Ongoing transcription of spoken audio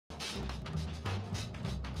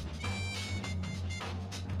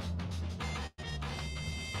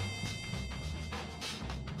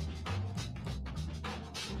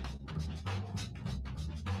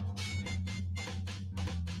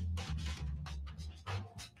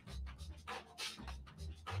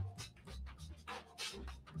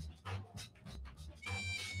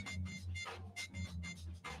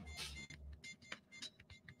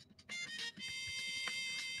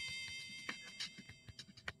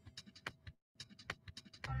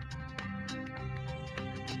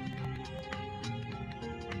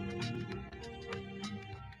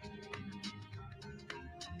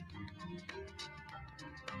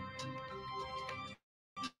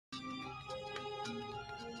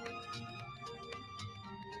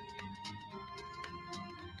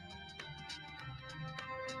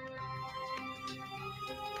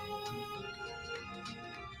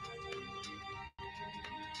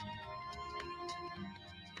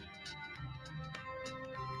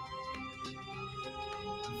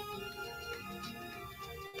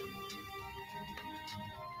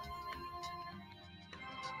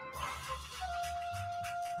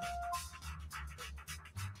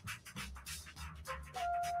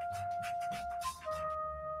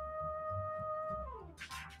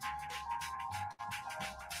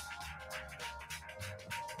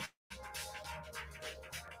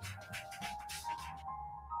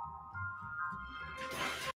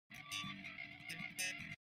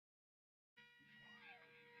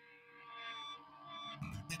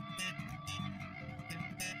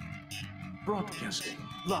Broadcasting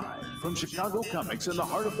live from Chicago Comics in the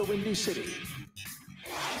heart of the Windy City.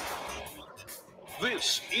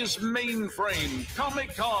 This is Mainframe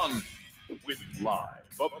Comic-Con with live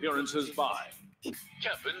appearances by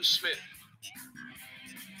Kevin Smith.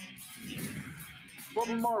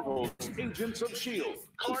 From Marvel's Agents of S.H.I.E.L.D.,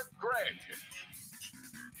 Clark Gregg.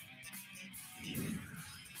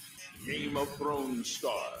 Game of Thrones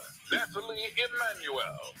star Nathalie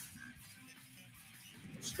Emmanuel.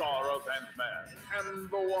 Star of Ant-Man and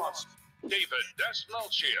the Wasp, David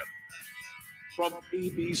Dastmalchian. From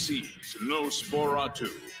ABC's Nosferatu,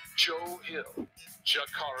 Joe Hill,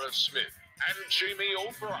 Jahkara Smith, and Jamie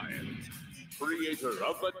O'Brien. Creator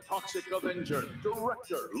of The Toxic Avenger,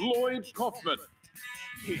 director Lloyd Kaufman.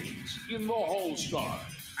 He's in the All-Star,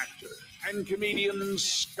 actor and comedian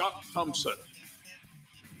Scott Thompson.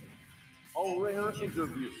 A rare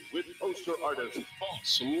interview with poster artist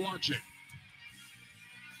False Logic.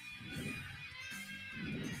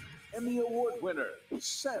 Emmy Award winner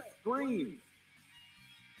Seth Green.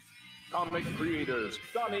 Comic creators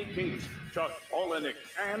Donny Cates, Chuck Palahniuk,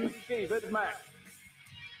 and David Mack.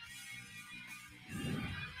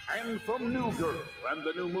 And from New Girl and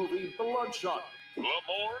the new movie Bloodshot,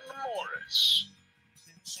 Lamorne Morris.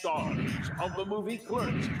 Stars of the movie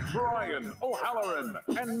Clerks, Brian O'Halloran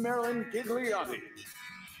and Marilyn Ghigliotti.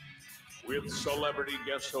 With celebrity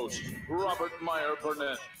guest hosts Robert Meyer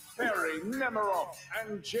Burnett, Barry Nemiroff,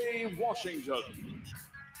 and Jay Washington.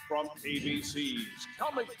 From ABC's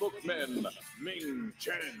Comic Book Men, Ming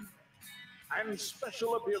Chen. And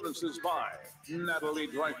special appearances by Natalie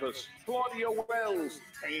Dreyfuss, Claudia Wells,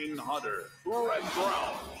 Kane Hodder, Red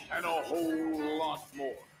Brown, and a whole lot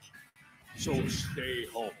more. So stay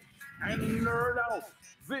home and nerd out.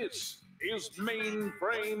 This is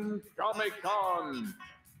Mainframe Comic-Con.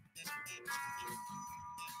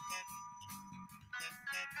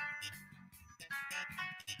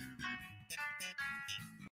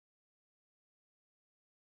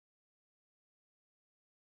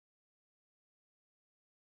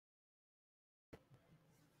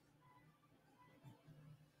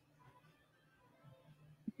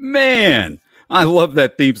 Man, I love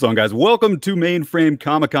that theme song, guys. Welcome to Mainframe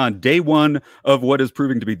Comic-Con, day one of what is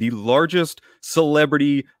proving to be the largest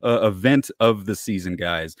celebrity event of the season,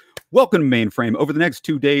 guys. Welcome to Mainframe. Over the next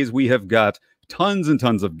 2 days, we have got tons and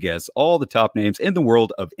tons of guests, all the top names in the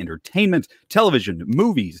world of entertainment, television,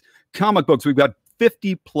 movies, comic books. We've got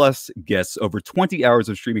 50-plus guests, over 20 hours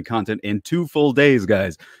of streaming content in 2 full days,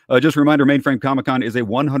 guys. Just a reminder, Mainframe Comic-Con is a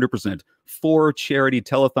 100% for charity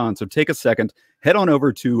telethon, so take a second, head on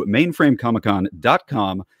over to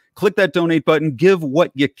mainframecomiccon.com, click that donate button, give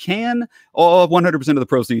what you can. All 100% of the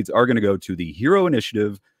proceeds are going to go to the Hero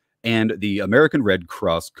Initiative and the American Red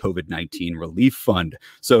Cross COVID-19 Relief Fund.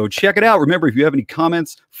 So check it out. Remember, if you have any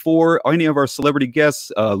comments for any of our celebrity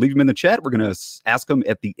guests, leave them in the chat. We're going to ask them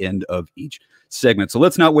at the end of each segment. So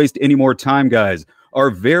let's not waste any more time, guys. Our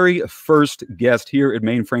very first guest here at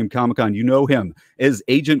Mainframe Comic-Con, you know him as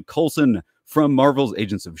Agent Coulson from Marvel's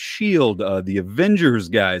Agents of S.H.I.E.L.D., the Avengers,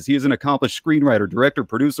 guys. He is an accomplished screenwriter, director,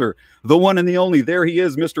 producer, the one and the only. There he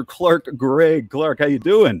is, Mr. Clark Gregg. Clark, how you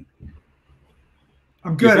doing?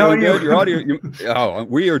 I'm good. How are you? Your audio.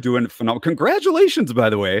 We are doing phenomenal. Congratulations, by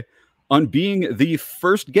the way, on being the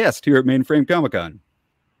first guest here at Mainframe Comic-Con.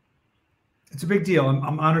 It's a big deal.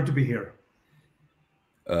 I'm honored to be here.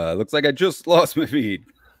 Looks like I just lost my feed.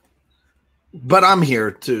 But I'm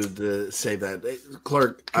here to say that.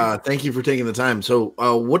 Clark, thank you for taking the time. So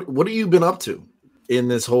what have you been up to in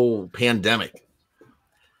this whole pandemic?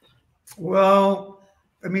 Well,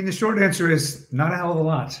 I mean, the short answer is not a hell of a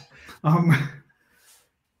lot.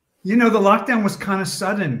 You know, the lockdown was kind of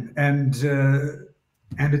sudden, and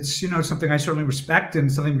it's, you know, something I certainly respect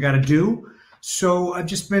and something we got to do. So I've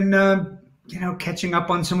just been, you know, catching up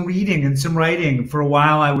on some reading and some writing. For a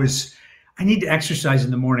while, I need to exercise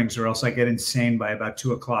in the mornings or else I get insane by about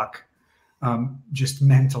 2 o'clock, just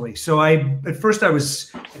mentally. So at first I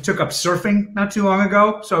took up surfing not too long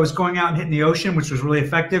ago. So I was going out and hitting the ocean, which was really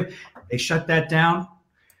effective. They shut that down.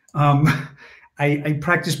 I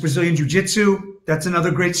practice Brazilian Jiu-Jitsu. That's another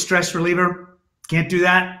great stress reliever. Can't do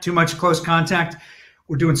that. Too much close contact.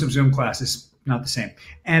 We're doing some Zoom classes. Not the same.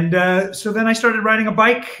 And so then I started riding a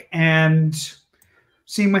bike and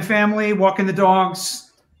seeing my family, walking the dogs,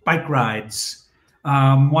 bike rides,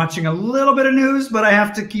 watching a little bit of news, but I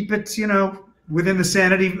have to keep it, you know, within the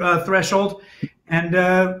sanity threshold, and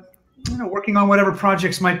you know, working on whatever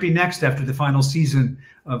projects might be next after the final season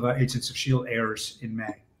of Agents of S.H.I.E.L.D. airs in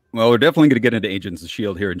May. Well, we're definitely going to get into Agents of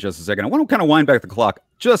S.H.I.E.L.D. here in just a second. I want to kind of wind back the clock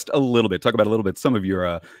just a little bit, talk about a little bit some of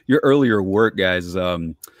your earlier work, guys.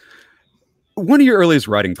 one of your earliest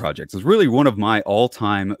writing projects is really one of my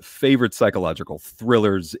all-time favorite psychological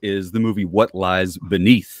thrillers is the movie What Lies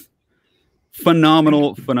Beneath.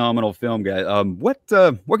 Phenomenal film, guy. What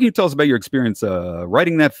can you tell us about your experience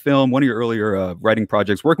writing that film? One of your earlier writing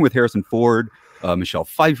projects, working with Harrison Ford, Michelle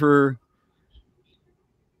Pfeiffer.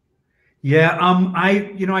 Yeah,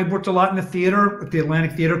 I worked a lot in the theater at the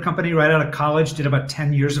Atlantic Theater Company right out of college, did about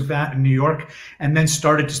 10 years of that in New York, and then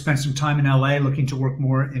started to spend some time in LA looking to work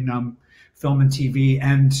more in film and TV.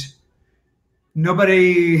 And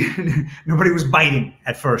nobody was biting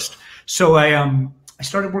at first. So I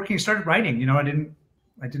started working, started writing.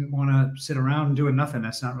 I didn't want to sit around doing nothing.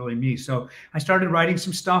 That's not really me. So I started writing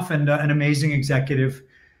some stuff, and an amazing executive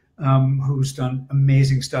who's done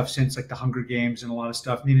amazing stuff since, like The Hunger Games and a lot of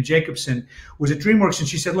stuff. Nina Jacobson was at DreamWorks, and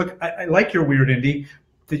she said, look, I like your weird indie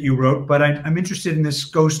that you wrote, but I'm interested in this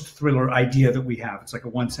ghost thriller idea that we have. It's like a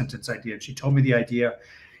one-sentence idea. And she told me the idea,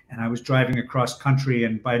 and I was driving across country,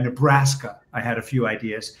 and by Nebraska, I had a few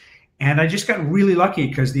ideas. And I just got really lucky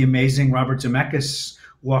because the amazing Robert Zemeckis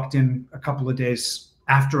walked in a couple of days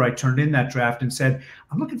after I turned in that draft and said,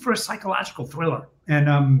 I'm looking for a psychological thriller.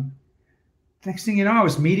 And next thing you know, I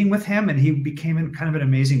was meeting with him, and he became kind of an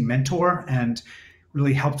amazing mentor and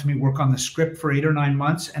really helped me work on the script for 8 or 9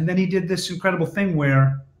 months. And then he did this incredible thing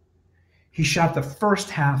where he shot the first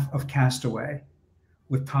half of Castaway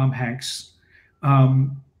with Tom Hanks.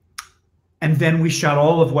 And then we shot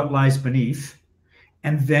all of What Lies Beneath.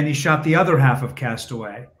 And then he shot the other half of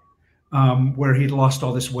Castaway, where he'd lost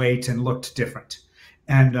all this weight and looked different.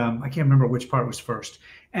 And I can't remember which part was first.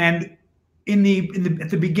 And at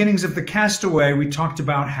the beginnings of the Castaway, we talked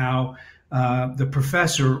about how the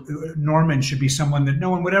professor, Norman, should be someone that no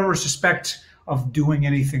one would ever suspect of doing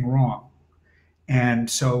anything wrong. And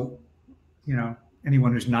so,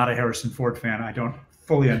 anyone who's not a Harrison Ford fan, I don't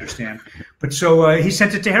fully understand. But so he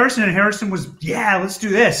sent it to Harrison, and Harrison was, yeah, let's do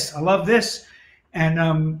this. I love this.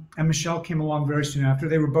 And Michelle came along very soon after.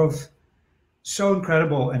 They were both so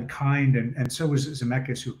incredible and kind, and so was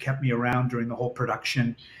Zemeckis, who kept me around during the whole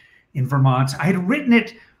production in Vermont. I had written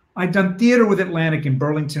it. I'd done theater with Atlantic in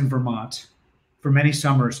Burlington, Vermont for many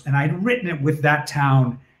summers, and I'd written it with that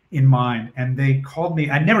town in mind. And they called me.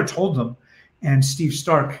 I never told them. And Steve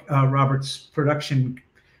Stark, Robert's production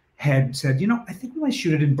head, said, I think we might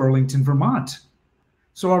shoot it in Burlington, Vermont.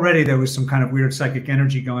 So already there was some kind of weird psychic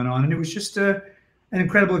energy going on, and it was just an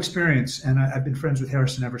incredible experience. And I've been friends with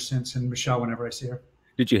Harrison ever since, and Michelle whenever I see her.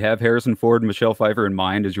 Did you have Harrison Ford and Michelle Pfeiffer in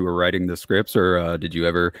mind as you were writing the scripts, or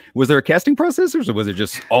was there a casting process, or was it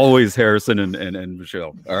just always Harrison and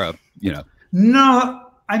Michelle? Or, No, no,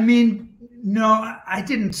 I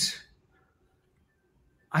didn't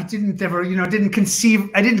ever, didn't conceive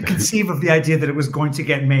of the idea that it was going to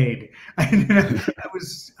get made. It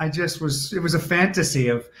was a fantasy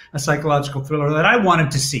of a psychological thriller that I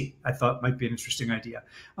wanted to see. I thought might be an interesting idea.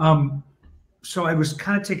 So I was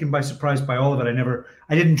kind of taken by surprise by all of it.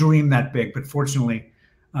 I didn't dream that big, but fortunately,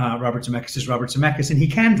 Robert Zemeckis is Robert Zemeckis, and he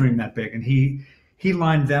can dream that big. And he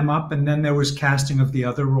lined them up, and then there was casting of the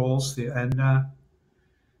other roles, and I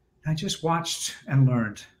just watched and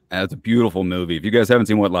learned. That's a beautiful movie. If you guys haven't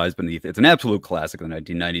seen What Lies Beneath, it's an absolute classic in the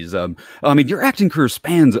 1990s. Your acting career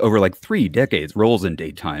spans over like 3 decades, roles in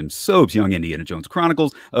daytime soaps, Young Indiana Jones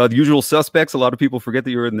Chronicles, The Usual Suspects. A lot of people forget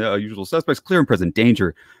that you're in The Usual Suspects, Clear and Present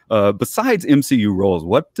Danger. Besides MCU roles,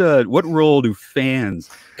 what role do fans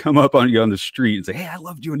come up on you on the street and say, hey, I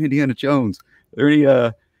loved you in Indiana Jones? Are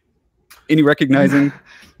there any recognizing?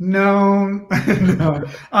 No, no.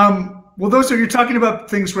 Well, you're talking about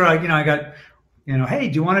things where I got, hey,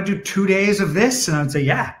 do you want to do 2 days of this? And I would say,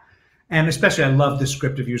 yeah. And especially, I loved the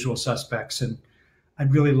script of Usual Suspects, and I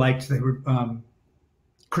really liked they were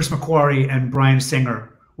Chris McQuarrie and Bryan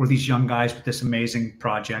Singer were these young guys with this amazing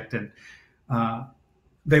project, and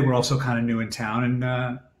they were also kind of new in town.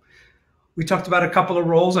 And we talked about a couple of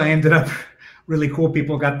roles. I ended up really cool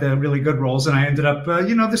people got the really good roles, and I ended up,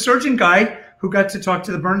 the surgeon guy who got to talk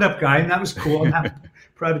to the burned up guy, and that was cool. I'm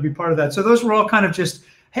proud to be part of that. So those were all kind of just,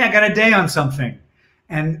 hey, I got a day on something.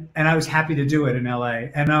 And I was happy to do it in LA.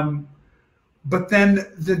 And but then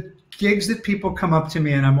the gigs that people come up to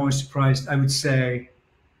me, and I'm always surprised, I would say,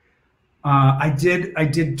 I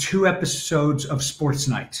did 2 episodes of Sports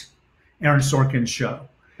Night, Aaron Sorkin's show.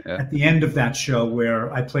 Yeah. At the end of that show,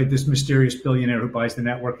 where I played this mysterious billionaire who buys the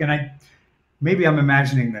network. And maybe I'm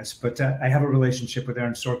imagining this, but I have a relationship with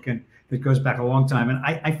Aaron Sorkin that goes back a long time. And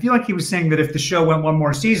I feel like he was saying that if the show went one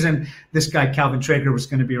more season, this guy, Calvin Traeger, was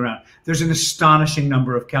going to be around. There's an astonishing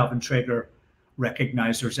number of Calvin Traeger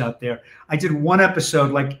recognizers out there. I did 1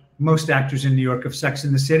 episode, like most actors in New York, of Sex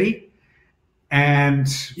and the City. And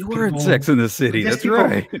you were at Sex and the City. That's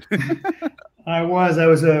right. I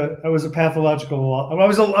was a pathological. I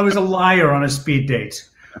was a liar on a speed date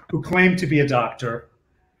who claimed to be a doctor,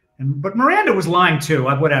 but Miranda was lying too.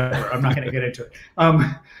 Whatever. I'm not going to get into it.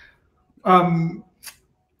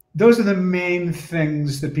 Those are the main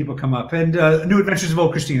things that people come up. And New Adventures of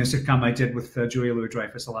Old Christine, a sitcom I did with Julia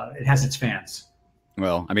Louis-Dreyfus a lot. It has its fans.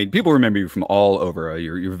 Well, I mean, people remember you from all over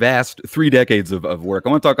your vast 3 decades of work. I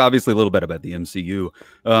want to talk obviously a little bit about the MCU.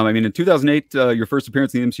 I mean, in 2008, your first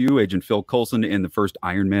appearance in the MCU, Agent Phil Coulson in the first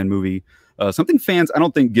Iron Man movie. Something fans, I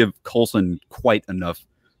don't think, give Coulson quite enough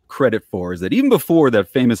credit for is that even before that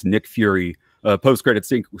famous Nick Fury post-credit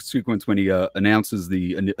sequence when he announces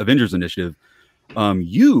the Avengers Initiative,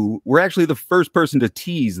 you were actually the first person to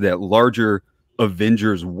tease that larger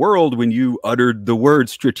Avengers world when you uttered the word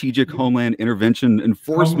strategic homeland intervention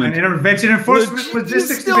enforcement. Intervention enforcement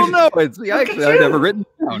logistics. Still know it. See, I never written it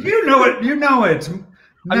down. You know it. You know it.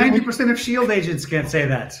 90% of SHIELD agents can't say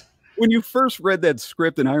that. When you first read that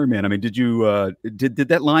script in Iron Man, I mean, did you did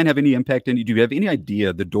that line have any impact on you? Do you have any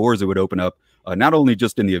idea the doors it would open up, not only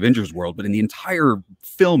just in the Avengers world, but in the entire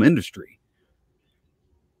film industry?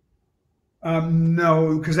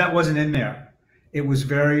 No, because that wasn't in there. It was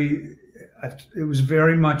very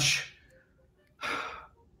much.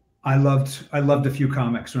 I loved a few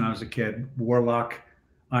comics when I was a kid. Warlock,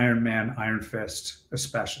 Iron Man, Iron Fist,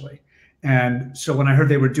 especially. And so when I heard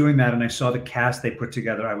they were doing that and I saw the cast they put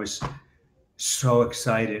together, I was so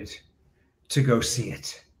excited to go see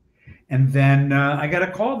it. And then I got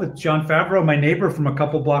a call that Jon Favreau, my neighbor from a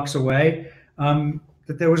couple blocks away, that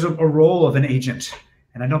there was a role of an agent.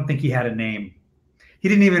 And I don't think he had a name. He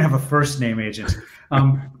didn't even have a first name, Agent.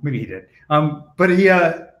 Maybe he did. But he,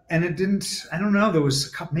 and it didn't, I don't know, there was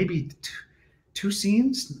a couple, maybe two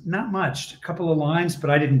scenes, not much, a couple of lines, but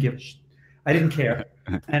I didn't care.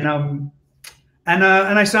 And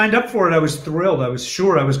I signed up for it. I was thrilled. I was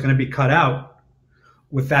sure I was going to be cut out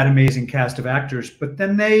with that amazing cast of actors. But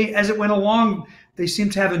then as it went along, they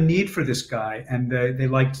seemed to have a need for this guy. And they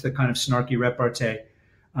liked the kind of snarky repartee.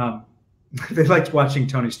 They liked watching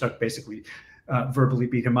Tony Stark basically verbally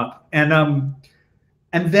beat him up. And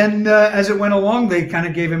then as it went along, they kind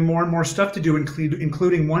of gave him more and more stuff to do,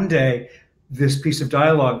 including one day this piece of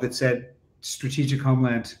dialogue that said strategic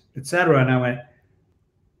homeland, etc. And I went,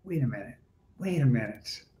 wait a minute. Am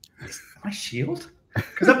I SHIELD?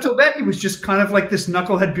 Because up till then, he was just kind of like this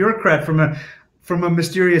knucklehead bureaucrat from a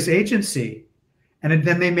mysterious agency. And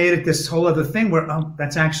then they made it this whole other thing where,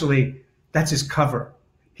 that's his cover.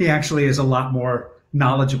 He actually is a lot more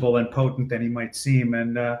knowledgeable and potent than he might seem.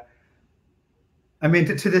 And I mean,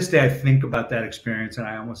 to this day, I think about that experience and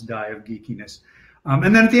I almost die of geekiness.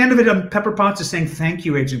 And then at the end of it, Pepper Potts is saying, "Thank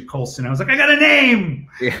you, Agent Coulson." I was like, I got a name.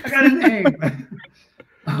 Yeah. I got a name.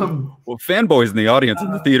 Well, fanboys in the audience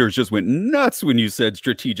in the theaters just went nuts when you said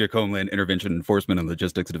Strategic Homeland Intervention Enforcement and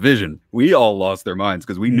Logistics Division. We all lost their minds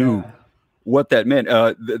because we knew what that meant.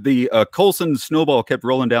 The Coulson snowball kept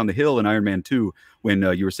rolling down the hill in Iron Man 2 when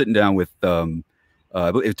you were sitting down with Tony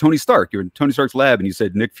Stark. You're in Tony Stark's lab, and you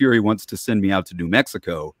said, Nick Fury wants to send me out to New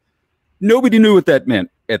Mexico. Nobody knew what that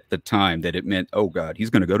meant at the time, that it meant, oh, God,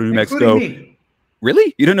 he's going to go to New Mexico. Me.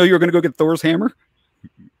 Really? You didn't know you were going to go get Thor's hammer?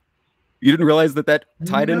 You didn't realize that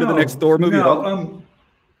tied into the next Thor movie at all?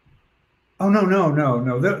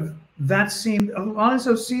 No. That scene, a lot of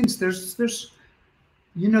those scenes, there's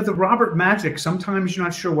the Robert magic. Sometimes you're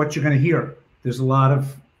not sure what you're going to hear. There's a lot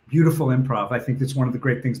of beautiful improv. I think that's one of the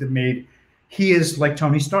great things that he is like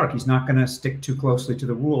Tony Stark. He's not going to stick too closely to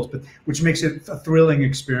the rules, but which makes it a thrilling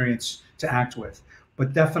experience to act with.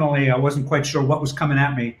 But definitely, I wasn't quite sure what was coming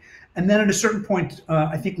at me. And then at a certain point,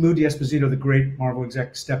 I think Lou D'Esposito, the great Marvel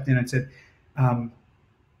exec, stepped in and said, oh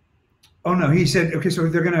no, he said, okay, so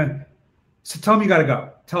they're going to, so tell him you got to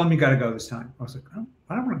go. Tell him you got to go this time. I was like, oh,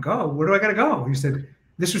 I don't want to go. Where do I got to go? He said,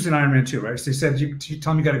 this was in Iron Man 2, right? So he said, you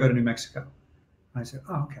tell him you got to go to New Mexico. And I said,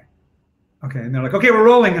 oh, okay. Okay. And they're like, okay, we're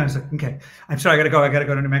rolling. And I was like, okay, I'm sorry, I got to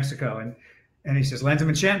go to New Mexico. And he says, Lands of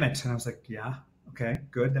Enchantment. And I was like, yeah, okay,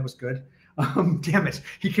 good. That was good. Damn it.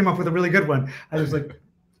 He came up with a really good one. I was like,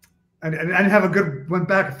 I didn't have a good one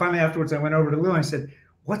back. Finally, afterwards, I went over to Lou and I said,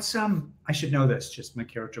 what's, I should know this. Just my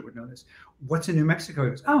character would know this. What's in New Mexico? He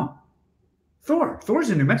goes, oh, Thor. Thor's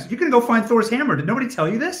in New Mexico. You're going to go find Thor's hammer. Did nobody tell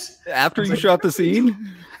you this? After you shot the scene?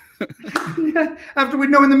 Yeah, after we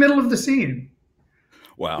know in the middle of the scene.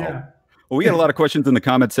 Wow. Yeah. Well, we got a lot of questions in the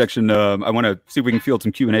comment section. I want to see if we can field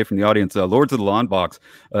some Q&A from the audience. Lords of the Lawn Box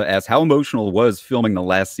asks, how emotional was filming the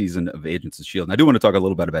last season of Agents of S.H.I.E.L.D.? And I do want to talk a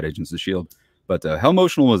little bit about Agents of S.H.I.E.L.D., but how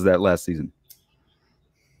emotional was that last season?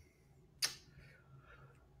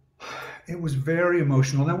 It was very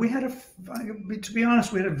emotional. Now, we had to be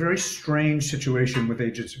honest, we had a very strange situation with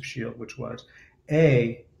Agents of S.H.I.E.L.D., which was,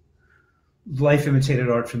 life imitated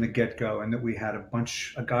art from the get-go, and that we had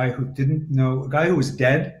a guy who was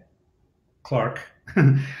dead, Clark,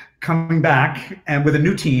 coming back, and with a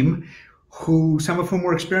new team, some of whom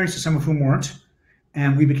were experienced and some of whom weren't,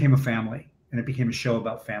 and we became a family, and it became a show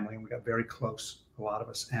about family, and we got very close, a lot of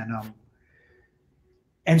us,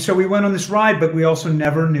 and so we went on this ride, but we also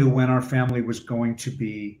never knew when our family was going to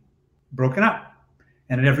be broken up.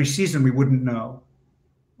 And at every season, we wouldn't know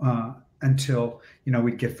until,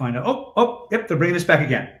 we'd find out, yep, they're bringing us back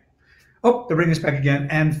again. Oh, they're bringing us back again.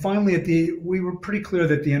 And finally, we were pretty clear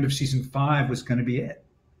that the end of season 5 was going to be it.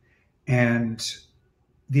 And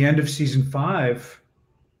the end of season 5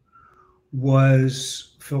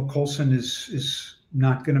 was Phil Coulson is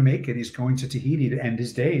not going to make it. He's going to Tahiti to end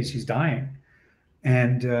his days. He's dying.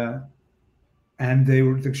 And the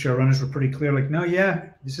showrunners were pretty clear, like, no, yeah,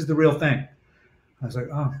 this is the real thing. I was like,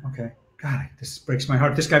 oh, okay. God, this breaks my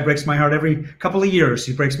heart. This guy breaks my heart every couple of years.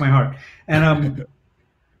 He breaks my heart. And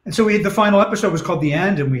and so the final episode was called The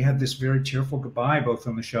End, and we had this very tearful goodbye, both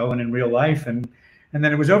on the show and in real life. And then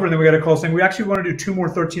it was over, and then we got a call saying we actually want to do 2 more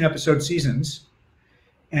 13-episode seasons.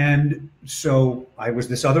 And so I was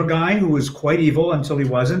this other guy who was quite evil until he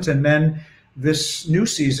wasn't, and then this new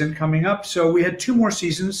season coming up. So we had 2 more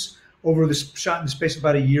seasons over this shot in the space of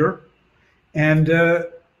about a year. And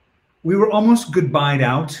we were almost goodbyed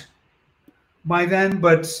out by then,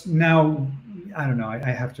 but now, I don't know,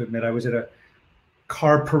 I have to admit, I was at a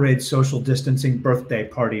car parade social distancing birthday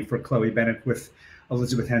party for Chloe Bennett with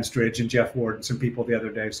Elizabeth Henstridge and Jeff Ward and some people the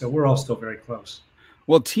other day. So we're all still very close.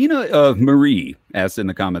 Well, Tina Marie asked in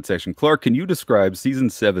the comment section, Clark, can you describe season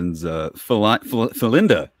 7's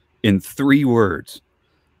Felinda in 3 words?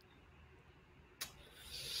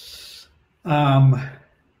 Tough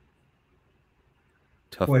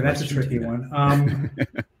boy, question, that's a tricky Tina. one.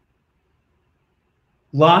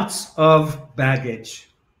 Lots of baggage.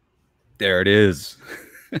 There it is.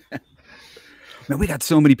 Man, we got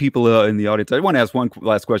so many people in the audience. I want to ask one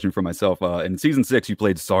last question for myself. In season 6, you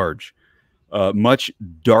played Sarge, much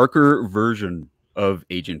darker version of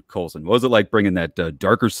Agent Coulson. What was it like bringing that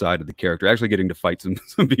darker side of the character, actually getting to fight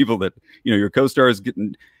some people that, your co-stars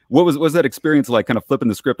getting? What was that experience like, kind of flipping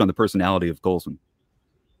the script on the personality of Coulson?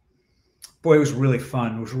 Boy, it was really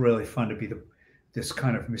fun. It was really fun to be this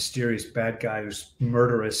kind of mysterious bad guy who's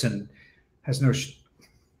murderous and has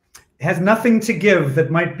nothing to give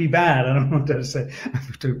that might be bad. I don't know what to say.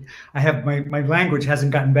 My language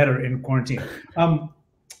hasn't gotten better in quarantine.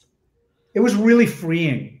 It was really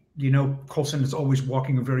freeing. Coulson is always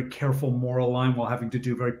walking a very careful moral line while having to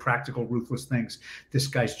do very practical, ruthless things. This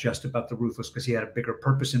guy's just about the ruthless because he had a bigger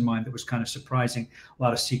purpose in mind that was kind of surprising, a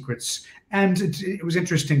lot of secrets. And it was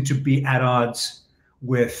interesting to be at odds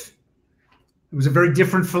with, it was a very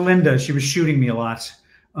different Felinda. She was shooting me a lot.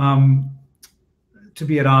 To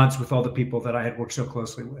be at odds with all the people that I had worked so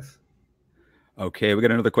closely with. Okay, we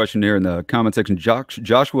got another question here in the comment section.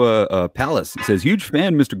 Joshua Palace says, huge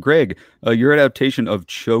fan, Mr. Gregg. Your adaptation of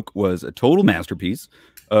Choke was a total masterpiece.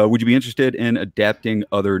 Would you be interested in adapting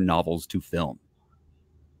other novels to film?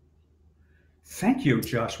 Thank you,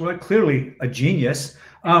 Joshua. Clearly a genius.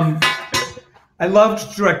 I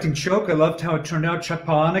loved directing Choke. I loved how it turned out. Chuck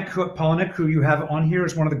Palahniuk, who you have on here,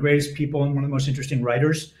 is one of the greatest people and one of the most interesting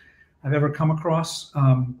writers I've ever come across.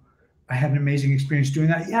 I had an amazing experience doing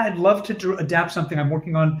that. Yeah, I'd love to adapt something. I'm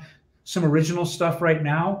working on some original stuff right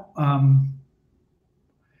now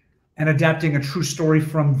and adapting a true story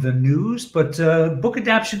from the news. But book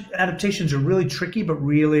adaptations are really tricky, but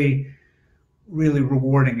really, really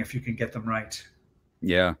rewarding if you can get them right.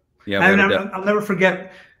 Yeah. And I'll never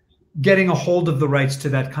forget getting a hold of the rights to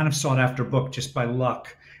that kind of sought-after book just by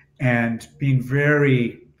luck and being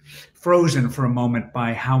very frozen for a moment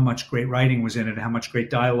by how much great writing was in it and how much great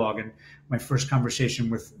dialogue. And my first conversation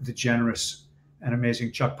with the generous and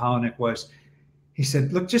amazing Chuck Palahniuk was, he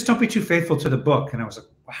said, look, just don't be too faithful to the book. And I was like,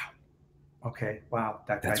 wow, okay, wow.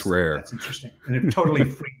 That's rare. That's interesting. And it totally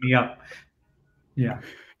freaked me up. Yeah,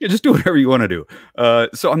 just do whatever you want to do.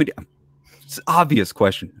 So, I mean, it's an obvious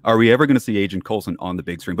question. Are we ever going to see Agent Coulson on the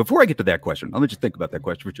big screen? Before I get to that question, let me just think about that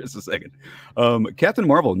question for just a second. Captain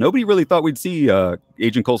Marvel, nobody really thought we'd see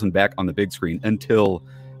Agent Coulson back on the big screen until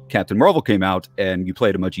Captain Marvel came out and you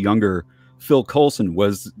played a much younger Phil Coulson.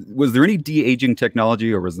 Was there any de-aging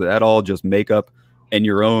technology, or was that all just makeup and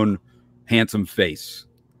your own handsome face?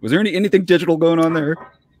 Was there anything digital going on there?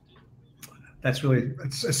 It's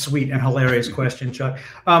a sweet and hilarious question, Chuck.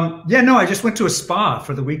 Yeah, no, I just went to a spa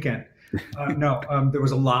for the weekend. There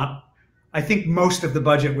was a lot. I think most of the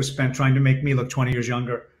budget was spent trying to make me look 20 years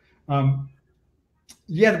younger.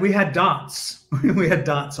 Yeah, we had dots. We had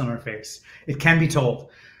dots on our face. It can be told.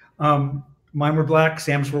 Mine were black,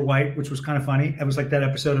 Sam's were white, which was kind of funny. It was like that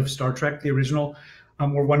episode of Star Trek, the original,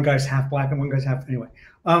 where one guy's half black and one guy's half, anyway.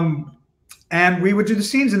 And we would do the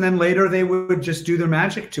scenes, and then later they would just do their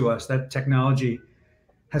magic to us. That technology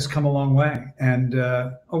has come a long way. And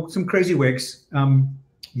some crazy wigs,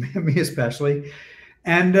 me especially.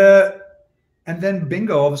 And then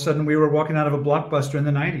bingo, all of a sudden we were walking out of a Blockbuster in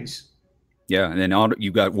the 90s. Yeah, and then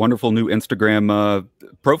you got wonderful new Instagram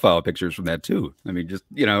profile pictures from that too. I mean, just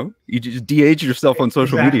you just de-age yourself on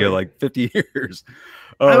social media like 50 years.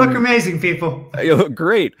 I look amazing, people. You look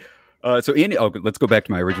great. So, let's go back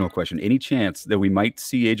to my original question. Any chance that we might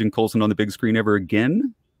see Agent Coulson on the big screen ever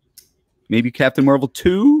again? Maybe Captain Marvel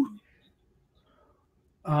 2?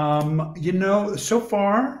 So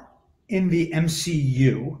far in the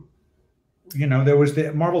MCU, there was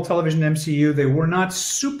the Marvel Television MCU. They were not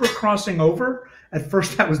super crossing over. At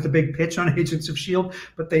first, that was the big pitch on Agents of S.H.I.E.L.D.,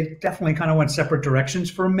 but they definitely kind of went separate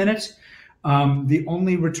directions for a minute. The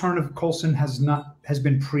only return of Coulson has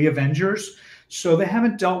been pre-Avengers, so they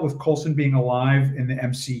haven't dealt with Coulson being alive in the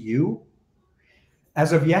MCU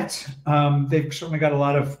as of yet. They've certainly got a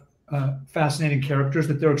lot of fascinating characters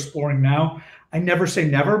that they're exploring now. I never say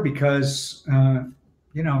never because,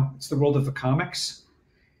 it's the world of the comics.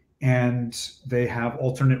 And they have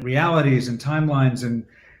alternate realities and timelines. And,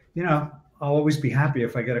 I'll always be happy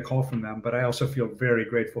if I get a call from them. But I also feel very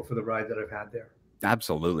grateful for the ride that I've had there.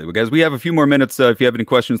 Absolutely. Well, guys, we have a few more minutes. If you have any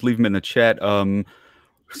questions, leave them in the chat.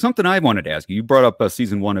 Something I wanted to ask you. You brought up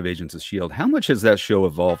season 1 of Agents of S.H.I.E.L.D. How much has that show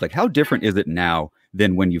evolved? Like, how different is it now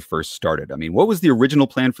than when you first started? I mean, what was the original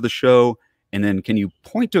plan for the show? And then can you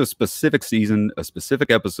point to a specific season, a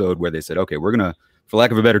specific episode where they said, okay, we're going to, for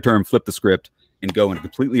lack of a better term, flip the script and go in a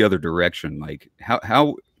completely other direction? Like,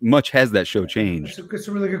 how much has that show changed? It's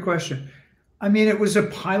a really good question. I mean, it was a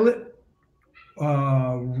pilot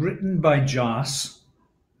written by Joss,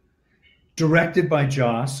 directed by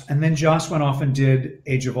Joss, and then Joss went off and did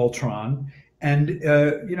Age of Ultron. And,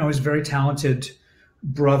 his very talented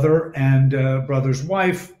brother and brother's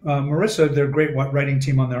wife, Marissa, their great writing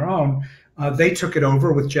team on their own, they took it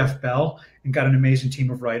over with Jeff Bell and got an amazing team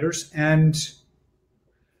of writers. And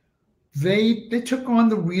they took on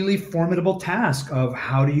the really formidable task of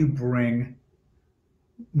how do you bring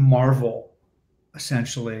Marvel,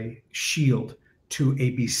 essentially S.H.I.E.L.D., to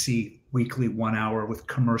ABC weekly 1 hour with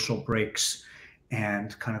commercial breaks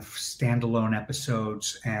and kind of standalone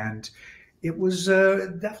episodes. And it was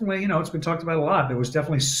definitely, it's been talked about a lot. There was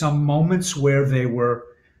definitely some moments where they were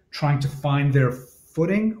trying to find their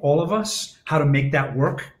footing, all of us, how to make that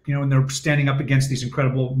work, and they're standing up against these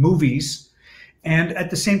incredible movies. And at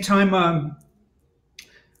the same time,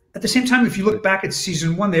 if you look back at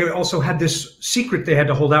season 1, they also had this secret they had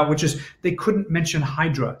to hold out, which is they couldn't mention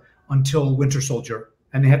Hydra until Winter Soldier.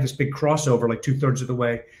 And they had this big crossover like 2/3 of the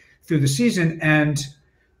way through the season. And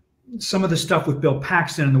some of the stuff with Bill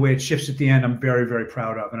Paxton and the way it shifts at the end, I'm very, very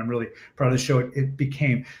proud of. And I'm really proud of the show it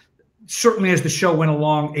became. Certainly as the show went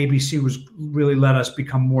along, ABC was really let us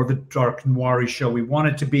become more the dark noir-y show we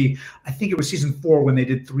wanted to be. I think it was season 4 when they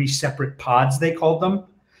did 3 separate pods, they called them,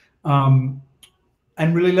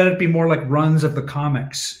 and really let it be more like runs of the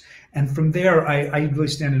comics. And from there, I really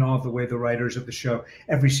stand in awe of the way the writers of the show,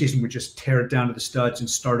 every season would just tear it down to the studs and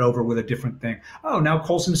start over with a different thing. Oh, now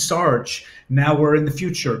Coulson's Sarge. Now we're in the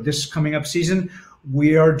future. This coming up season,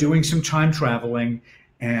 we are doing some time traveling.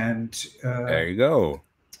 And there you go.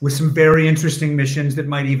 With some very interesting missions that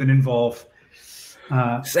might even involve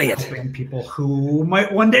people who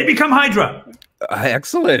might one day become Hydra.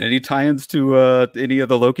 Excellent. Any tie-ins to any of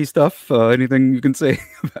the Loki stuff? Anything you can say?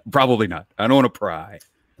 Probably not. I don't want to pry.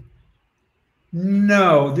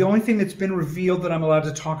 No. The only thing that's been revealed that I'm allowed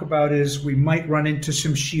to talk about is we might run into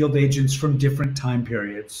some S.H.I.E.L.D. agents from different time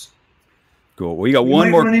periods. Cool. We got one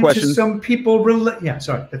more question. Into some people. Yeah,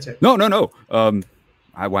 sorry. That's it. No.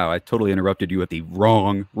 Wow, I totally interrupted you at the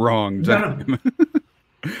wrong time. No.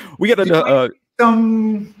 We got a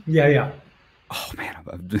yeah. Oh man,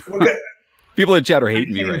 people in chat are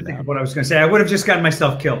hating me right now. What I was going to say, I would have just gotten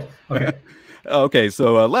myself killed. Okay. Okay,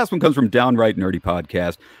 so last one comes from Downright Nerdy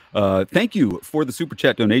Podcast. Thank you for the super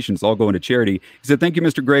chat donations, all going to charity. He said, "Thank you,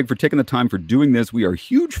 Mr. Gregg, for taking the time for doing this. We are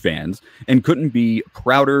huge fans and couldn't be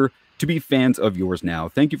prouder to be fans of yours now.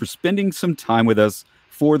 Thank you for spending some time with us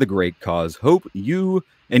for the great cause. Hope you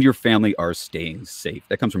and your family are staying safe."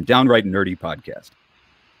 That comes from Downright Nerdy Podcast.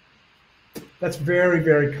 That's very,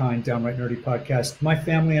 very kind, Downright Nerdy Podcast. My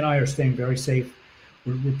family and I are staying very safe.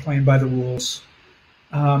 We're playing by the rules.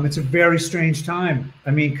 It's a very strange time.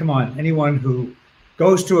 I mean, come on. Anyone who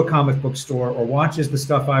goes to a comic book store or watches the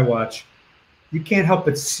stuff I watch, you can't help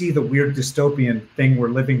but see the weird dystopian thing we're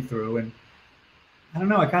living through. And I don't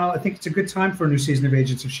know, I think it's a good time for a new season of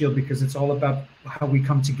Agents of S.H.I.E.L.D. because it's all about how we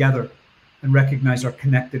come together and recognize our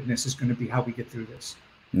connectedness is going to be how we get through this.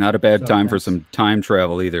 Not a bad time for some time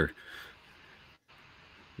travel either.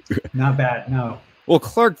 Not bad, no. Well,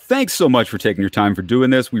 Clark, thanks so much for taking your time for doing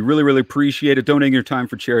this. We really, really appreciate it. Donating your time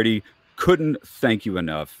for charity. Couldn't thank you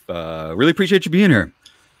enough. Really appreciate you being here.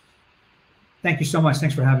 Thank you so much.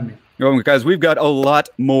 Thanks for having me. Guys, we've got a lot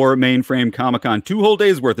more Mainframe Comic-Con. 2 whole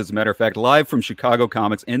days worth, as a matter of fact, live from Chicago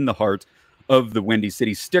Comics in the heart of the Windy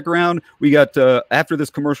City. Stick around. We got, after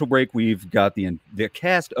this commercial break, we've got the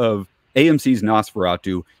cast of AMC's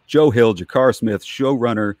Nosferatu, Joe Hill, Jahkara Smith,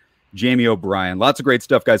 showrunner Jami O'Brien. Lots of great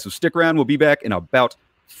stuff, guys. So stick around. We'll be back in about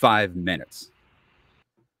 5 minutes.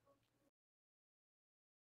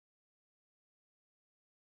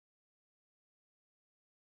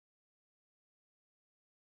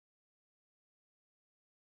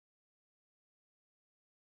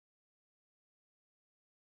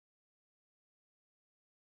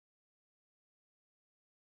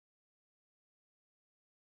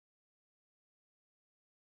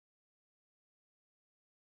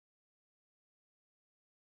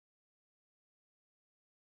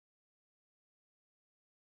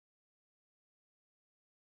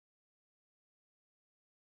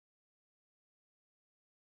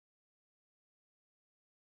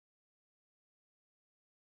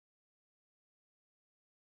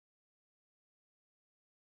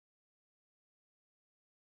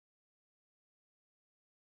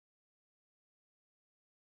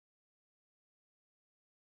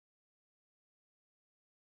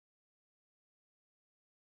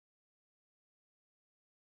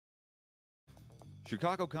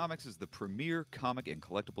 Chicago Comics is the premier comic and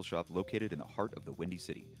collectible shop located in the heart of the Windy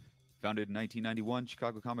City. Founded in 1991,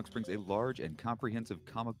 Chicago Comics brings a large and comprehensive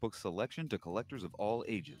comic book selection to collectors of all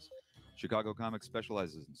ages. Chicago Comics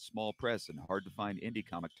specializes in small press and hard-to-find indie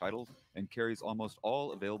comic titles and carries almost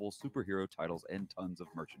all available superhero titles and tons of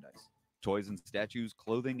merchandise. Toys and statues,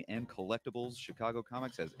 clothing, and collectibles, Chicago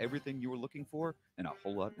Comics has everything you are looking for and a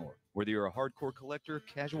whole lot more. Whether you're a hardcore collector,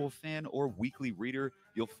 casual fan, or weekly reader,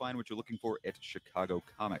 you'll find what you're looking for at Chicago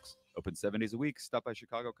Comics. Open 7 days a week. Stop by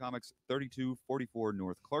Chicago Comics, 3244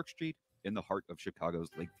 North Clark Street in the heart of Chicago's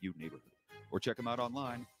Lakeview neighborhood. Or check them out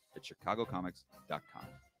online at chicagocomics.com.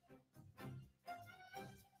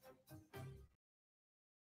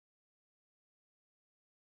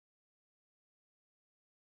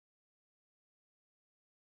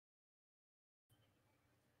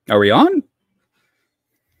 Are we on?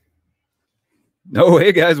 Oh,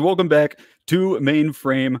 hey guys, welcome back to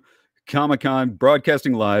Mainframe Comic-Con,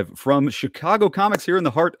 broadcasting live from Chicago Comics here in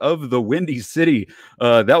the heart of the Windy City.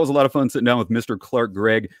 That was a lot of fun sitting down with Mr. Clark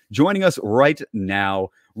Gregg joining us right now.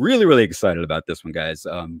 Really, really excited about this one, guys.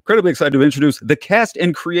 Incredibly excited to introduce the cast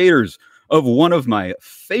and creators of one of my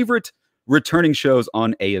favorite returning shows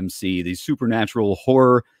on AMC, the supernatural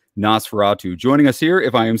horror Nosferatu. Joining us here,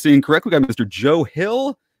 if I am seeing correctly, we got Mr. Joe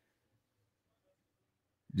Hill.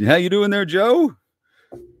 How you doing there, Joe?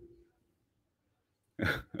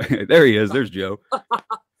 There he is. There's Joe.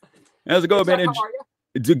 How's it going, man? How are you?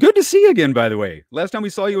 It's good to see you again, by the way. Last time we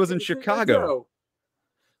saw you was in Chicago.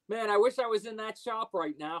 Man, I wish I was in that shop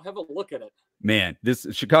right now. Have a look at it. Man, this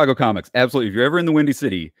Chicago Comics, absolutely. If you're ever in the Windy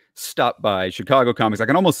City, stop by Chicago Comics. I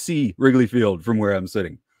can almost see Wrigley Field from where I'm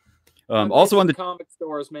sitting. Also on the comic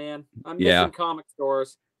stores, man. I'm missing comic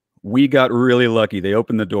stores. We got really lucky. They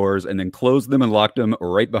opened the doors and then closed them and locked them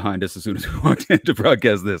right behind us as soon as we walked in to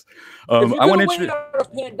broadcast this. I want to introduce a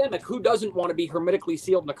pandemic. Who doesn't want to be hermetically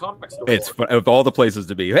sealed in a comic store? It's fun, of all the places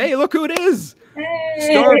to be. Hey, look who it is!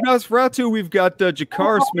 Hey. Star of Nosferatu. We've got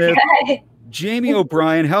Jahkara Smith, Jami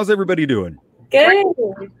O'Brien. How's everybody doing? Good,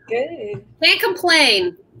 good. Can't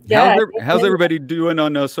complain. Yeah, how's everybody doing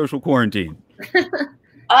on social quarantine?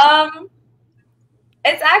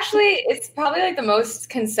 It's probably like the most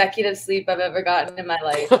consecutive sleep I've ever gotten in my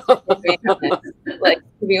life. Like,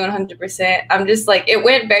 to be 100%. I'm just like, it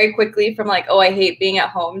went very quickly from like, oh, I hate being at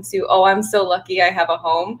home to, oh, I'm so lucky I have a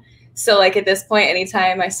home. So like at this point,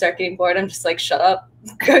 anytime I start getting bored, I'm just like, shut up,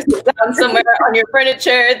 go sit down somewhere on your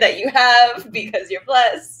furniture that you have because you're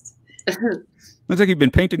blessed. Looks like you've been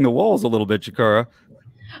painting the walls a little bit, Jahkara.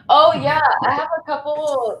 Oh yeah, I have a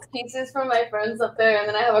couple pieces from my friends up there, and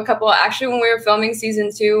then I have a couple. Actually, when we were filming season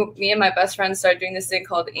 2, me and my best friend started doing this thing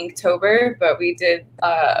called Inktober, but we did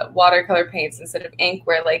watercolor paints instead of ink,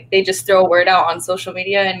 where like they just throw a word out on social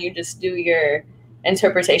media and you just do your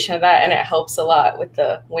interpretation of that, and it helps a lot with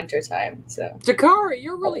the winter time. So Jahkara,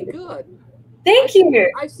 you're really good. Thank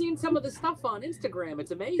you. I've seen some of the stuff on Instagram.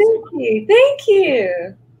 It's amazing. Thank you. Thank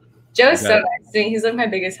you. Joe's so nice to me. He's like my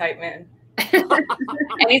biggest hype man.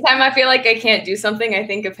 Anytime I feel like I can't do something, I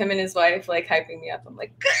think of him and his wife like hyping me up. I'm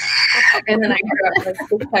like, and then I grew up like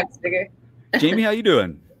 6 times bigger. Jamie, how you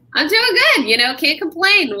doing? I'm doing good. You know, can't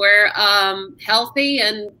complain. We're healthy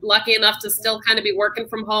and lucky enough to still kind of be working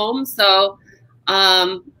from home. So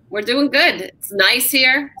we're doing good. It's nice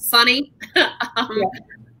here, sunny.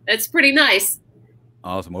 It's pretty nice.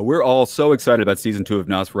 Awesome. Well, we're all so excited about season 2 of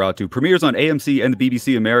Nosferatu. Premieres on AMC and the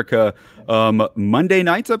BBC America Monday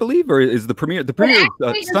nights, I believe, or is the premiere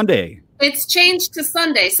Sunday? It's changed to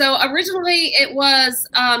Sunday. So originally it was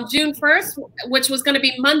June 1st, which was going to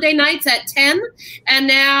be Monday nights at 10. And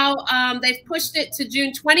now they've pushed it to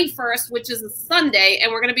June 21st, which is a Sunday.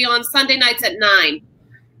 And we're going to be on Sunday nights at 9.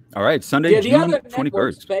 All right, Sunday, June 21st.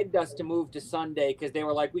 Networks begged us to move to Sunday because they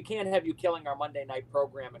were like, we can't have you killing our Monday night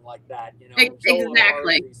programming like that. You know,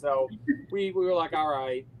 exactly. So we were like, all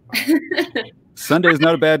right. Sunday is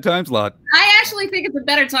not a bad time slot. I actually think it's a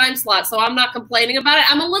better time slot, so I'm not complaining about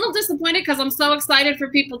it. I'm a little disappointed because I'm so excited for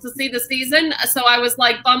people to see the season. So I was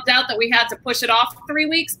like bummed out that we had to push it off 3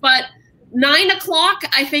 weeks. But 9 o'clock,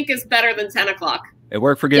 I think, is better than 10 o'clock. It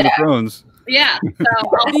worked for Game of Thrones. Yeah.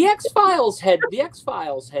 So. The X-Files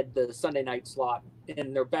had the Sunday night slot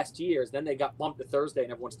in their best years. Then they got bumped to Thursday,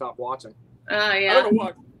 and everyone stopped watching. Yeah.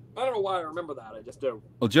 I don't know why I remember that. I just do.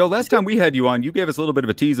 Well, Joe, last time we had you on, you gave us a little bit of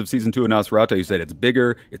a tease of season 2 of Nosferatu. You said it's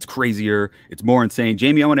bigger, it's crazier, it's more insane.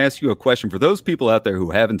 Jamie, I want to ask you a question for those people out there who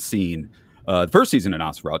haven't seen the first season of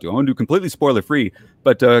Nosferatu. I want to do completely spoiler-free,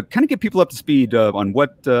 but kind of get people up to speed on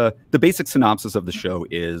what the basic synopsis of the show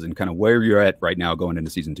is and kind of where you're at right now going into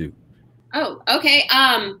season 2. Oh, okay.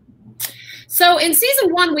 So in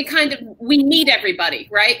season 1, we meet everybody,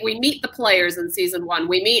 right? We meet the players in season 1.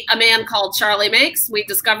 We meet a man called Charlie Makes. We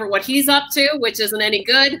discover what he's up to, which isn't any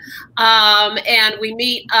good. And we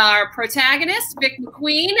meet our protagonist, Vic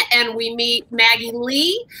McQueen, and we meet Maggie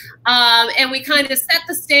Lee. And we kind of set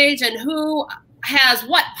the stage and who has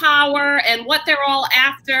what power and what they're all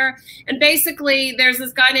after. And basically there's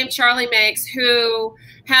this guy named Charlie Makes who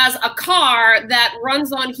has a car that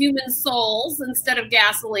runs on human souls instead of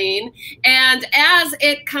gasoline. And as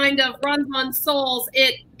it kind of runs on souls,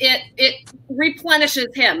 it replenishes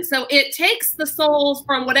him. So it takes the souls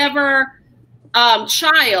from whatever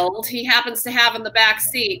child he happens to have in the back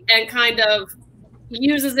seat and kind of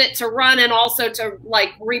uses it to run and also to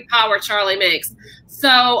like repower Charlie Makes.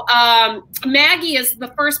 So Maggie is the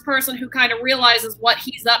first person who kind of realizes what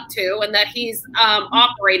he's up to and that he's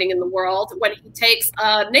operating in the world when he takes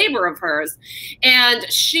a neighbor of hers. And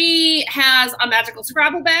she has a magical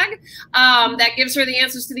Scrabble bag that gives her the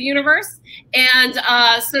answers to the universe. And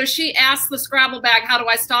so she asks the Scrabble bag, how do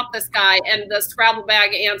I stop this guy? And the Scrabble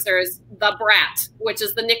bag answers the Brat, which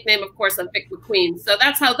is the nickname, of course, of Vic McQueen. So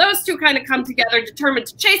that's how those two kind of come together, determined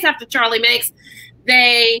to chase after Charlie Makes.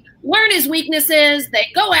 They learn his weaknesses, they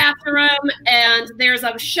go after him, and there's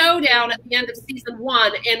a showdown at the end of season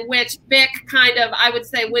 1 in which Vic kind of, I would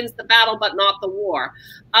say, wins the battle, but not the war.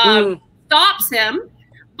 Stops him,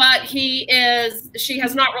 but she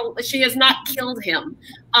has not killed him.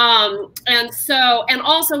 And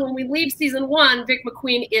also when we leave season 1, Vic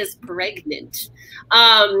McQueen is pregnant.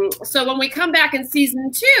 So when we come back in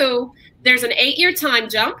season 2, there's an 8-year time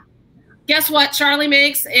jump. Guess what? Charlie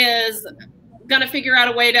Makes is going to figure out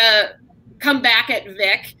a way to come back at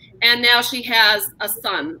Vic, and now she has a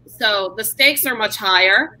son. So the stakes are much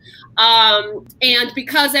higher. And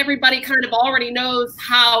because everybody kind of already knows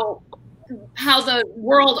how the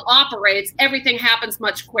world operates, everything happens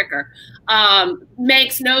much quicker.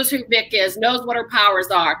 Makes knows who Vic is, knows what her powers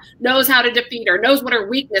are, knows how to defeat her, knows what her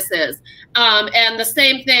weakness is. And the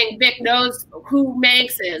same thing, Vic knows who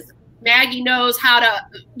Makes is. Maggie knows how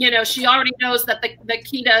to, she already knows that the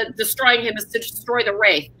key to destroying him is to destroy the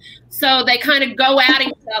Wraith. So they kind of go at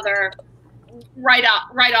each other right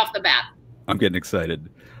off the bat. I'm getting excited.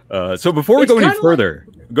 So before we go any further,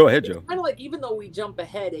 go ahead, Joe. Kind of like, even though we jump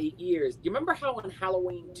ahead 8 years, do you remember how in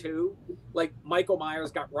Halloween 2, like Michael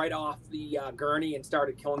Myers got right off the gurney and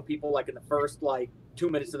started killing people like in the first 2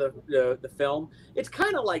 minutes of the film? It's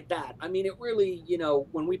kind of like that. I mean, it really,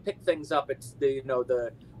 when we pick things up, it's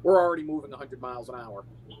we're already moving 100 miles an hour.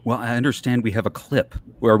 Well, I understand we have a clip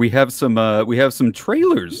where we have some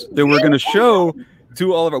trailers that we're going to show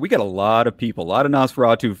to all of our. We got a lot of people, a lot of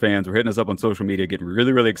Nosferatu fans. We're hitting us up on social media, getting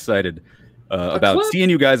really, really excited about seeing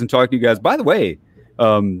you guys and talking to you guys. By the way,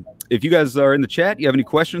 if you guys are in the chat, you have any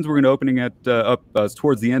questions, we're going to opening it up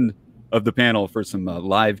towards the end of the panel for some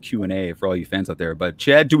live Q&A for all you fans out there. But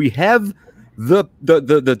Chad, do we have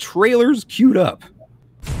the trailers queued up?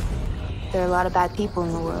 There are a lot of bad people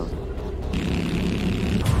in the world.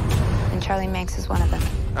 And Charlie Manx is one of them.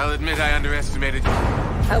 I'll admit I underestimated you.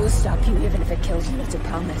 I will stop you even if it kills you, it's a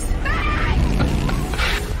promise.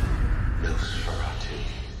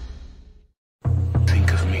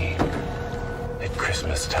 Think of me at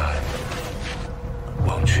Christmas time,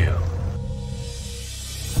 won't you?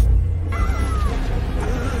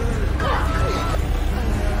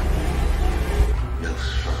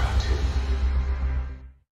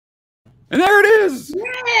 And there it is.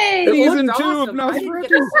 Yay! Season looked 2 awesome. of I didn't Nosferatu.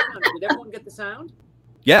 get the sound. Did everyone get the sound?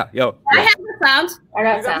 Yeah, yo. I Yeah. have the sound. I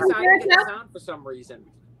got You got sound. the sound. I didn't get the sound for some reason.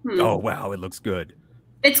 Oh wow, it looks good.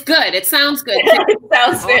 It's good. It sounds good. It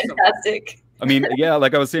sounds Awesome. fantastic. I mean, yeah,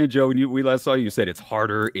 like I was saying, Joe, when we last saw you, you said it's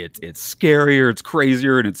harder, it's scarier, it's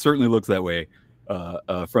crazier, and it certainly looks that way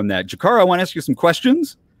from that. Jahkara, I want to ask you some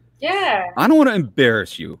questions. Yeah. I don't want to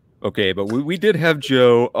embarrass you, okay, but we did have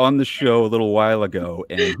Joe on the show a little while ago,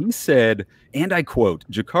 and he said, and I quote,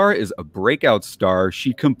 Jahkara is a breakout star.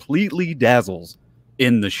 She completely dazzles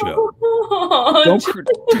in the show. Don't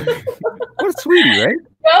what a sweetie, right?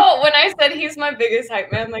 No, when I said he's my biggest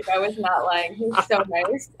hype man, like I was not lying. He's so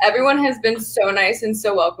nice. Everyone has been so nice and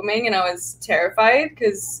so welcoming, and I was terrified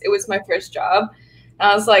because it was my first job. And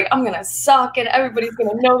I was like, I'm gonna suck, and everybody's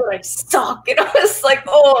gonna know that I suck. And I was like,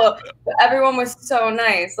 oh, but everyone was so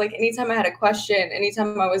nice. Like anytime I had a question,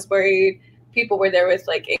 anytime I was worried, people were there with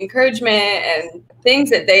like encouragement and things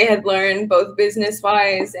that they had learned, both business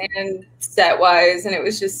wise and set wise, and it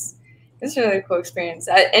was just. It's a really cool experience.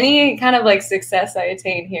 Any kind of like success I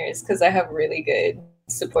attain here is because I have a really good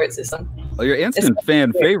support system. Well, you're instant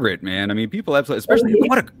fan favorite, man. I mean, people absolutely, especially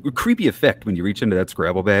what a creepy effect when you reach into that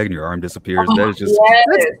Scrabble bag and your arm disappears. That is just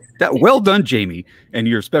that well done, Jami, and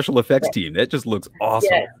your special effects team. That just looks awesome.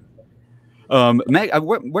 Yes.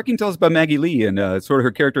 What can you tell us about Maggie Lee and sort of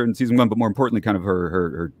her character in season 1, but more importantly, kind of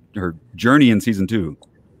her journey in season 2?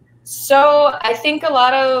 So I think a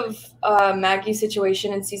lot of Maggie's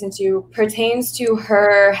situation in season 2 pertains to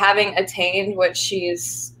her having attained what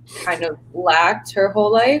she's kind of lacked her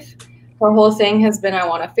whole life. Her whole thing has been, I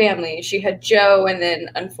want a family. She had Joe, and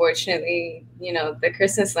then unfortunately, you know, the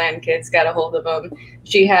Christmas Land kids got a hold of him.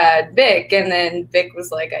 She had Vic, and then Vic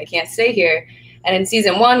was like, I can't stay here. And in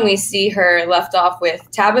season 1, we see her left off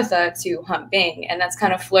with Tabitha to hunt Bing, and that's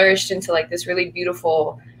kind of flourished into like this really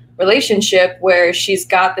beautiful relationship where she's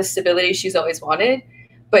got the stability she's always wanted,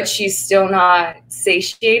 but she's still not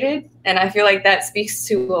satiated. And I feel like that speaks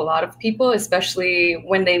to a lot of people, especially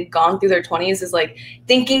when they've gone through their 20s, is like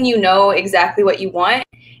thinking you know exactly what you want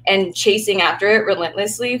and chasing after it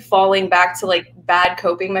relentlessly, falling back to like bad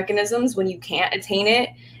coping mechanisms when you can't attain it.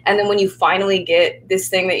 And then when you finally get this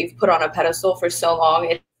thing that you've put on a pedestal for so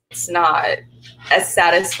long, it's not as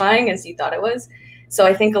satisfying as you thought it was. So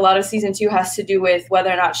I think a lot of season 2 has to do with whether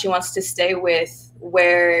or not she wants to stay with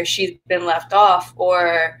where she's been left off,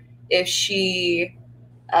 or if she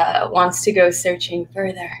wants to go searching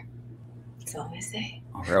further. That's all I say.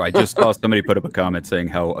 All right, I just saw somebody put up a comment saying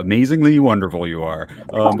how amazingly wonderful you are.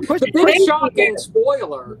 The big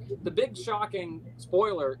shocking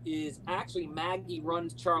spoiler is actually Maggie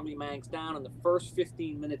runs Charlie Manx down in the first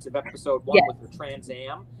 15 minutes of episode 1 with her Trans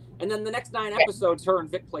Am, and then the next 9 episodes, her and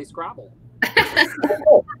Vic play Scrabble.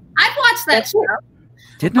 I've watched that show.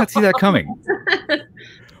 Did not see that coming.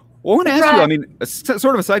 Well, I want to ask you, I mean,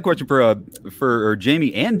 sort of a side question for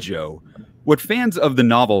Jami and Joe. What fans of the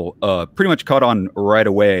novel pretty much caught on right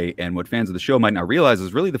away, and what fans of the show might not realize,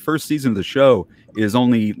 is really the first season of the show is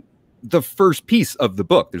only the first piece of the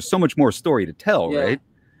book. There's so much more story to tell, right?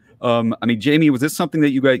 I mean, Jami, was this something that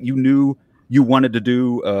you knew you wanted to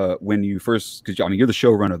do when you first? Because I mean, you're the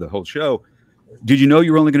showrunner of the whole show. Did you know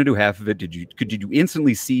you were only going to do half of it? Could you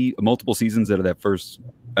instantly see multiple seasons out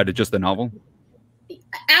of just the novel?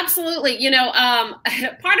 Absolutely. You know,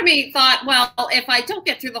 part of me thought, well, if I don't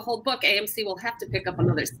get through the whole book, AMC will have to pick up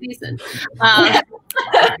another season.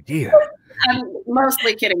 I'm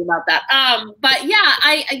mostly kidding about that. But yeah,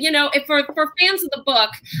 for fans of the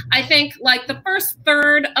book, I think like the first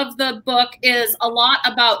third of the book is a lot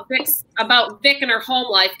about Vic and her home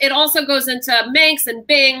life. It also goes into Manx and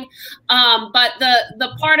Bing. But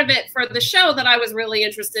the part of it for the show that I was really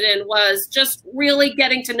interested in was just really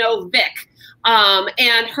getting to know Vic.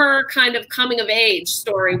 And her kind of coming of age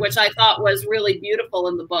story, which I thought was really beautiful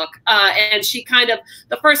in the book. And she kind of,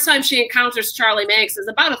 the first time she encounters Charlie Manx is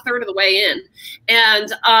about a third of the way in.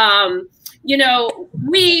 And,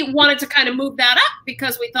 we wanted to kind of move that up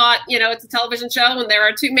because we thought, it's a television show and there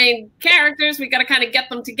are 2 main characters. We got to kind of get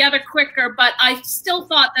them together quicker. But I still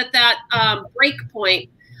thought that break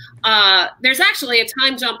point, there's actually a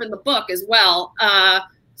time jump in the book as well.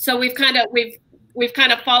 So we've we've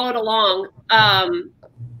kind of followed along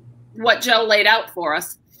what Joe laid out for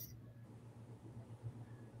us.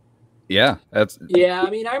 Yeah, I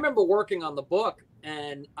mean, I remember working on the book,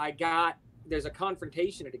 and there's a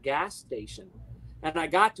confrontation at a gas station, and I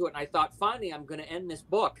got to it, and I thought, finally, I'm going to end this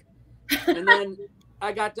book. And then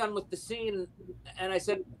I got done with the scene, and I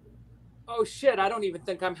said, oh shit, I don't even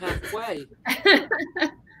think I'm halfway.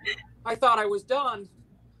 I thought I was done.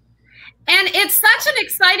 And it's such an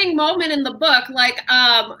exciting moment in the book. Like,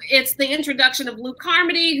 it's the introduction of Luke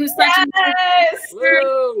Carmody, who's such an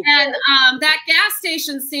character. And that gas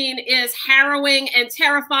station scene is harrowing and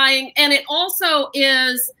terrifying. And it also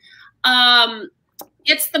is,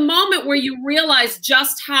 it's the moment where you realize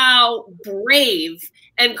just how brave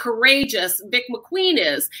and courageous Vic McQueen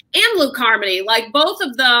is, and Luke Carmody. Like, both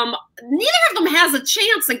of them, neither of them has a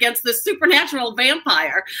chance against this supernatural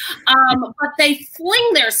vampire, but they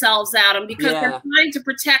fling themselves at him because they're trying to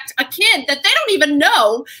protect a kid that they don't even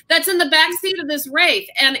know that's in the back seat of this Wraith.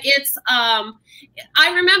 And it's,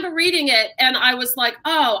 I remember reading it and I was like,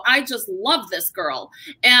 oh, I just love this girl.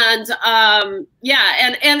 And and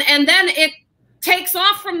then it takes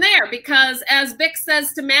off from there, because as Vic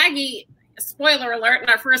says to Maggie, spoiler alert, in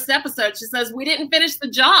our first episode, she says, we didn't finish the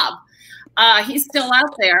job. He's still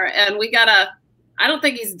out there, and I don't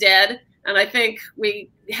think he's dead, and I think we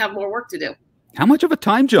have more work to do. How much of a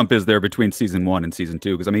time jump is there between season 1 and season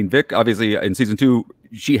 2? Because, I mean, Vic, obviously, in season 2,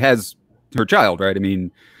 she has her child, right? I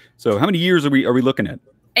mean, so how many years are we looking at?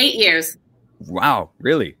 8 years. Wow,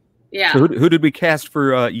 really? Yeah. So who did we cast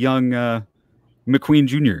for young McQueen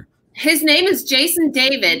Jr.? His name is Jason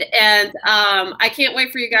David, and I can't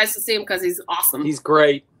wait for you guys to see him because he's awesome. He's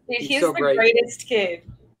great. He's so the great. greatest kid.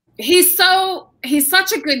 He's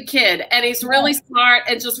such a good kid, and he's really smart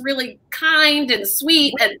and just really kind and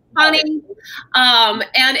sweet and funny.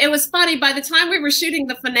 And it was funny, by the time we were shooting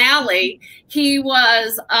the finale, he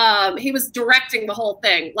was directing the whole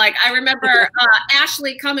thing. Like, I remember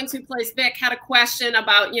Ashley Cummings, who plays Vic, had a question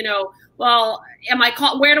about, well,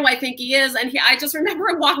 where do I think he is? And I just remember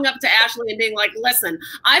him walking up to Ashley and being like, listen,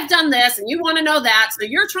 I've done this and you want to know that. So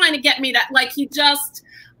you're trying to get me to, like, he just,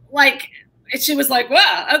 like, she was like,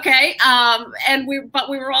 well, okay. But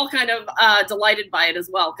we were all kind of delighted by it as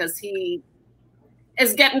well, because he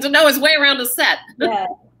is getting to know his way around the set. Yeah.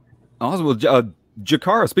 Awesome. Well,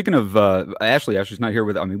 Jahkara, speaking of Ashley's not here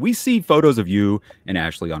with, I mean, we see photos of you and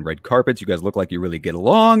Ashley on red carpets. You guys look like you really get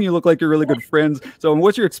along. You look like you're really good friends. So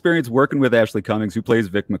what's your experience working with Ashley Cummings, who plays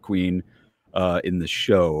Vic McQueen in the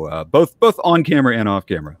show, both on camera and off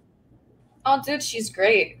camera? Oh, dude, she's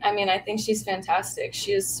great. I mean, I think she's fantastic.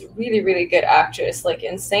 She's really, really good actress, like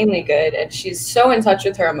insanely good. And she's so in touch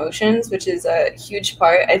with her emotions, which is a huge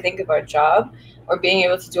part, I think, of our job, or being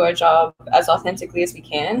able to do our job as authentically as we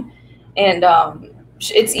can. And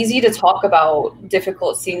it's easy to talk about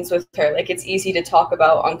difficult scenes with her. Like, it's easy to talk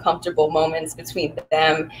about uncomfortable moments between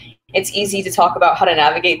them. It's easy to talk about how to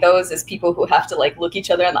navigate those as people who have to, like, look each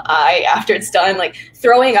other in the eye after it's done. Like,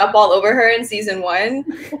 throwing up all over her in season 1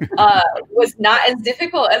 was not as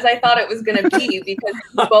difficult as I thought it was going to be, because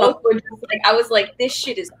both were just like, I was like, this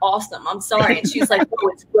shit is awesome. I'm sorry. And she was like, oh,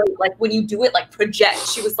 it's great. Like, when you do it, like, project.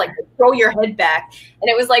 She was like, throw your head back. And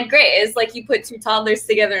it was like, great. It's like you put 2 toddlers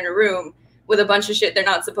together in a room with a bunch of shit they're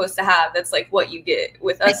not supposed to have. That's like what you get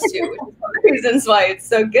with us too, which is one of the reasons why it's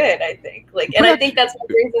so good, I think. Like, and I think that's one of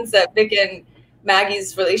the reasons that Vic and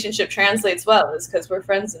Maggie's relationship translates well, is because we're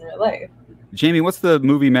friends in real life. Jamie, what's the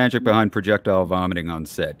movie magic behind projectile vomiting on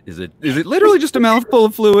set? Is it literally just a mouthful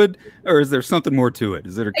of fluid, or is there something more to it?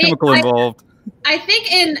 Is there a chemical involved? I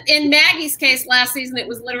think in Maggie's case last season, it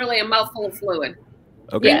was literally a mouthful of fluid.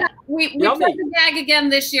 Okay. Yeah, we played the gag again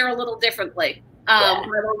this year a little differently. I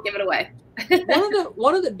won't give it away.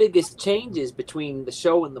 one of the biggest changes between the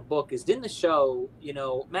show and the book is, in the show,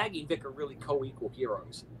 Maggie and Vic are really co-equal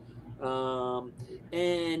heroes.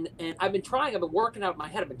 And I've been working out in my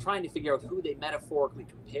head, I've been trying to figure out who they metaphorically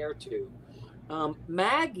compare to.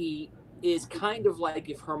 Maggie is kind of like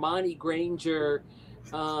if Hermione Granger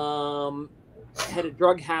had a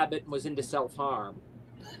drug habit and was into self-harm.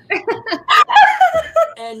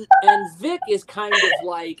 and Vic is kind of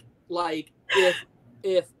like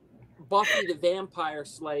if Buffy the Vampire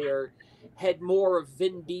Slayer had more of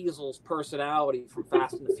Vin Diesel's personality from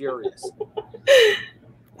Fast and the Furious.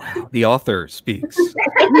 Wow, the author speaks.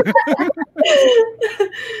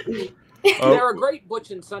 They're a great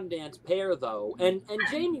Butch and Sundance pair, though, and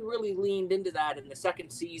Jamie really leaned into that in the second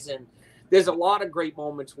season. There's a lot of great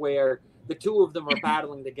moments where the two of them are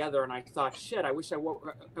battling together, and I thought, shit, I wish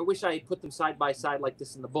I put them side by side like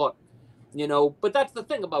this in the book, But that's the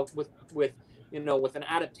thing about with with an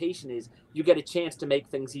adaptation is you get a chance to make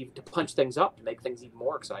things to punch things up, to make things even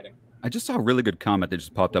more exciting. I just saw a really good comment that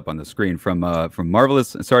just popped up on the screen from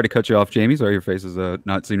Marvelous. Sorry to cut you off, Jamie. Sorry, your face is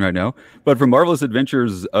not seen right now. But from Marvelous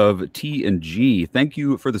Adventures of T and G. Thank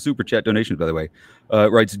you for the super chat donations, by the way.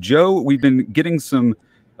 Writes Joe, we've been getting some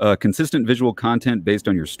consistent visual content based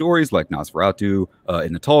on your stories, like Nosferatu,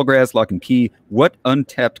 In the Tall Grass, Lock and Key. What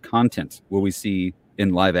untapped content will we see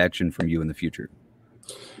in live action from you in the future?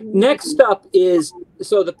 Next up is,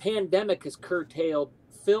 so the pandemic has curtailed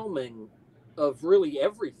filming of really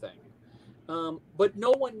everything. But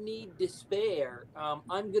no one need despair.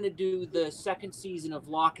 I'm going to do the second season of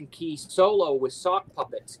Lock and Key solo with sock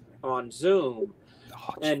puppets on Zoom.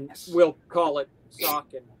 And we'll call it Sock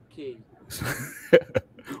and Key.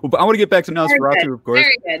 Well, but I want to get back to Nosferatu, of course.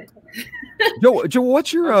 Very good. Joe,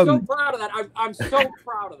 what's your... I'm so proud of that. I'm so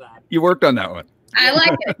proud of that. You worked on that one. I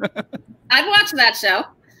like it. I'd watch that show.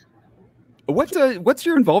 What's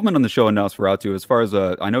your involvement on the show in Nosferatu? As far as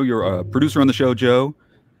I know, you're a producer on the show, Joe.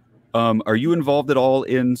 Are you involved at all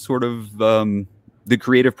in sort of the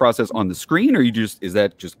creative process on the screen, or is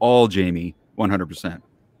that just all Jamie 100%?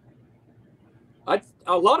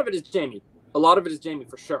 A lot of it is Jamie. A lot of it is Jamie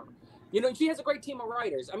for sure. She has a great team of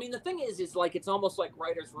writers. I mean, the thing is like it's almost like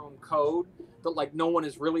writer's room code that like no one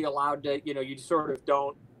is really allowed to. You sort of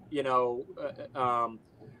don't. You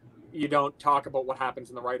don't talk about what happens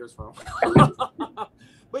in the writer's room.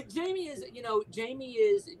 But Jamie is,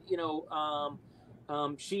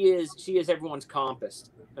 she is everyone's compass.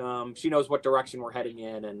 She knows what direction we're heading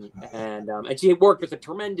in, and she worked with a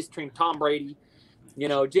tremendous team. Tom Brady,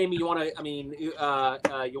 Jamie, you want to,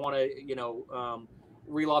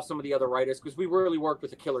 reel off some of the other writers, because we really worked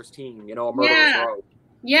with a killer's team. A murderer's row.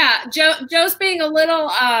 Yeah, Joe's being a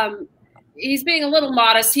little. He's being a little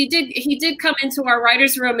modest. He did come into our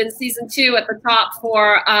writer's room in season 2 at the top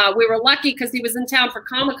for, we were lucky because he was in town for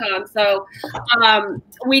Comic-Con. So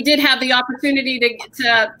we did have the opportunity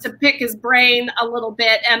to pick his brain a little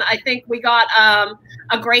bit. And I think we got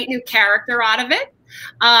a great new character out of it,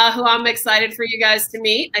 who I'm excited for you guys to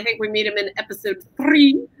meet. I think we meet him in episode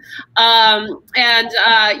 3. I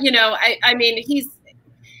mean,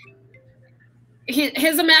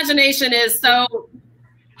 his imagination is so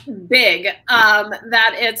big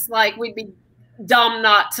that it's like we'd be dumb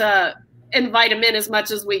not to invite him in as much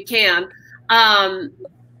as we can.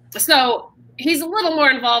 So he's a little more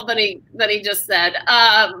involved than he just said.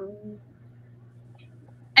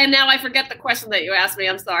 And now I forget the question that you asked me.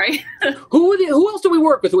 I'm sorry. Who else do we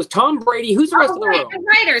work with? It was Tom Brady. Who's the rest of the room? The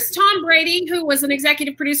writers. Tom Brady, who was an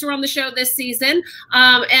executive producer on the show this season,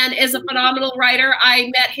 and is a phenomenal writer. I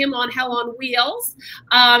met him on Hell on Wheels,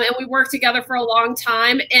 and we worked together for a long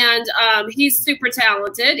time. And he's super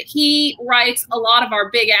talented. He writes a lot of our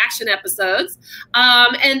big action episodes,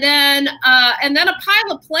 and then a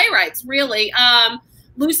pile of playwrights. Really.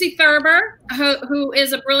 Lucy Thurber, who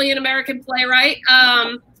is a brilliant American playwright.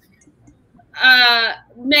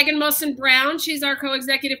 Megan Mosen Brown, she's our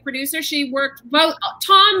co-executive producer. She worked both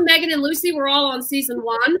Tom, Megan, and Lucy were all on season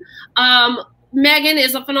 1. Megan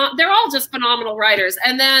is they're all just phenomenal writers.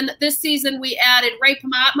 And then this season we added Ray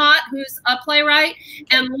Pamatmat, who's a playwright,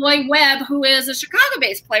 and Loy Webb, who is a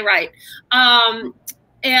Chicago-based playwright. And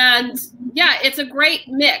yeah, it's a great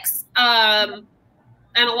mix.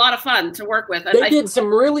 And a lot of fun to work with. They did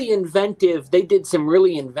some really inventive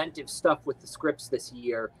stuff with the scripts this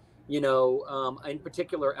year. In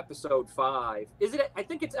particular, episode 5. Is it? I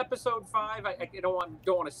think it's episode 5. I don't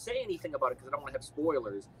want to say anything about it because I don't want to have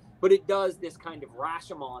spoilers. But it does this kind of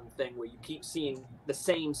Rashomon thing where you keep seeing the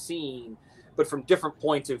same scene, but from different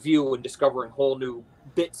points of view and discovering whole new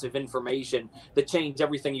bits of information that change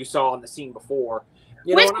everything you saw in the scene before.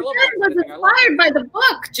 Which was inspired by the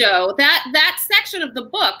book, Joe. That section of the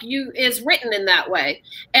book is written in that way.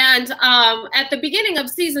 And at the beginning of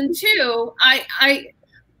season 2,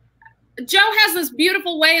 Joe has this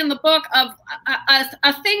beautiful way in the book of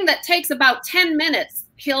a thing that takes about 10 minutes.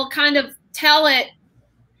 He'll kind of tell it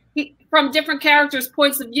from different characters'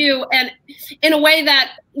 points of view, and in a way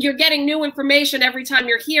that you're getting new information every time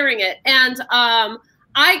you're hearing it. And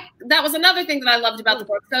that was another thing that I loved about the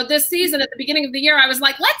book. So this season, at the beginning of the year, I was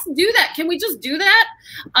like, let's do that. Can we just do that?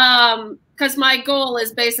 Because my goal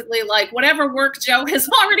is basically like whatever work Joe has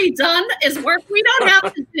already done is work we don't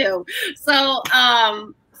have to do. So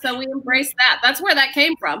we embrace that. That's where that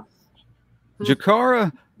came from.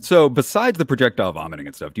 Jahkara, so besides the projectile vomiting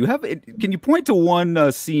and stuff, can you point to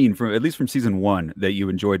one scene at least from season 1 that you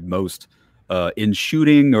enjoyed most in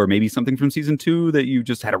shooting, or maybe something from season 2 that you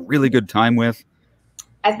just had a really good time with?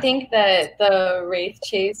 I think that the Wraith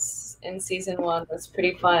chase in season 1 was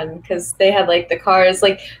pretty fun because they had like the cars,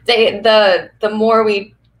 like the more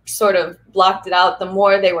we sort of blocked it out, the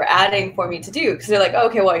more they were adding for me to do because they're like, oh,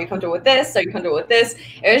 okay, well, are you comfortable with this? Are you comfortable with this?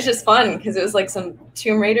 It was just fun because it was like some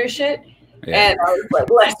Tomb Raider shit. Yeah. And I was like,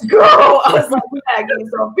 let's go. I was like,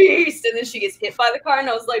 Maggie's a beast. And then she gets hit by the car and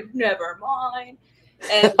I was like, never mind.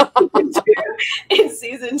 And in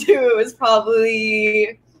season 2, it was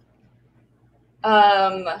probably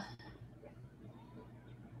I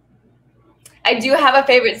do have a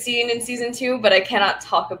favorite scene in season 2, but I cannot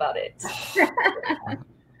talk about it.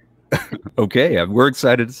 Okay, we're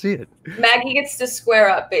excited to see it. Maggie gets to square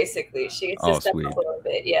up, basically. She gets to step sweet. up a little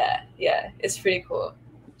bit. Yeah, it's pretty cool.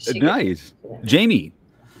 Nice. Jami.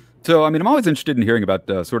 So, I mean, I'm always interested in hearing about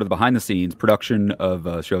sort of the behind-the-scenes production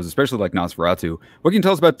of shows, especially like Nosferatu. What can you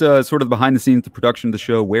tell us about sort of the behind-the-scenes, the production of the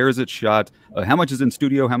show? Where is it shot? How much is in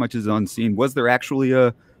studio? How much is on scene? Was there actually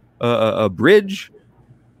a bridge?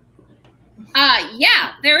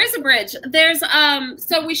 Yeah, there is a bridge. There's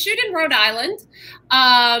so we shoot in Rhode Island,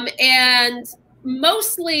 and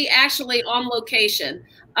mostly actually on location.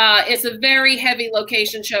 It's a very heavy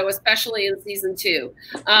location show, especially in season 2.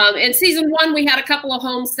 In season 1, we had a couple of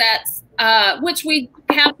home sets, which we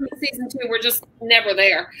have in season 2. We're just never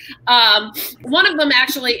there. One of them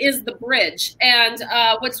actually is the bridge. And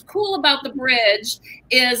what's cool about the bridge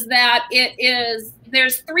is that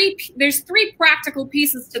there's three practical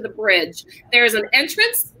pieces to the bridge. There's an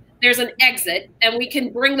entrance, there's an exit, and we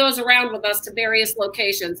can bring those around with us to various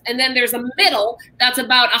locations. And then there's a middle that's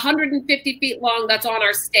about 150 feet long that's on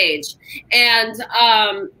our stage. And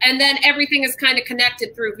then everything is kind of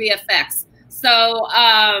connected through VFX. So,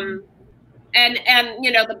 and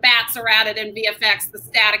you know, the bats are added in VFX, the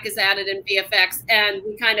static is added in VFX, and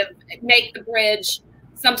we kind of make the bridge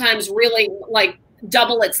sometimes really like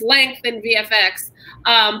double its length in VFX.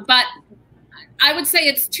 But I would say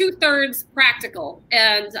it's 2/3 practical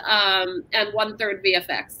and 1/3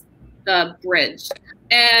 VFX, the bridge.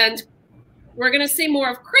 And we're going to see more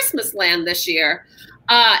of Christmas Land this year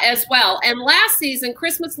as well. And last season,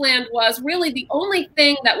 Christmas Land was really the only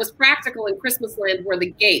thing that was practical in Christmas Land were the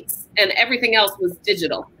gates, and everything else was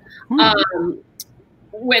digital,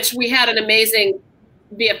 which we had an amazing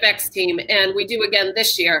VFX team, and we do again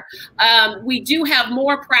this year. We do have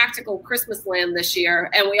more practical Christmas Land this year,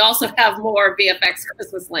 and we also have more VFX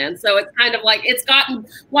Christmas Land. So it's kind of like it's gotten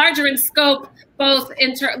larger in scope, both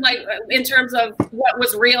in terms of what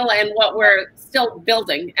was real and what we're still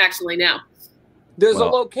building actually now. There's a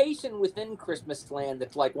location within Christmas Land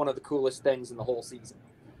that's like one of the coolest things in the whole season.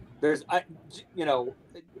 There's, you know,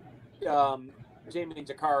 Jami and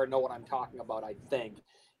Jahkara know what I'm talking about, I think.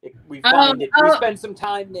 We find it. We spend some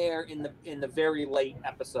time there in the very late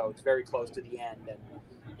episodes, very close to the end,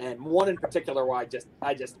 and one in particular where I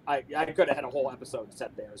could have had a whole episode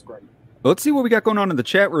set there. It's great. Well, let's see what we got going on in the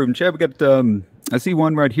chat room. Chat, we got I see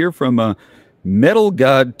one right here from Metal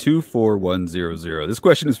God 24100. This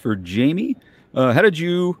question is for Jami. How did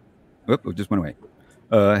you? Oh, it just went away.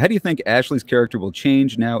 How do you think Ashley's character will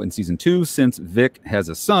change now in season 2 since Vic has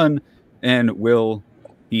a son, and will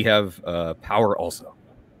he have power also?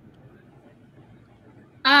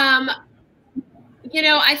 You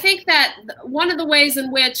know, I think that one of the ways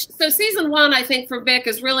in which, so season 1, I think for Vic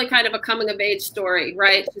is really kind of a coming of age story,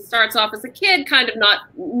 right? She starts off as a kid, kind of not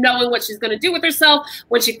knowing what she's going to do with herself.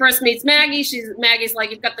 When she first meets Maggie, Maggie's like,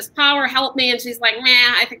 you've got this power, help me. And she's like,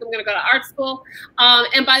 nah, I think I'm going to go to art school.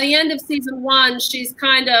 And by the end of season 1, she's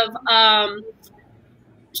kind of,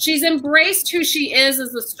 she's embraced who she is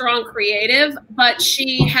as a strong creative, but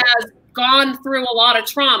she has gone through a lot of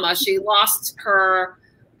trauma. She lost her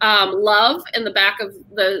love in the back of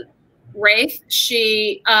the Wraith.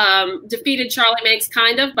 She defeated Charlie Manx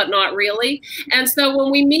kind of, but not really. And so when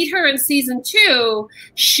we meet her in season 2,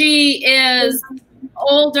 she is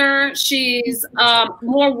older. She's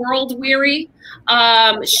more world weary.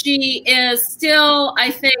 She is still, I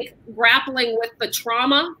think, grappling with the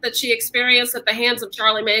trauma that she experienced at the hands of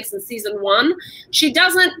Charlie Manx in season 1. She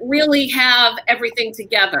doesn't really have everything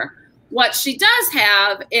together. What she does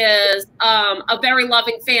have is a very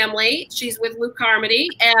loving family. She's with Luke Carmody,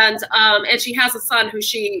 and she has a son who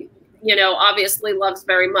she, you know, obviously loves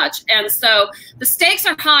very much. And so the stakes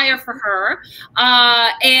are higher for her,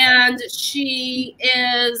 and she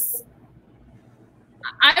is,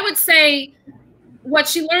 I would say, what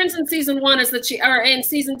she learns in season 1 is that in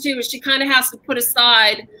season 2 is she kind of has to put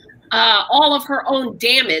aside all of her own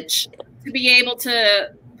damage to be able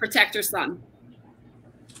to protect her son.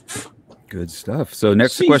 Good stuff. So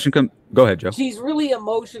next question comes. Go ahead, Joe. She's really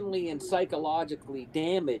emotionally and psychologically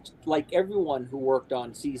damaged, like everyone who worked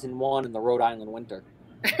on season 1 in the Rhode Island winter.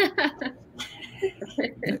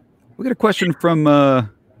 We got a question from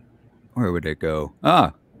where would it go?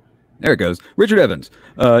 Ah, there it goes. Richard Evans.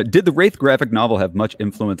 Did the Wraith graphic novel have much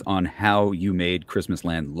influence on how you made Christmas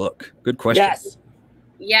Land look? Good question. Yes.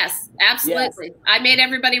 Yes, absolutely. Yes. I made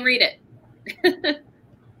everybody read it.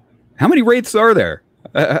 How many Wraiths are there?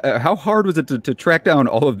 How hard was it to track down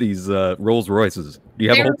all of these Rolls Royces? Do you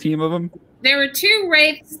have a whole team of them? There were 2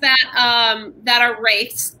 Wraiths that are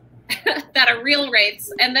Wraiths, that are real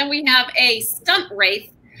Wraiths, and then we have a stunt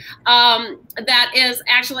Wraith that is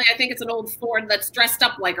actually, I think it's an old Ford that's dressed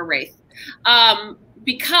up like a Wraith,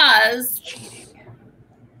 because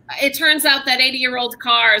it turns out that 80-year-old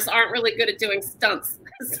cars aren't really good at doing stunts.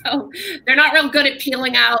 So they're not real good at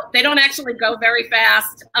peeling out. They don't actually go very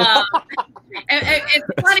fast.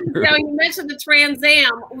 It's funny, you mentioned the Trans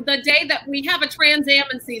Am. The day that we have a Trans Am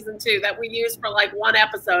in season 2 that we use for like 1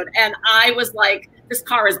 episode, and I was like, this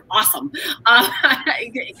car is awesome.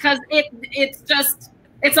 Because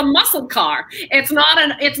it's a muscle car. It's not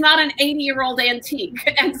an 80-year-old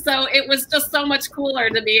antique. And so it was just so much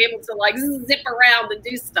cooler to be able to like zip around and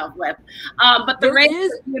do stuff with. But the race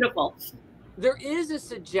is beautiful. There is a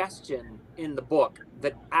suggestion in the book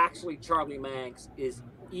that actually Charlie Manx is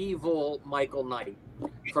evil Michael Knight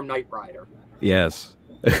from Knight Rider. Yes.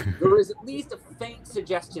 There is at least a faint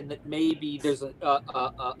suggestion that maybe there's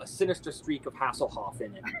a sinister streak of Hasselhoff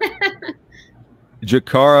in it.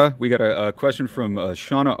 Jahkara, we got a question from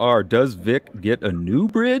Shauna R. Does Vic get a new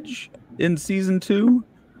bridge in season 2?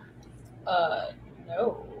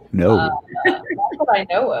 No. No. Not that I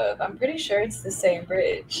know of. I'm pretty sure it's the same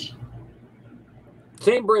bridge.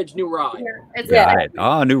 Same bridge, new ride.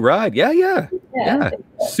 Yeah. New ride. Yeah.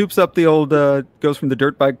 Soups up the old, goes from the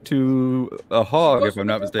dirt bike to a hog, if I'm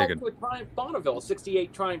not mistaken. To a Triumph Bonneville,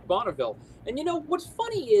 68 Triumph Bonneville. And you know, what's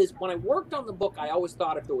funny is when I worked on the book, I always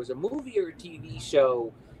thought if there was a movie or a TV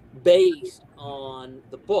show based on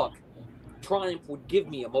the book, Triumph would give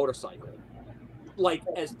me a motorcycle. Like,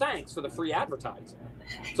 as thanks for the free advertising.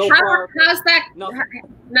 So how's that? Nothing.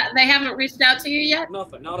 They haven't reached out to you yet?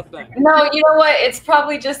 Nothing, not a thing. No, you know what? It's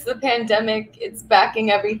probably just the pandemic. It's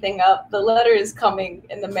backing everything up. The letter is coming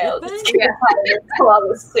in the mail. Just give it time until all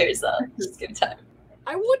this clears up. Just give time.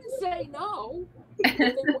 I wouldn't say no.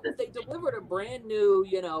 If they delivered a brand new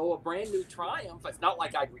Triumph, it's not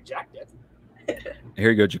like I'd reject it.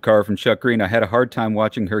 Here you go, Jahkara from Chuck Green. I had a hard time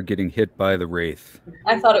watching her getting hit by the Wraith.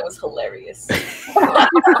 I thought it was hilarious. I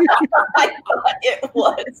thought it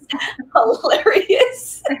was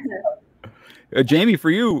hilarious. Jamie,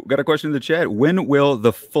 for you, got a question in the chat. When will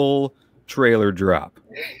the full trailer drop?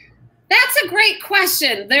 That's a great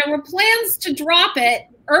question. There were plans to drop it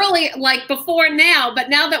early, like before now, but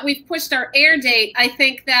now that we've pushed our air date, I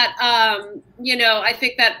think that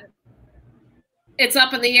it's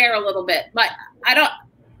up in the air a little bit, but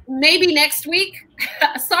maybe next week.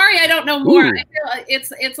 Sorry, I don't know more. I feel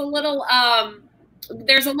it's a little,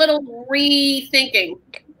 there's a little rethinking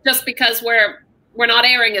just because we're not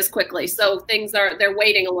airing as quickly. So they're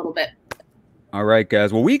waiting a little bit. All right,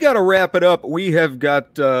 guys. Well, we got to wrap it up. We have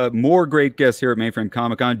got more great guests here at Mainframe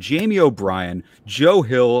Comic-Con. Jamie O'Brien, Joe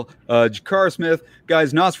Hill, Jahkara Smith.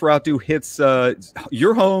 Guys, Nosferatu hits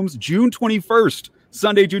your homes June 21st.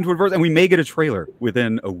 Sunday, June 21st, and we may get a trailer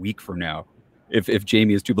within a week from now, if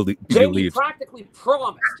Jamie is to believe. Jamie practically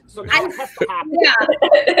promised, so now it has to happen. Yeah.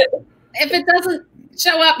 If it doesn't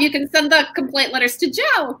show up, you can send the complaint letters to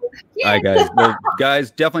Joe. Yeah. All right, guys. Well,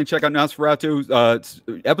 guys, definitely check out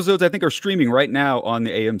Nosferatu. Episodes, I think, are streaming right now on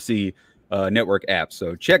the AMC network app.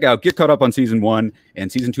 So check out, get caught up on season 1, and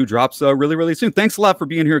season 2 drops really, really soon. Thanks a lot for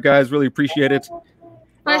being here, guys. Really appreciate it.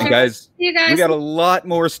 Pleasure. Guys, you guys, we got a lot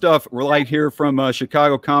more stuff right here from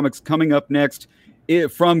Chicago Comics coming up next.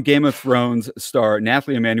 From Game of Thrones star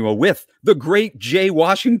Nathalie Emmanuel with the great Jay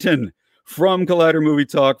Washington from Collider Movie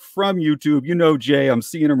Talk from YouTube. You know Jay, I'm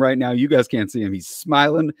seeing him right now. You guys can't see him. He's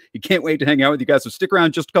smiling. He can't wait to hang out with you guys. So stick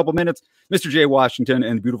around just a couple minutes. Mr. Jay Washington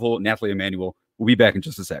and the beautiful Nathalie Emmanuel will be back in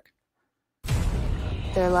just a sec.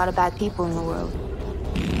 There are a lot of bad people in the world.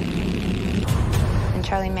 And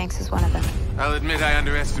Charlie Manx is one of them. I'll admit I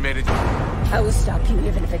underestimated you. I will stop you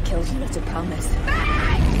even if it kills you. It's a promise.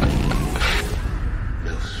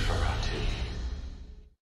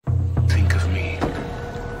 Think of me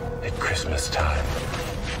at Christmas time,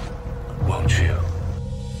 won't you?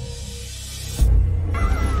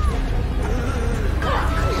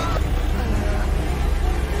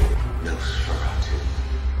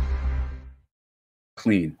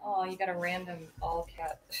 Clean. Oh, you got a random all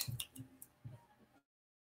cat.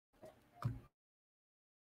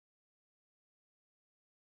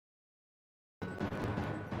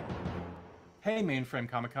 Hey, Mainframe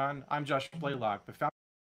Comic-Con. I'm Josh Blaylock, the founder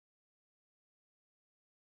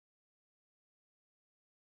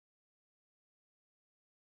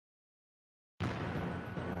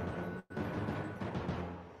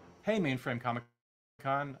Hey, Mainframe Comic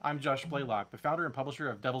Con. I'm Josh Blaylock, the founder and publisher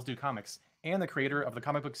of Devil's Due Comics, and the creator of the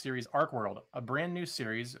comic book series Arc World, a brand new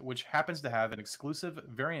series which happens to have an exclusive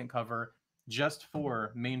variant cover just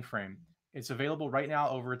for Mainframe. It's available right now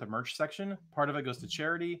over at the merch section. Part of it goes to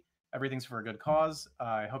charity. Everything's for a good cause.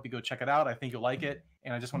 I hope you go check it out. I think you'll like it.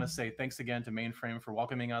 And I just want to say thanks again to Mainframe for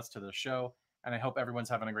welcoming us to the show. And I hope everyone's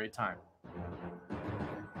having a great time.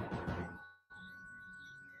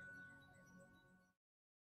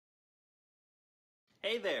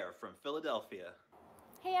 Hey there, from Philadelphia.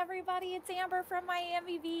 Hey everybody, it's Amber from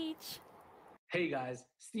Miami Beach. Hey guys,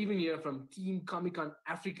 Steven here from Team Comic Con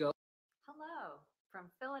Africa. Hello, from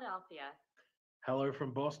Philadelphia. Hello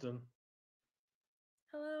from Boston.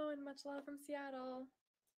 Hello and much love from Seattle.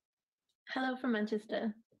 Hello from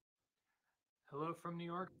Manchester. Hello from New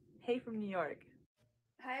York. Hey from New York.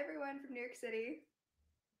 Hi everyone from New York City.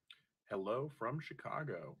 Hello from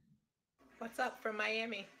Chicago. What's up from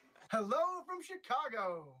Miami? Hello from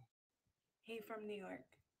Chicago. Hey from New York.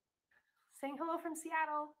 Saying hello from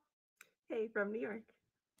Seattle. Hey from New York.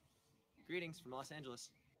 Greetings from Los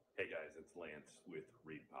Angeles. Hey guys, it's Lance with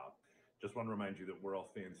Reed Pop. Just want to remind you that we're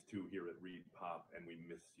all fans too here at Reed Pop, and we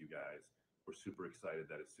miss you guys. We're super excited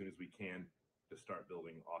that as soon as we can to start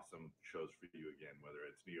building awesome shows for you again, whether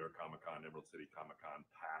it's New York Comic Con, Emerald City Comic Con,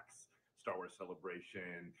 PAX, Star Wars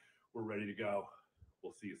Celebration. We're ready to go.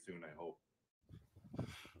 We'll see you soon, I hope.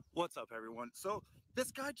 What's up, everyone? So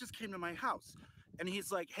this guy just came to my house and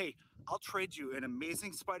he's like, hey, I'll trade you an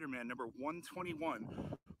Amazing Spider-Man number 121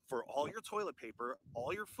 for all your toilet paper,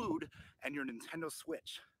 all your food, and your Nintendo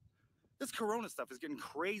Switch. This Corona stuff is getting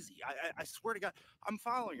crazy. I swear to God, I'm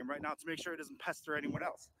following him right now to make sure he doesn't pester anyone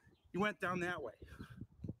else. He went down that way,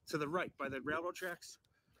 to the right, by the railroad tracks.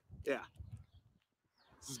 Yeah,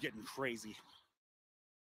 this is getting crazy.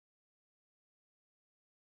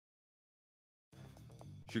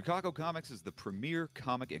 Chicago Comics is the premier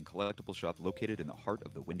comic and collectible shop located in the heart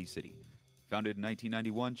of the Windy City. Founded in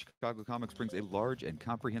 1991, Chicago Comics brings a large and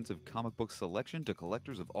comprehensive comic book selection to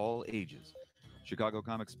collectors of all ages. Chicago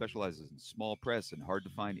Comics specializes in small press and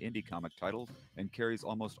hard-to-find indie comic titles and carries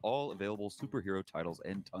almost all available superhero titles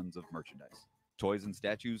and tons of merchandise. Toys and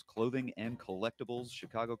statues, clothing, and collectibles,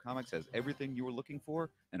 Chicago Comics has everything you are looking for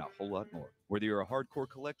and a whole lot more. Whether you're a hardcore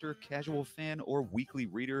collector, casual fan, or weekly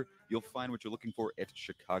reader, you'll find what you're looking for at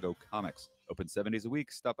Chicago Comics. Open 7 days a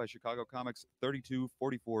week. Stop by Chicago Comics,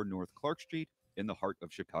 3244 North Clark Street in the heart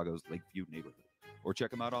of Chicago's Lakeview neighborhood. Or check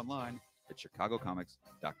them out online at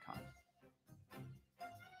chicagocomics.com.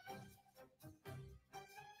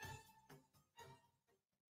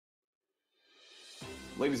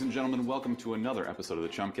 Ladies and gentlemen, welcome to another episode of the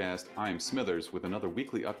Chumpcast. I am Smithers with another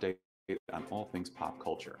weekly update on all things pop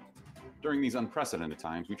culture. During these unprecedented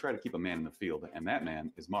times, we try to keep a man in the field, and that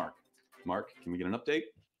man is Mark. Mark, can we get an update?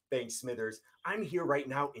 Thanks, Smithers. I'm here right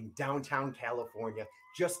now in downtown California.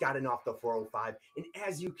 Just gotten off the 405, and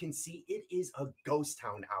as you can see, it is a ghost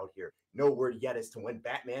town out here. No word yet as to when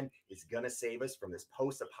Batman is gonna save us from this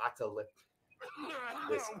post-apocalyptic,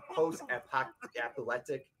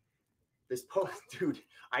 dude,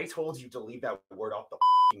 I told you to leave that word off the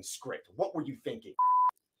fucking script. What were you thinking?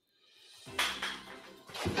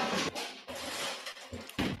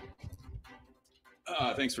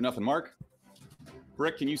 Thanks for nothing, Mark.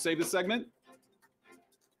 Rick, can you save this segment?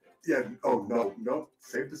 Yeah. Oh, no.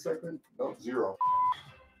 Save the segment? No, 0.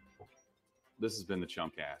 This has been the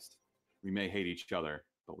Chumpcast. We may hate each other,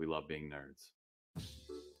 but we love being nerds.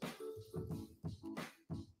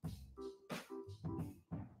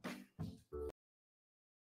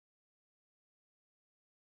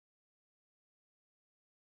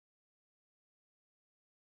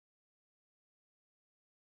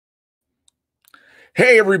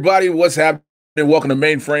 Hey everybody, what's happening? Welcome to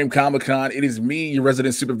Mainframe Comic Con. It is me, your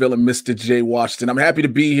resident supervillain, Mr. J. Washington. I'm happy to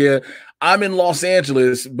be here. I'm in Los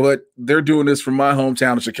Angeles, but they're doing this from my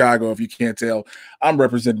hometown of Chicago. If you can't tell, I'm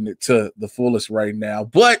representing it to the fullest right now.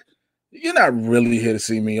 But you're not really here to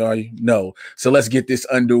see me, are you? No. So let's get this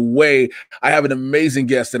underway. I have an amazing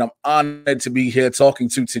guest that I'm honored to be here talking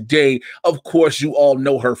to today. Of course, you all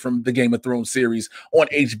know her from the Game of Thrones series on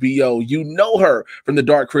HBO. You know her from The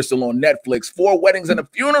Dark Crystal on Netflix, 4 Weddings and a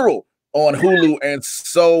Funeral on Hulu, and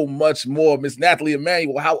so much more. Miss Nathalie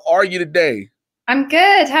Emmanuel, how are you today? I'm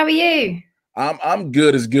good. How are you? I'm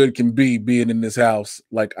good as good can be being in this house.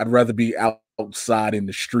 Like, I'd rather be outside in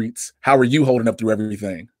the streets. How are you holding up through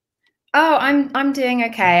everything? Oh, I'm doing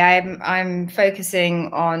okay. I'm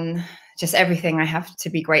focusing on just everything I have to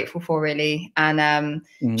be grateful for, really, and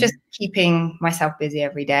just keeping myself busy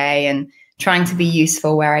every day and trying to be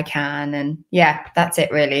useful where I can. And yeah, that's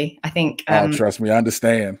it, really. I think. Oh, trust me, I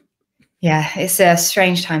understand. Yeah, it's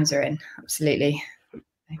strange times we're in. Absolutely.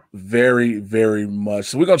 Very, very much.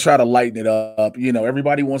 So we're gonna try to lighten it up. You know,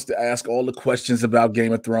 everybody wants to ask all the questions about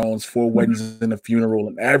Game of Thrones, 4 weddings and a funeral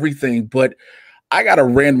and everything. But I got a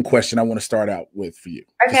random question I want to start out with for you.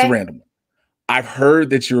 Okay. Just a random one. I've heard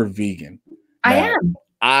that you're a vegan. I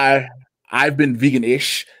am. I've been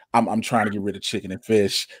vegan-ish. I'm trying to get rid of chicken and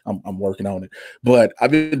fish. I'm working on it. But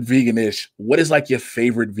I've been vegan-ish. What is like your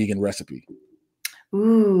favorite vegan recipe?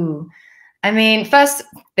 Ooh. I mean, first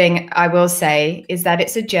thing I will say is that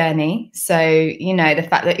it's a journey. So, you know, the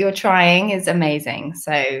fact that you're trying is amazing.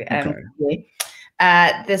 So,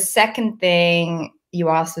 the second thing you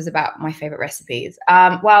asked was about my favorite recipes.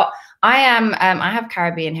 Well, I have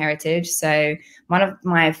Caribbean heritage. So one of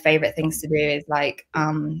my favorite things to do is like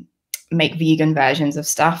make vegan versions of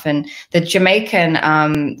stuff. And the Jamaican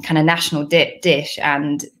kind of national dish,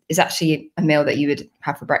 and is actually a meal that you would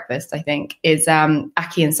have for breakfast, I think, is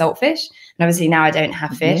ackee and saltfish. And obviously now I don't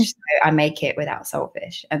have fish, so I make it without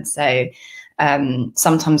saltfish. And so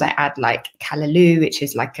sometimes I add like callaloo, which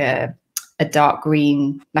is like a dark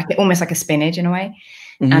green, like almost like a spinach in a way.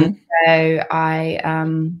 And so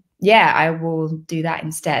I will do that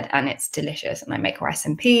instead, and it's delicious. And I make rice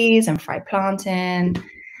and peas and fried plantain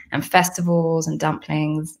and festivals and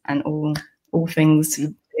dumplings and all things.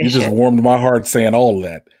 You just warmed my heart saying all of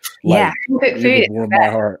that. Like, cook food. Warmed my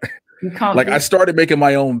heart. You can't like I started making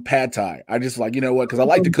my own pad thai. I just like, you know what? Because I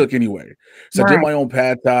like to cook anyway. So I did my own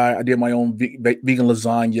pad thai. I did my own vegan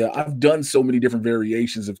lasagna. I've done so many different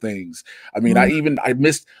variations of things. I mean, I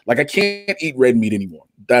missed, like, I can't eat red meat anymore.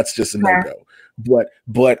 That's just a no-go.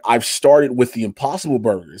 But I've started with the Impossible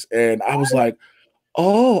burgers, and I was like,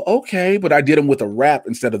 oh, okay. But I did them with a wrap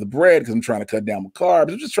instead of the bread because I'm trying to cut down my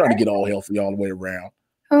carbs. I'm just trying to get all healthy all the way around.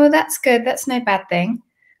 Oh, that's good. That's no bad thing.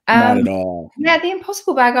 Not at all. Yeah, the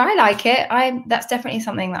Impossible Burger, I like it. That's definitely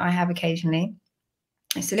something that I have occasionally.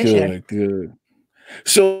 It's delicious. Good.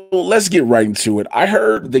 So let's get right into it. I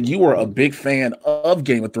heard that you were a big fan of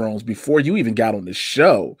Game of Thrones before you even got on the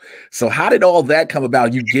show. So how did all that come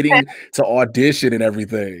about? You getting to audition and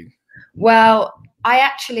everything? Well, I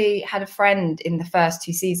actually had a friend in the first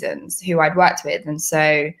 2 seasons who I'd worked with, and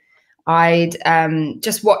so I'd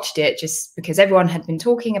just watched it just because everyone had been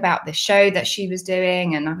talking about the show that she was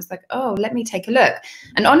doing, and I was like, oh, let me take a look.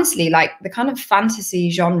 And honestly, like the kind of fantasy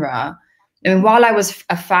genre, I mean, while I was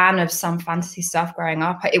a fan of some fantasy stuff growing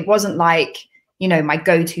up, it wasn't like, you know, my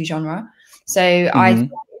go-to genre. So I thought,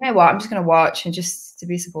 you know what, I'm just going to watch and just to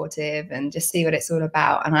be supportive and just see what it's all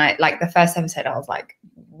about. And I, like, the first episode, I was like,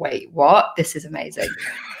 wait, what? This is amazing.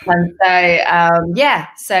 And so,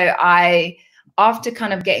 so after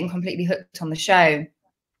kind of getting completely hooked on the show,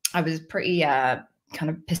 I was pretty kind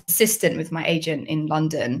of persistent with my agent in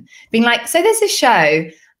London, being like, so there's this show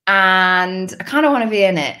and I kind of want to be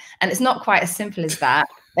in it. And it's not quite as simple as that.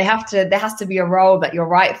 There has to be a role that you're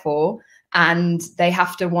right for, and they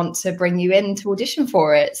have to want to bring you in to audition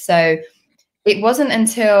for it. So it wasn't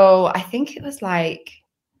until, I think it was like,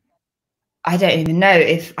 I don't even know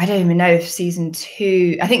if season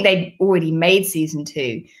 2, I think they'd already made season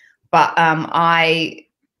 2. But I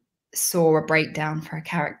saw a breakdown for a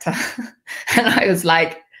character and I was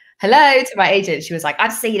like, hello to my agent. She was like,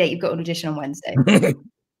 I've seen it. You've got an audition on Wednesday.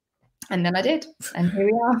 And then I did. And here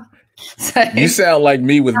we are. So you sound like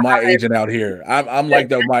me with my agent out here. I'm like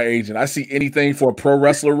that with my agent. I see anything for a pro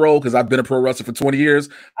wrestler role because I've been a pro wrestler for 20 years.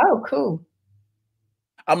 Oh, cool.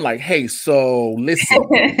 I'm like, hey, so listen,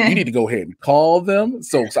 you need to go ahead and call them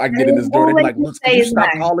so I can get in this door. They're like, look, can you stop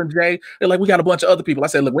calling Jay? They're like, we got a bunch of other people. I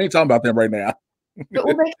said, look, we ain't talking about them right now. But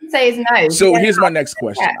all they can say is no. So here's my next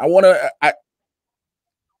question.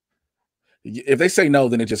 If they say no,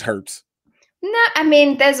 then it just hurts. No, I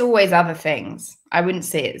mean, there's always other things. I wouldn't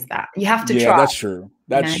say it's that. You have to try. Yeah, that's true.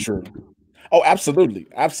 That's true. Oh, absolutely.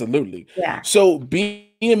 Absolutely. Yeah. So being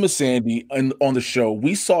Miss Sandy on the show,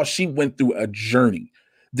 we saw she went through a journey.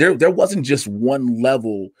 There wasn't just one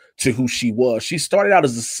level to who she was. She started out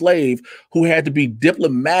as a slave who had to be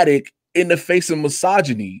diplomatic in the face of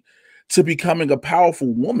misogyny to becoming a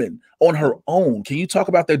powerful woman on her own. Can you talk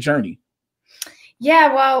about that journey?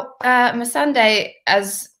 Yeah, well, Missandei,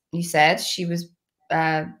 as you said, she was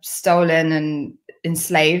stolen and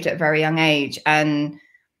enslaved at a very young age. And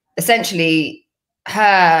essentially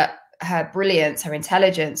her brilliance, her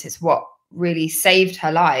intelligence is what really saved her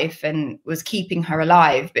life and was keeping her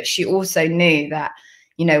alive. But she also knew that,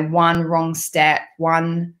 you know, one wrong step,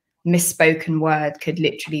 one misspoken word could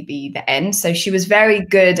literally be the end. So she was very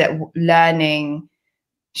good at learning.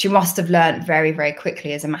 She must have learned very, very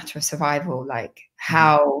quickly as a matter of survival, like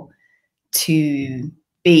how to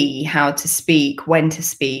be, how to speak, when to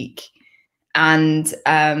speak. And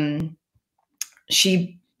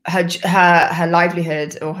her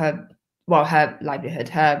livelihood, or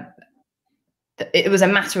it was a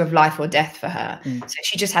matter of life or death for her. So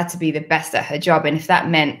she just had to be the best at her job. And if that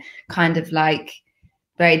meant kind of like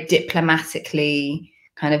very diplomatically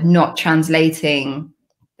kind of not translating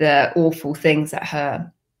the awful things that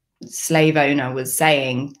her slave owner was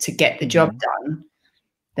saying to get the job done,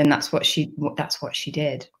 then that's what she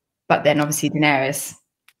did. But then obviously Daenerys,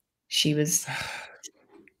 she was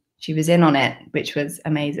in on it, which was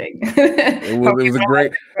amazing. It was a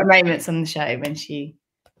great moments on the show when she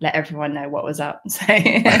let everyone know what was up. So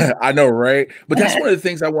I know, right? But that's one of the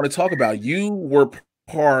things I want to talk about. You were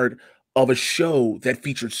part of a show that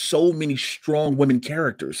featured so many strong women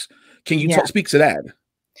characters. Can you speak to that?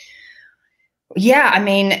 Yeah, I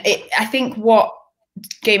mean, I think what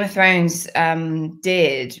Game of Thrones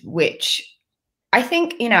did, which I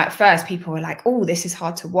think, you know, at first people were like, oh, this is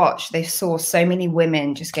hard to watch. They saw so many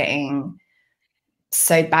women just getting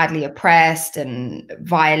so badly oppressed and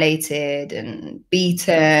violated and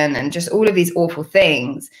beaten and just all of these awful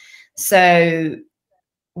things. So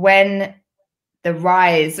when the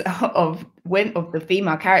rise of the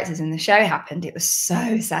female characters in the show happened, it was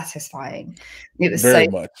so satisfying. It was very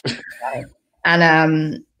so much.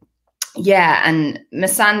 And yeah, and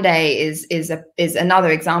Missandei is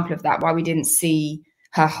another example of that. Why we didn't see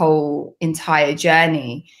her whole entire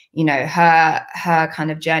journey, you know, her kind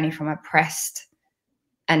of journey from oppressed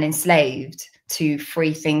and enslaved to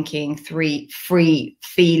free thinking, free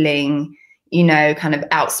feeling, you know, kind of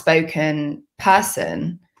outspoken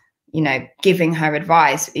person, you know, giving her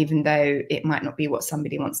advice, even though it might not be what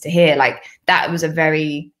somebody wants to hear. Like, that was a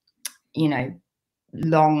very, you know,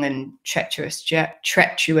 long and treacherous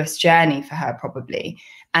journey for her, probably.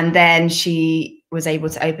 And then she was able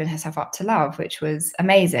to open herself up to love, which was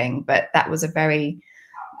amazing. But that was a very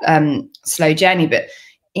slow journey. But,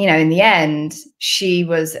 you know, in the end, she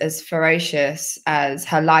was as ferocious as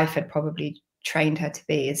her life had probably trained her to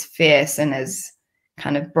be, as fierce and as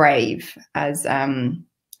kind of brave as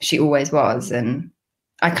she always was. And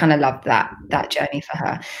I kind of loved that journey for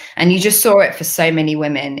her. And you just saw it for so many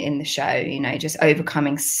women in the show, you know, just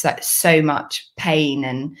overcoming so much pain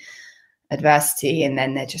and adversity. And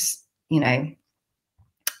then they're just, you know,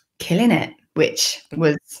 killing it, which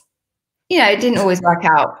was, you know, it didn't always work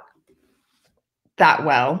out that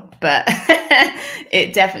well, but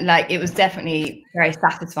it was definitely very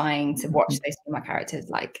satisfying to watch those female characters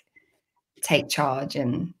like take charge.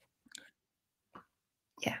 And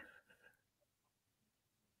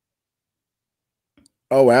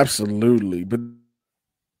oh, absolutely. But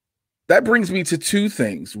that brings me to two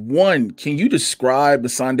things. One, can you describe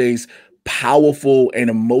Missandei's powerful and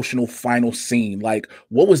emotional final scene? Like,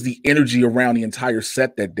 what was the energy around the entire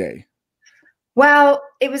set that day? Well,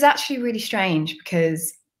 it was actually really strange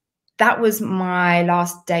because that was my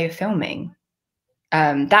last day of filming.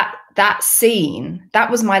 That scene,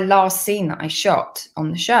 that was my last scene that I shot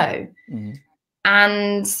on the show.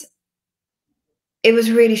 And it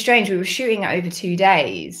was really strange. We were shooting it over 2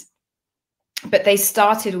 days, but they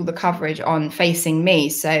started all the coverage on facing me.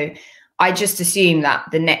 So I just assumed that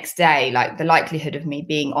the next day, like, the likelihood of me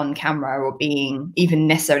being on camera or being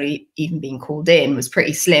necessarily being called in was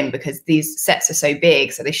pretty slim, because these sets are so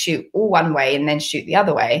big. So they shoot all one way and then shoot the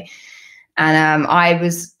other way. And I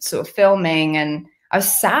was sort of filming and I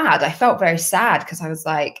was sad. I felt very sad because I was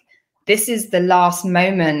like, this is the last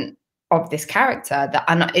moment of this character,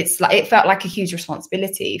 and it's like, it felt like a huge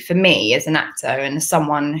responsibility for me as an actor and as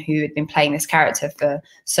someone who had been playing this character for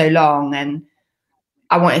so long. And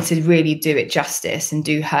I wanted to really do it justice and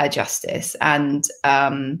do her justice. And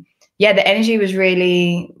yeah, the energy was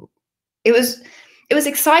really, it was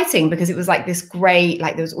exciting because it was like this great,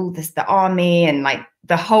 like, there was all this, the army and like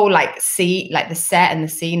the whole like like the set and the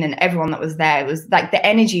scene and everyone that was there. It was like the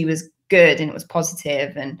energy was good and it was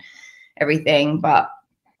positive and everything. But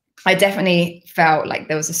I definitely felt like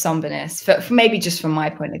there was a somberness for maybe just from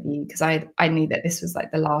my point of view, because I knew that this was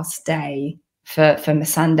like the last day for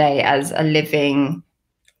Missandei as a living,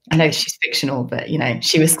 I know she's fictional, but, you know,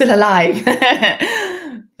 she was still alive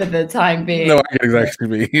for the time being. No, I get exactly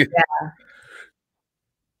me. Yeah.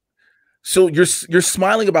 So you're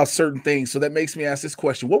smiling about certain things. So that makes me ask this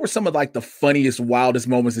question. What were some of like the funniest, wildest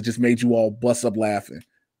moments that just made you all bust up laughing?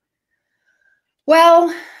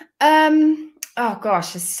 Well, oh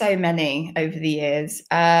gosh, there's so many over the years.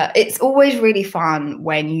 It's always really fun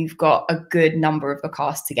when you've got a good number of the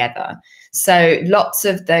cast together. So lots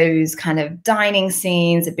of those kind of dining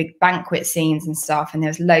scenes, the big banquet scenes and stuff, and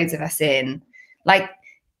there's loads of us in. Like,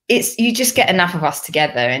 you just get enough of us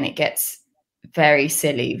together and it gets very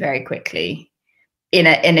silly very quickly. in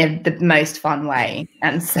the most fun way.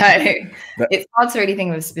 And so it's hard to really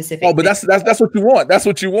think of a specific. Oh, but that's what you want. That's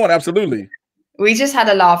what you want. Absolutely. We just had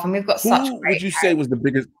a laugh, and we've got such. Who would you say was the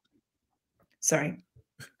biggest? Sorry.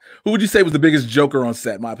 Who would you say was the biggest joker on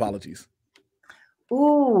set? My apologies.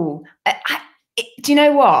 Ooh, do you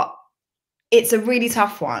know what? It's a really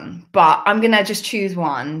tough one, but I'm gonna just choose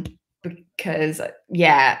one because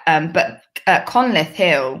but Conleth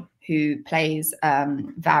Hill, who plays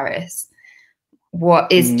Varys,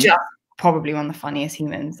 is just probably one of the funniest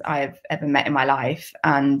humans I've ever met in my life,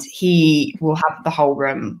 and he will have the whole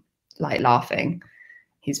room like laughing.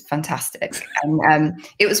 He's fantastic. And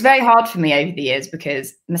it was very hard for me over the years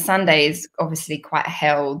because Missandei is obviously quite a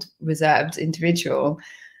held, reserved individual.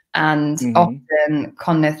 And often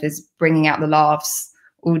Conleth is bringing out the laughs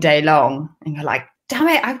all day long. And you're like, damn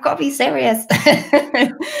it, I've got to be serious.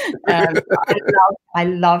 I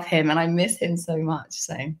love him and I miss him so much.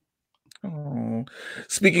 So. Oh.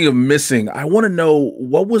 Speaking of missing, I want to know,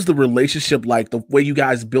 what was the relationship like, the way you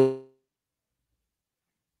guys built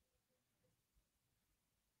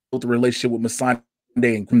the relationship with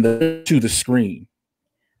Missandei from to the screen?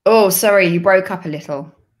 Oh, sorry, you broke up a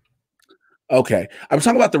little. Okay, I'm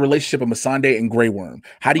talking about the relationship of Missandei and Grey Worm.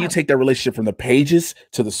 How do you take that relationship from the pages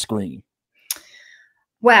to the screen?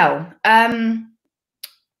 Well,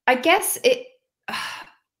 I guess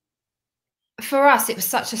for us, it was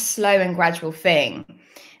such a slow and gradual thing.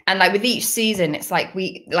 And like with each season, it's like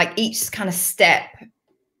each kind of step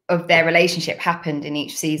of their relationship happened in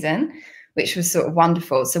each season, which was sort of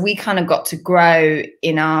wonderful. So we kind of got to grow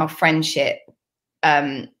in our friendship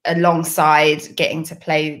alongside getting to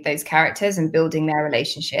play those characters and building their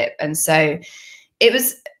relationship. And so it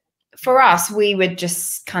was, for us, we would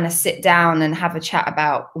just kind of sit down and have a chat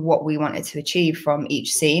about what we wanted to achieve from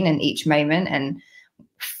each scene and each moment, and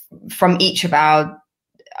from each of our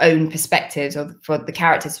own perspectives, or for the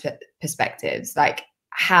characters' perspectives, like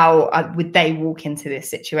how would they walk into this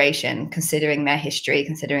situation, considering their history,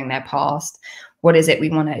 considering their past, what is it we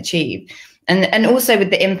want to achieve? And also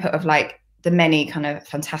with the input of like the many kind of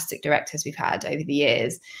fantastic directors we've had over the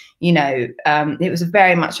years, you know, it was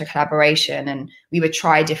very much a collaboration, and we would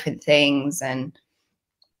try different things. And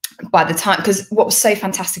by the time, because what was so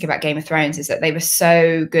fantastic about Game of Thrones is that they were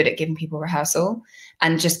so good at giving people rehearsal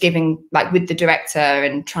and just giving, like, with the director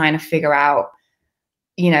and trying to figure out,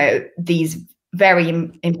 you know, these very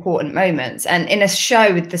important moments. And in a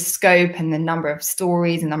show with the scope and the number of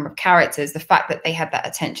stories and number of characters, the fact that they had that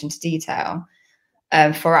attention to detail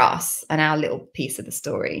for us and our little piece of the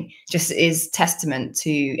story just is testament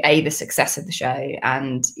to the success of the show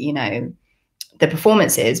and, you know, the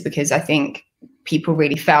performances, because I think people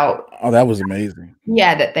really felt, oh, that was amazing.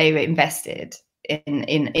 Yeah, that they were invested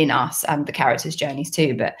in us and the characters' journeys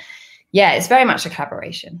too. But yeah, it's very much a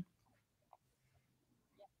collaboration.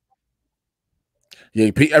 Yeah,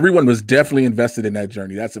 everyone was definitely invested in that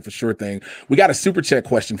journey. That's a for sure thing. We got a super chat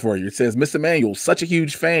question for you. It says, Mr. Emmanuel, such a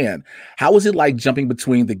huge fan. How was it like jumping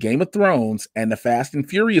between the Game of Thrones and the Fast and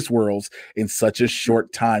Furious worlds in such a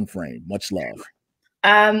short time frame? Much love.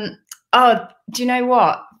 Oh, do you know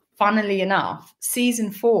what? Funnily enough,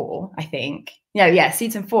 season 4, I think.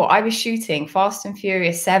 Season 4. I was shooting Fast and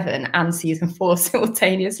Furious 7 and season 4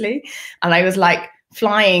 simultaneously. And I was like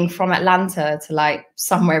flying from Atlanta to like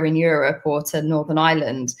somewhere in Europe or to Northern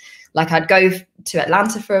Ireland. Like I'd go to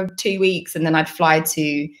Atlanta for 2 weeks and then I'd fly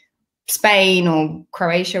to Spain or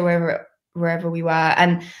Croatia, wherever we were.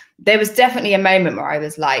 And there was definitely a moment where I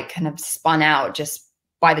was like kind of spun out just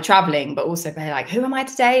by the traveling, but also by like, who am I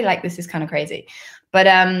today? Like, this is kind of crazy. But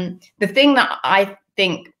the thing that I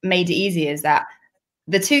think made it easy is that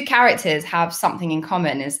the two characters have something in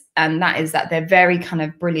common, and that is that they're very kind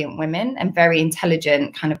of brilliant women and very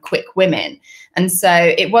intelligent, kind of quick women. And so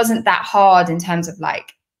it wasn't that hard in terms of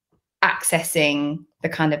like accessing the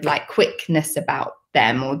kind of like quickness about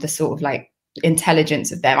them or the sort of like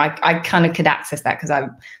intelligence of them. I kind of could access that because I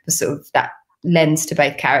was sort of that lens to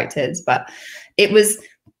both characters. But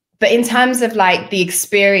in terms of like the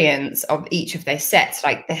experience of each of those sets,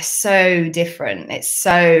 like they're so different. It's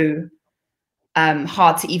so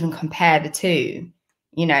hard to even compare the two,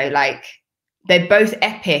 you know, like they're both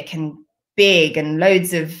epic and big and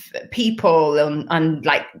loads of people and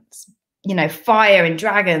like, you know, fire and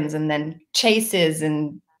dragons and then chases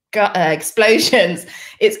and explosions.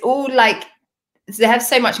 It's all like, they have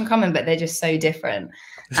so much in common, but they're just so different.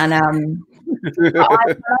 And I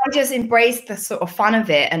just embraced the sort of fun of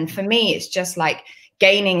it. And for me, it's just like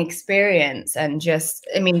gaining experience and just,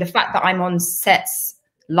 I mean, the fact that I'm on sets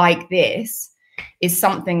like this is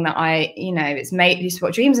something that I, you know, it's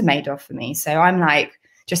what dreams are made of for me. So I'm like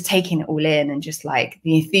just taking it all in, and just like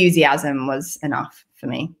the enthusiasm was enough for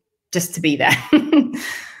me just to be there.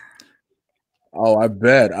 Oh, I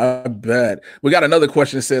bet. I bet. We got another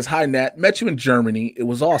question that says, "Hi, Nat. Met you in Germany. It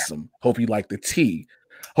was awesome. Hope you like the tea.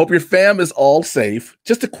 Hope your fam is all safe.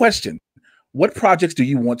 Just a question. What projects do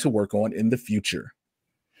you want to work on in the future?"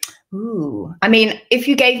 Ooh, I mean, if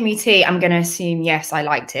you gave me tea, I'm going to assume yes, I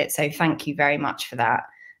liked it. So thank you very much for that.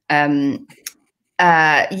 What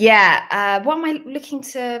am I looking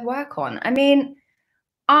to work on? I mean,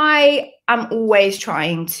 I am always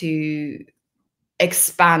trying to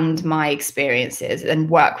expand my experiences and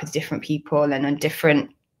work with different people and on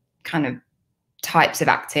different kind of types of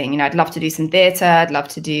acting. You know, I'd love to do some theatre. I'd love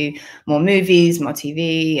to do more movies, more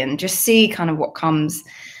TV, and just see kind of what comes,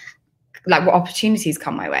 like what opportunities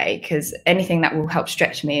come my way, because anything that will help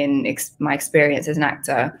stretch me and my experience as an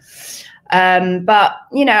actor. But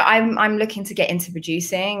you know, I'm looking to get into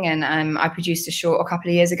producing, and I produced a short a couple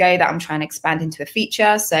of years ago that I'm trying to expand into a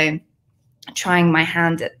feature. So trying my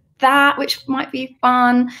hand at that, which might be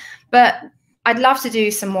fun. But I'd love to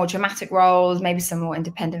do some more dramatic roles, maybe some more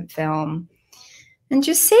independent film, and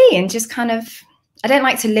just see, and just kind of, I don't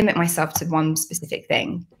like to limit myself to one specific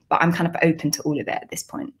thing, but I'm kind of open to all of it at this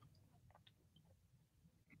point.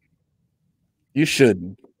 You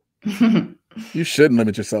shouldn't. You shouldn't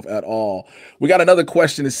limit yourself at all. We got another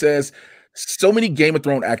question that says, "So many Game of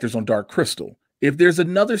Thrones actors on Dark Crystal. If there's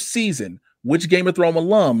another season, which Game of Thrones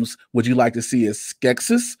alums would you like to see as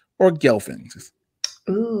Skeksis or Gelfings?"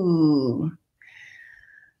 Ooh.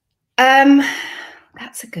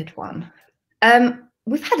 That's a good one.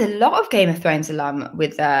 We've had a lot of Game of Thrones alum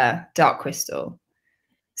with Dark Crystal.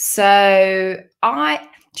 So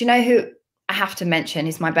do you know who I have to mention?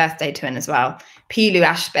 He's my birthday twin as well. Pilu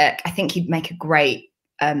Ashbeck. I think he'd make a great,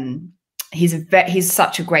 he's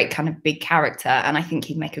such a great kind of big character, and I think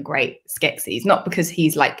he'd make a great Skeksis. Not because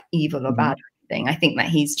he's like evil or bad or anything. I think that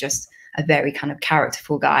he's just a very kind of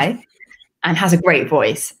characterful guy and has a great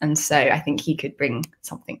voice. And so I think he could bring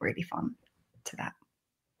something really fun to that.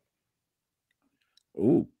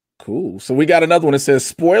 Ooh, cool. So we got another one that says,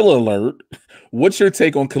 "Spoiler alert. What's your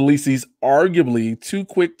take on Khaleesi's arguably too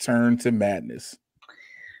quick turn to madness?"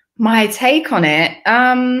 My take on it,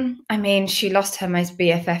 I mean, she lost her most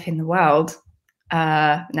BFF in the world.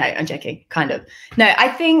 No, I'm joking, kind of. No, I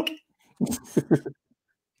think,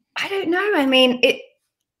 I don't know. I mean,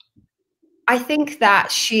 I think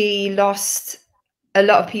that she lost a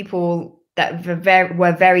lot of people that were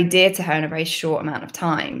very dear to her in a very short amount of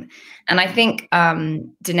time. And I think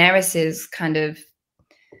Daenerys's kind of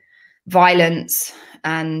violence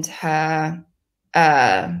and her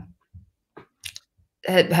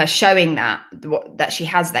showing that she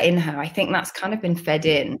has that in her, I think that's kind of been fed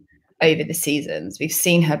in over the seasons. We've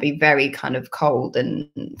seen her be very kind of cold and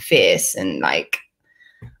fierce and like,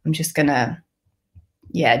 I'm just gonna,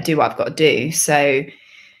 do what I've got to do. So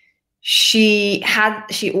she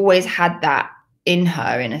always had that in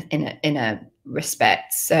her in a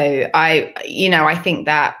respect. So I think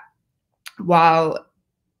that while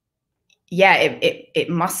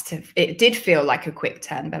it did feel like a quick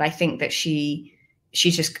turn, but I think that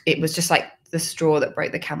it was just like the straw that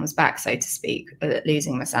broke the camel's back, so to speak,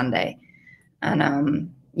 losing Missandei. And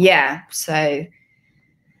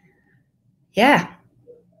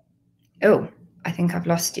oh, I think I've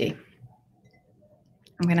lost you.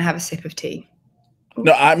 I'm gonna have a sip of tea.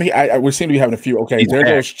 No, we seem to be having a few. Okay, there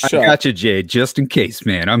goes Chuck. I got you, Jay, just in case,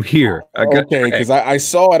 man. I'm here. Okay, because I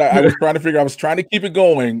saw it. I was trying to figure. I was trying to keep it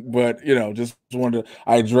going, but just wanted to.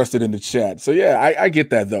 I addressed it in the chat. So yeah, I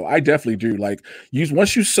get that though. I definitely do. Like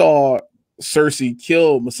once you saw Cersei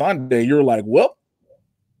kill Missandei, you're like, well,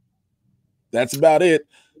 that's about it.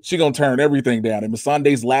 She gonna turn everything down. And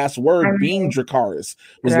Missandei's last word, being Dracarys,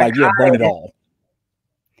 was like, yeah, burn it all.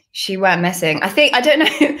 She weren't messing. I don't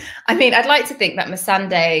know. I mean, I'd like to think that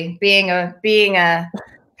Missandei, being a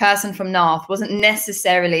person from Narth, wasn't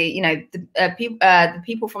necessarily, the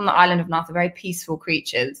people from the island of Narth are very peaceful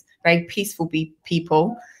creatures, very peaceful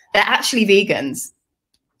people. They're actually vegans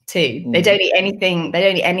too. They don't eat anything. They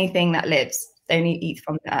don't eat anything that lives. They only eat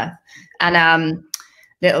from the earth. And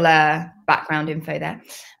little background info there.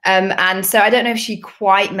 And so I don't know if she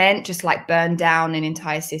quite meant just like burn down an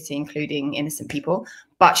entire city, including innocent people.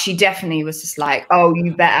 But she definitely was just like, oh,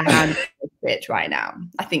 you better handle this bitch right now.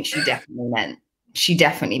 I think she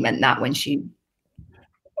definitely meant that when she.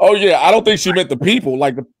 Oh yeah, I don't think she meant the people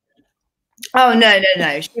like the. Oh no!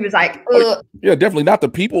 She was like, ugh. Yeah, definitely not the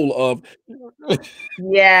people of.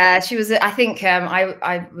 Yeah, she was. I think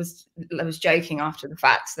I was joking after the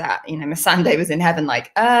fact that Missandei was in heaven,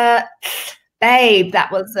 like, babe,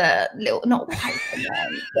 that was a little not quite,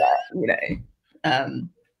 but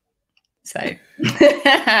So.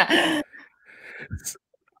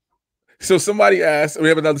 So somebody asked, we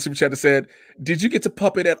have another super chat that said, did you get to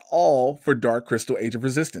puppet at all for Dark Crystal Age of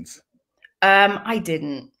Resistance? I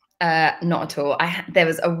didn't, not at all. There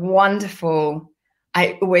was a wonderful,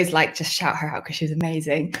 I always like to shout her out because she's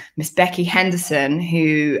amazing, Miss Becky Henderson,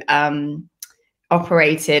 who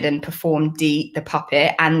operated and performed Dee the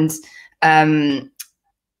puppet, and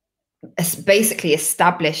basically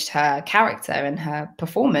established her character and her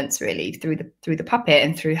performance really through the puppet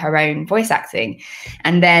and through her own voice acting.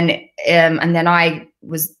 And then I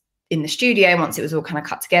was in the studio once it was all kind of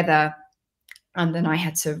cut together, and then I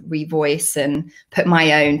had to revoice and put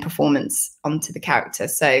my own performance onto the character.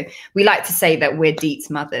 So we like to say that we're Deet's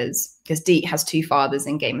mothers, because Deet has two fathers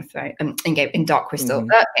in Game of Thrones, in Dark Crystal.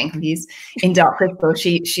 In Dark Crystal,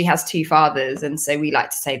 she has two fathers, and so we like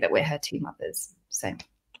to say that we're her two mothers. So.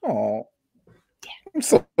 Oh,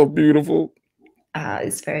 so beautiful.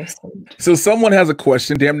 It's very sweet. So someone has a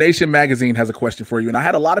question. Damnation Magazine has a question for you. And I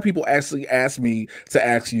had a lot of people actually ask me to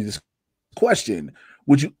ask you this question.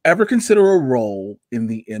 Would you ever consider a role in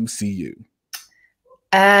the MCU?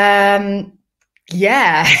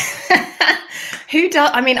 Yeah. Who does?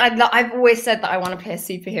 I mean, I've always said that I want to play a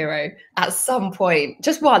superhero at some point,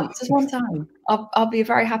 just one time. I'll be a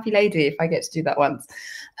very happy lady if I get to do that once.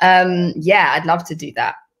 Yeah, I'd love to do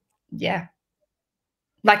that. Yeah.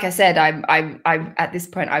 Like I said, I at this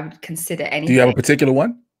point I would consider anything. Do you have a particular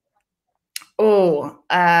one? Oh,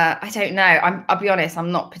 I don't know. I'll be honest,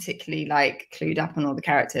 I'm not particularly like clued up on all the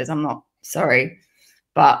characters. I'm not, sorry.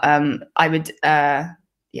 But I would yeah,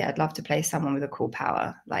 I'd love to play someone with a cool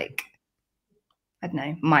power, like, I don't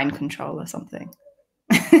know, mind control or something.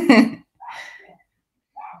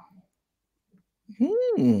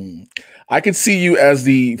 I could see you as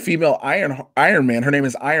the female Iron Man. Her name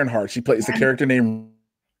is Ironheart. She plays the character named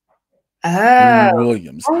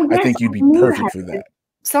Williams. Oh, yes, I think you'd be perfect for that.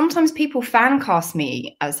 Sometimes people fan cast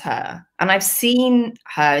me as her, and I've seen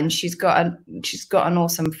her, and she's got an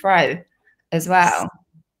awesome fro as well.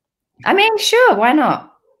 I mean, sure, why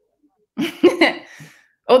not?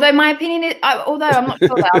 Although my opinion is, although I'm not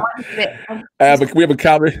sure that I might be a bit. But we have a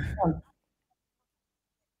comment.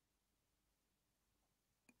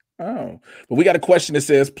 Oh, but we got a question that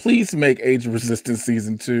says, "Please make Age of Resistance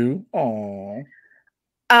season 2." Oh.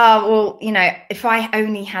 Well, you know, if I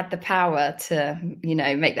only had the power to, you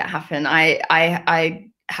know, make that happen, I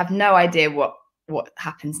have no idea what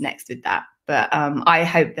happens next with that. But I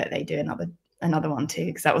hope that they do another one too,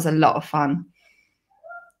 because that was a lot of fun.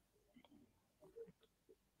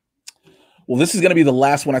 Well, this is going to be the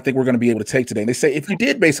last one I think we're going to be able to take today. They say, if you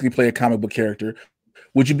did basically play a comic book character,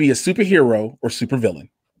 would you be a superhero or supervillain?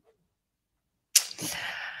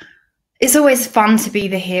 It's always fun to be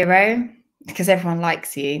the hero because everyone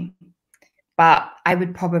likes you, but I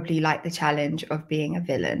would probably like the challenge of being a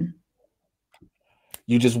villain.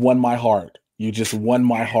 You just won my heart. You just won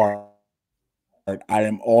my heart. I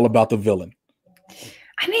am all about the villain.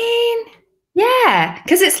 I mean, yeah,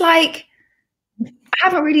 because it's like, I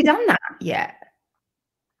haven't really done that yet.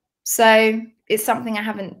 So it's something I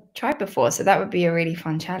haven't tried before. So that would be a really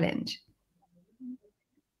fun challenge.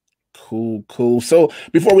 Cool, cool. So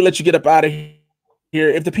before we let you get up out of here,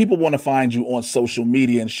 if the people want to find you on social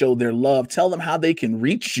media and show their love, tell them how they can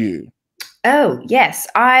reach you. Oh, yes.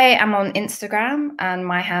 I am on Instagram and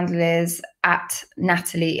my handle is at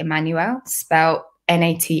Nathalie Emmanuel, spelled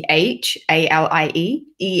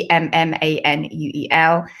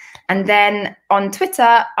NATHALIE-EMMANUEL. And then on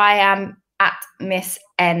Twitter, I am at Miss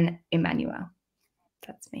N Emmanuel.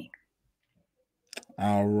 That's me.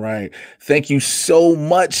 All right. Thank you so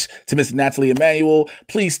much to Miss Nathalie Emmanuel.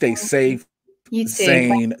 Please stay safe,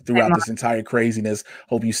 sane throughout this entire craziness.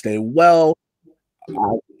 Hope you stay well.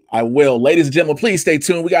 I will. Ladies and gentlemen, please stay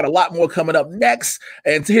tuned. We got a lot more coming up next.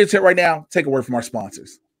 And to hear it right now, take a word from our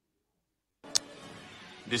sponsors.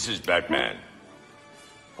 This is Batman.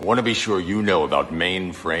 I want to be sure you know about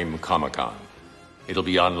Mainframe Comic-Con. It'll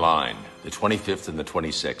be online the 25th and the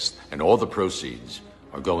 26th, and all the proceeds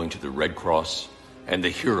are going to the Red Cross and the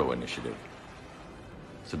Hero Initiative.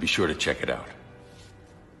 So be sure to check it out.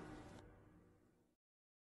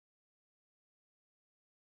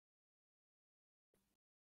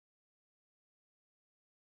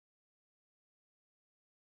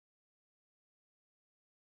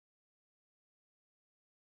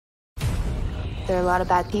 There are a lot of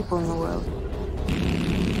bad people in the world.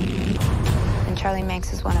 And Charlie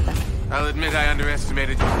Manx is one of them. I'll admit I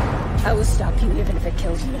underestimated you. I will stop you even if it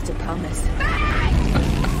kills you. That's a promise.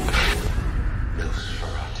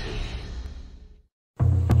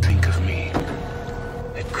 Think of me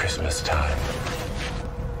at Christmas time,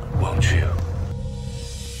 won't you?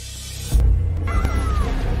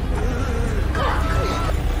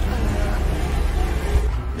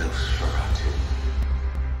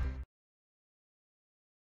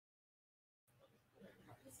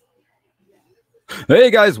 Hey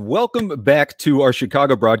guys, welcome back to our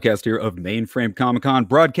Chicago broadcast here of Mainframe Comic-Con,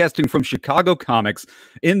 broadcasting from Chicago Comics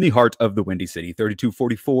in the heart of the Windy City,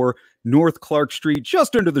 3244 North Clark Street,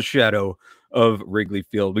 just under the shadow of Wrigley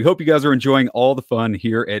Field. We hope you guys are enjoying all the fun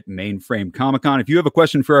here at Mainframe Comic-Con. If you have a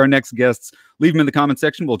question for our next guests, leave them in the comment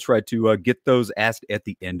section. We'll try to get those asked at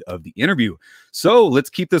the end of the interview. So let's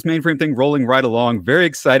keep this Mainframe thing rolling right along. Very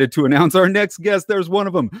excited to announce our next guest. There's one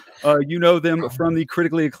of them. You know them from the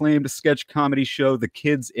critically acclaimed sketch comedy show, The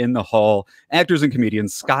Kids in the Hall. Actors and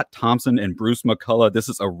comedians Scott Thompson and Bruce McCulloch. This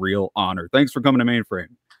is a real honor. Thanks for coming to Mainframe.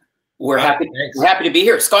 We're happy to be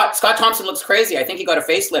here. Scott Thompson looks crazy. I think he got a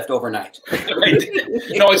facelift overnight.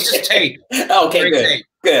 No, it's just tape. Okay, good.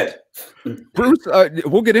 Good. Bruce,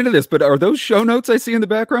 we'll get into this, but are those show notes I see in the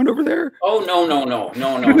background over there? Oh, no, not at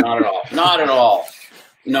all. Not at all.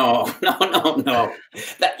 No.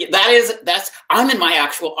 That's I'm in my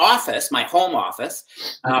actual office, my home office,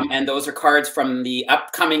 and those are cards from the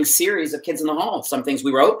upcoming series of Kids in the Hall. Some things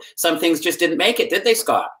we wrote, some things just didn't make it, did they,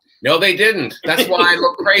 Scott? No, they didn't. That's why I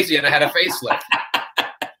look crazy and I had a facelift.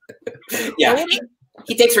 Yeah,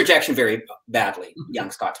 he takes rejection very badly,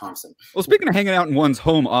 young Scott Thompson. Well, speaking of hanging out in one's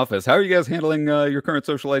home office, how are you guys handling your current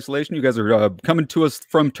social isolation? You guys are coming to us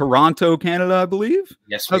from Toronto, Canada, I believe?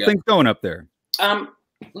 Yes, how's things going up there?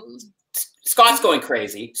 Scott's going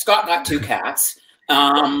crazy. Scott got 2 cats.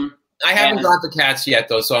 I haven't got the cats yet,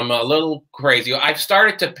 though, so I'm a little crazy. I've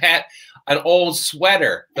started to pet an old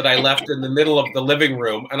sweater that I left in the middle of the living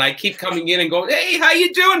room, and I keep coming in and going, "Hey, how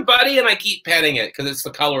you doing, buddy?" And I keep petting it because it's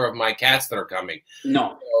the color of my cats that are coming.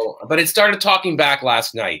 No, but it started talking back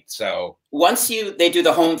last night. So once they do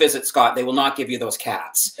the home visit, Scott, they will not give you those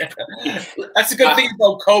cats. That's a good thing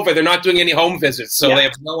about COVID. They're not doing any home visits, so they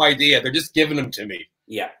have no idea. They're just giving them to me.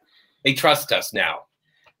 Yeah, they trust us now.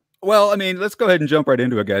 Well, I mean, let's go ahead and jump right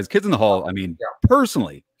into it, guys. Kids in the Hall, I mean,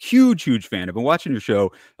 personally, huge fan. I've been watching your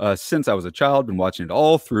show since I was a child, been watching it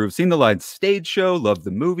all through, seen the live stage show, loved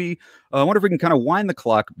the movie. I wonder if we can kind of wind the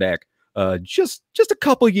clock back just a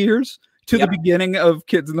couple years to the beginning of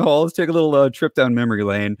Kids in the Hall. Let's take a little trip down memory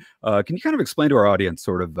lane. Can you kind of explain to our audience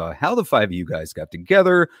sort of how the 5 of you guys got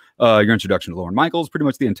together, your introduction to Lorne Michaels, pretty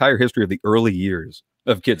much the entire history of the early years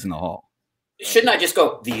of Kids in the Hall? Shouldn't I just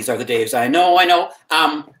go, these are the Daves I know?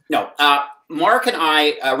 No. Mark and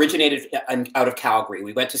I originated out of Calgary.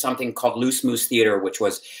 We went to something called Loose Moose Theater, which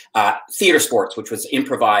was theater sports, which was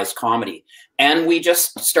improvised comedy. And we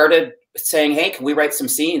just started saying, hey, can we write some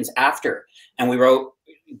scenes after? And we wrote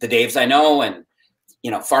The Daves I Know and,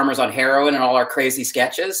 Farmers on Heroin and all our crazy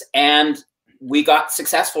sketches. And we got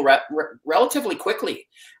successful relatively quickly.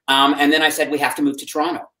 And then I said, we have to move to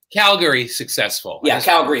Toronto. Calgary successful. Yeah,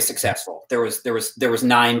 Calgary successful. There was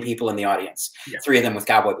 9 people in the audience, 3 of them with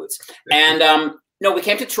cowboy boots. And no, we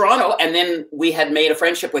came to Toronto, and then we had made a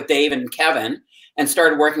friendship with Dave and Kevin and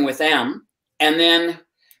started working with them. And then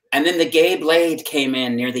the Gay Blade came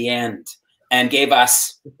in near the end and gave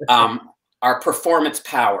us our performance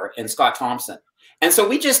power in Scott Thompson. And so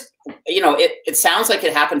we just, it sounds like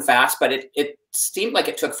it happened fast, but it seemed like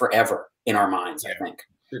it took forever in our minds, I think.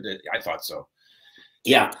 I thought so.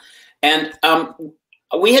 Yeah. And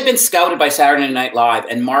we had been scouted by Saturday Night Live,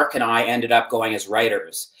 and Mark and I ended up going as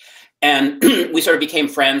writers. And we sort of became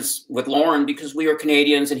friends with Lorne because we were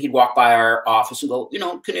Canadians, and he'd walk by our office and go,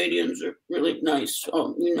 Canadians are really nice.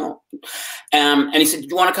 And he said, do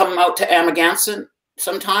you want to come out to Amagansett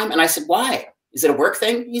sometime? And I said, why? Is it a work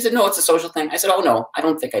thing? He said, no, it's a social thing. I said, oh, no, I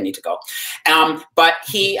don't think I need to go. But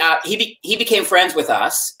he became friends with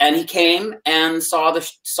us, and he came and saw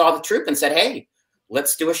the troupe and said, hey,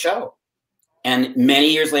 let's do a show. And many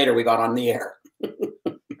years later, we got on the air.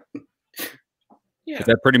 Is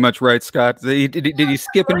that pretty much right, Scott? Did he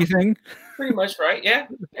skip anything? Pretty much right. Yeah,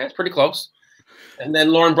 it's pretty close. And then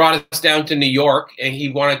Lorne brought us down to New York, and he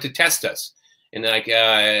wanted to test us in like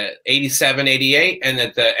 87, 88.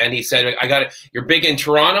 And he said, I got it. You're big in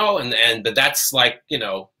Toronto, but that's like,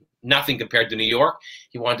 nothing compared to New York.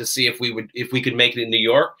 He wanted to see if we could make it in New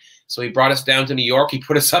York. So he brought us down to New York. He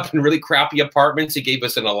put us up in really crappy apartments. He gave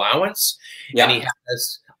us an allowance, and he had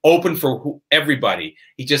us open for everybody.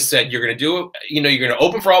 He just said, you're going to do it. You're going to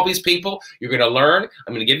open for all these people. You're going to learn.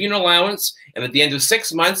 I'm going to give you an allowance. And at the end of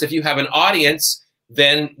 6 months, if you have an audience,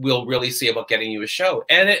 then we'll really see about getting you a show.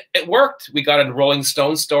 And it worked. We got a Rolling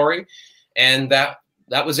Stone story, and that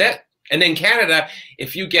was it. And then Canada,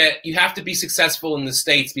 you have to be successful in the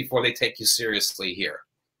States before they take you seriously here.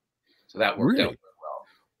 So that worked out.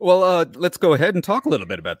 Well, let's go ahead and talk a little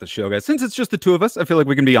bit about the show, guys. Since it's just the 2 of us, I feel like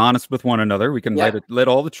we can be honest with one another. We can let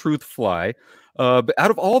all the truth fly. But out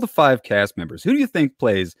of all the 5 cast members, who do you think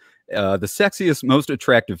plays the sexiest, most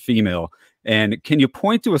attractive female. And can you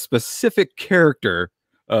point to a specific character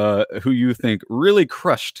who you think really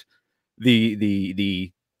crushed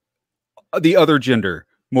the other gender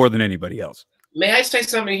more than anybody else? May I say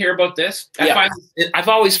something here about this? Yeah. I've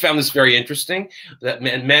always found this very interesting. That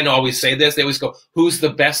men always say this. They always go, "Who's the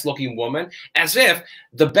best-looking woman?" As if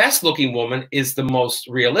the best-looking woman is the most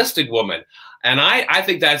realistic woman. And I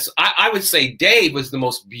think that's. I would say Dave was the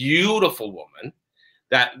most beautiful woman.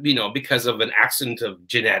 That, you know, because of an accident of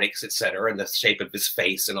genetics, etc., and the shape of his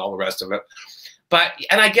face and all the rest of it. But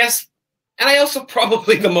I guess, and I also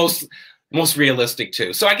probably the most realistic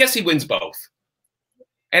too. So I guess he wins both.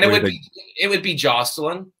 And it would be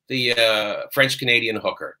Jocelyn, the French Canadian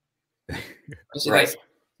hooker. Right.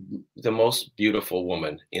 The most beautiful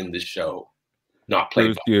woman in the show. Not played.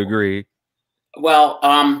 Bruce, do you agree? Well,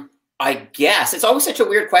 I guess it's always such a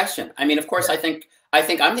weird question. I mean, of course, I think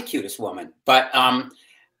I'm the cutest woman, but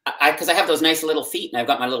because I have those nice little feet and I've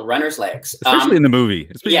got my little runner's legs, especially in the movie.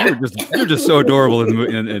 Yeah. You're just so adorable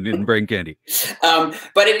in Brain Candy.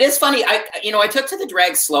 But it is funny. I took to the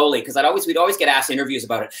drag slowly because we'd always get asked interviews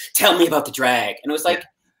about it. Tell me about the drag, and it was like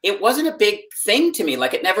it wasn't a big thing to me.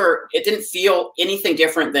 Like it didn't feel anything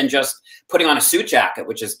different than just putting on a suit jacket,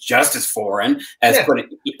 which is just as foreign as putting.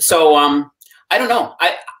 So I don't know.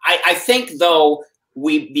 I think though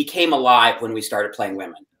we became alive when we started playing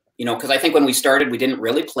women. You know, because I think when we started, we didn't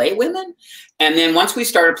really play women. And then once we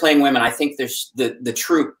started playing women, I think there's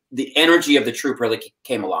the energy of the troupe really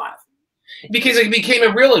came alive. Because it became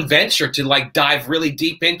a real adventure to like dive really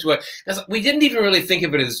deep into it. Because we didn't even really think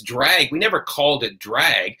of it as drag. We never called it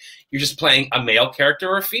drag. You're just playing a male character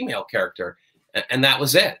or a female character. And that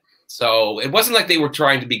was it. So it wasn't like they were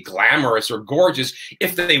trying to be glamorous or gorgeous.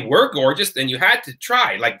 If they were gorgeous, then you had to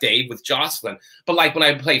try, like Dave with Jocelyn. But like when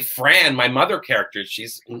I play Fran, my mother character,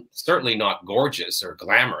 she's certainly not gorgeous or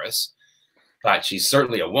glamorous, but she's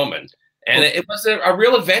certainly a woman. And it was a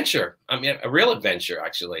real adventure. I mean, a real adventure,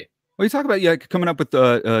 actually. Well, you talk about coming up with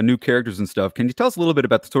new characters and stuff. Can you tell us a little bit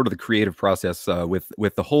about the creative process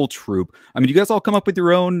with the whole troupe? I mean, do you guys all come up with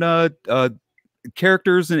your own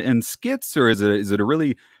characters and skits, or is it a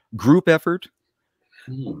really group effort?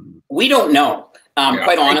 We don't know,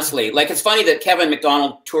 quite honestly. Like, it's funny that Kevin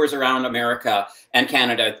McDonald tours around America and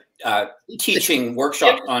Canada teaching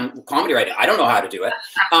workshops on comedy writing. I don't know how to do it.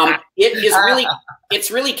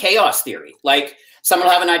 It's really chaos theory. Like, someone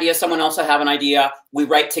will have an idea, someone else will have an idea. We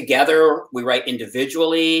write together, we write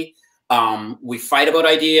individually. We fight about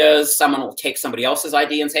ideas. Someone will take somebody else's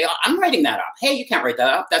idea and say, "Oh, I'm writing that up. Hey, you can't write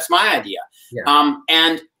that up. That's my idea." Yeah.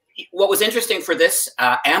 And what was interesting for this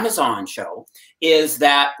Amazon show is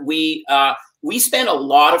that we spent a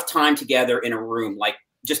lot of time together in a room, like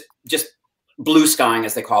just blue skying,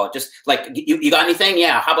 as they call it. Just like, you got anything?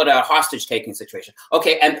 Yeah. How about a hostage taking situation?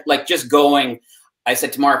 Okay. And like just going, I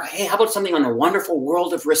said to Mark, "Hey, how about something on the wonderful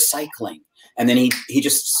world of recycling?" And then he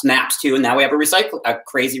just snaps to, and now we have a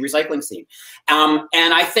crazy recycling scene. And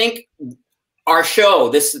I think our show,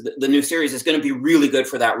 the new series, is going to be really good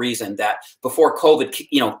for that reason. That before COVID,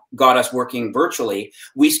 got us working virtually,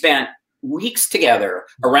 we spent weeks together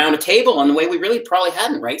around a table in the way we really probably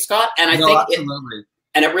hadn't, right, Scott? And I think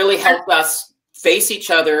it really helped us face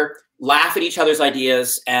each other, laugh at each other's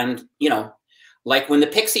ideas, and like when the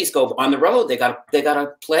Pixies go on the road, they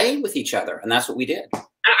gotta play with each other, and that's what we did.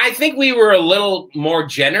 I think we were a little more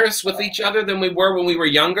generous with each other than we were when we were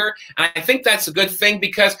younger. And I think that's a good thing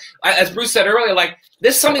because, as Bruce said earlier, like,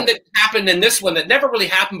 there's something that happened in this one that never really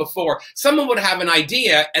happened before. Someone would have an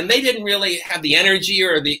idea and they didn't really have the energy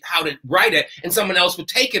or how to write it, and someone else would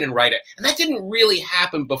take it and write it. And that didn't really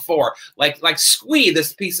happen before. Like Squee,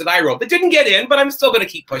 this piece that I wrote, that didn't get in, but I'm still going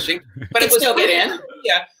to keep pushing. But it was still get in.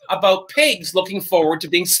 Yeah, about pigs looking forward to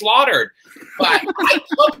being slaughtered. But I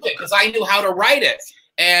loved it because I knew how to write it.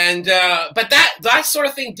 And but that sort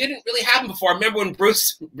of thing didn't really happen before. I remember when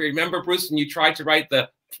Bruce, when you tried to write the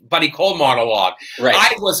Buddy Cole monologue? Right.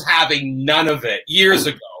 I was having none of it years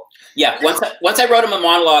ago. Yeah, once I wrote him a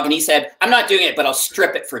monologue and he said, "I'm not doing it, but I'll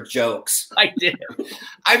strip it for jokes." I did.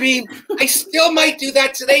 I mean, I still might do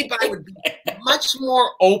that today, but I would be much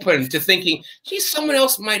more open to thinking, geez, someone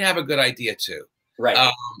else might have a good idea too. Right.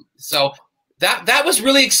 So that was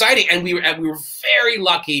really exciting, and we were very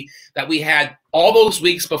lucky that we had all those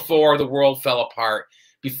weeks before the world fell apart,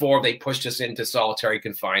 before they pushed us into solitary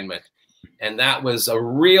confinement, and that was a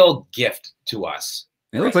real gift to us.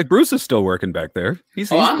 It looks like Bruce is still working back there.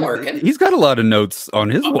 I'm working. He's got a lot of notes on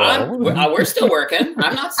his wall. We're still working.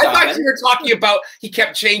 I'm not stopping. I thought you were talking about he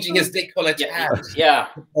kept changing his décolleté tabs. Yeah.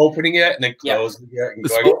 Opening it and then closing it. And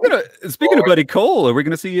going, speaking of Buddy Cole, are we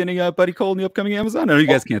going to see any Buddy Cole in the upcoming Amazon? I know you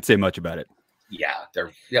guys can't say much about it.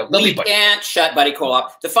 we can't shut Buddy Cole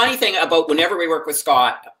up. The funny thing about whenever we work with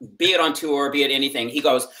Scott, be it on tour, be it anything, he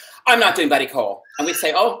goes, I'm not doing Buddy Cole. And we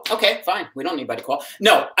say, oh, okay, fine. We don't need Buddy Cole.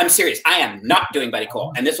 No, I'm serious. I am not doing Buddy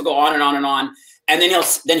Cole. And this will go on and on and on. And then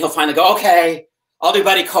he'll finally go, okay, I'll do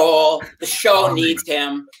Buddy Cole. The show needs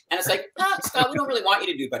him. And it's like, Scott, we don't really want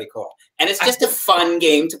you to do Buddy Cole. And it's just a fun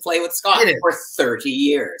game to play with Scott for 30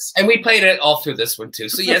 years. And we played it all through this one, too.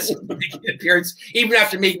 So, yes, making an appearance, even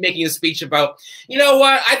after making a speech about, you know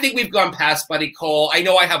what, I think we've gone past Buddy Cole. I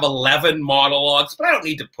know I have 11 monologues, but I don't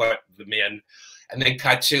need to put them in. And then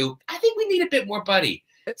cut to, I think we need a bit more Buddy.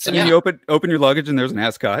 So you open your luggage and there's an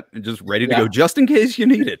ascot and just ready to go just in case you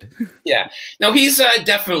need it. Yeah. No, he's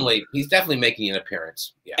definitely making an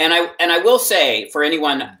appearance. Yeah. And I will say for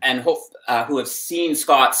anyone who have seen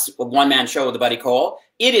Scott's one-man show, The Buddy Cole,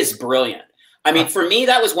 it is brilliant. I mean, for me,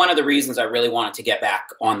 that was one of the reasons I really wanted to get back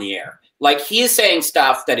on the air. Like, he is saying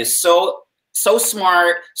stuff that is so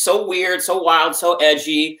smart, so weird, so wild, so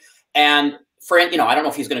edgy. And I don't know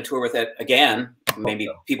if he's going to tour with it again. Maybe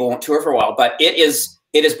people won't tour for a while, but it is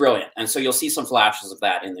brilliant. And so you'll see some flashes of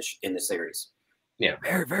that in the series. Yeah.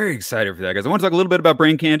 Very, very excited for that, guys. I want to talk a little bit about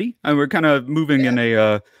Brain Candy. We're kind of moving in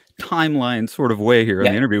a timeline sort of way here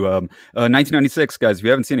in the interview. 1996, guys, if you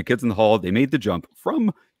haven't seen it, Kids in the Hall, they made the jump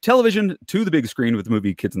from television to the big screen with the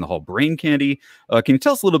movie Kids in the Hall, Brain Candy. Can you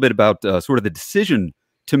tell us a little bit about sort of the decision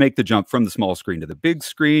to make the jump from the small screen to the big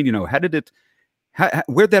screen? You know,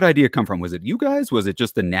 where'd that idea come from? Was it you guys? Was it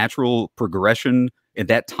just the natural progression at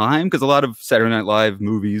that time? Because a lot of Saturday Night Live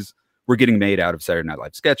movies were getting made out of Saturday Night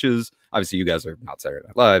Live sketches. Obviously, you guys are not Saturday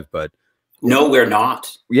Night Live, but no, we're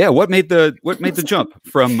not. Yeah, what made the jump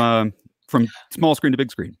from small screen to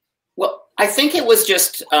big screen? Well, I think it was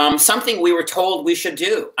just something we were told we should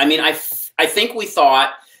do. I mean, I think we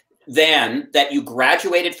thought then that you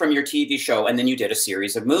graduated from your TV show and then you did a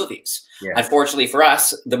series of movies. Yeah. Unfortunately for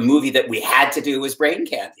us, the movie that we had to do was Brain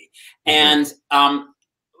Candy. And,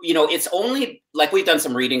 it's only, like, we've done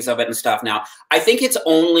some readings of it and stuff now. I think it's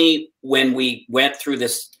only when we went through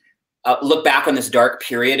this, look back on this dark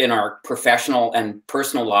period in our professional and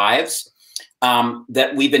personal lives,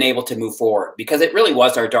 that we've been able to move forward, because it really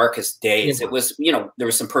was our darkest days. It was, there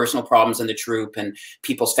were some personal problems in the troupe and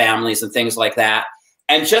people's families and things like that.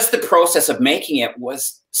 And just the process of making it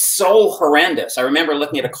was so horrendous. I remember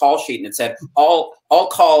looking at a call sheet and it said all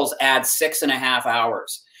calls add 6.5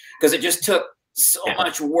 hours, because it just took so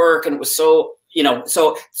much work, and it was so,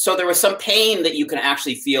 so there was some pain that you can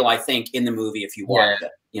actually feel, I think, in the movie if you watched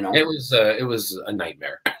it. It was a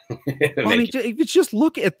nightmare. Well, I mean, if you just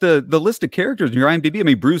look at the list of characters in your IMDb. I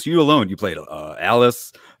mean, Bruce, you alone, you played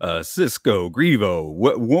Alice, Cisco, Grievo,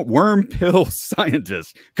 Worm Pill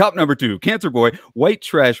Scientist, Cop Number 2, Cancer Boy, White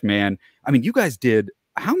Trash Man. I mean, you guys did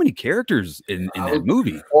how many characters in that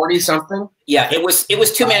movie? 40 something. Yeah, it was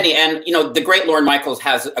too many. And the great Lorne Michaels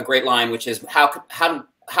has a great line, which is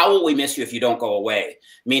how will we miss you if you don't go away?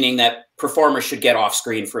 Meaning that performers should get off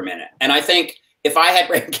screen for a minute. And I think if I had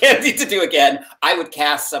Brain Candy to do again, I would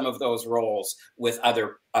cast some of those roles with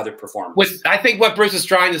other performers. I think what Bruce is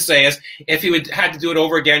trying to say is, if he had to do it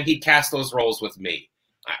over again, he'd cast those roles with me.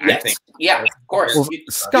 I think. Yeah, of course. Well,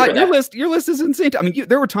 Scott, your list is insane. I mean,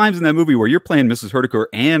 there were times in that movie where you're playing Mrs. Hurtaker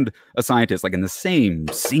and a scientist, like in the same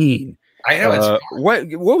scene. I know. What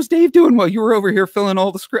was Dave doing while you were over here filling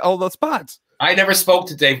all the spots? I never spoke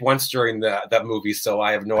to Dave once during that movie, so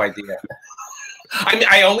I have no idea.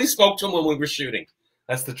 I only spoke to him when we were shooting.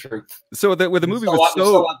 That's the truth. So the movie was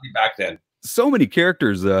so ugly back then. So many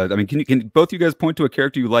characters. I mean, can both you guys point to a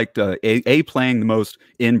character you liked A, playing the most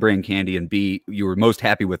in Brain Candy, and B, you were most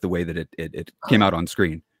happy with the way that it came out on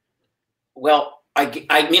screen? Well,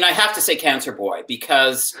 I mean, I have to say Cancer Boy,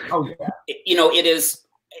 because it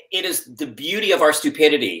is the beauty of our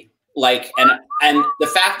stupidity. Like, and the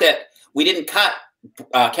fact that we didn't cut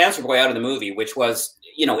Cancer Boy out of the movie, which was,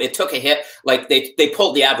 it took a hit. Like they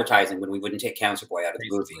pulled the advertising when we wouldn't take Cancer Boy out of the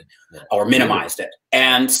movie, or minimized it.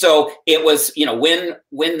 And so it was, win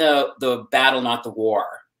the battle, not the war.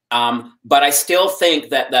 But I still think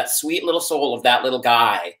that sweet little soul of that little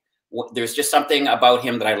guy, there's just something about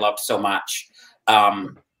him that I loved so much.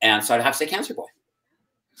 And so I'd have to say Cancer Boy.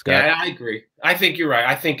 Scott? Yeah, I agree. I think you're right.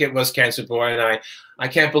 I think it was Cancer Boy, and I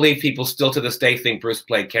can't believe people still to this day think Bruce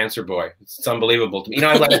played Cancer Boy. It's unbelievable to me.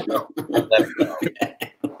 I let it go.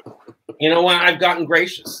 You know what? I've gotten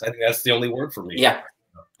gracious. I think that's the only word for me. Yeah.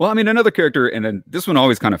 Well, I mean, another character, and then this one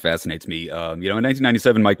always kind of fascinates me. In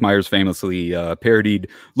 1997, Mike Myers famously parodied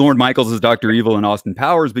Lorne Michaels as Dr. Evil and Austin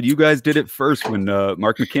Powers, but you guys did it first when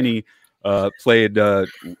Mark McKinney played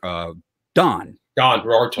Don. Don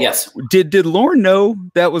Roar. Yes. Did Lorne know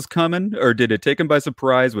that was coming, or did it take him by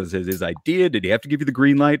surprise? Was his idea? Did he have to give you the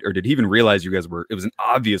green light, or did he even realize you guys were? It was an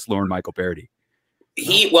obvious Lorne Michael parody.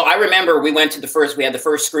 Well, I remember we had the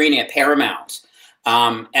first screening at Paramount.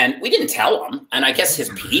 And we didn't tell him, and I guess his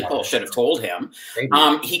people should have told him.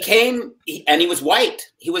 He came, and he was white.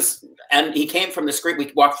 He came from the screen.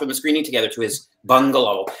 We walked from the screening together to his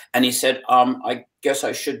bungalow, and he said, "I guess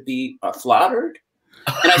I should be flattered."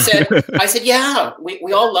 And I said, "Yeah,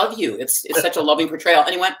 we all love you. It's such a loving portrayal."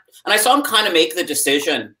 And he went, and I saw him kind of make the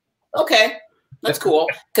decision. Okay, that's cool,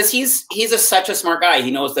 because he's such a smart guy.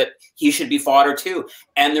 He knows that he should be fodder too.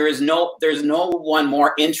 And there's no one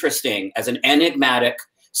more interesting as an enigmatic,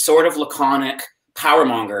 sort of laconic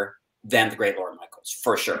powermonger than the great Lorne Michaels,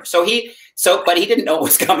 for sure. But he didn't know it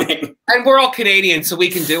was coming. And we're all Canadian, so we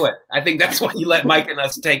can do it. I think that's why you let Mike and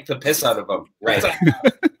us take the piss out of him. Right.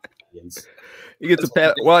 You get to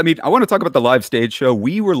pat. Well, I mean, I want to talk about the live stage show.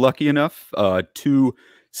 We were lucky enough to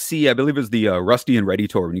see, I believe it was the Rusty and Ready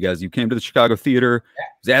tour when you came to the Chicago Theater.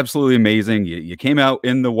 It was absolutely amazing. You came out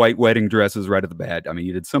in the white wedding dresses right at the bat. I mean,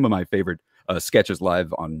 you did some of my favorite sketches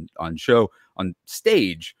live on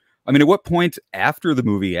stage. I mean, at what point after the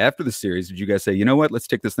movie, after the series, did you guys say, you know what, let's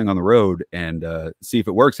take this thing on the road and see if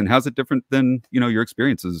it works? And how's it different than, your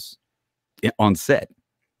experiences on set?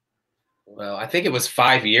 Well, I think it was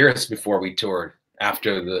 5 years before we toured.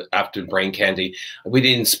 After Brain Candy, we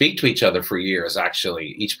didn't speak to each other for years. Actually,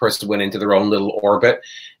 each person went into their own little orbit,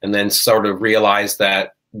 and then sort of realized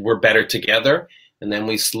that we're better together. And then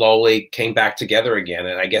we slowly came back together again.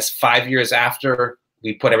 And I guess 5 years after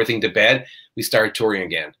we put everything to bed, we started touring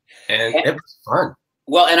again, and it was fun.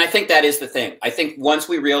 Well, and I think that is the thing. I think once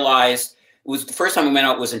we realized, it was the first time we went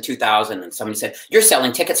out was in 2000, and somebody said, "You're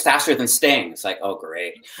selling tickets faster than Sting." It's like, oh,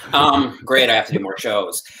 great. Great, I have to do more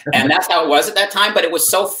shows. And that's how it was at that time, but it was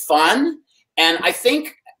so fun. And I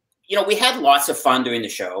think, we had lots of fun doing the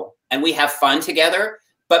show, and we have fun together,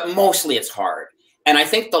 but mostly it's hard. And I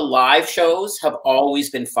think the live shows have always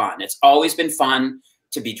been fun. It's always been fun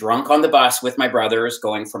to be drunk on the bus with my brothers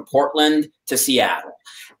going from Portland to Seattle.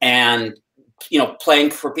 And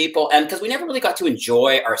playing for people, and because we never really got to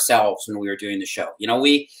enjoy ourselves when we were doing the show.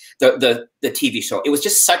 The TV show, it was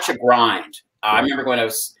just such a grind. I remember when I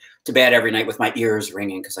was to bed every night with my ears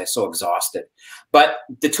ringing because I was so exhausted. But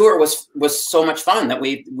the tour was so much fun that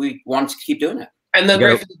we wanted to keep doing it. And the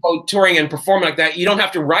great thing about touring and performing like that, you don't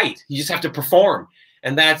have to write; you just have to perform,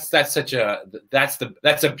 and that's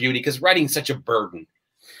a beauty, because writing is such a burden.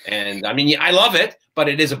 And I mean, I love it, but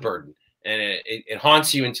it is a burden. And it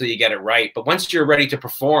haunts you until you get it right. But once you're ready to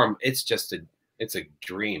perform, it's a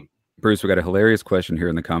dream. Bruce, we got a hilarious question here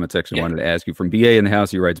in the comment section. I wanted to ask you from BA in the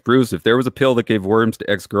house. He writes, Bruce, if there was a pill that gave worms to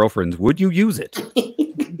ex-girlfriends, would you use it?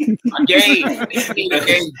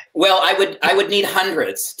 Well, I would need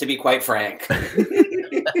hundreds, to be quite frank. No,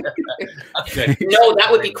 that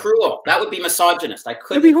would be cruel. That would be misogynist. I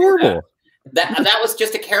couldn't. That'd be horrible. That was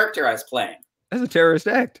just a character I was playing. That's a terrorist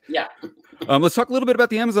act. Yeah. Let's talk a little bit about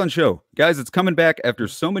the Amazon show. Guys, it's coming back after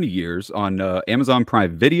so many years on Amazon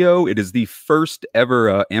Prime Video. It is the first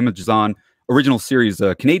ever Amazon original series,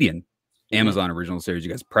 Canadian Amazon original series. You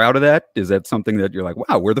guys proud of that? Is that something that you're like,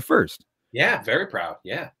 wow, we're the first? Yeah, very proud.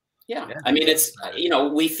 Yeah. I mean, it's,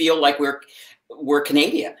 we feel like we're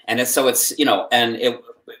Canadian. And it's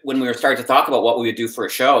when we were starting to talk about what we would do for a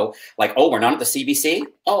show, like, oh, we're not at the CBC?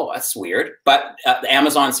 Oh, that's weird. But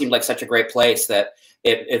Amazon seemed like such a great place that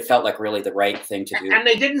it felt like really the right thing to do. And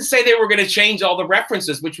they didn't say they were going to change all the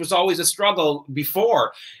references, which was always a struggle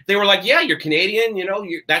before. They were like, yeah, you're Canadian, you don't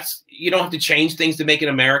have to change things to make it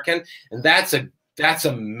American. And that's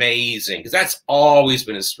amazing, because that's always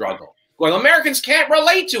been a struggle. Well, Americans can't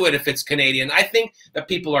relate to it if it's Canadian. I think that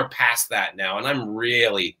people are past that now, and I'm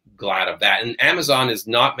really glad of that. And Amazon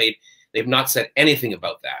they've not said anything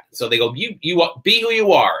about that. So they go, you be who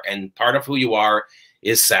you are, and part of who you are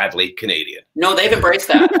is sadly Canadian. No, they've embraced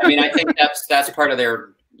that. I mean, I think that's part of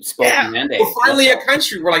their spoken mandate. We're finally a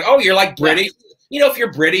country. We're like, oh, you're like British. Yeah. If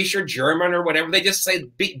you're British or German or whatever, they just say,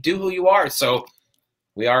 do who you are. So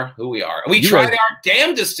we are who we are. We tried our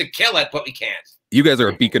damnedest to kill it, but we can't. You guys are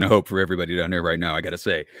a beacon of hope for everybody down there right now, I got to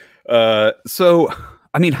say. So,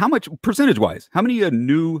 I mean, how much, percentage-wise, how many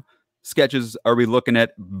new sketches are we looking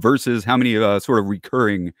at versus how many sort of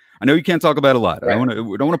recurring? I know you can't talk about a lot. Right.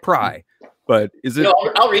 We don't want to pry. But is it? No,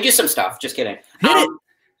 I'll read you some stuff. Just kidding.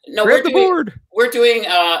 No, we're doing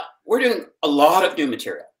a lot of new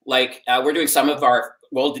material. Like we're doing some of our.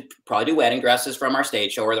 We'll probably do wedding dresses from our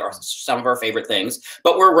stage show, or some of our favorite things.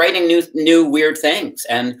 But we're writing new weird things,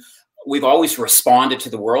 and we've always responded to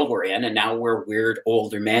the world we're in, and now we're weird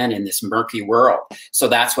older men in this murky world. So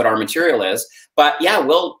that's what our material is. But yeah,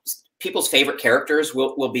 people's favorite characters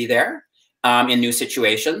will be there in new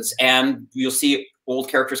situations, and you'll see old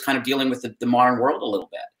characters kind of dealing with the modern world a little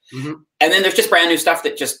bit. Mm-hmm. And then there's just brand new stuff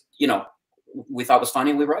that just, you know, we thought was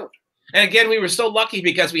funny and we wrote. And again, we were so lucky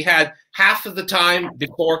because we had half of the time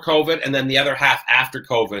before COVID and then the other half after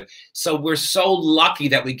COVID. So we're so lucky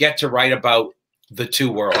that we get to write about the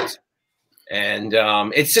two worlds. And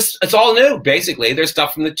it's all new, basically. There's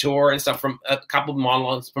stuff from the tour and stuff from a couple of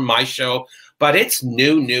monologues from my show, but it's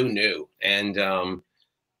new. And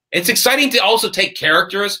it's exciting to also take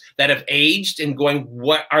characters that have aged and going,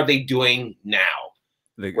 what are they doing now?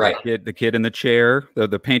 The kid in the chair,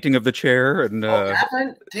 the painting of the chair, and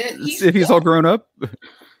if he's all grown up.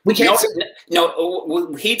 We can't.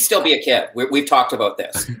 No, he'd still be a kid. We've talked about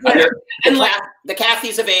this. The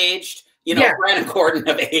Cathys have aged. You know, Brandon Gordon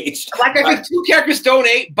have aged. Like I think two characters don't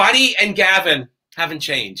age. Buddy and Gavin haven't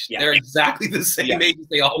changed. Yeah. They're exactly the same age as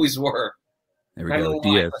they always were. There we go.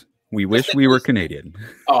 Diaz. We wish we were Canadian.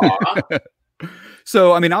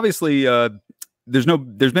 So, I mean, obviously, there's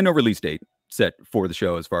been no release date set for the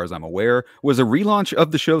show, as far as I'm aware. Was a relaunch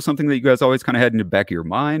of the show something that you guys always kind of had in the back of your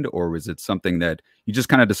mind, or was it something that you just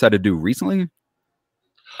kind of decided to do recently?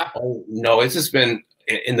 Oh no, it's just been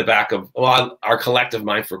in the back of our collective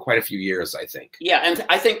mind for quite a few years, I think. Yeah, and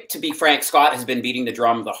I think, to be frank, Scott has been beating the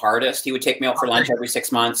drum the hardest. He would take me out for lunch every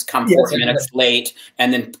 6 months, come 40 minutes late,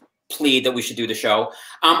 and then plead that we should do the show.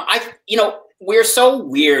 We're so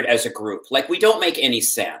weird as a group. Like, we don't make any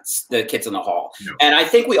sense, the Kids in the Hall. No. And I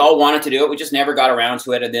think we all wanted to do it. We just never got around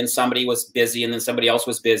to it. And then somebody was busy, and then somebody else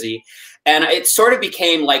was busy. And it sort of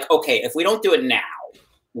became like, okay, if we don't do it now,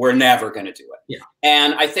 we're never going to do it. Yeah.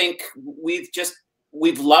 And I think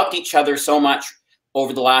we've loved each other so much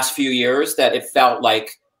over the last few years that it felt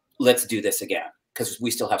like, let's do this again, because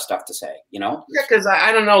we still have stuff to say, you know? Yeah, because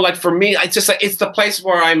I don't know, like for me, it's just like, it's the place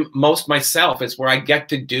where I'm most myself. It's where I get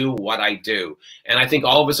to do what I do. And I think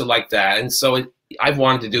all of us are like that. And so I've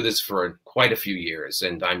wanted to do this for quite a few years.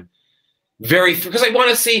 And I'm because I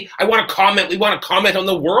want to comment. We want to comment on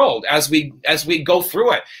the world as we go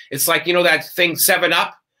through it. It's like, you know, that thing 7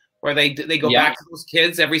 Up, where they go back to those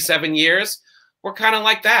kids every 7 years. We're kind of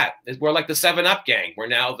like that. We're like the 7 Up gang. We're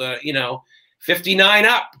now the, 59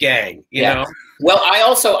 Up gang, you know? Well,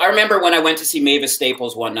 I remember when I went to see Mavis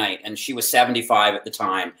Staples one night, and she was 75 at the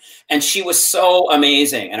time, and she was so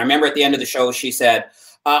amazing. And I remember at the end of the show, she said,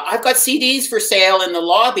 I've got CDs for sale in the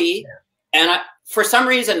lobby. Yeah. And for some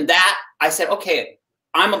reason I said, okay,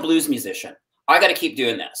 I'm a blues musician. I got to keep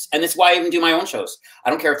doing this. And that's why I even do my own shows.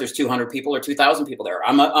 I don't care if there's 200 people or 2,000 people there.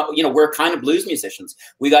 We're kind of blues musicians.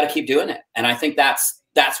 We got to keep doing it. And I think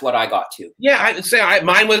that's what I got to. Yeah, I'd say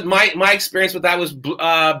mine was my experience with that was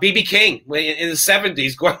B.B. King in the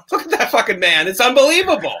 70s. Going, look at that fucking man! It's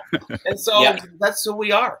unbelievable. And so that's who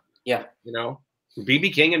we are. Yeah,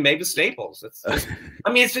 B.B. King and Mavis Staples.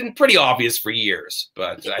 I mean, it's been pretty obvious for years,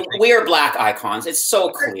 but I think we are black icons. It's so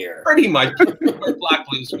clear. Pretty much, black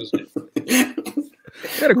blues music.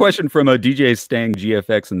 I got a question from a DJ Stang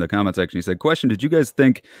GFX in the comment section. He said, question, did you guys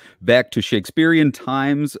think back to Shakespearean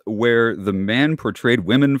times where the man portrayed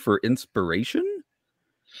women for inspiration?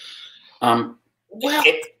 Well,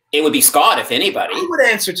 it would be Scott, if anybody. I would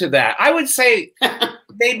answer to that. I would say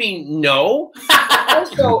maybe no.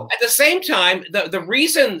 Also, at the same time, the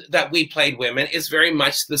reason that we played women is very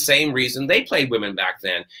much the same reason they played women back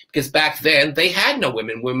then. Because back then, they had no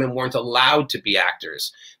women. Women weren't allowed to be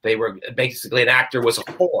actors. They were basically, an actor was a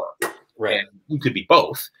whore. Right. And you could be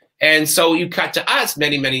both. And so you cut to us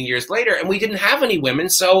many, many years later, and we didn't have any women,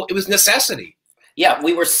 so it was necessity. Yeah,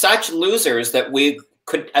 we were such losers that we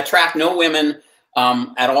could attract no women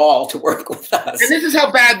at all to work with us. And this is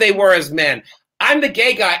how bad they were as men. I'm the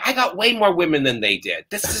gay guy. I got way more women than they did.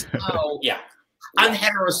 This is how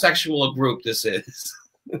unheterosexual a group this is.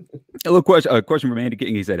 A question from Andy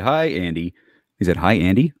King. He said, hi, Andy. He said, hi,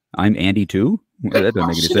 Andy. I'm Andy, too. Well, that doesn't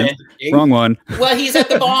make any sense. Wrong one. Well, he's at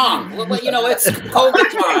the bong. Well, it's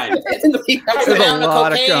COVID time. There's a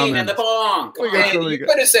lot of cocaine and the bong. You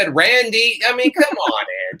could have said Randy. I mean, come on,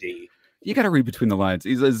 Andy. You got to read between the lines.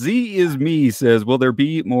 He's a Z is me says, will there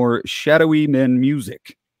be more shadowy men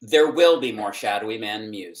music? There will be more shadowy men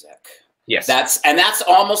music. Yes. That's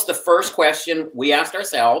almost the first question we asked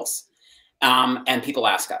ourselves, and people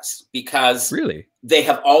ask us, because really they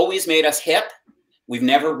have always made us hip. We've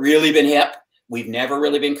never really been hip. We've never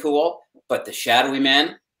really been cool, but the shadowy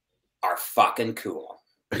men are fucking cool.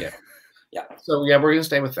 Yeah. Yeah. So yeah, we're going to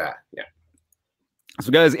stay with that. Yeah.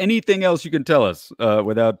 So guys, anything else you can tell us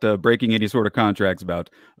without breaking any sort of contracts about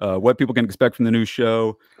what people can expect from the new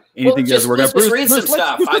show? Anything you guys work out? Bruce, read some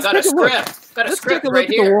stuff. I got a script. Got a script right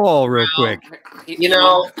here. The wall real quick. You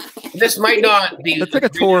know, this might not be. Let's take a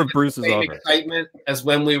tour of Bruce's office. Excitement as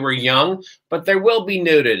when we were young, but there will be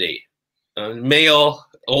nudity. Male,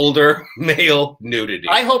 older male nudity.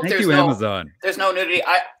 I hope Thank there's you, no Amazon. There's no nudity.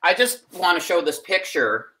 I just want to show this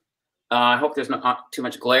picture. I hope there's not too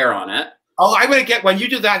much glare on it. Oh, I'm gonna get one. You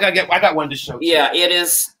do that. I got one to show. Yeah, it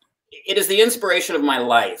is the inspiration of my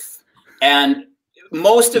life, and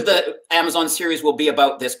most of the Amazon series will be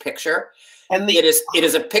about this picture. And it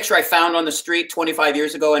is a picture I found on the street 25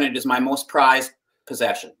 years ago, and it is my most prized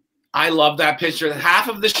possession. I love that picture. Half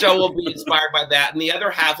of the show will be inspired by that, and the other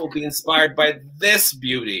half will be inspired by this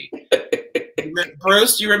beauty.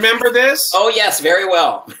 Bruce, you remember this? Oh yes, very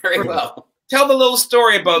well, very well. Tell the little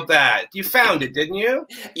story about that. You found it, didn't you?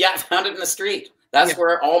 Yeah, I found it in the street. That's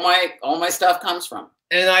where all my stuff comes from.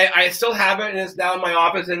 And I still have it, and it's down in my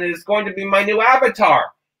office, and it's going to be my new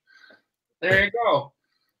avatar. There you go.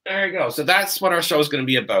 There you go. So that's what our show is going to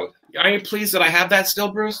be about. Are you pleased that I have that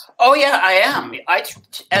still, Bruce? Oh yeah, I am.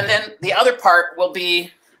 And then the other part will be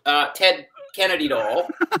Ted Kennedy doll,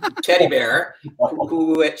 teddy bear,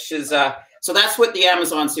 which is so that's what the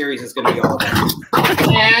Amazon series is going to be all about.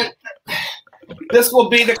 And this will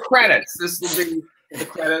be the credits. The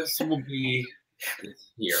credits will be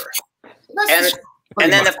here.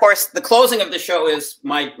 And then of course the closing of the show is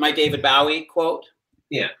my David Bowie quote.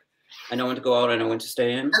 Yeah. I know when to go out, I know when to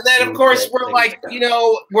stay in. And then, of course, we're like, you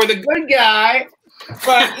know, we're the good guy,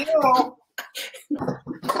 but, you know,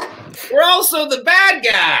 we're also the bad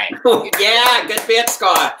guy. Yeah, good bit,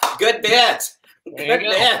 Scott. Good bit. Good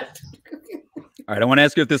bit. All right, I want to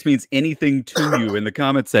ask you if this means anything to you in the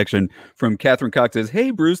comment section. From Catherine Cox says,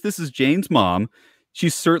 "Hey, Bruce, this is Jane's mom. She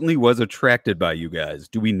certainly was attracted by you guys.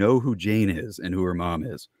 Do we know who Jane is and who her mom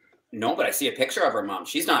is?" No, but I see a picture of her mom.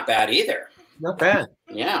 She's not bad either. Not bad.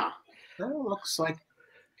 Yeah. That looks like,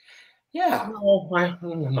 yeah. No, I'm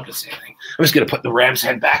not gonna say anything. I'm just gonna put the ram's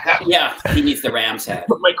head back up. Yeah, he needs the ram's head.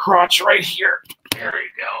 Put my crotch right here. There you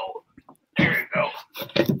go. There you go.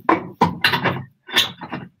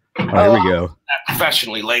 There we go.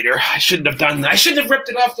 Professionally later. I shouldn't have done that. I shouldn't have ripped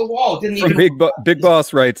it off the wall. Didn't From even. Big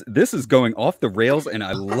Boss writes, "This is going off the rails, and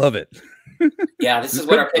I love it." Yeah, this is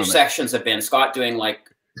what our pitch sections have been. Scott doing like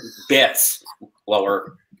bits while we're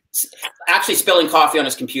actually spilling coffee on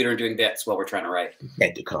his computer and doing bits while we're trying to write.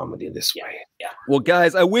 Can't do comedy this way. Yeah. Well,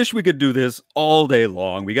 guys, I wish we could do this all day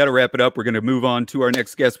long. We got to wrap it up. We're going to move on to our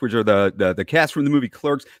next guests, which are the cast from the movie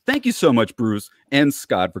Clerks. Thank you so much, Bruce and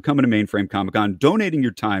Scott, for coming to Mainframe Comic-Con, donating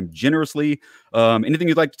your time generously. Anything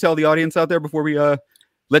you'd like to tell the audience out there before we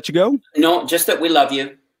let you go? No, just that we love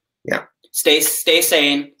you. Yeah. Stay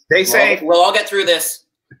sane. Stay safe. We'll all get through this.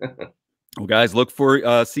 Well, guys, look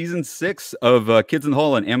for season 6 of Kids in the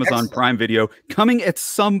Hall on Amazon Prime Video coming at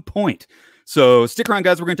some point. So stick around,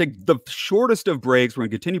 guys. We're going to take the shortest of breaks. We're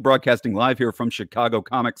going to continue broadcasting live here from Chicago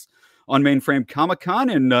Comics on Mainframe Comic-Con.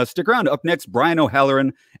 And stick around. Up next, Brian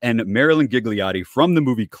O'Halloran and Marilyn Ghigliotti from the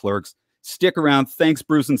movie Clerks. Stick around. Thanks,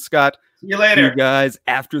 Bruce and Scott. See you later. See you guys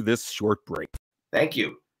after this short break. Thank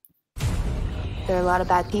you. There are a lot of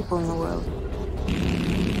bad people in the world.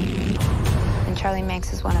 And Charlie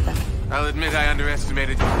Manx is one of them. I'll admit I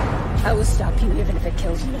underestimated you. I will stop you even if it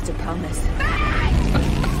kills you, it's a promise.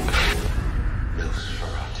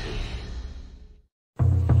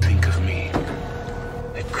 Think of me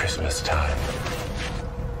at Christmas time,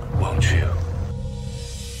 won't you?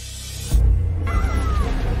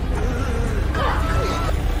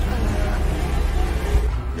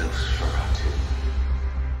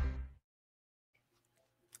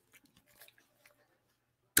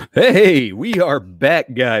 Hey, we are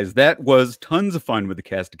back, guys. That was tons of fun with the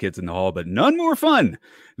cast of Kids in the Hall, but none more fun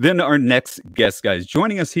than our next guest, guys.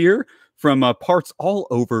 Joining us here from parts all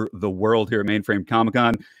over the world here at Mainframe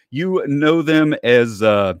Comic-Con. You know them as,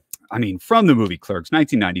 from the movie Clerks,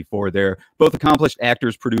 1994. They're both accomplished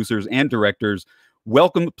actors, producers, and directors.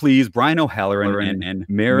 Welcome, please, Brian O'Halloran and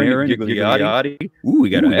Marilyn Ghigliotti. Ooh, we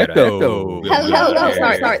got an echo. Hello.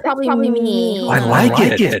 Sorry, probably me. I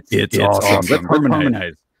like it. It's awesome. Let's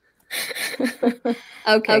harmonize.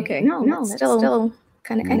 Okay. No, that's still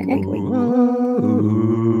kind of echoey.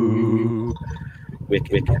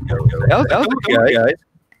 Wicked. Guys.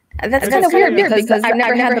 That's kind of weird because I've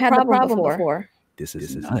never had the problem before. This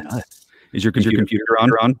is nuts. Is your computer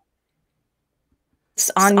on? It's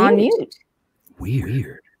on mute.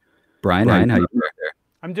 Weird. Brian, how you doing there?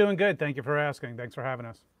 I'm doing good. Thank you for asking. Thanks for having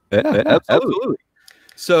us. Absolutely.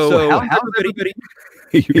 So how's everybody?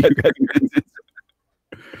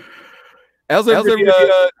 How's everybody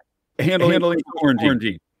handling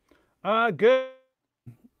quarantine? Good.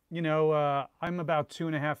 You know, I'm about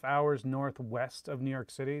 2.5 hours northwest of New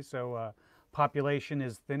York City, so population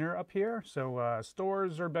is thinner up here. So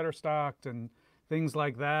stores are better stocked and things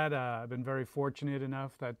like that. I've been very fortunate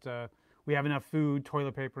enough that we have enough food,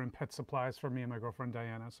 toilet paper, and pet supplies for me and my girlfriend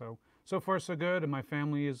Diana. So far so good, and my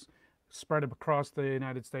family is spread across the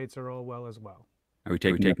United States are all well as well. Are we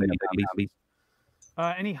taking any hobbies?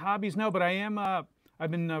 Any hobbies? No, but I am.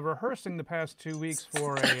 I've been rehearsing the past 2 weeks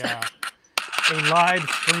for a live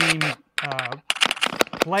stream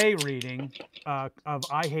play reading of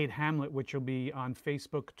I Hate Hamlet, which will be on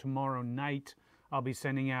Facebook tomorrow night. I'll be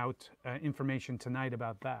sending out information tonight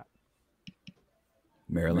about that.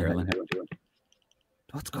 Marilyn, how are you doing?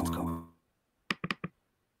 What's going on?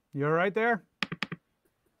 You all right there?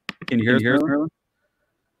 Can you hear us, Marilyn?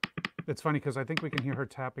 It's funny because I think we can hear her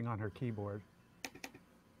tapping on her keyboard.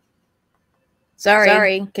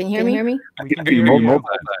 Sorry. Can you hear me? We can hear you.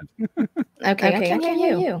 Okay, I can't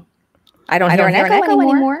hear you. I don't hear an echo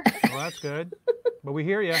anymore. Well, that's good. But we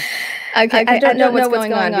hear you. Okay, I don't know what's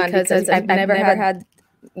going on because I've never had.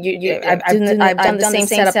 I've done the same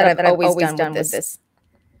setup that I've always done with this.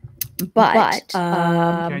 But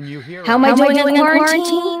can you hear how am I doing in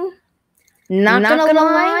quarantine? Not gonna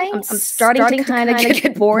lie, I'm starting to kind of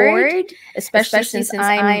get bored, especially since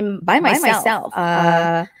I'm by myself.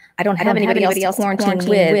 I don't have anybody else to quarantine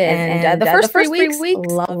with, and the first 3 weeks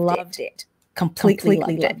loved it, completely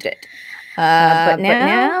loved it. But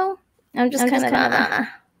now I'm just kind of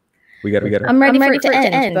we got. I'm ready for it to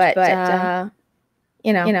end, but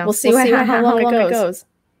you know, we'll see how long it goes.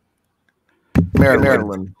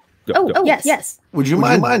 Marilyn. Oh, yes. Would you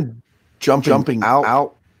mind jumping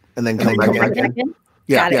out and then coming back in?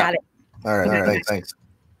 Yeah, got it. All right, thanks.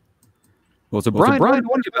 Well, so Brian,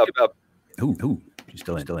 what about? Ooh, she's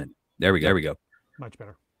still in. There we go. Much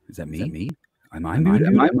better. Is that me? Am I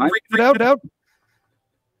freaking it out?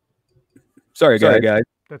 Sorry, guys.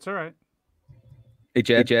 That's all right. Hey,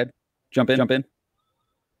 Chad, jump in.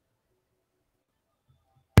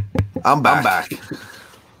 I'm back.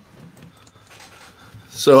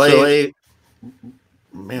 So,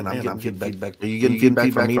 man, I'm getting feedback. Are you getting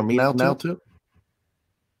feedback from me now too?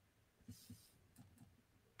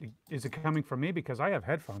 Is it coming from me? Because I have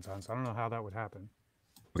headphones on, so I don't know how that would happen.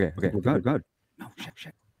 Okay. Good. No,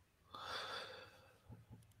 shit.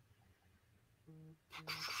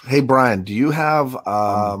 Hey, Brian, do you have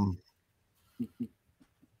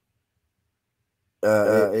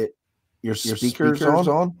your speakers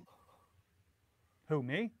on? Who,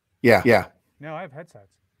 me? Yeah. No, I have headsets.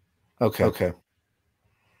 Okay.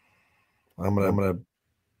 I'm gonna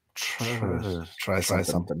try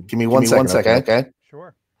something. Give me one second, okay?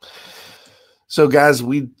 Sure. So, guys,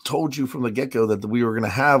 we told you from the get-go that we were going to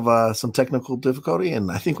have some technical difficulty,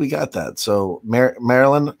 and I think we got that. So,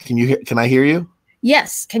 Marilyn, can I hear you?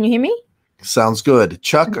 Yes. Can you hear me? Sounds good.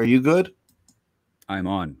 Chuck, are you good? I'm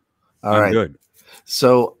on. I'm good.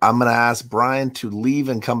 So I'm going to ask Brian to leave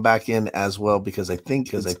and come back in as well because I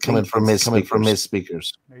think it's coming from his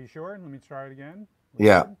speakers. Are you sure? Let me try it again.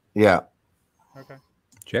 Yeah. Okay.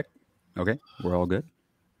 Check. Okay, we're all good.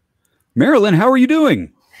 Marilyn, how are you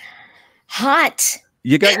doing? Hot.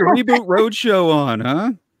 You got your Reboot Roadshow on,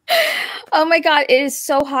 huh? Oh my God, it is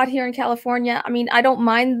so hot here in California. I mean, I don't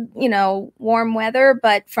mind, warm weather,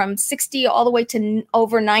 but from 60 all the way to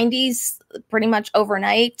over 90s, pretty much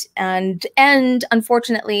overnight. And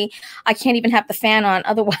unfortunately, I can't even have the fan on.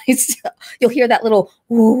 Otherwise, you'll hear that little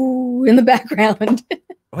woo in the background.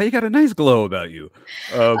 Well, you got a nice glow about you.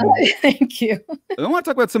 Thank you. I want to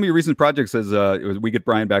talk about some of your recent projects as we get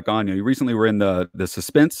Brian back on. You recently were in the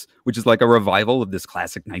Suspense, which is like a revival of this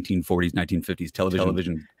classic 1940s, 1950s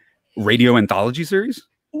television radio anthology series.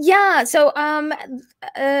 Yeah. So,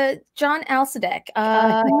 John Alsadek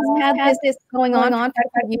has had this going on for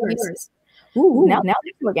 5 years. Ooh, now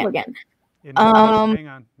again. Hang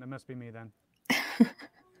on. That must be me then.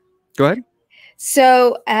 Go ahead.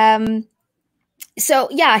 So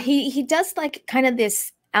yeah, he does like kind of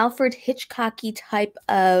this Alfred Hitchcocky type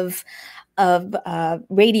of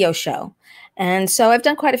radio show. And so I've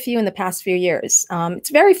done quite a few in the past few years. It's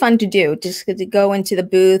very fun to do, just to go into the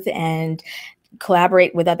booth and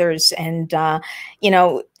collaborate with others. And,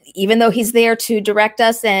 even though he's there to direct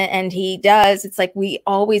us and he does, it's like we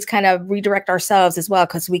always kind of redirect ourselves as well,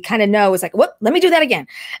 because we kind of know it's like, whoop, let me do that again.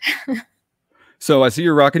 So I see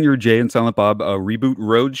you're rocking your Jay and Silent Bob Reboot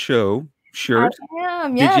Roadshow shirt. I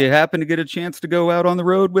am, yeah. Did you happen to get a chance to go out on the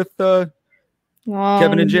road with Kevin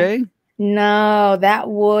and Jay? No, that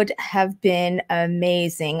would have been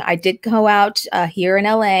amazing. I did go out here in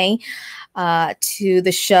LA to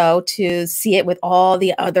the show to see it with all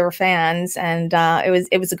the other fans, and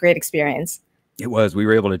it was a great experience. It was. We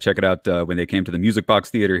were able to check it out when they came to the Music Box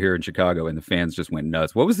Theater here in Chicago, and the fans just went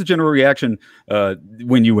nuts. What was the general reaction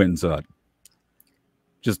when you went and saw it?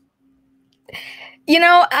 Just, you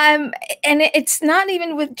know, and it's not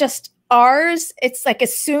even with just ours. It's like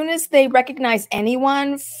as soon as they recognize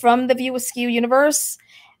anyone from the View Askew universe,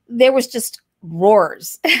 there was just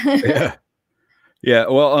roars. Yeah. Yeah.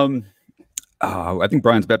 Well, I think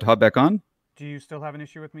Brian's about to hop back on. Do you still have an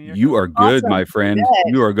issue with me? You are good, Awesome. my friend.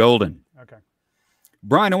 Good. You are golden. Okay.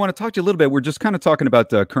 Brian, I want to talk to you a little bit. We're just kind of talking about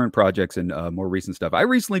current projects and more recent stuff. I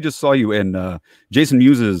recently just saw you in Jason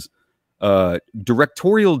Mewes's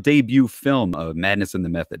directorial debut film, Madness and the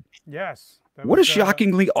Method. Yes. What a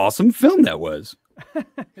shockingly awesome film that was.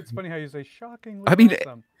 It's funny how you say shockingly I mean,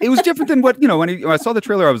 awesome. it was different than what, when I saw the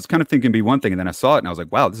trailer, I was kind of thinking it'd be one thing, and then I saw it and I was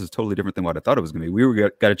like, wow, this is totally different than what I thought it was going to be. We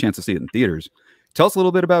got a chance to see it in theaters. Tell us a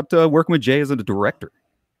little bit about working with Jay as a director.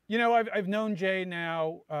 You know, I've known Jay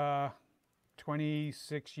now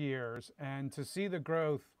 26 years, and to see the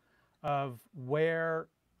growth of where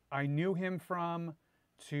I knew him from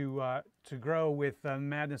to grow with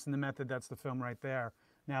Madness and the Method, that's the film right there,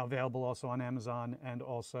 now available also on Amazon and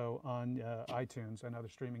also on iTunes and other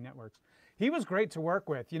streaming networks. He was great to work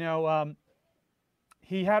with. You know,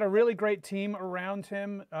 he had a really great team around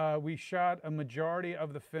him. We shot a majority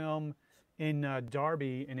of the film in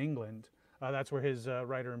Derby in England. That's where his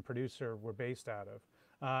writer and producer were based out of.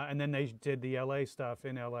 And then they did the LA stuff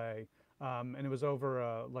in LA. And it was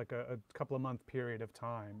over like a couple of month period of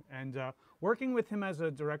time. And working with him as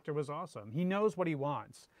a director was awesome. He knows what he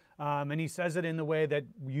wants. And he says it in the way that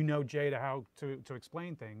you know Jay to how to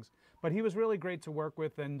explain things. But he was really great to work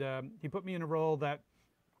with, and he put me in a role that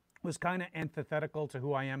was kind of antithetical to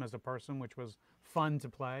who I am as a person, which was fun to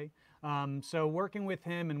play. So working with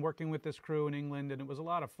him and working with this crew in England, and it was a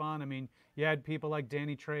lot of fun. I mean, you had people like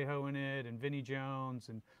Danny Trejo in it, and Vinnie Jones,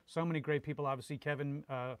 and so many great people. Obviously, Kevin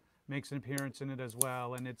makes an appearance in it as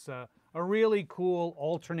well. And it's a really cool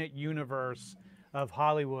alternate universe of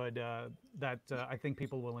Hollywood that I think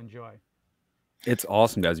people will enjoy. It's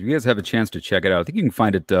awesome, guys. If you guys have a chance to check it out, I think you can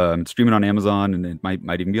find it streaming on Amazon, and it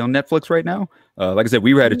might even be on Netflix right now. Like I said,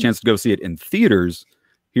 we had a chance to go see it in theaters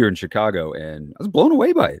here in Chicago, and I was blown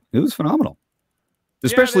away by it. It was phenomenal.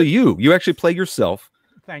 Especially you. You actually play yourself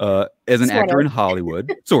as an actor in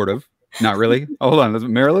Hollywood, sort of. Not really. Oh, hold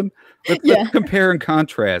on, Marilyn. Let's compare and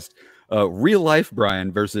contrast real life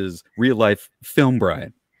Brian versus real life film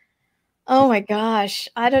Brian. Oh my gosh,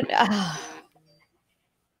 I don't.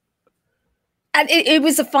 It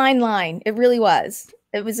was a fine line. It really was.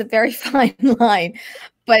 It was a very fine line.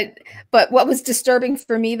 But what was disturbing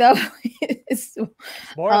for me though is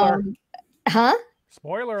spoiler.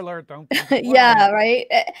 Spoiler alert! Don't yeah, right.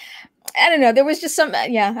 I don't know. There was just some.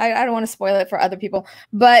 Yeah, I don't want to spoil it for other people,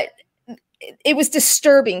 but it was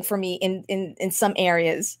disturbing for me in some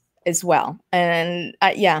areas as well. And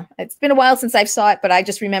yeah, it's been a while since I saw it, but I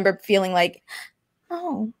just remember feeling like,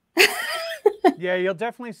 oh. Yeah, you'll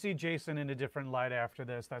definitely see Jason in a different light after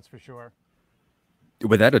this. That's for sure.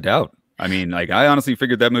 Without a doubt. I mean, like, I honestly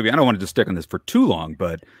figured that movie, I don't want to just stick on this for too long,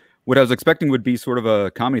 but what I was expecting would be sort of a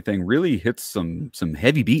comedy thing really hits some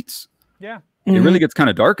heavy beats. Yeah. It really gets kind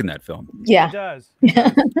of dark in that film. Yeah. It does.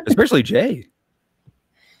 Especially Jay.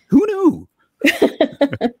 Who knew?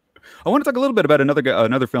 I want to talk a little bit about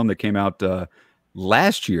another film that came out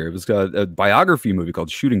last year. It was a biography movie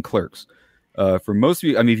called Shooting Clerks. For most of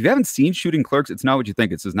you, I mean, if you haven't seen Shooting Clerks, it's not what you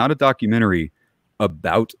think. It's not a documentary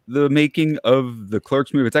about the making of the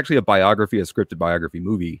Clerks movie. It's actually a biography, a scripted biography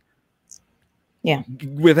movie. Yeah.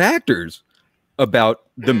 With actors about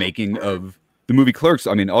the making of the movie Clerks.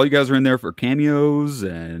 I mean, all you guys are in there for cameos,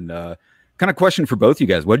 and kind of question for both you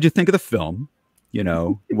guys. What did you think of the film? You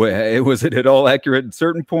know, was it at all accurate at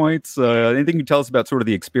certain points? Anything you can tell us about sort of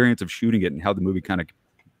the experience of shooting it and how the movie kind of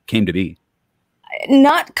came to be?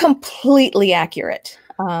 Not completely accurate.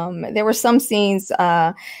 There were some scenes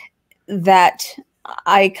that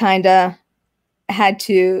I kind of had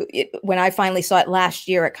to, when I finally saw it last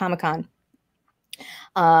year at Comic-Con,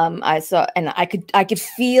 I saw, and I could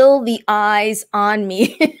feel the eyes on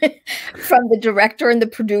me from the director and the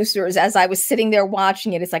producers as I was sitting there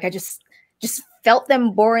watching it. It's like I just felt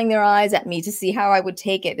them boring their eyes at me to see how I would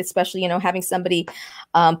take it, especially, you know, having somebody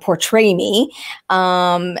portray me.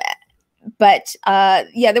 But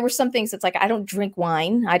yeah, there were some things that's like, I don't drink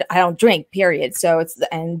wine. I don't drink, period. So it's,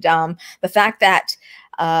 and the fact that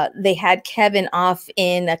they had Kevin off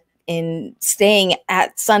in staying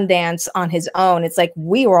at Sundance on his own, it's like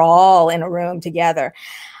we were all in a room together.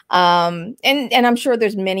 And I'm sure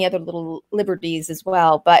there's many other little liberties as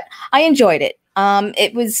well, but I enjoyed it.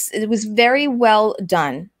 It was very well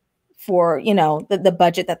done for, you know, the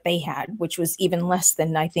budget that they had, which was even less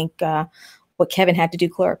than I think what Kevin had to do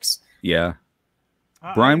Clerks. Yeah.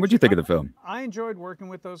 Brian, what do you think of the film? I enjoyed working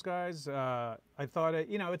with those guys. I thought it,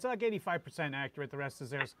 you know, it's like 85% accurate. The rest is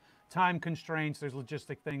there's time constraints, there's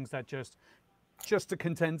logistic things that just to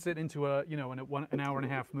condense it into a, you know, an hour and a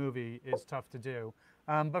half movie is tough to do.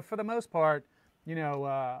 But for the most part, you know,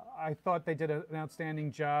 I thought they did an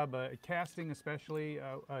outstanding job, casting especially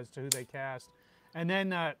as to who they cast. And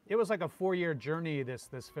then it was like a 4-year journey, this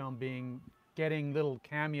film getting little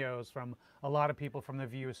cameos from a lot of people from the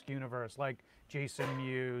View universe, like Jason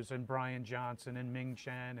Mewes and Brian Johnson and Ming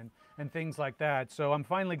Chen and things like that. So I'm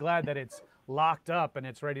finally glad that it's locked up and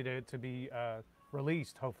it's ready to be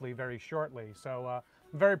released, hopefully very shortly. So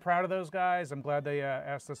I'm very proud of those guys. I'm glad they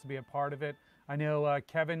asked us to be a part of it. I know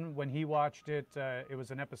Kevin, when he watched it, it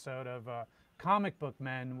was an episode of Comic Book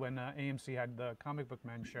Men when AMC had the Comic Book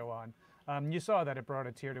Men show on. You saw that it brought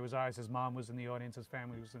a tear to his eyes. His mom was in the audience, his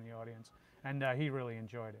family was in the audience, and he really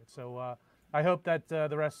enjoyed it. So I hope that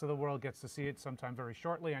the rest of the world gets to see it sometime very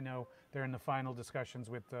shortly. I know they're in the final discussions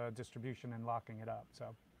with distribution and locking it up.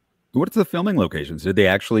 So, what's the filming locations? Did they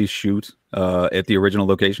actually shoot at the original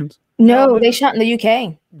locations? No, they shot in the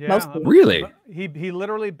UK. Yeah, Mostly. Really? He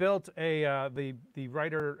literally built the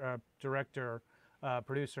writer, director,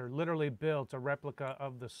 producer literally built a replica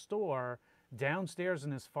of the store downstairs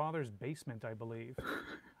in his father's basement, I believe.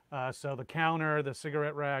 So the counter, the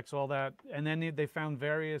cigarette racks, all that, and then they found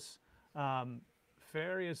various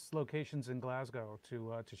locations in Glasgow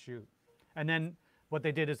to shoot. And then what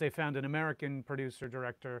they did is they found an American producer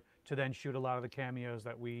director to then shoot a lot of the cameos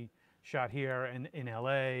that we shot here in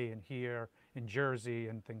LA and here in Jersey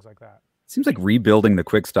and things like that. Seems like rebuilding the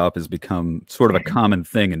quick stop has become sort of a common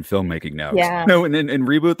thing in filmmaking now. Yeah. No, in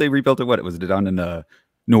Reboot they rebuilt it. What, it was down in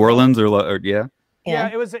New Orleans or yeah? Yeah,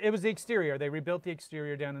 it was the exterior. They rebuilt the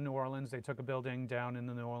exterior down in New Orleans. They took a building down in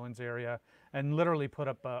the New Orleans area and literally put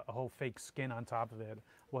up a whole fake skin on top of it,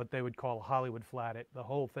 what they would call Hollywood flat, the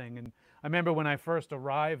whole thing. And I remember when I first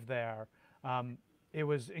arrived there, it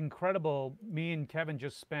was incredible. Me and Kevin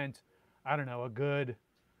just spent, I don't know, a good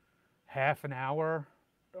half an hour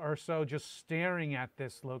or so just staring at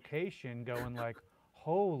this location going like,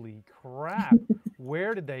 holy crap,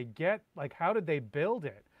 where did they get, like, how did they build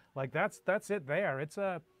it? Like, that's it there. It's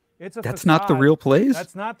a That's facade. not the real place?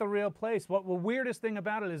 That's not the real place. What the weirdest thing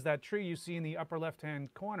about it is that tree you see in the upper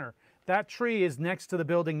left-hand corner. That tree is next to the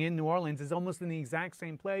building in New Orleans. Is almost in the exact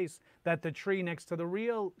same place that the tree next to the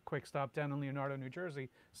real Quick Stop down in Leonardo, New Jersey,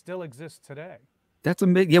 still exists today. That's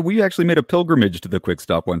amazing. Yeah, we actually made a pilgrimage to the Quick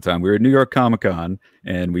Stop one time. We were at New York Comic Con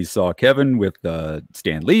and we saw Kevin with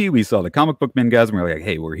Stan Lee. We saw the Comic Book Men guys, and we were like,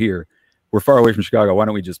 hey, we're here. We're far away from Chicago. Why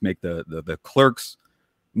don't we just make the Clerks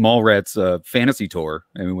Mallrats fantasy tour?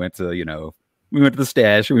 And we went to, you know, we went to the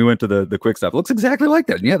Stash and we went to the Quick Stop. It looks exactly like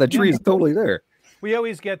that. And yeah, that tree is totally there. We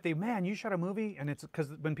always get the, man, you shot a movie? And it's because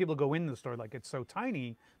when people go in the store, like, it's so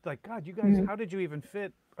tiny, they're like, God, you guys, how did you even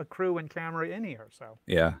fit a crew and camera in here? So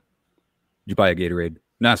yeah. Did you buy a Gatorade?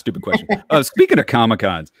 Nah, stupid question. Speaking of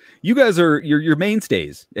Comic-Cons, you guys are your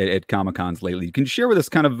mainstays at Comic-Cons lately. Can you share with us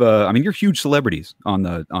kind of, I mean, you're huge celebrities on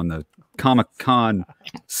the Comic-Con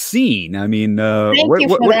scene. I mean, thank you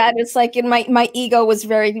for that. It's like my ego was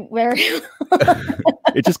very, very.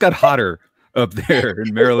 It just got hotter up there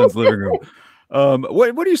in Marilyn's living room.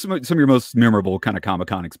 What are some of your most memorable kind of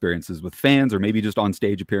Comic-Con experiences with fans or maybe just on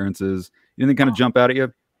stage appearances? Anything kind of jump out at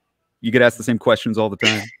you? You get asked the same questions all the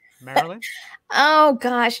time. Marilyn? Oh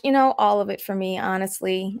gosh, you know, all of it for me,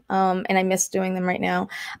 honestly. And I miss doing them right now.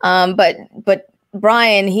 But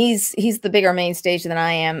Brian, he's the bigger main stage than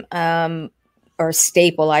I am, or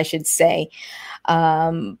staple, I should say.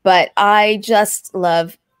 But I just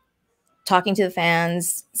love talking to the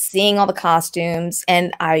fans, seeing all the costumes,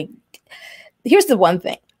 and here's the one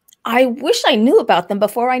thing. I wish I knew about them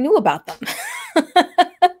before I knew about them.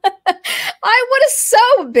 I would have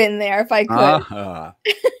so been there if I could.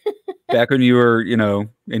 Back when you were, you know,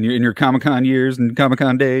 in your Comic-Con years and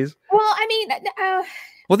Comic-Con days. Well, I mean,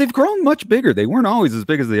 well, they've grown much bigger. They weren't always as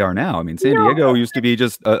big as they are now. I mean, San Diego used to be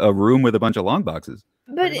just a room with a bunch of long boxes.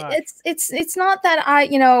 But it's not that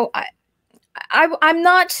I'm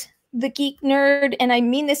not the geek nerd, and I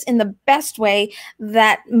mean this in the best way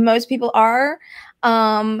that most people are.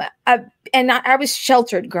 And I was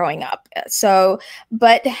sheltered growing up. So,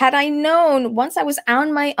 but had I known once I was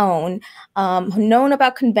on my own, known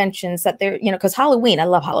about conventions that they're, you know, because Halloween, I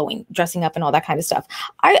love Halloween, dressing up and all that kind of stuff.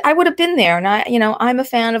 I would have been there, and I'm a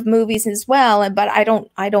fan of movies as well, but I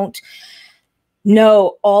don't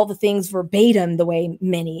know all the things verbatim the way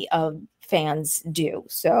many fans do.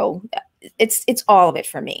 So it's all of it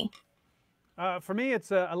for me. For me,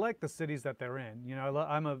 it's I like the cities that they're in. You know,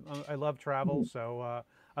 I love travel, so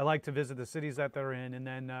I like to visit the cities that they're in, and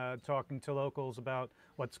then talking to locals about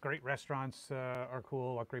what's great restaurants are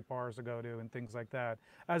cool, what great bars to go to, and things like that.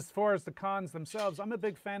 As far as the cons themselves, I'm a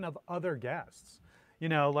big fan of other guests. You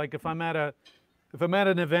know, like if I'm at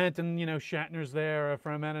an event and you know Shatner's there, or if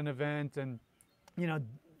I'm at an event and you know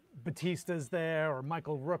Batista's there, or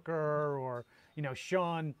Michael Rooker, or you know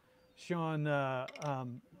Sean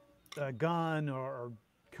Gunn or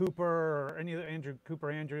Cooper, or any of the Cooper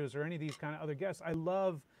Andrews, or any of these kind of other guests. I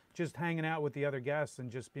love just hanging out with the other guests and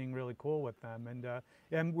just being really cool with them.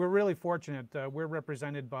 And we're really fortunate. We're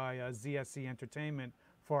represented by ZSC Entertainment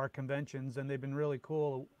for our conventions, and they've been really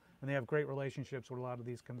cool. And they have great relationships with a lot of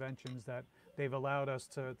these conventions that they've allowed us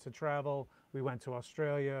to travel. We went to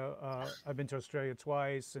Australia. I've been to Australia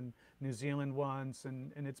twice and New Zealand once.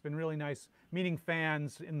 And it's been really nice meeting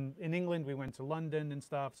fans. In England, we went to London and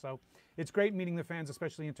stuff. So it's great meeting the fans,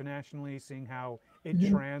 especially internationally, seeing how it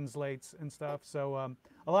translates and stuff. So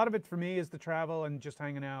a lot of it for me is the travel and just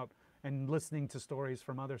hanging out and listening to stories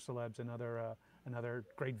from other celebs and other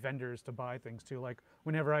great vendors to buy things too. Like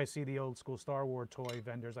whenever I see the old school Star Wars toy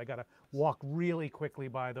vendors, I gotta walk really quickly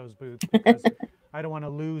by those booths because I don't want to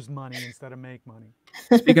lose money instead of make money.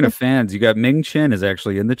 Speaking of fans, you got Ming Chen is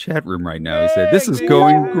actually in the chat room right now. He said, "This is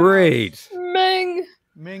going great." Ming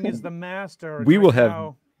is the master. We will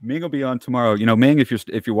have Ming will be on tomorrow. You know, Ming, if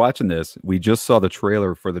you're watching this, we just saw the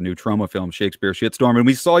trailer for the new Troma film Shakespeare Shitstorm, and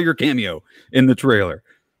we saw your cameo in the trailer.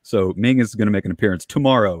 So Ming is going to make an appearance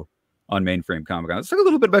tomorrow on Mainframe Comic-Con. Let's talk a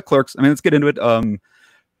little bit about Clerks. I mean, let's get into it.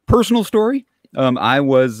 Personal story. I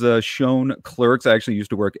was shown Clerks. I actually used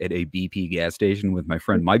to work at a BP gas station with my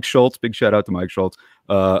friend Mike Schultz. Big shout out to Mike Schultz.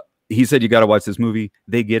 He said, you got to watch this movie.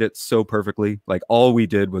 They get it so perfectly. Like all we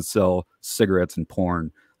did was sell cigarettes and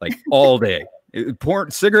porn like all day. Porn,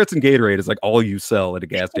 cigarettes and Gatorade is like all you sell at a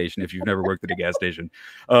gas station if you've never worked at a gas station.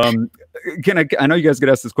 I know you guys get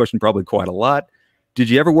asked this question probably quite a lot. Did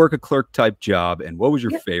you ever work a clerk type job, and what was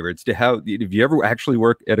your favorites? Have you ever actually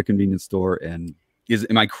worked at a convenience store, and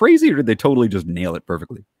am I crazy, or did they totally just nail it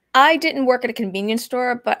perfectly? I didn't work at a convenience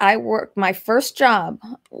store, but my first job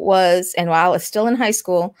was, and while I was still in high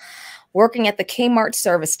school, working at the Kmart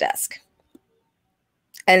service desk.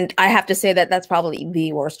 And I have to say that that's probably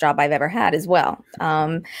the worst job I've ever had as well.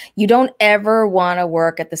 You don't ever want to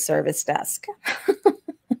work at the service desk.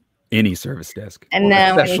 Any service desk, and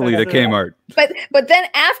then especially the Kmart. But then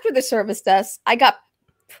after the service desk, I got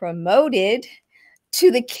promoted to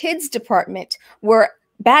the kids department, where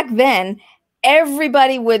back then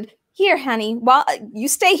everybody would, here, honey, while you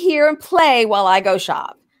stay here and play while I go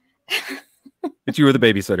shop. But you were the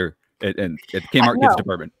babysitter at Kmart kids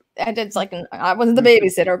department. I did I wasn't the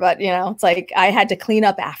babysitter, but you know, it's like I had to clean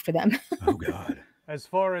up after them. Oh God. As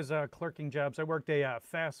far as clerking jobs, I worked a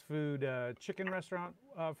fast food chicken restaurant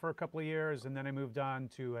for a couple of years, and then I moved on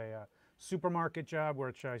to a supermarket job,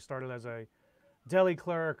 which I started as a deli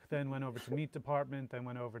clerk, then went over to meat department, then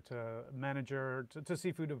went over to manager, to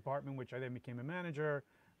seafood department, which I then became a manager.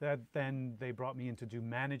 Then they brought me in to do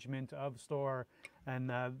management of store, and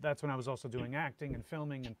that's when I was also doing acting and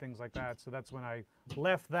filming and things like that. So that's when I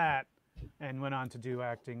left that and went on to do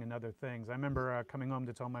acting and other things. I remember coming home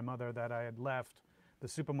to tell my mother that I had left the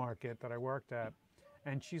supermarket that I worked at,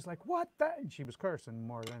 and she's like, "What the?" And she was cursing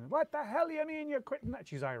more than, "What the hell do you mean you're quitting that?"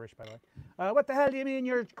 She's Irish, by the way. "What the hell do you mean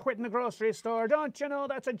you're quitting the grocery store? Don't you know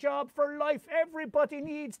that's a job for life? Everybody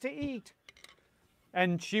needs to eat."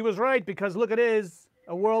 And she was right, because look, it is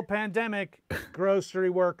a world pandemic. Grocery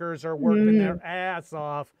workers are working their ass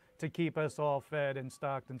off to keep us all fed and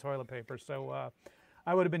stocked in toilet paper. So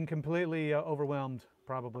I would have been completely overwhelmed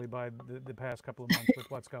probably by the past couple of months with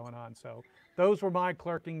what's going on. So those were my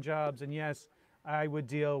clerking jobs. And yes, I would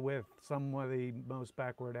deal with some of the most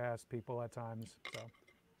backward ass people at times. So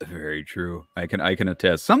very true. I can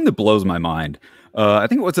attest. Something that blows my mind. I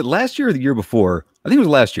think was it last year or the year before? I think it was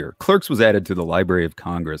last year. Clerks was added to the Library of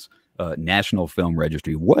Congress National Film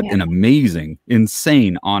Registry. What an amazing,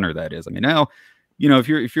 insane honor that is. I mean, now, you know, if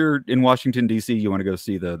you're in Washington D.C., you want to go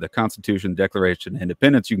see the Constitution, Declaration of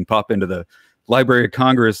Independence, you can pop into the Library of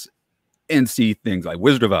Congress and see things like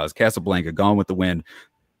Wizard of Oz, Casablanca, Gone with the Wind,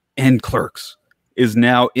 and Clerks is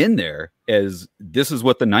now in there as this is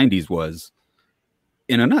what the 90s was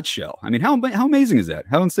in a nutshell. I mean, how amazing is that?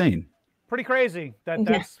 How insane. Pretty crazy that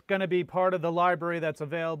that's going to be part of the library that's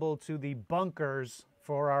available to the bunkers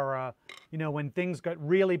for our, you know, when things got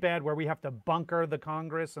really bad where we have to bunker the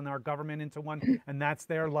Congress and our government into one, and that's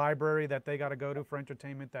their library that they got to go to for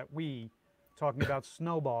entertainment, that we, talking about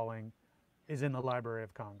snowballing, is in the Library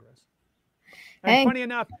of Congress. And funny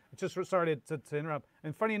enough, just started to interrupt,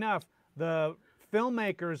 and funny enough, the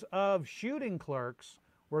filmmakers of shooting Clerks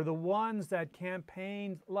were the ones that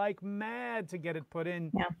campaigned like mad to get it put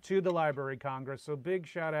in to the Library of Congress. So big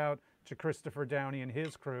shout out to Christopher Downey and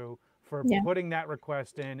his crew for putting that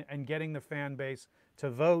request in and getting the fan base to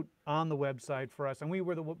vote on the website for us. And we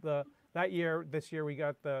were this year we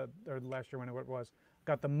got or last year, whenever it was,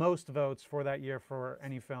 got the most votes for that year for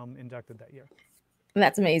any film inducted that year.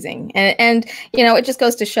 That's amazing. And you know, it just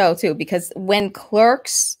goes to show too, because when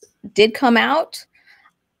Clerks did come out,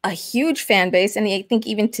 a huge fan base, and I think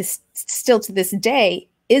even still to this day,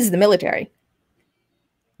 is the military.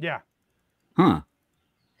 Yeah. Huh.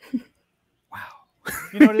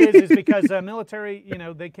 You know what it is because military, you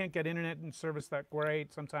know, they can't get internet and service that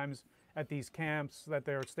great sometimes at these camps that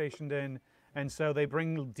they're stationed in. And so they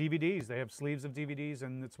bring DVDs. They have sleeves of DVDs,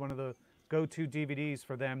 and it's one of the go-to DVDs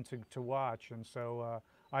for them to watch. And so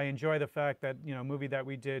I enjoy the fact that, you know, a movie that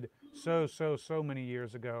we did so many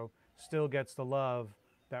years ago still gets the love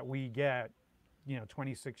that we get, you know,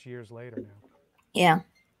 26 years later now. Yeah.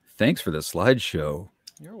 Thanks for the slideshow.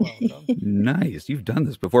 You're welcome. Nice. You've done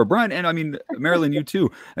this before, Brian. And I mean, Marilyn, you too.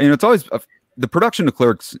 You know, it's always the production of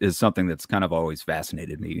Clerks is something that's kind of always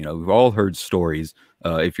fascinated me. You know, we've all heard stories.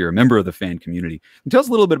 If you're a member of the fan community, tell us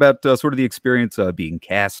a little bit about sort of the experience being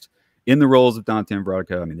cast in the roles of Dante and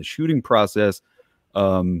Veronica. I mean, the shooting process.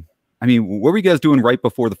 I mean, what were you guys doing right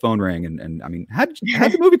before the phone rang? And I mean, how did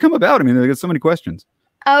the movie come about? I mean, there's so many questions.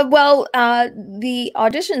 The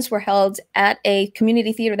auditions were held at a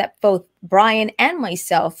community theater that both Brian and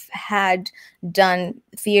myself had done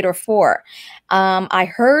theater for. I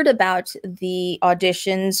heard about the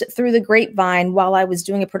auditions through the grapevine while I was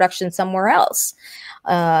doing a production somewhere else.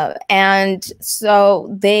 And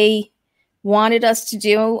so they wanted us to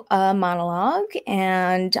do a monologue,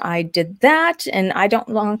 and I did that. And I don't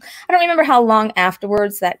remember how long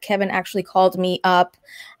afterwards that Kevin actually called me up,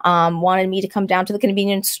 wanted me to come down to the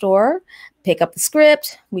convenience store, pick up the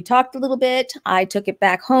script. We talked a little bit. I took it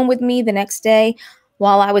back home with me the next day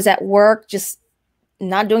while I was at work, just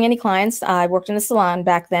not doing any clients. I worked in a salon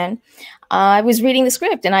back then. I was reading the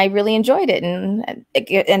script and I really enjoyed it.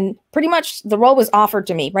 And pretty much the role was offered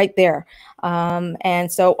to me right there.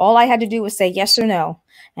 And so all I had to do was say yes or no.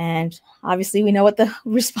 And obviously we know what the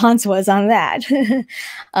response was on that.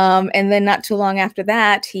 And then not too long after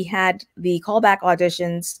that, he had the callback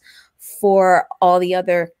auditions for all the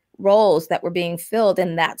other roles that were being filled.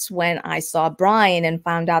 And that's when I saw Brian and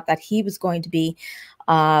found out that he was going to be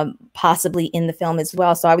possibly in the film as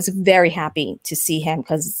well. So I was very happy to see him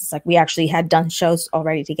because it's like we actually had done shows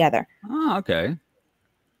already together. Oh, okay.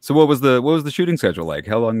 So what was the shooting schedule like?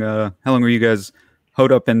 How long were you guys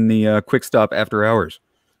hoed up in the quick stop after hours?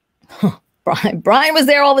 Brian was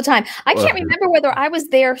there all the time. I can't remember whether I was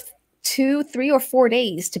there 2, 3, or 4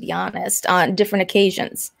 days, to be honest, on different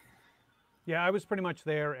occasions. Yeah, I was pretty much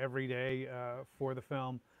there every day for the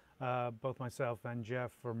film. Both myself and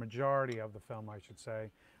Jeff for majority of the film, I should say.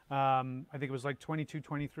 I think it was like 22,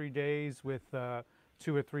 23 days with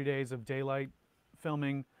 2 or 3 days of daylight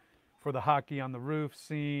filming for the hockey on the roof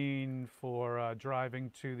scene, for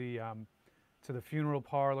driving to the funeral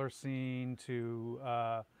parlor scene, to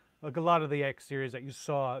like a lot of the exteriors that you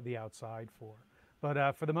saw the outside for.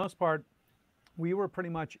 But for the most part, we were pretty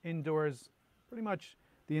much indoors pretty much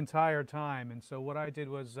the entire time. And so what I did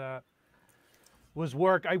was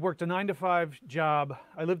work. I worked a 9-to-5 job.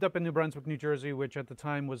 I lived up in New Brunswick, New Jersey, which at the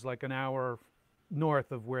time was like an hour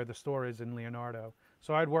north of where the store is in Leonardo.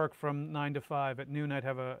 So I'd work from 9 to 5. At noon, I'd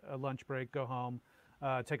have a lunch break, go home,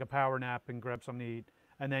 take a power nap and grab something to eat,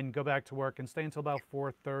 and then go back to work and stay until about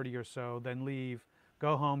 4:30 or so, then leave,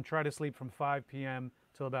 go home, try to sleep from 5 p.m.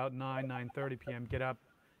 till about 9:30 p.m., get up,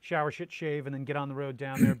 shower, shave, and then get on the road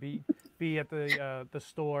down there, be at the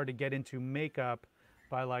store to get into makeup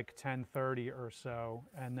by like 10:30 or so,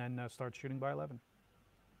 and then start shooting by 11.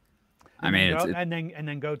 And and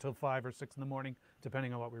then go till 5 or 6 in the morning,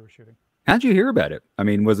 depending on what we were shooting. How'd you hear about it? I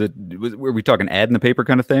mean, were we talking ad in the paper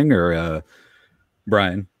kind of thing, or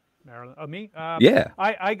Brian? Marilyn, me? Yeah.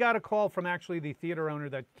 I got a call from actually the theater owner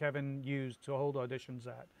that Kevin used to hold auditions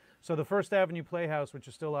at. So the First Avenue Playhouse, which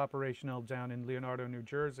is still operational down in Leonardo, New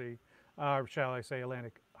Jersey, shall I say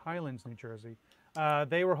Atlantic Highlands, New Jersey.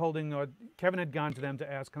 They were holding, Kevin had gone to them to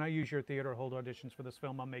ask, can I use your theater to hold auditions for this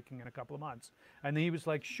film I'm making in a couple of months? And then he was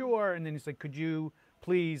like, sure. And then he said, could you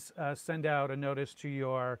please send out a notice to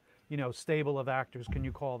your, stable of actors? Can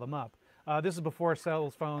you call them up? This is before cell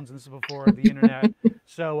phones and this is before the internet.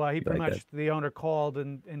 So he pretty much, the owner called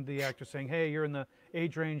and the actor saying, hey, you're in the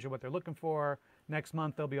age range of what they're looking for. Next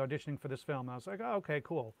month, they'll be auditioning for this film. And I was like, oh, okay,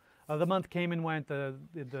 cool. The month came and went. The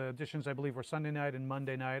auditions, I believe, were Sunday night and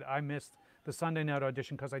Monday night. I missed the Sunday night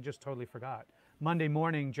audition because I just totally forgot. Monday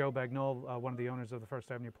morning, Joe Bagnall, one of the owners of the First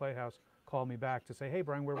Avenue Playhouse, called me back to say, "Hey,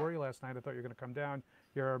 Brian, where were you last night? I thought you were going to come down.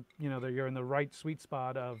 You're in the right sweet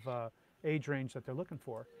spot of age range that they're looking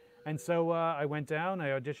for." And so I went down, I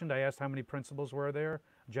auditioned, I asked how many principals were there.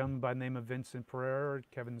 A gentleman by the name of Vincent Pereira,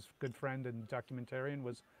 Kevin's good friend and documentarian,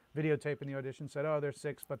 was videotaping the audition, said, "Oh, there's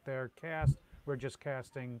 6, but they're cast. We're just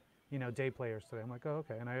casting, day players today." I'm like, "Oh,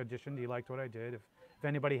 okay." And I auditioned, he liked what I did. If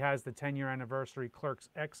anybody has the 10-year anniversary Clerks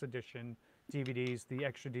X edition DVDs, the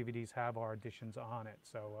extra DVDs have our auditions on it.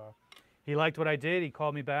 So he liked what I did, he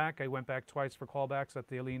called me back. I went back twice for callbacks at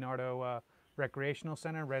the Leonardo Recreational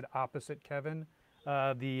Center, read opposite Kevin.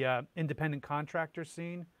 The independent contractor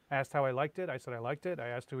scene, asked how I liked it. I said I liked it. I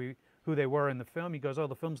asked who they were in the film. He goes, "Oh,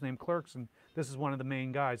 the film's named Clerks, and this is one of the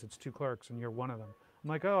main guys. It's 2 clerks, and you're one of them." I'm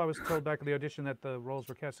like, "Oh, I was told back at the audition that the roles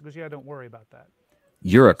were cast." He goes, "Yeah, don't worry about that."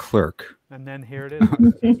 You're a clerk. And then here it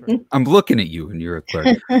is. I'm looking at you, and you're a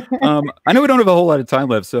clerk. I know we don't have a whole lot of time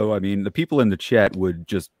left, so I mean, the people in the chat would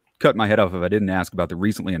just cut my head off if I didn't ask about the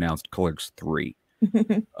recently announced Clerks 3.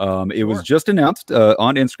 It was just announced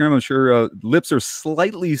on Instagram. I'm sure lips are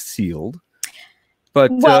slightly sealed,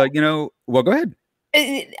 but well, go ahead.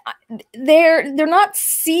 They're not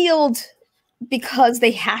sealed because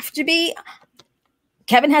they have to be.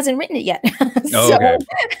 Kevin hasn't written it yet. So, okay.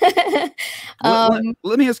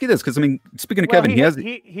 Let me ask you this, because I mean, speaking of Kevin,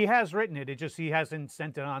 he has written it. It just he hasn't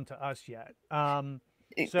sent it on to us yet.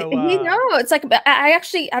 So it's like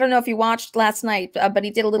I don't know if you watched last night, but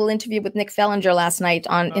he did a little interview with Nick Fellinger last night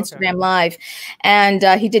on Instagram Live, and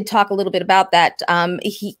he did talk a little bit about that.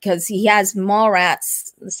 Because he has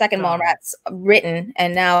Mallrats, the second Mallrats written,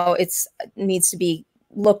 and now it's needs to be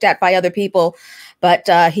looked at by other people, but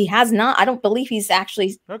he has not. I don't believe he's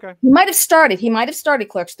actually. Okay. He might have started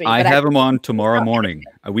Clerks 3. I have him on tomorrow morning.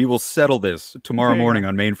 We will settle this tomorrow morning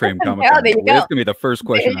on Mainframe Comic Con. There you go. That's gonna be the first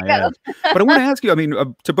question I ask. But I want to ask you. I mean,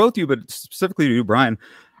 to both of you, but specifically to you, Brian.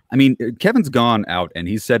 I mean, Kevin's gone out and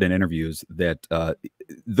he said in interviews that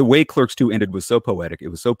the way Clerks 2 ended was so poetic. It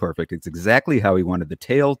was so perfect. It's exactly how he wanted the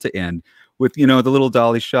tale to end, with the little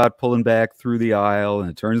dolly shot pulling back through the aisle, and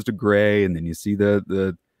it turns to gray, and then you see the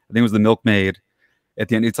I think it was the milkmaid at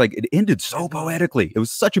the end. It's like it ended so poetically. It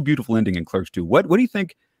was such a beautiful ending in Clerks 2. What do you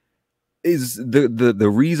think is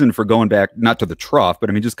the reason for going back, not to the trough, but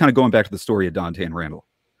I mean just kind of going back to the story of Dante and Randall?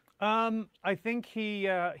 I think he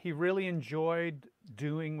really enjoyed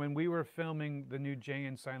doing, when we were filming the new Jay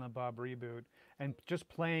and Silent Bob reboot and just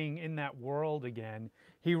playing in that world again,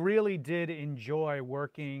 he really did enjoy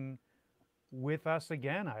working with us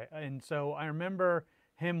again. And so I remember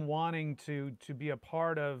him wanting to be a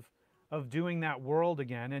part of doing that world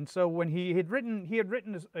again. And so when he had written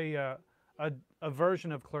a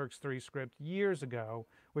version of Clerks 3 script years ago,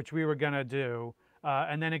 which we were gonna do.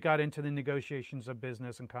 And then it got into the negotiations of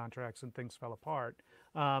business and contracts, and things fell apart.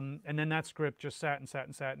 And then that script just sat and sat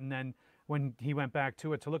and sat. And then when he went back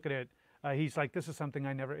to it to look at it, he's like, "This is something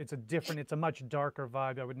I never. It's a much darker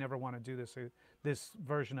vibe. I would never want to do this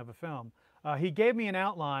version of a film." He gave me an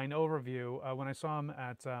outline overview when I saw him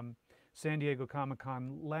at San Diego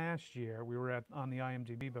Comic-Con last year. We were on the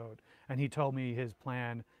IMDb boat, and he told me his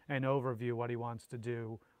plan and overview, what he wants to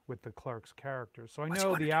do with the Clerks characters. So I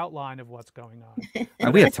know the outline of what's going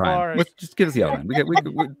on. We have time. Let's just give us the outline.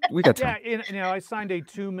 We got time. Yeah, I signed a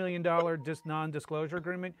 $2 million non-disclosure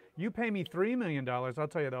agreement. You pay me $3 million, I'll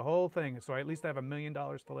tell you the whole thing. So I at least have $1 million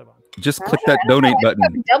to live on. Just click that donate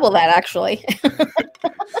button. Double that, actually.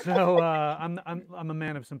 So I'm a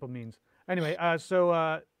man of simple means. Anyway,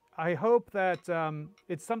 I hope that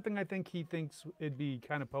it's something I think he thinks it'd be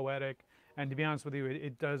kind of poetic. And to be honest with you,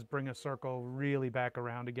 it does bring a circle really back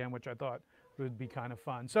around again, which I thought would be kind of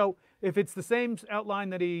fun. So if it's the same outline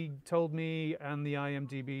that he told me on the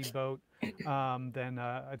IMDb boat, then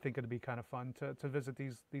I think it'd be kind of fun to visit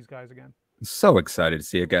these guys again. So excited to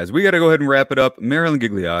see it, guys. We got to go ahead and wrap it up. Marilyn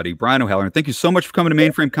Ghigliotti, Brian O'Halloran, thank you so much for coming to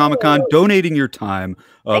Mainframe Comic-Con, donating your time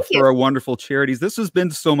for our wonderful charities. This has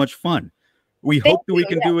been so much fun. We hope that we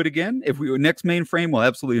can do it again. If we next Mainframe, we'll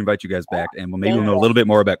absolutely invite you guys back, and maybe we'll know a little bit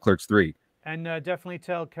more about Clerks 3. And definitely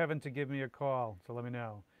tell Kevin to give me a call, so let me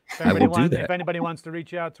know. If anybody wants to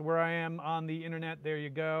reach out to where I am on the internet, there you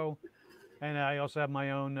go. And I also have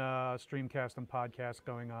my own streamcast and podcast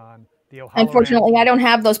going on. Unfortunately, I don't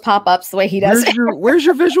have those pop-ups the way he does. Where's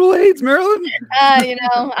your visual aids, Marilyn?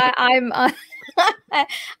 I'm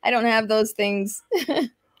I don't have those things.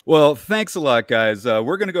 Well, thanks a lot, guys.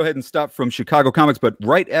 We're going to go ahead and stop from Chicago Comics, but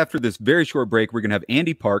right after this very short break, we're going to have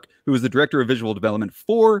Andy Park, who is the director of visual development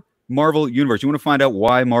for Marvel Universe. You want to find out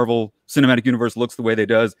why Marvel Cinematic Universe looks the way it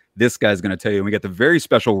does? This guy's going to tell you. And we got the very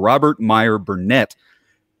special Robert Meyer Burnett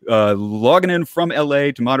logging in from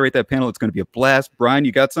LA to moderate that panel. It's going to be a blast. Brian,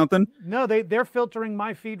 you got something? No, they're filtering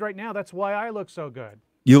my feed right now. That's why I look so good.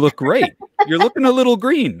 You look great. You're looking a little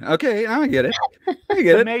green. Okay, I get it. I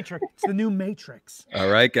get it. Matrix. It's the new Matrix. All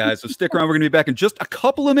right, guys. So stick around. We're going to be back in just a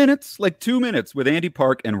couple of minutes, like 2 minutes, with Andy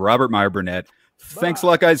Park and Robert Meyer Burnett. Thanks a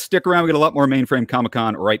lot, guys. Stick around. We got a lot more Mainframe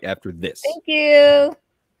Comic-Con right after this. Thank you.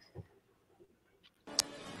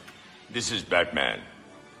 This is Batman.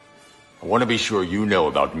 I want to be sure you know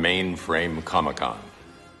about Mainframe Comic-Con.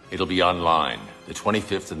 It'll be online the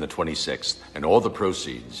 25th and the 26th, and all the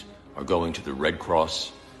proceeds are going to the Red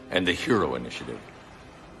Cross and the Hero Initiative.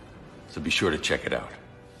 So be sure to check it out.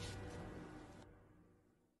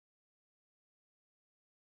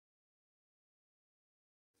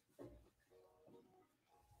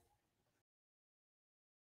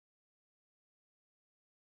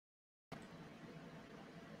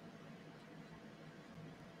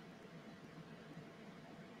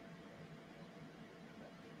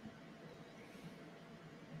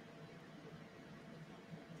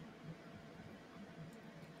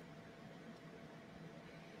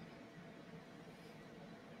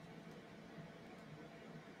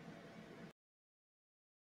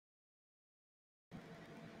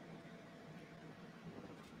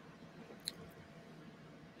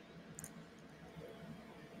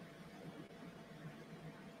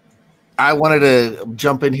 I wanted to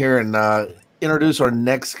jump in here and introduce our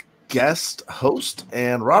next guest host.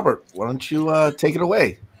 And Robert, why don't you take it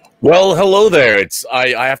away? Well, hello there.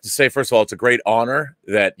 I have to say, first of all, it's a great honor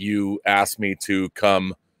that you asked me to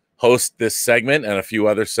come host this segment and a few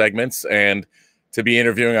other segments. And to be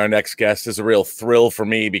interviewing our next guest is a real thrill for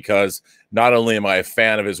me because not only am I a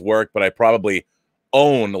fan of his work, but I probably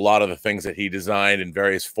own a lot of the things that he designed in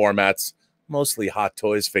various formats, mostly Hot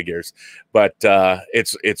Toys figures. But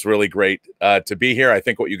it's really great to be here. I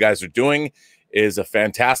think what you guys are doing is a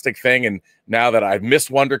fantastic thing. And now that I've missed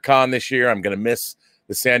WonderCon this year, I'm going to miss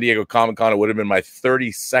the San Diego Comic-Con. It would have been my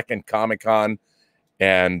 32nd Comic-Con.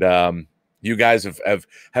 And you guys have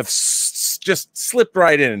just slipped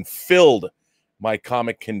right in and filled my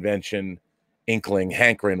comic convention inkling,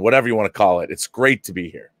 hankering, whatever you want to call it. It's great to be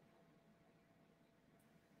here.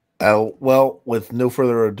 Well, with no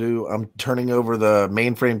further ado, I'm turning over the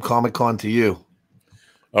Mainframe Comic-Con to you.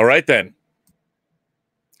 All right, then.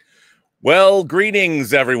 Well,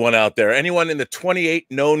 greetings, everyone out there. Anyone in the 28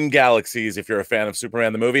 known galaxies, if you're a fan of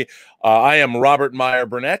Superman the movie. I am Robert Meyer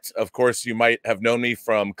Burnett. Of course, you might have known me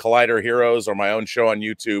from Collider Heroes or my own show on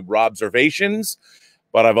YouTube, Robservations.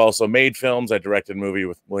 But I've also made films. I directed a movie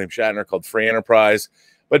with William Shatner called Free Enterprise.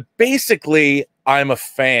 But basically, I'm a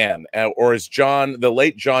fan, or as the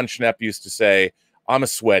late John Schnepp used to say, I'm a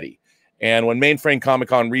sweaty. And when Mainframe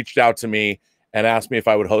Comic-Con reached out to me and asked me if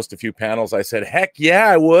I would host a few panels, I said, heck yeah,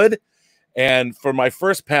 I would. And for my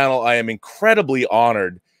first panel, I am incredibly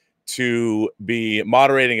honored to be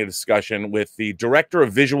moderating a discussion with the Director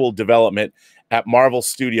of Visual Development at Marvel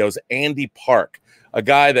Studios, Andy Park, a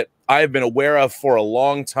guy that I've been aware of for a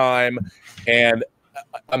long time and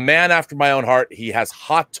a man after my own heart. He has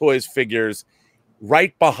Hot Toys figures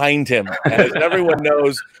right behind him. As everyone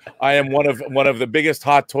knows, I am one of the biggest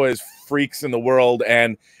Hot Toys freaks in the world,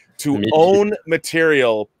 and to own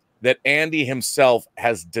material that Andy himself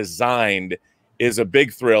has designed is a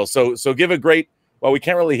big thrill. So give a great, well, we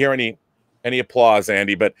can't really hear any applause,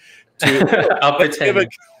 Andy, but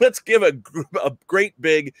let's give a great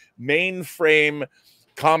big Mainframe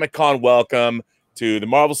Comic-Con welcome to the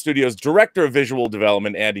Marvel Studios Director of Visual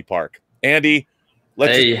Development, Andy Park. Andy,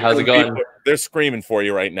 hey, how's it going? They're screaming for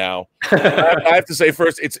you right now. I have to say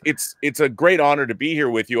first, it's a great honor to be here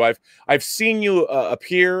with you. I've seen you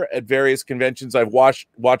appear at various conventions. I've watched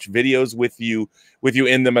videos with you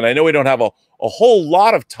in them, and I know we don't have a whole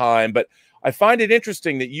lot of time, but I find it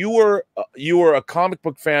interesting that you were a comic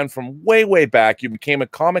book fan from way back. You became a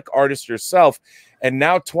comic artist yourself, and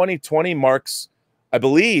now 2020 marks, I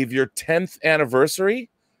believe, your 10th anniversary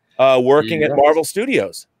working at Marvel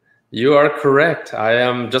Studios. You are correct. I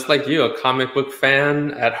am, just like you, a comic book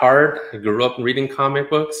fan at heart. I grew up reading comic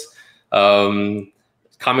books.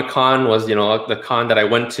 Comic-Con was, the con that I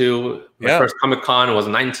went to. My first Comic-Con was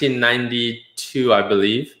 1992, I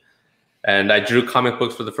believe. And I drew comic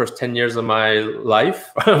books for the first 10 years of my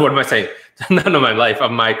life. What am I saying? None of my life,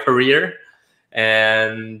 of my career.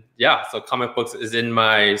 And yeah, so comic books is in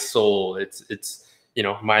my soul. It's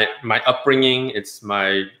my upbringing. It's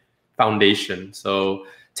my foundation. So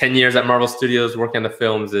 10 years at Marvel Studios working on the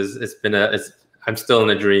films I'm still in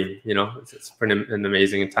a dream. It's been an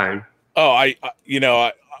amazing time. Oh,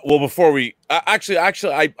 well, before we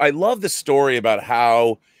I love the story about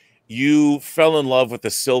how you fell in love with the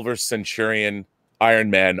Silver Centurion Iron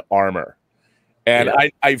Man armor. And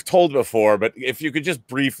I've told before, but if you could just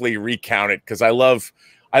briefly recount it, because I love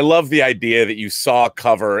the idea that you saw a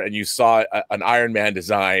cover and you saw an Iron Man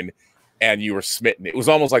design and you were smitten. It was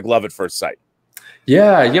almost like love at first sight.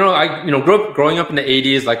 Yeah, I growing up in the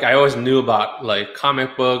 80s, like I always knew about like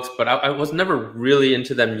comic books, but I was never really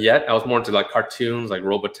into them yet. I was more into like cartoons like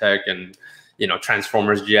Robotech and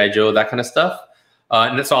Transformers, G.I. Joe, that kind of stuff.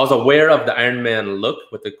 And so I was aware of the Iron Man look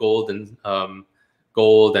with the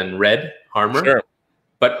gold and red armor. Sure.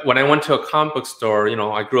 But when I went to a comic book store,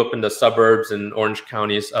 I grew up in the suburbs in Orange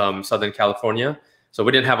County, Southern California. So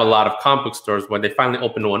we didn't have a lot of comic book stores. When they finally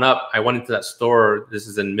opened one up, I went into that store. This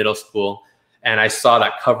is in middle school. And I saw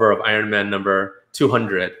that cover of Iron Man number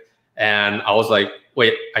 200. And I was like,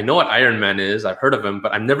 wait, I know what Iron Man is. I've heard of him,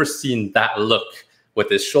 but I've never seen that look with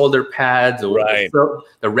his shoulder pads, right?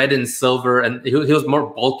 The red and silver. And he was more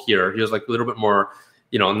bulkier. He was like a little bit more,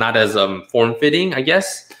 not as form-fitting, I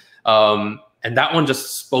guess. And that one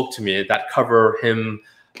just spoke to me. That cover, him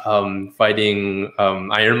fighting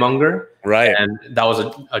Ironmonger. Right. And that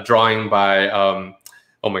was a drawing by,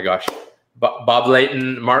 oh my gosh, Bob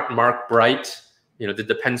Layton, Mark Bright, did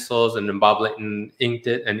the pencils, and then Bob Layton inked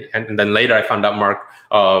it. And then later I found out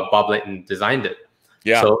Bob Layton designed it.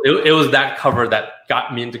 Yeah. So it was that cover that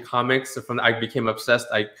got me into comics. So I became obsessed.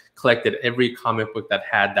 I collected every comic book that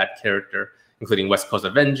had that character, including West Coast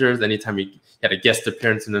Avengers, anytime he had a guest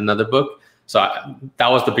appearance in another book. So that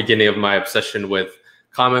was the beginning of my obsession with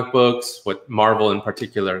comic books, with Marvel in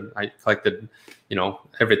particular. I collected,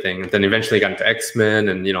 everything. And then eventually got into X-Men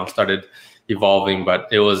and, started evolving. But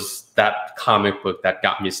it was that comic book that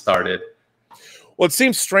got me started. Well, it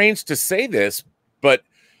seems strange to say this, but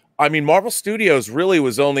I mean, Marvel Studios really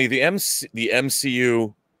was only the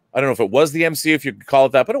MCU. I don't know if it was the MCU, if you could call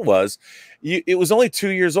it that, but it was. It was only 2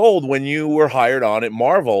 years old when you were hired on at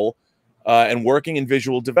Marvel and working in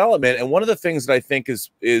visual development. And one of the things that I think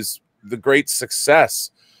is the great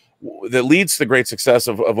success that leads to the great success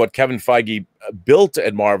of what Kevin Feige built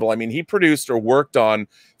at Marvel. I mean, he produced or worked on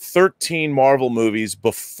 13 Marvel movies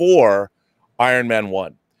before Iron Man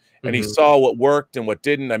 1. And he saw what worked and what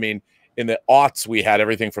didn't. I mean, in the aughts, we had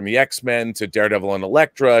everything from the X-Men to Daredevil and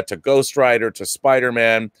Elektra to Ghost Rider to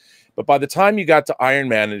Spider-Man. But by the time you got to Iron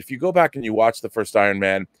Man, and if you go back and you watch the first Iron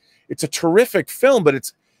Man, it's a terrific film, but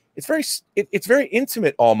it's very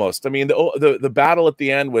intimate almost. I mean, the battle at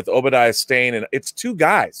the end with Obadiah Stane, and it's two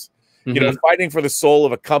guys, fighting for the soul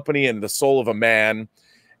of a company and the soul of a man.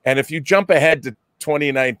 And if you jump ahead to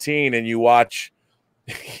 2019 and you watch,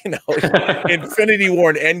 Infinity War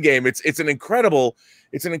and Endgame, it's an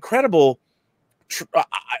incredible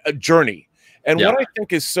journey. And what I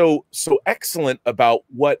think is so excellent about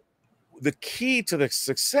what the key to the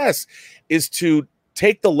success is to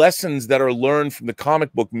take the lessons that are learned from the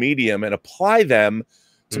comic book medium and apply them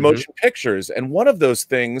to motion pictures. And one of those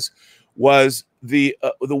things was the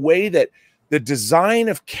way that the design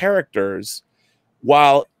of characters,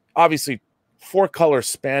 while obviously 4-color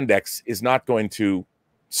spandex is not going to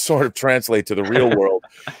sort of translate to the real world,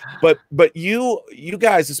 but you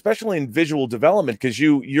guys, especially in visual development, because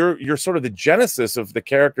you're sort of the genesis of the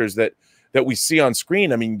characters that we see on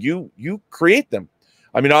screen. I mean, you create them.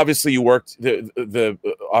 I mean, obviously you worked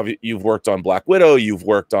you've worked on Black Widow, you've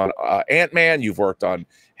worked on Ant-Man, you've worked on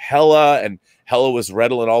Hela, and Hela was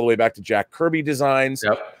redolent all the way back to Jack Kirby designs.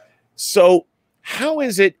 Yep. So how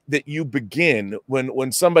is it that you begin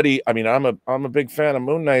when somebody, I mean, I'm a big fan of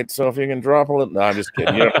Moon Knight, so if you can drop a little, no, I'm just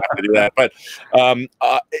kidding. You don't have to do that. But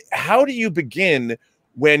how do you begin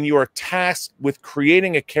when you are tasked with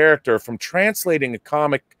creating a character, from translating a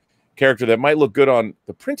comic character that might look good on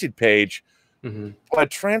the printed page,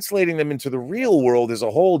 but translating them into the real world is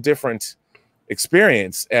a whole different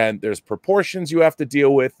experience, and there's proportions you have to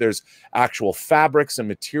deal with, there's actual fabrics and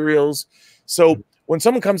materials. So when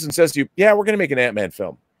someone comes and says to you, yeah, we're going to make an Ant-Man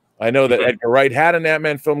film, I know that Edgar Wright had an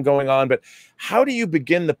Ant-Man film going on, but how do you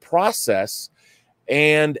begin the process,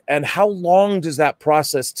 and how long does that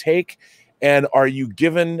process take, and are you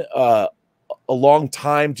given a long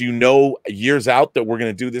time? Do you know years out that we're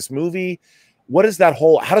going to do this movie? What is that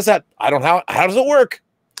whole, how does that, how does it work?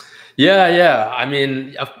 Yeah. I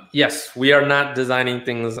mean, yes, we are not designing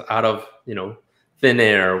things out of, thin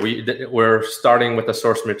air. We're starting with the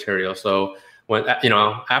source material. So when,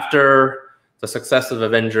 after the success of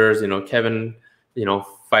Avengers, Kevin,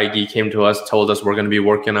 Feige came to us, told us we're going to be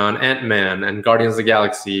working on Ant-Man and Guardians of the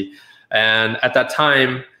Galaxy. And at that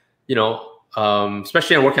time,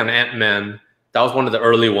 especially in working on Ant-Man, that was one of the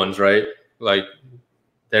early ones, right? Like,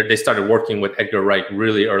 they started working with Edgar Wright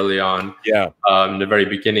really early on. Yeah. In the very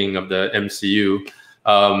beginning of the MCU.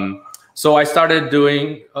 So I started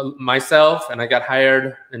doing myself, and I got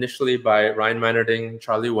hired initially by Ryan Meinerding,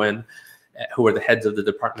 Charlie Wen, who were the heads of the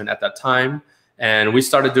department at that time. And we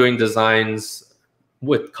started doing designs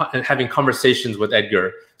and having conversations with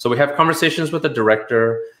Edgar. So we have conversations with the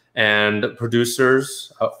director and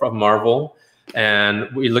producers from Marvel, and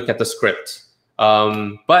we look at the script.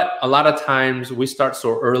 But a lot of times we start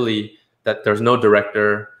so early that there's no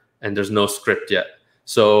director and there's no script yet.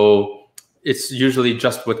 So it's usually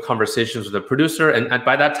just with conversations with the producer, and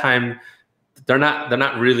by that time, they're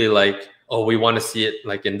not really like, oh, we want to see it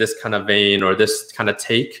like in this kind of vein or this kind of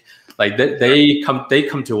take. Like they come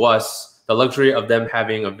to us, the luxury of them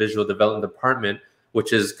having a visual development department,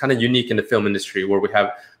 which is kind of unique in the film industry, where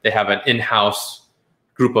they have an in-house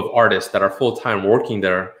group of artists that are full-time working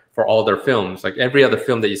there for all their films. Like every other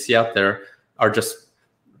film that you see out there are just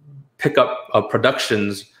pickup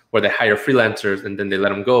productions where they hire freelancers and then they let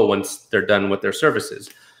them go once they're done with their services.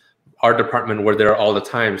 Our department, we're there all the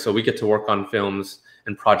time, so we get to work on films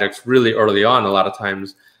and projects really early on a lot of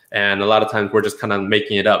times, and a lot of times we're just kind of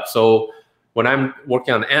making it up. So when I'm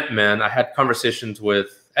working on Ant-Man, I had conversations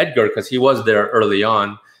with Edgar because he was there early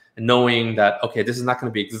on, and knowing that, okay, this is not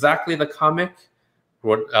going to be exactly the comic,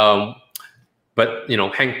 but you know,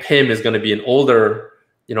 Hank Pym is going to be an older,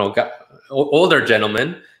 you know, older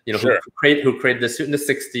gentleman, you know, sure, who created the suit in the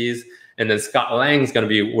 60s, and then Scott Lang's going to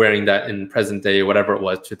be wearing that in present day, whatever it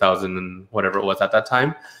was, 2000 and whatever it was at that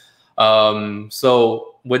time.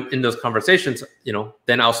 So in those conversations, you know,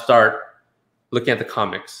 then I'll start looking at the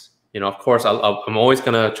comics. You know, of course, I'm always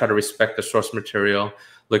going to try to respect the source material,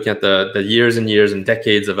 looking at the years and years and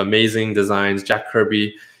decades of amazing designs, Jack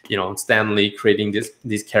Kirby, you know, Stan Lee creating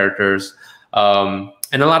these characters. And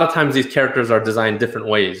a lot of times these characters are designed different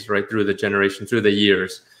ways, right, through the generation, through the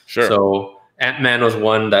years. Sure. So Ant-Man was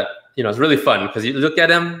one that, you know, it's really fun because you look at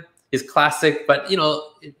him, he's classic, but, you know,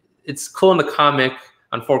 it's cool in the comic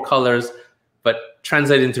on 4 colors, but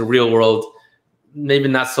translated into real world, maybe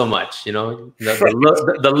not so much, you know.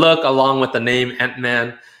 The look along with the name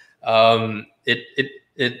Ant-Man,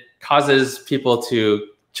 it causes people to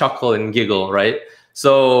chuckle and giggle, right?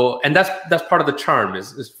 So, and that's part of the charm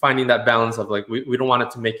is finding that balance of like, we don't want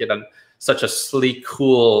it to make it such a sleek,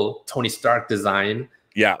 cool Tony Stark design.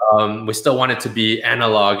 Yeah. We still want it to be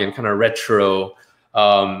analog and kind of retro.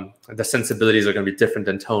 The sensibilities are going to be different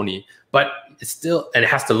than Tony, but it's still, and it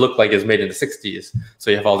has to look like it's made in the 60s.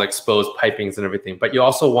 So you have all the exposed pipings and everything, but you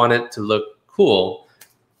also want it to look cool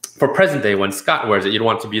for present day when Scott wears it. You don't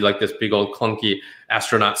want it to be like this big old clunky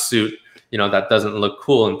astronaut suit, you know, that doesn't look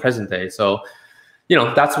cool in present day. So, you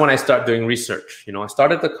know, that's when I start doing research. You know, I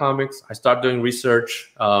started the comics, I start doing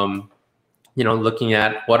research, you know, looking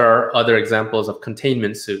at what are other examples of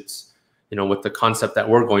containment suits, you know, with the concept that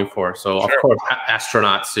we're going for. So sure, of course,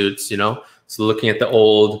 astronaut suits, you know, so looking at the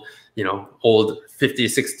old 50s,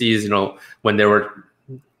 60s, you know, when there were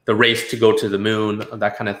the race to go to the moon,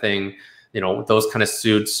 that kind of thing, you know, those kind of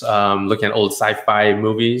suits, looking at old sci-fi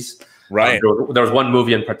movies. Right. There was one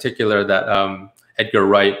movie in particular that Edgar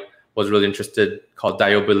Wright was really interested, called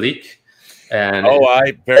Diabolik. And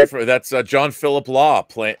that's John Philip Law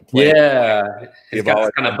playing. Yeah, he's got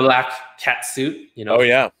this kind of black cat suit, you know. Oh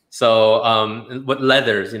yeah. So with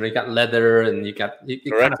leathers, you know, you got leather, and you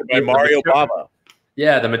directed by Mario Bava.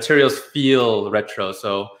 Yeah, the materials feel retro.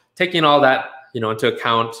 So taking all that, you know, into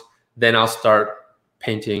account, then I'll start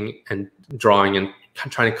painting and drawing and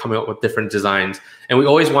trying to come up with different designs. And we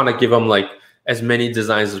always want to give them like as many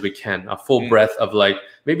designs as we can, a full breadth of like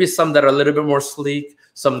maybe some that are a little bit more sleek,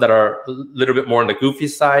 some that are a little bit more on the goofy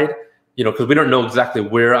side, you know, because we don't know exactly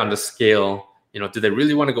where on the scale, you know, do they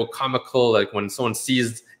really want to go comical? Like when someone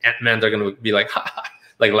sees Ant-Man, they're going to be like, ha, ha,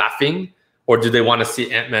 like laughing, or do they want to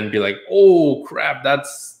see Ant-Man be like, oh crap,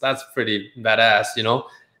 that's pretty badass, you know?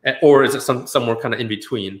 Or is it somewhere kind of in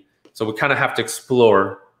between? So we kind of have to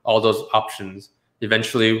explore all those options.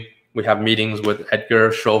 Eventually, we have meetings with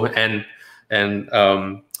Edgar, Show, and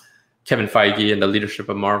Kevin Feige and the leadership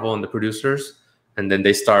of Marvel and the producers, and then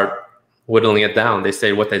they start whittling it down. They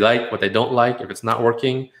say what they like, what they don't like. If it's not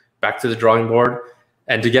working, back to the drawing board.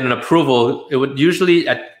 And to get an approval, it would usually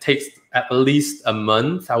takes at least a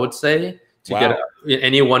month, I would say, to get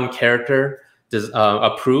any one character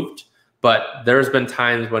approved. But there's been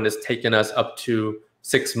times when it's taken us up to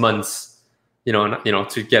 6 months, you know,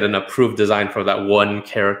 to get an approved design for that one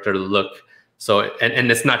character look. So,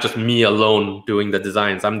 and it's not just me alone doing the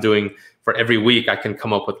designs. I'm doing, for every week, I can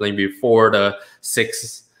come up with maybe 4 to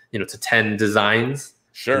 6, you know, to 10 designs.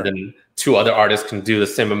 Sure. And then 2 other artists can do the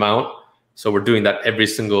same amount. So we're doing that every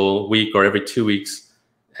single week or every 2 weeks.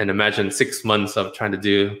 And imagine 6 months of trying to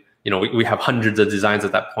do, you know, we have hundreds of designs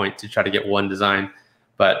at that point to try to get one design.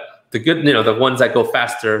 But the good, you know, the ones that go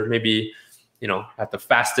faster, maybe, you know, at the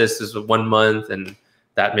fastest is 1 month, and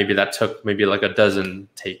that maybe that took maybe like a dozen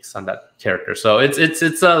takes on that character. So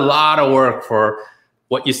it's a lot of work for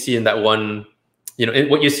what you see in that one, you know,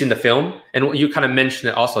 what you see in the film. And what you kind of mentioned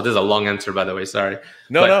it also. This is a long answer, by the way. Sorry.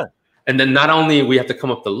 No. And then not only we have to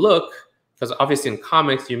come up with the look, because obviously in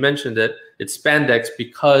comics, you mentioned it, it's spandex,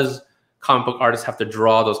 because comic book artists have to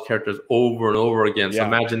draw those characters over and over again. So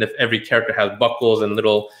imagine if every character has buckles and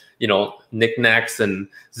little, you know, knickknacks and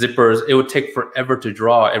zippers. It would take forever to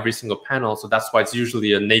draw every single panel. So that's why it's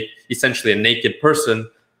usually essentially a naked person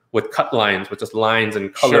with cut lines, with just lines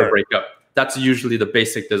and color breakup. That's usually the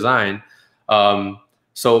basic design.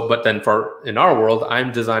 But then in our world,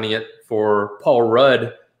 I'm designing it for Paul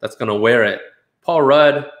Rudd that's going to wear it. Paul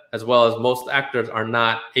Rudd, as well as most actors, are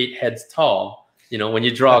not 8 heads tall. You know, when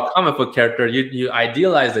you draw a comic book character, you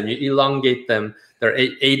idealize them, you elongate them. They're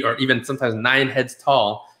 8 or even sometimes 9 heads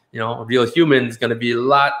tall. You know, a real human's going to be a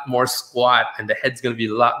lot more squat, and the head's going to be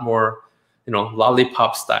a lot more, you know,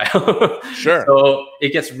 lollipop style. Sure. So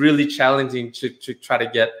it gets really challenging to try to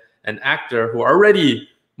get an actor who are already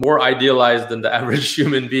more idealized than the average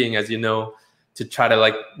human being, as you know, to try to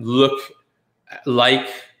like look like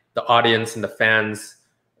the audience and the fans,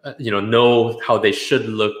 you know how they should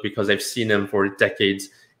look because they've seen them for decades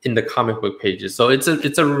in the comic book pages. So it's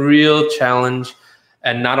a real challenge.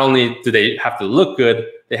 And not only do they have to look good,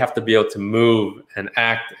 they have to be able to move and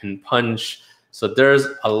act and punch. So there's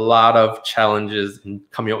a lot of challenges in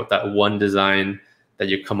coming up with that one design that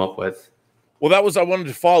you come up with. Well, I wanted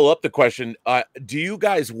to follow up the question. Do you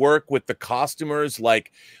guys work with the costumers?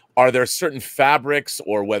 Like, are there certain fabrics,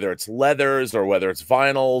 or whether it's leathers or whether it's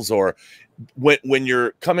vinyls, or when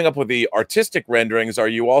you're coming up with the artistic renderings, are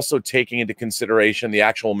you also taking into consideration the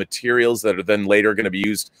actual materials that are then later going to be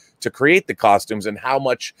used to create the costumes, and how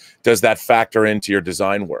much does that factor into your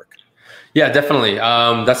design work? Yeah, definitely.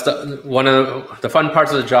 That's one of the fun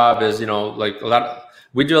parts of the job is, you know, like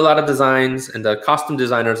we do a lot of designs, and the costume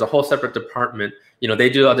designer is a whole separate department. You know, they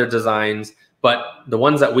do other designs, but the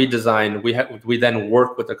ones that we design, we then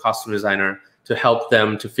work with the costume designer to help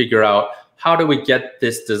them to figure out, how do we get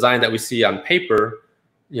this design that we see on paper,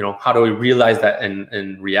 you know, how do we realize that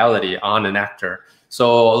in reality on an actor?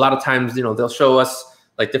 So a lot of times, you know, they'll show us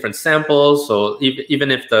like different samples. So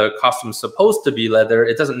even if the costume is supposed to be leather,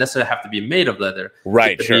 it doesn't necessarily have to be made of leather.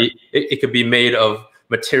 Right, It could be made of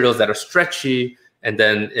materials that are stretchy, and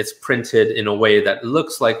then it's printed in a way that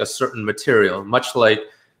looks like a certain material, much like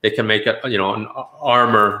they can make an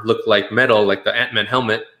armor look like metal, like the Ant-Man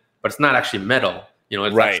helmet, but it's not actually metal. You know,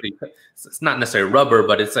 it's actually, it's not necessarily rubber,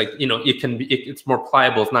 but it's like, you know, it's more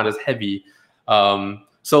pliable. It's not as heavy.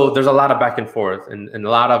 So there's a lot of back and forth, and a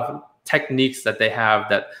lot of techniques that they have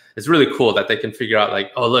that is really cool, that they can figure out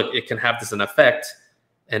like, oh, look, it can have this an effect,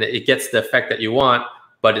 and it gets the effect that you want,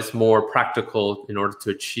 but it's more practical in order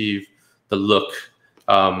to achieve the look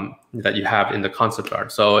that you have in the concept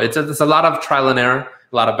art. So it's a lot of trial and error,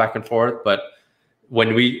 a lot of back and forth, but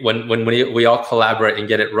when we all collaborate and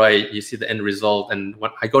get it right, you see the end result. And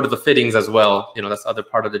when I go to the fittings as well, you know, that's the other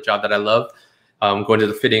part of the job that I love, going to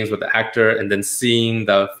the fittings with the actor and then seeing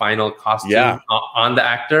the final costume on the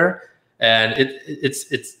actor. And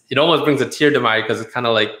it almost brings a tear to my eye, because it's kind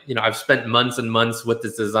of like, you know, I've spent months and months with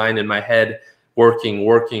this design in my head,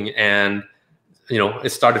 working, and, you know, it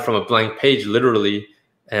started from a blank page, literally.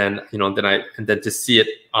 And, you know, then to see it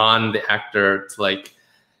on the actor, it's like,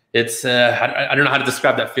 it's I don't know how to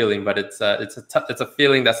describe that feeling, but it's a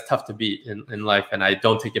feeling that's tough to beat in life, and I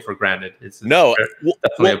don't take it for granted. It's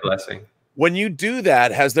definitely a blessing. When you do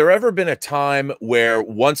that, has there ever been a time where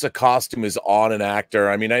once a costume is on an actor,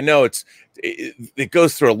 I mean, I know it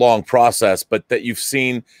goes through a long process, but that you've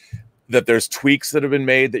seen that there's tweaks that have been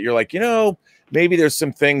made that you're like, you know, maybe there's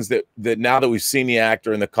some things that now that we've seen the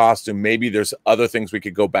actor in the costume, maybe there's other things we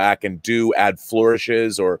could go back and add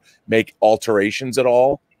flourishes or make alterations at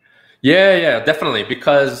all? Yeah, definitely.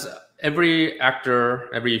 Because every actor,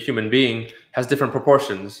 every human being has different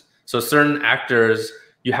proportions. So certain actors,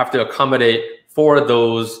 you have to accommodate for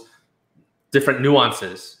those different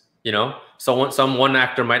nuances, you know? So one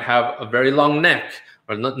actor might have a very long neck,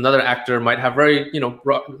 or another actor might have very, you know,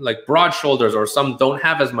 broad shoulders, or some don't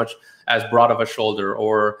have as broad of a shoulder,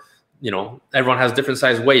 or, you know, everyone has different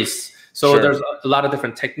size waists. So there's a lot of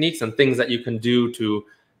different techniques and things that you can do to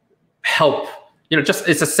help, you know,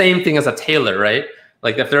 it's the same thing as a tailor, right?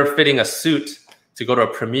 Like if they're fitting a suit to go to a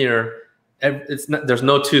premiere, there's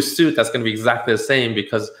no two suit that's going to be exactly the same,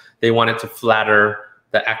 because they want it to flatter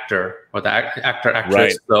the actor or the actor actress.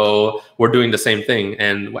 Right. So we're doing the same thing.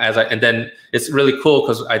 And then it's really cool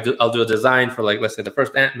because I'll do a design for, like, let's say the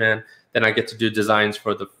first Ant-Man. Then I get to do designs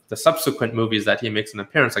for the subsequent movies that he makes an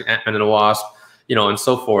appearance, like Ant-Man and the Wasp, you know, and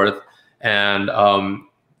so forth. And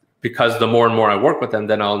because the more and more I work with them,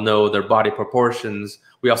 then I'll know their body proportions.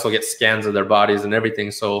 We also get scans of their bodies and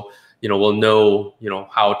everything. So, you know, we'll know, you know,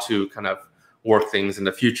 how to kind of work things in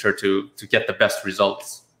the future to get the best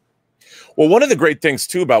results. Well, one of the great things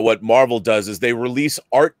too about what Marvel does is they release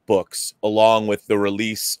art books along with the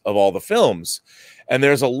release of all the films. And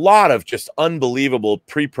there's a lot of just unbelievable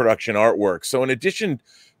pre-production artwork. So in addition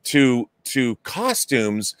to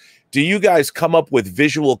costumes, do you guys come up with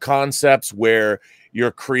visual concepts where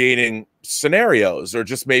you're creating scenarios, or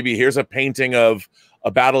just maybe here's a painting of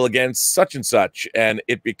a battle against such and such, and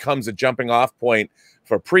it becomes a jumping off point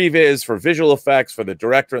for previs, for visual effects, for the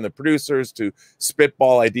director and the producers to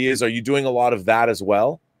spitball ideas? Are you doing a lot of that as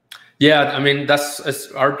well? Yeah, I mean,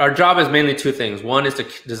 our job is mainly two things. One is to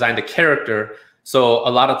design the character. So a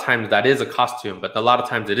lot of times that is a costume, but a lot of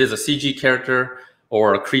times it is a CG character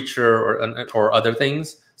or a creature or other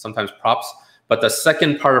things, sometimes props. But the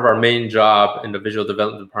second part of our main job in the visual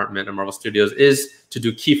development department at Marvel Studios is to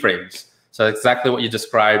do keyframes. So exactly what you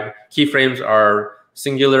described. Keyframes are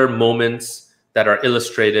singular moments that are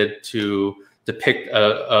illustrated to depict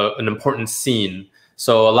an important scene.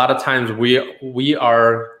 So a lot of times we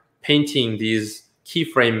are painting these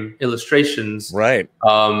keyframe illustrations right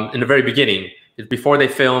in the very beginning, before they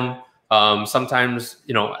film. Sometimes,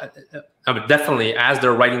 you know, I mean, definitely as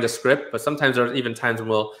they're writing the script, but sometimes there's even times when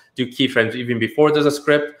we'll do keyframes even before there's a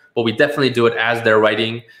script, but we definitely do it as they're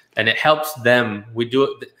writing, and it helps them. We do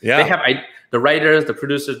it. Yeah. They have the writers, the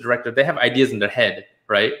producers, director, they have ideas in their head,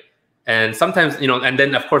 right? And sometimes, you know, and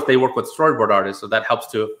then of course they work with storyboard artists, so that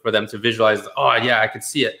helps for them to visualize, oh yeah, I could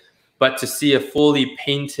see it. But to see it fully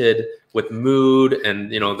painted with mood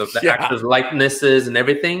and, you know, the actors' likenesses and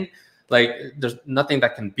everything, like there's nothing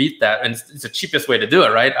that can beat that. And it's the cheapest way to do it,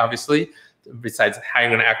 right? Obviously, besides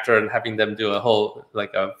hiring an actor and having them do a whole,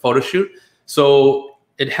 like a photo shoot. So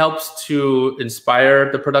it helps to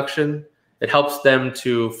inspire the production. It helps them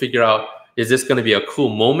to figure out, is this going to be a cool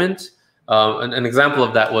moment? An example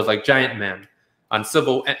of that was like Giant Man on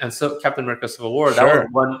Captain America Civil War. That was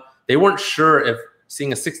one, they weren't sure if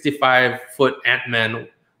seeing a 65-foot Ant-Man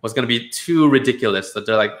was going to be too ridiculous. That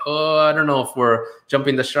they're like, oh, I don't know if we're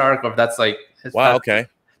jumping the shark or if that's like, wow, okay,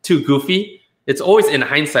 too goofy. It's always in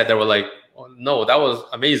hindsight that we're like, oh, no, that was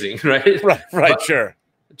amazing, right? Right, But sure.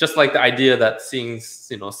 Just like the idea that seeing,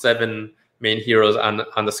 you know, 7 main heroes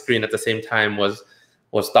on the screen at the same time was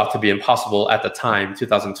thought to be impossible at the time,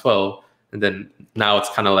 2012. And then now it's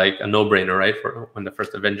kind of like a no-brainer, right? For when the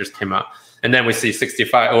first Avengers came out. And then we see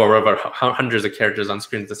 65 or whatever, hundreds of characters on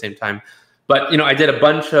screen at the same time. But, you know, I did a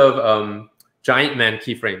bunch of Giant Man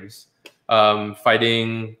keyframes,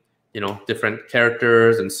 fighting, you know, different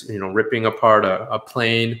characters and, you know, ripping apart a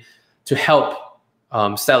plane to help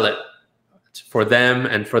sell it for them,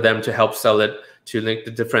 and for them to help sell it to like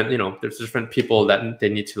the different, you know, there's different people that they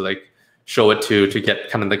need to like show it to get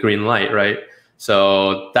kind of the green light, right?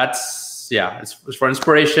 So that's, yeah, it's for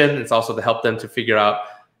inspiration. It's also to help them to figure out,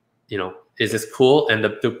 you know, is this cool? And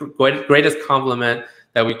the greatest compliment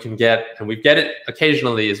that we can get, and we get it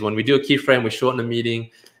occasionally, is when we do a keyframe, we show it in a meeting,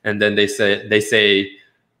 and then they say,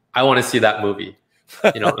 I want to see that movie.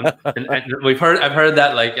 You know, and I've heard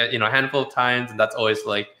that like, you know, a handful of times, and that's always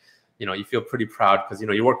like, you know, you feel pretty proud because, you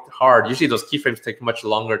know, you worked hard. Usually those keyframes take much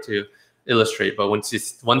longer to illustrate, but once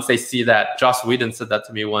they see that, Joss Whedon said that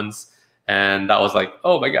to me once, and that was like,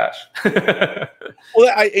 oh my gosh.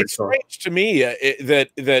 Well, it's strange to me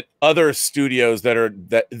that other studios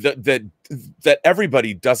that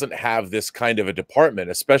everybody doesn't have this kind of a department,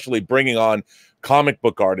 especially bringing on comic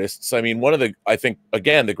book artists. I mean, one of the, I think,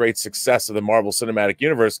 again, the great success of the Marvel Cinematic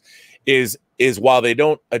Universe is while they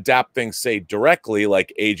don't adapt things, say, directly,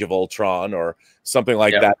 like Age of Ultron or something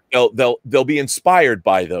like that, they'll be inspired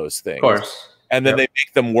by those things. Of course. And then they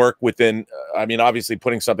make them work within, I mean, obviously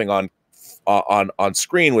putting something on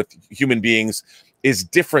screen with human beings is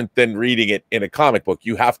different than reading it in a comic book.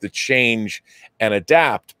 You have to change and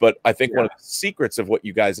adapt. But I think one of the secrets of what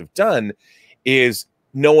you guys have done is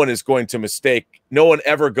no one is going to mistake. No one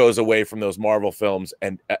ever goes away from those Marvel films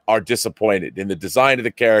and are disappointed in the design of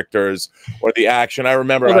the characters or the action. I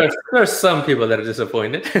remember there's some people that are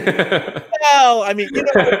disappointed. Well, I mean, you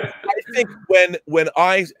know, I think when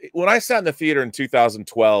I sat in the theater in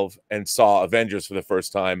 2012 and saw Avengers for the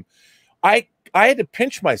first time, I had to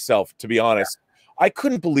pinch myself, to be honest. I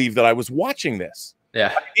couldn't believe that I was watching this.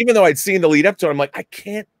 Yeah. Even though I'd seen the lead up to it, I'm like, I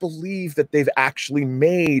can't believe that they've actually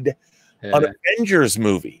made an Avengers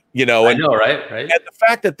movie, you know. I know, right? And the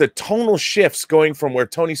fact that the tonal shifts going from where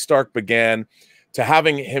Tony Stark began to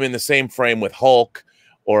having him in the same frame with Hulk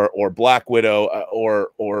or Black Widow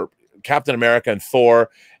or Captain America and Thor,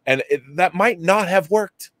 and that might not have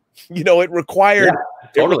worked. You know, it required,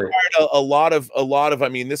 a lot of, I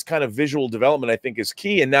mean, this kind of visual development, I think, is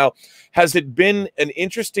key. And now, has it been an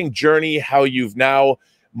interesting journey how you've now,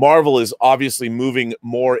 Marvel is obviously moving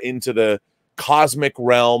more into the cosmic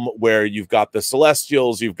realm where you've got the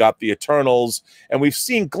Celestials, you've got the Eternals, and we've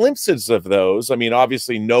seen glimpses of those. I mean,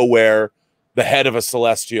 obviously nowhere the head of a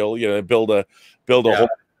Celestial, you know, build a whole,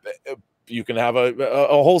 you can have a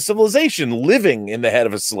whole civilization living in the head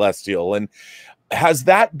of a Celestial. And has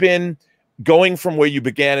that been going from where you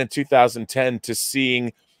began in 2010 to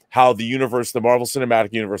seeing how the universe, the Marvel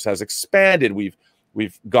Cinematic Universe, has expanded?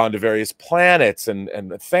 We've gone to various planets and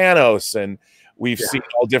Thanos, and we've seen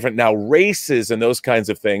all different now races and those kinds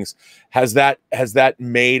of things. Has that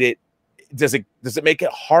made it? Does it make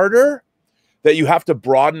it harder that you have to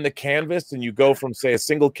broaden the canvas and you go from, say, a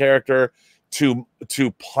single character to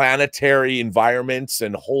planetary environments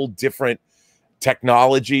and whole different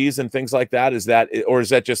technologies and things like that? Is that, or is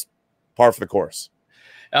that just par for the course?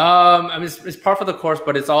 I mean, it's par for the course,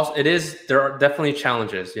 but there are definitely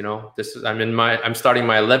challenges, you know. I'm starting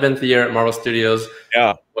my 11th year at Marvel Studios.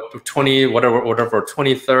 Yeah. Whatever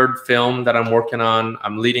 23rd film that I'm working on.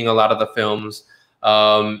 I'm leading a lot of the films.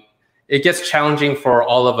 It gets challenging for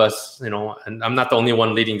all of us, you know, and I'm not the only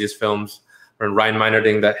one leading these films. Ryan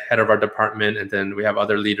Meinerding, the head of our department, and then we have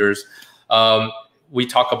other leaders. We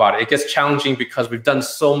talk about it. It gets challenging because we've done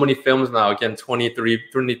so many films now. Again, 23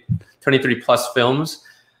 plus films.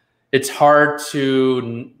 It's hard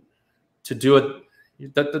to do it.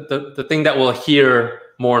 The thing that we'll hear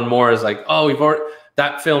more and more is like, oh,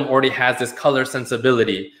 that film already has this color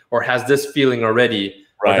sensibility or has this feeling already.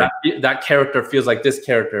 Right. That character feels like this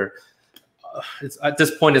character. At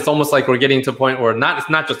this point, it's almost like we're getting to a point where it's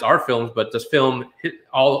not just our films, but this film hit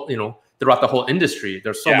all, you know, throughout the whole industry.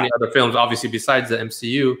 There's so many other films, obviously, besides the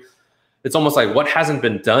MCU. It's almost like what hasn't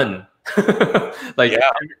been done. Like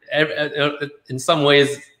in some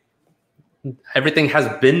ways, everything has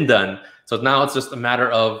been done. So now it's just a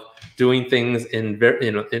matter of doing things in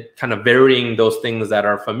kind of varying those things that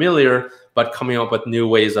are familiar, but coming up with new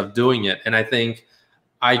ways of doing it. And I think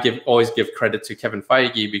I always give credit to Kevin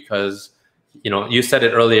Feige because, you know, you said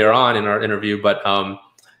it earlier on in our interview, but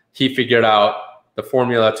he figured out the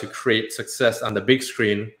formula to create success on the big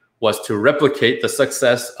screen was to replicate the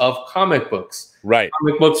success of comic books. Right.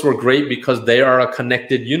 Comic books were great because they are a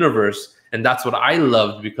connected universe. And that's what I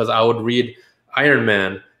loved, because I would read Iron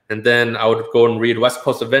Man and then I would go and read West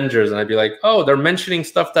Coast Avengers and I'd be like, oh, they're mentioning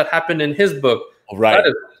stuff that happened in his book. Right.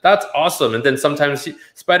 That's awesome. And then sometimes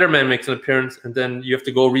Spider-Man makes an appearance and then you have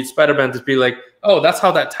to go read Spider-Man to be like, oh, that's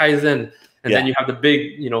how that ties in. And then you have the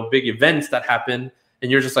big events that happen. And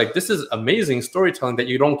you're just like, this is amazing storytelling that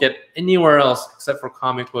you don't get anywhere else except for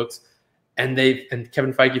comic books. And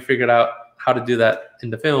Kevin Feige figured out how to do that in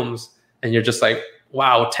the films. And you're just like,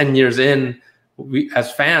 wow, 10 years in, we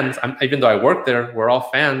as fans, even though I work there, we're all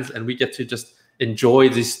fans and we get to just enjoy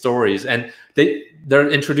these stories. And they're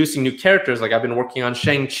introducing new characters. Like I've been working on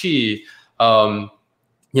Shang-Chi, you know,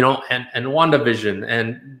 and WandaVision.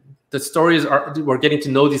 And the stories we're getting to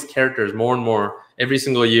know these characters more and more every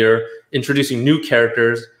single year, introducing new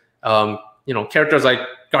characters, you know, characters like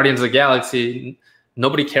Guardians of the Galaxy,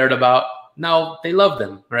 nobody cared about. Now they love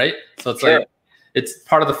them, right? So it's like, it's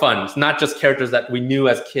part of the fun. It's not just characters that we knew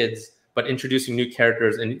as kids, but introducing new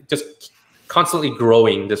characters and just constantly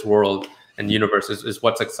growing this world and universe is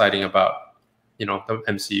what's exciting about, you know, the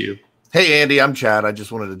MCU. Hey, Andy, I'm Chad. I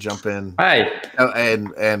just wanted to jump in. Hi.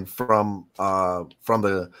 And from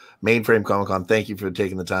the Mainframe Comic-Con, thank you for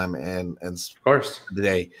taking the time and of course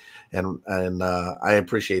today. And I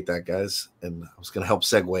appreciate that, guys. And I was going to help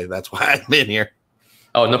segue. That's why I'm in here.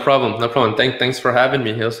 Oh, no problem. No problem. Thanks for having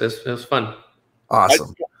me. It was fun.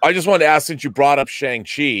 Awesome. I just wanted to ask, since you brought up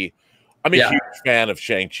Shang-Chi, I'm a huge fan of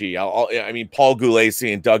Shang-Chi. I mean, Paul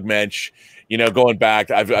Gulacy and Doug Mensch, you know, going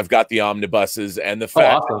back, I've got the omnibuses, and the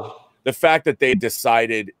fact that they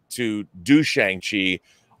decided to do Shang-Chi,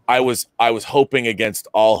 I was hoping against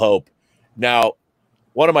all hope. Now,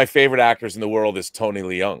 one of my favorite actors in the world is Tony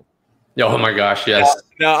Leung. Oh my gosh, yes.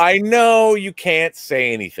 Now, I know you can't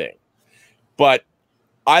say anything, but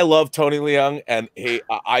I love Tony Leung, and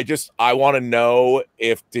I want to know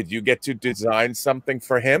did you get to design something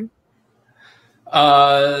for him?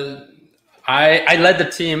 I led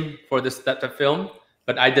the team for that film,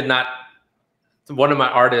 but I did not. One of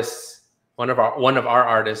our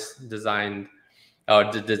artists designed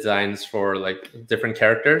the designs for like different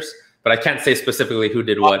characters. but I can't say specifically who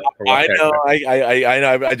did what. Or what I know, I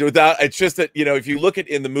know. I do without. It's just that, you know, if you look at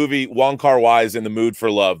in the movie Wong Kar-wai's In the Mood for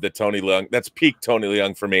Love, that Tony Leung, that's peak Tony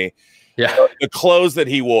Leung for me. Yeah, the clothes that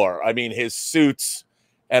he wore. I mean, his suits.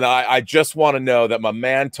 And I just want to know that my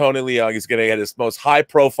man Tony Leung is going to get his most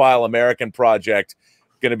high-profile American project.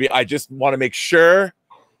 Going to be. I just want to make sure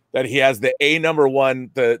that he has the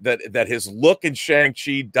 #1. That his look in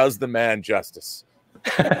Shang-Chi does the man justice.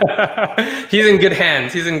 He's in good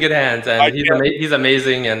hands. He's in good hands, and he's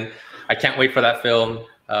amazing. And I can't wait for that film.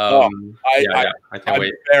 I can't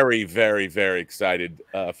wait. Very, very, very excited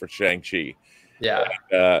for Shang-Chi. Yeah.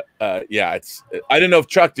 Yeah. I don't know if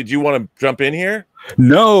Chuck, did you want to jump in here?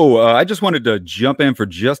 No, I just wanted to jump in for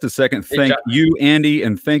just a second. Thank you, Andy,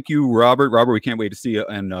 and thank you, Robert. Robert, we can't wait to see you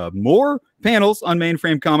and more panels on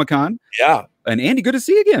Mainframe Comic-Con. Yeah. And Andy, good to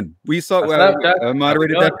see you again. We saw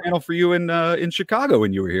moderated that panel for you in Chicago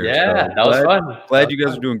when you were here. Yeah, so that was fun. Glad you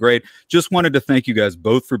guys are doing great. Just wanted to thank you guys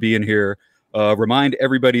both for being here. Remind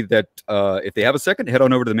everybody that if they have a second, head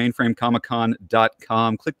on over to the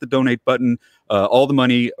mainframecomiccon.com, click the donate button. All the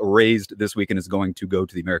money raised this weekend is going to go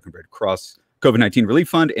to the American Red Cross COVID-19 Relief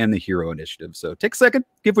Fund and the Hero Initiative. So take a second,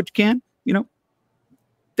 give what you can. You know,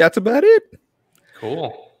 that's about it.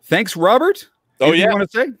 Cool. Than's, Robert. Oh, yeah. You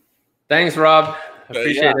want to say? Thanks, Rob.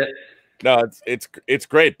 Appreciate it. No, it's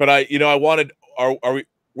great. But I wanted. Are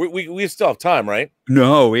we still have time, right?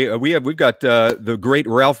 No, we've got the great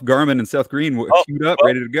Ralph Garman and Seth Green queued up,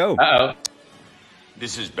 ready to go. Uh-oh.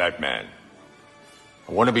 This is Batman.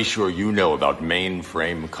 I want to be sure you know about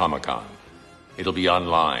Mainframe Comic-Con. It'll be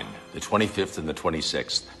online the 25th and the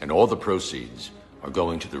 26th, and all the proceeds are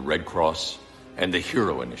going to the Red Cross and the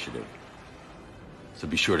Hero Initiative. So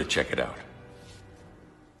be sure to check it out.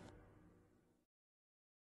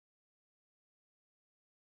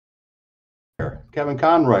 Kevin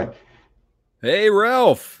Conroy. Hey,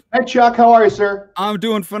 Ralph. Hey, Chuck. How are you, sir? I'm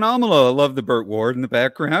doing phenomenal. I love the Burt Ward in the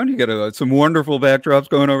background. You got some wonderful backdrops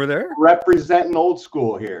going over there. Representing old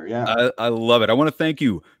school here. Yeah. I love it. I want to thank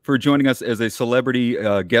you for joining us as a celebrity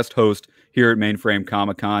guest host here at Mainframe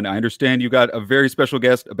Comic-Con. I understand you got a very special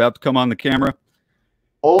guest about to come on the camera.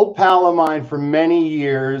 Old pal of mine for many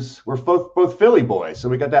years. We're both Philly boys, so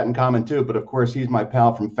we got that in common too. But of course, he's my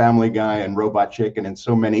pal from Family Guy and Robot Chicken and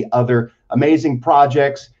so many other amazing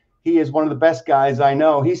projects. He is one of the best guys I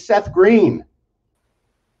know. He's Seth Green.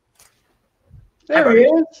 There he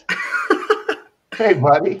is. Hey,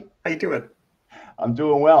 buddy. How you doing? I'm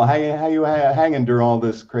doing well. How you hanging during all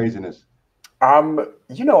this craziness?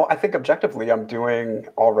 You know, I think objectively I'm doing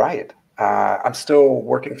all right. I'm still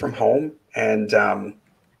working from home, and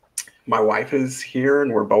my wife is here,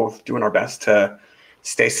 and we're both doing our best to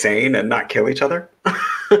stay sane and not kill each other.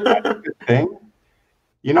 That's a good thing.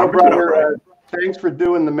 You know, brother, thanks for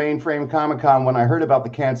doing the Mainframe Comic-Con. When I heard about the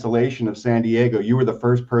cancellation of San Diego, you were the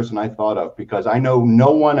first person I thought of, because I know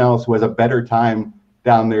no one else who has a better time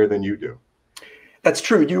down there than you do. That's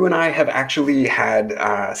true. You and I have actually had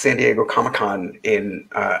San Diego Comic-Con in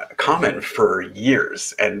common for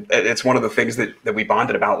years. And it's one of the things that we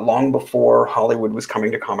bonded about long before Hollywood was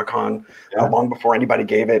coming to Comic-Con, long before anybody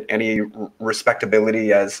gave it any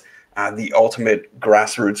respectability as the ultimate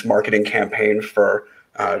grassroots marketing campaign for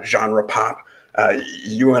genre pop.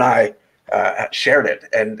 You and I shared it,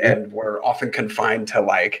 and we're often confined to,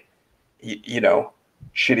 like, you know,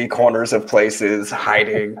 shitty corners of places,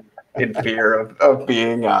 hiding in fear of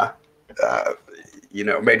being, you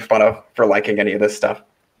know, made fun of for liking any of this stuff.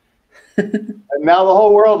 And now the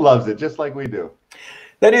whole world loves it, just like we do.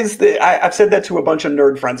 That is I've said that to a bunch of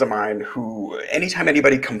nerd friends of mine who, anytime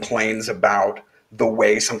anybody complains about the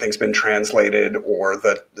way something's been translated, or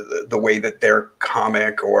the way that their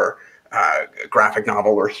comic or graphic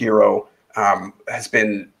novel or hero has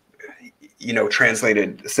been, you know,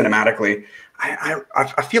 translated cinematically,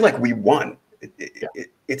 I feel like we won.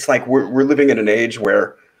 It's like we're living in an age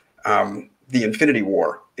where the Infinity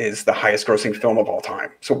War is the highest grossing film of all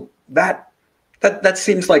time. So that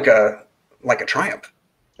seems like a triumph.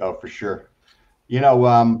 Oh, for sure. You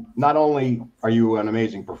know, not only are you an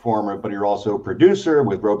amazing performer, but you're also a producer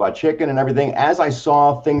with Robot Chicken and everything. As I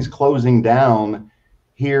saw things closing down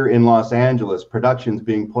here in Los Angeles, productions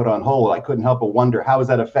being put on hold, I couldn't help but wonder, how is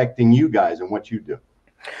that affecting you guys and what you do?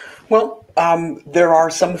 Well, there are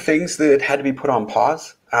some things that had to be put on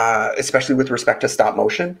pause, especially with respect to stop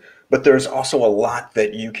motion, but there's also a lot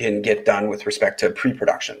that you can get done with respect to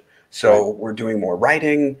pre-production. So we're doing more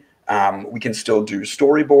writing. We can still do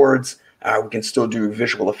storyboards. We can still do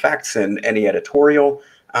visual effects and any editorial.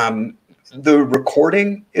 The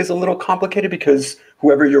recording is a little complicated because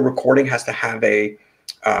whoever you're recording has to have a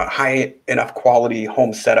high enough quality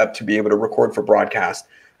home setup to be able to record for broadcast.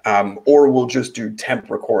 or we'll just do temp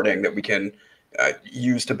recording that we can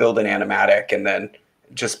use to build an animatic and then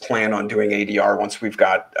just plan on doing ADR once we've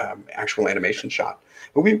got actual animation shot.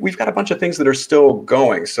 But we've got a bunch of things that are still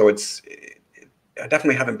going, so I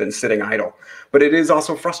definitely haven't been sitting idle. But it is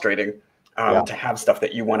also frustrating to have stuff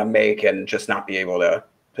that you want to make and just not be able to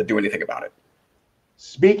do anything about it.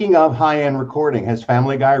 Speaking of high-end recording, has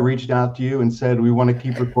Family Guy reached out to you and said, we want to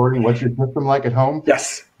keep recording? What's your system like at home?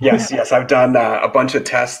 Yes. I've done a bunch of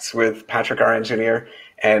tests with Patrick, our engineer.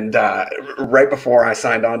 And right before I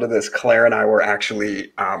signed on to this, Claire and I were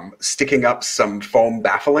actually sticking up some foam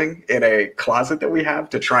baffling in a closet that we have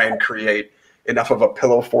to try and create enough of a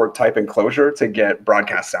pillow fort type enclosure to get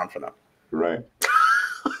broadcast sound for them. Right.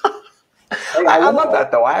 I love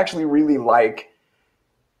that, though. I actually really like,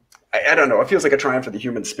 I don't know, it feels like a triumph for the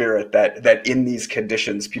human spirit that in these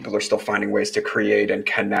conditions, people are still finding ways to create and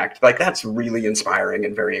connect. Like, that's really inspiring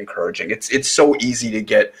and very encouraging. It's so easy to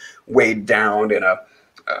get weighed down in a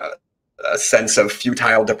sense of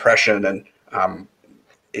futile depression. And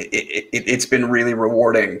it's been really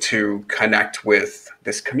rewarding to connect with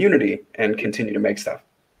this community and continue to make stuff.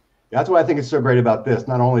 That's what I think is so great about this.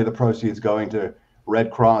 Not only the proceeds going to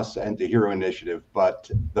Red Cross and the Hero Initiative, but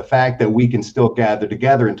the fact that we can still gather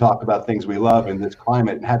together and talk about things we love in this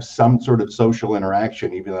climate and have some sort of social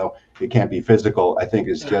interaction, even though it can't be physical, I think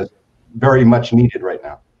is just very much needed right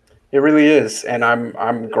now. It really is, and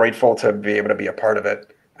I'm grateful to be able to be a part of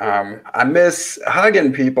it. I miss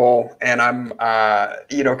hugging people, and I'm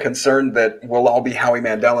concerned that we'll all be Howie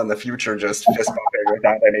Mandel in the future, just fist bumping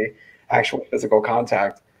without any actual physical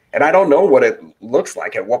contact. And I don't know what it looks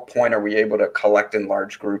like. At what point are we able to collect in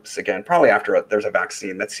large groups again? Probably after there's a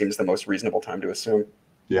vaccine. That seems the most reasonable time to assume.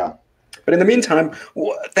 Yeah. But in the meantime,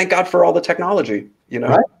 thank God for all the technology.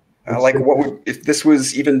 Right? Like if this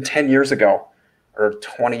was even 10 years ago or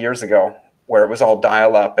 20 years ago, where it was all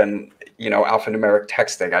dial-up and alphanumeric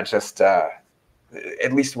texting, I just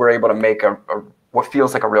at least we're able to make what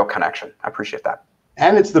feels like a real connection. I appreciate that.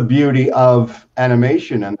 And it's the beauty of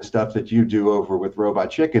animation and the stuff that you do over with Robot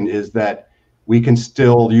Chicken is that we can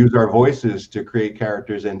still use our voices to create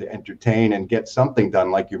characters and to entertain and get something done,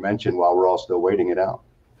 like you mentioned, while we're all still waiting it out.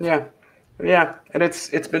 Yeah, and it's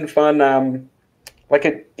been fun.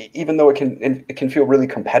 Even though it can feel really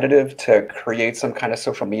competitive to create some kind of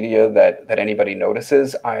social media that anybody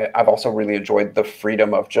notices, I've also really enjoyed the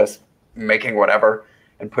freedom of just making whatever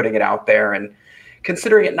and putting it out there and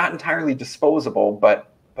considering it not entirely disposable,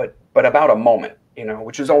 but about a moment,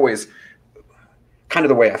 which is always kind of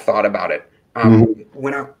the way I thought about it.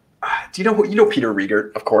 When do you know Peter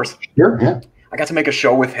Riegert, of course? Sure, yeah. I got to make a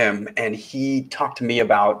show with him, and he talked to me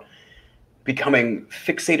about becoming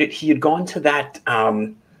fixated. He had gone to that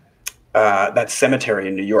that cemetery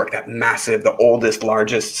in New York, that massive, the oldest,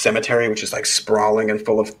 largest cemetery, which is like sprawling and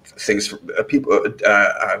full of things,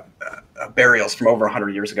 burials from over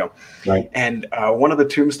 100 years ago. Right. And one of the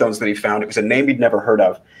tombstones that he found, it was a name he'd never heard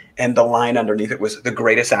of, and the line underneath it was "the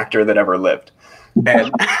greatest actor that ever lived,"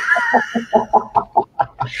 and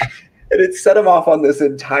and it set him off on this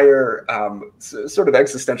entire sort of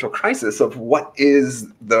existential crisis of what is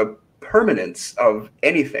the permanence of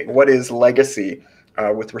anything, what is legacy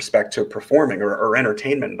with respect to performing or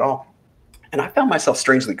entertainment at all. And I found myself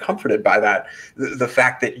strangely comforted by that, the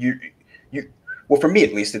fact that well, for me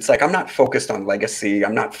at least, it's like I'm not focused on legacy.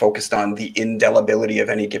 I'm not focused on the indelibility of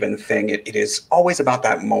any given thing. It is always about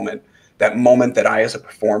that moment that I as a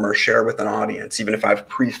performer share with an audience, even if I've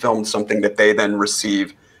pre-filmed something that they then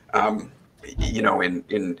receive, in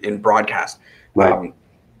broadcast. Right.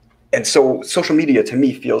 And so social media to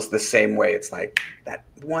me feels the same way. It's like that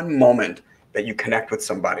one moment that you connect with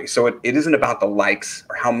somebody. So it isn't about the likes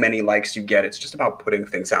or how many likes you get. It's just about putting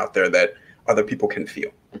things out there that other people can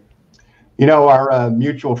feel. Our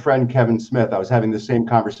mutual friend, Kevin Smith, I was having the same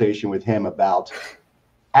conversation with him about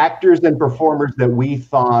actors and performers that we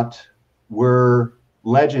thought were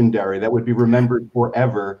legendary, that would be remembered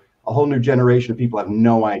forever. A whole new generation of people have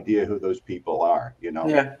no idea who those people are,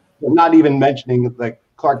 Yeah. Not even mentioning like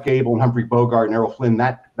Clark Gable and Humphrey Bogart and Errol Flynn,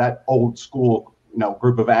 that old school,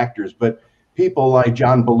 group of actors, but people like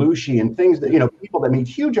John Belushi and things that, people that made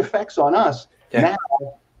huge effects on us now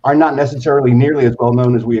are not necessarily nearly as well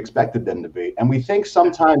known as we expected them to be. And we think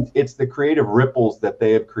sometimes it's the creative ripples that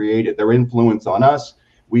they have created, their influence on us.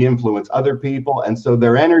 We influence other people. And so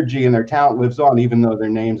their energy and their talent lives on, even though their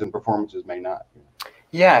names and performances may not.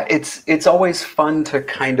 Yeah, it's always fun to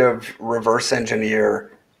kind of reverse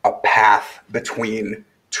engineer a path between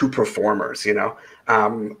two performers,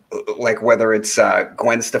 like whether it's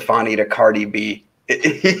Gwen Stefani to Cardi B,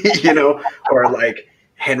 or like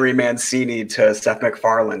Henry Mancini to Seth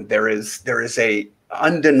MacFarlane. There is a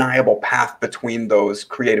undeniable path between those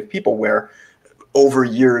creative people where over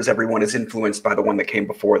years everyone is influenced by the one that came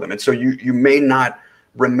before them. And so you may not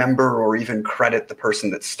remember or even credit the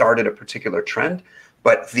person that started a particular trend,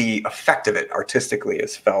 but the effect of it artistically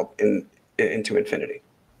is felt into infinity.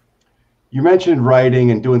 You mentioned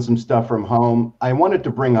writing and doing some stuff from home. I wanted to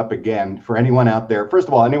bring up again for anyone out there. First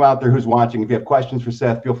of all, anyone out there who's watching, if you have questions for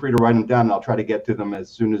Seth, feel free to write them down, and I'll try to get to them as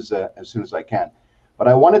soon as I can. But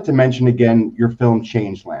I wanted to mention again your film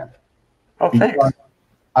Changeland. Oh, thanks.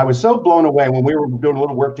 I was so blown away when we were doing a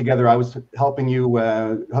little work together. I was helping you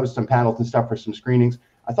host some panels and stuff for some screenings.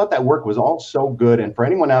 I thought that work was all so good. And for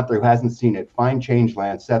anyone out there who hasn't seen it, find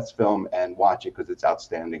Changeland, Seth's film, and watch it because it's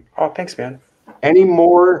outstanding. Oh, thanks, man. Any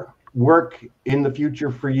more work in the future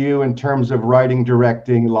for you in terms of writing,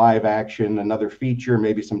 directing, live action, another feature,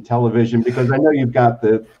 maybe some television? Because I know you've got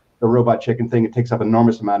the robot chicken thing. It takes up an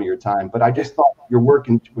enormous amount of your time. But I just thought your work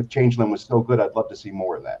with Changeland was so good. I'd love to see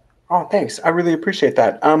more of that. Oh, thanks. I really appreciate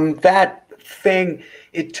that. That thing,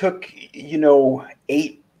 it took,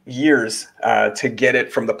 8 years to get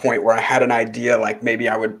it from the point where I had an idea, like maybe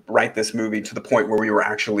I would write this movie, to the point where we were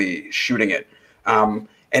actually shooting it. And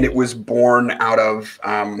it was born out of,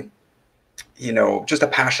 just a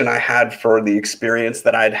passion I had for the experience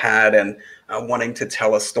that I'd had and wanting to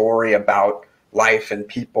tell a story about life and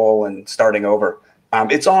people and starting over.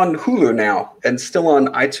 It's on Hulu now and still on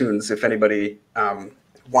iTunes if anybody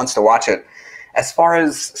wants to watch it. As far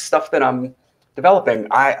as stuff that I'm developing,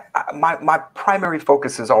 my primary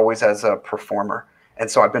focus is always as a performer. And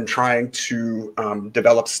so I've been trying to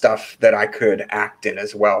develop stuff that I could act in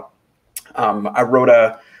as well. I wrote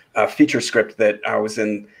a feature script that I was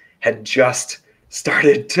in, had just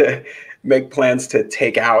started to make plans to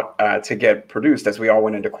take out to get produced as we all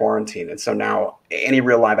went into quarantine. And so now any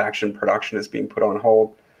real live action production is being put on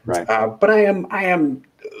hold. Right. But I am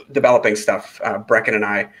developing stuff. Brecken and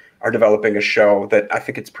I are developing a show that I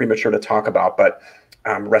think it's premature to talk about, but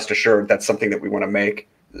rest assured that's something that we want to make.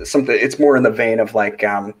 It's more in the vein of like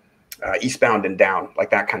Eastbound and Down,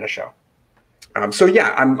 like that kind of show. So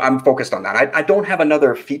yeah, I'm focused on that. I don't have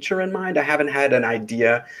another feature in mind. I haven't had an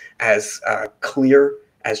idea as clear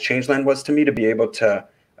as Changeland was to me to be able to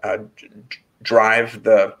drive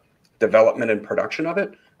the development and production of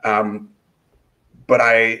it. But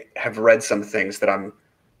I have read some things that I'm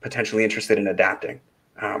potentially interested in adapting.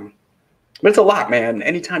 But it's a lot, man.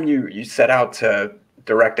 Anytime you set out to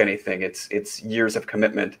direct anything, it's years of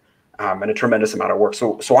commitment and a tremendous amount of work.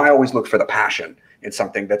 So I always look for the passion in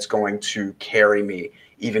something that's going to carry me,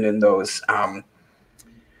 even in those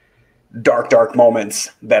dark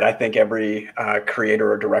moments that I think every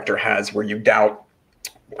creator or director has, where you doubt,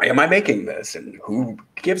 why am I making this, and who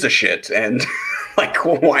gives a shit, and like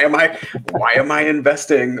why am I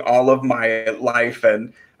investing all of my life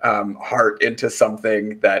and heart into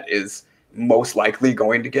something that is most likely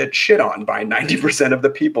going to get shit on by 90% of the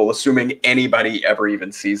people, assuming anybody ever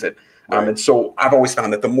even sees it. Right. And so I've always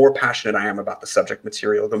found that the more passionate I am about the subject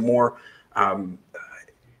material, the more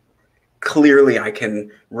clearly I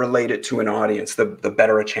can relate it to an audience, the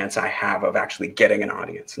better a chance I have of actually getting an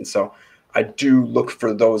audience. And so I do look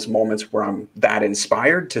for those moments where I'm that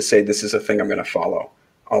inspired to say, this is a thing I'm going to follow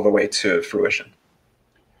all the way to fruition.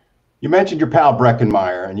 You mentioned your pal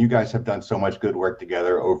Breckenmeyer, and you guys have done so much good work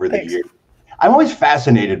together over the years. I'm always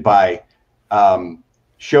fascinated by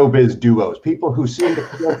showbiz duos, people who seem to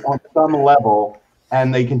click on some level,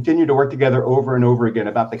 and they continue to work together over and over again,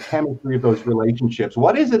 about the chemistry of those relationships.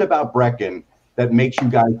 What is it about Brecken that makes you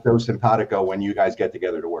guys so simpatico when you guys get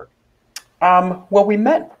together to work? Well, we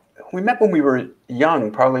met when we were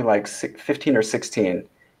young, probably like 15 or 16.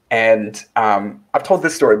 And I've told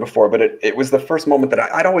this story before, but it was the first moment that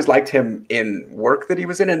I'd always liked him in work that he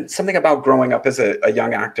was in. And something about growing up as a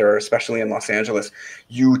young actor, especially in Los Angeles,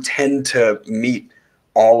 you tend to meet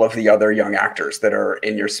all of the other young actors that are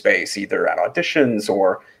in your space, either at auditions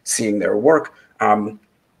or seeing their work. And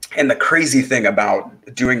the crazy thing about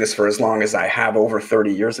doing this for as long as I have, over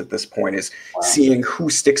 30 years at this point, is seeing who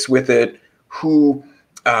sticks with it, who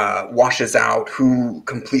washes out, who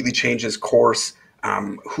completely changes course,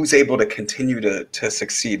 who's able to continue to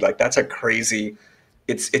succeed. Like, that's a crazy,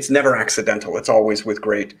 it's never accidental. It's always with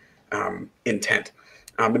great intent.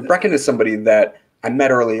 And Brecken is somebody that I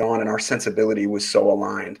met early on, and our sensibility was so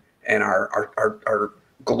aligned, and our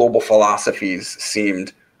global philosophies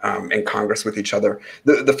seemed in congress with each other.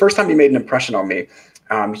 The first time he made an impression on me,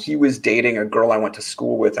 he was dating a girl I went to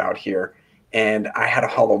school with out here, and I had a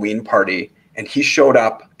Halloween party, and he showed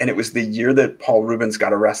up, and it was the year that Paul Rubens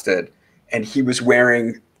got arrested, and he was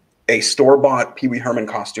wearing a store-bought Pee Wee Herman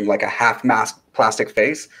costume, like a half-mask plastic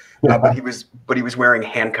face, but he was wearing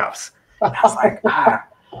handcuffs. And I was like,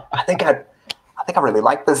 I think I really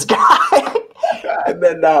like this guy. And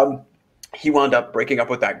then he wound up breaking up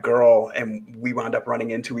with that girl, and we wound up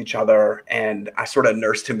running into each other, and I sort of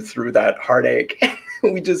nursed him through that heartache.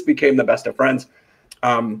 We just became the best of friends.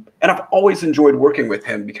 And I've always enjoyed working with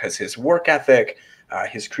him because his work ethic,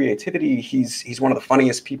 his creativity, he's one of the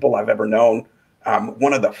funniest people I've ever known.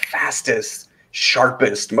 One of the fastest,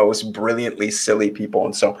 sharpest, most brilliantly silly people.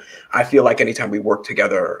 And so I feel like anytime we work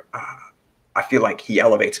together, I feel like he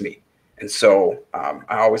elevates me. And so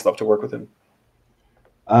I always love to work with him.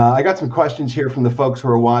 I got some questions here from the folks who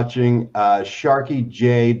are watching. Sharky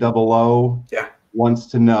J00 wants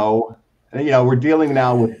to know, we're dealing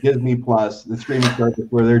now with Disney Plus, the streaming service,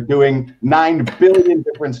 where they're doing 9 billion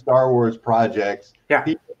different Star Wars projects. Yeah.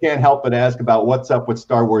 People can't help but ask about what's up with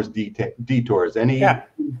Star Wars detours.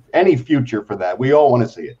 Any future for that? We all want to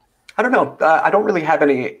see it. I don't know. I don't really have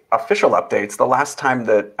any official updates. The last time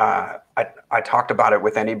that I talked about it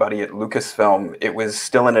with anybody at Lucasfilm, it was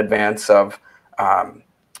still in advance of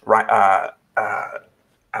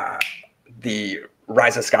the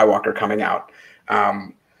Rise of Skywalker coming out.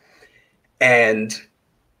 And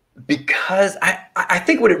because I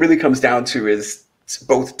think what it really comes down to is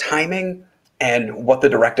both timing and what the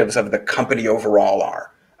directives of the company overall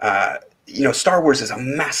are. Star Wars is a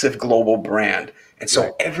massive global brand. And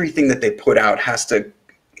so everything that they put out has to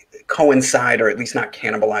coincide or at least not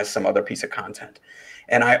cannibalize some other piece of content.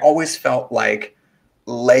 And I always felt like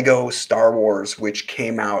Lego Star Wars, which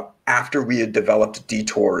came out after we had developed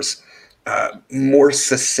Detours, more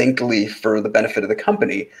succinctly for the benefit of the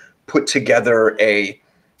company, put together a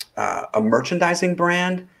merchandising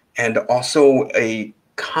brand and also a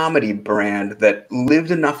comedy brand that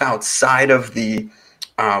lived enough outside of the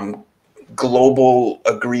global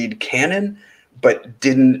agreed canon, but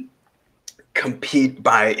didn't compete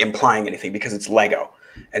by implying anything because it's Lego.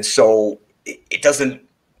 And so it doesn't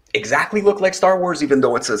exactly look like Star Wars, even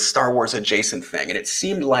though it's a Star Wars adjacent thing. And it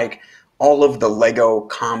seemed like all of the Lego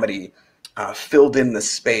comedy filled in the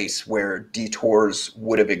space where Detours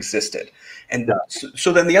would have existed. And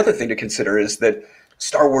so then the other thing to consider is that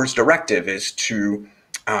Star Wars directive is to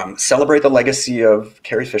celebrate the legacy of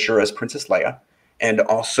Carrie Fisher as Princess Leia. And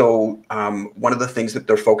also one of the things that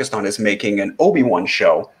they're focused on is making an Obi-Wan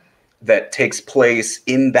show that takes place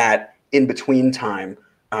in that in-between time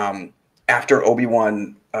after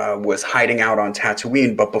Obi-Wan was hiding out on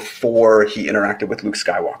Tatooine, but before he interacted with Luke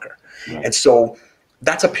Skywalker. Right. And so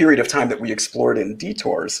that's a period of time that we explored in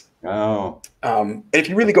Detours. Oh. And if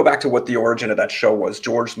you really go back to what the origin of that show was,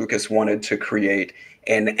 George Lucas wanted to create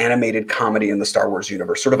an animated comedy in the Star Wars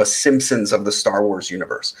universe, sort of a Simpsons of the Star Wars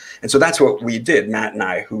universe. And so that's what we did, Matt and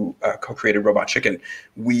I, who co-created Robot Chicken.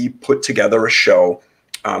 We put together a show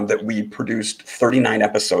that we produced 39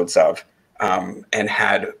 episodes of and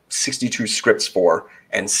had 62 scripts for,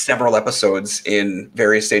 and several episodes in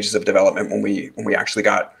various stages of development when we actually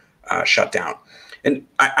got shut down. And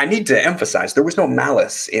I need to emphasize, there was no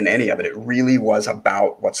malice in any of it. It really was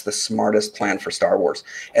about what's the smartest plan for Star Wars.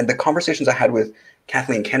 And the conversations I had with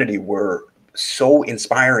Kathleen Kennedy were so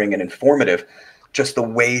inspiring and informative, just the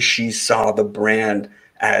way she saw the brand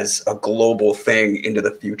as a global thing into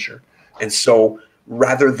the future. And so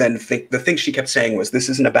rather than the thing she kept saying was, this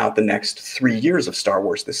isn't about the next 3 years of Star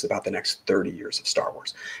Wars, this is about the next 30 years of Star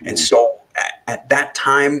Wars. And so at that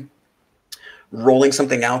time, rolling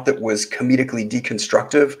something out that was comedically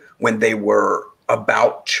deconstructive when they were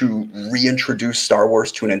about to reintroduce Star Wars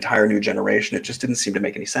to an entire new generation, it just didn't seem to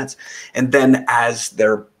make any sense. And then as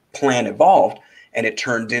their plan evolved and it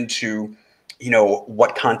turned into,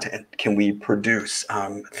 what content can we produce?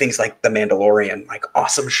 Things like The Mandalorian, like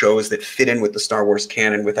awesome shows that fit in with the Star Wars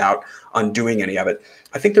canon without undoing any of it.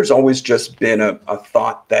 I think there's always just been a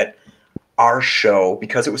thought that our show,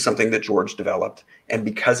 because it was something that George developed, and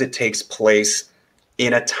because it takes place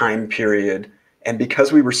in a time period, and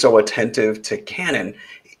because we were so attentive to canon,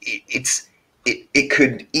 it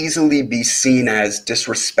could easily be seen as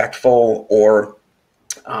disrespectful or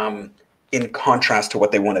in contrast to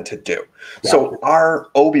what they wanted to do. Yeah. So our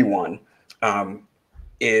Obi-Wan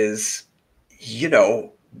is,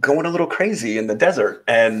 going a little crazy in the desert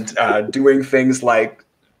and doing things like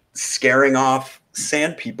scaring off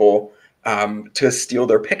sand people to steal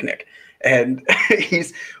their picnic. And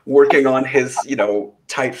he's working on his,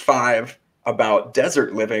 Type 5 about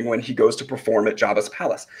desert living when he goes to perform at Jabba's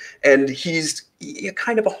palace. And he's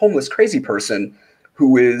kind of a homeless, crazy person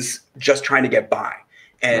who is just trying to get by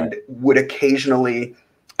and would occasionally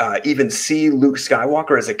even see Luke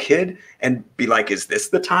Skywalker as a kid and be like, is this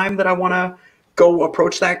the time that I want to go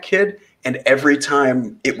approach that kid? And every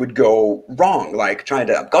time it would go wrong, like trying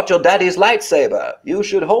to, "I've got your daddy's lightsaber, you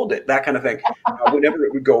should hold it," that kind of thing. Whenever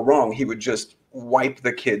it would go wrong, he would just wipe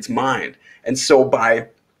the kid's mind. And so by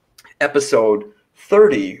episode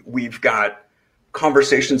 30, we've got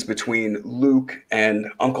conversations between Luke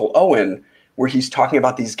and Uncle Owen where he's talking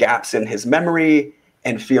about these gaps in his memory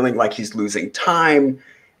and feeling like he's losing time.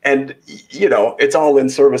 And, you know, it's all in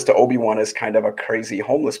service to Obi-Wan as kind of a crazy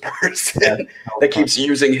homeless person that keeps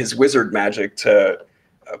using his wizard magic to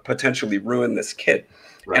potentially ruin this kid.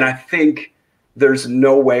 Right. And I think there's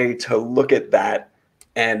no way to look at that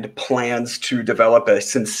and plans to develop a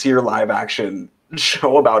sincere live action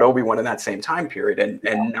show about Obi-Wan in that same time period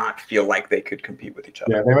and not feel like they could compete with each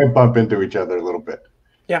other. Yeah, they might bump into each other a little bit.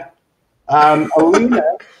 Yeah. Alina,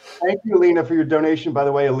 thank you, Alina, for your donation. By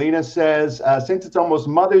the way, Alina says, since it's almost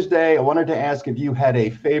Mother's Day, I wanted to ask if you had a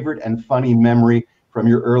favorite and funny memory from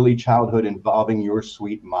your early childhood involving your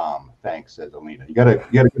sweet mom. Thanks, says Alina. You got a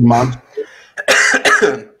good mom?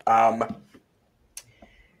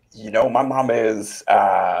 You know, my mom is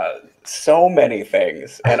so many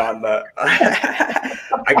things, and on the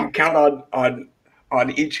I can count on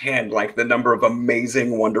each hand like the number of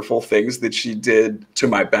amazing, wonderful things that she did to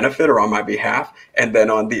my benefit or on my behalf, and then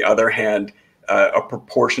on the other hand, a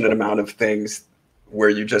proportionate amount of things where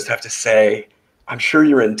you just have to say, "I'm sure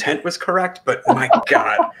your intent was correct, but my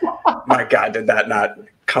God, did that not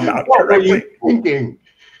come out correctly?" What were you thinking?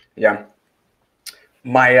 Yeah,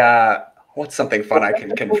 my what's something fun I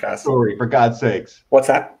can confess? Story, for God's sakes. What's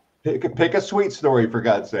that? Pick a sweet story, for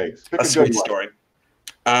God's sakes. Pick a sweet story.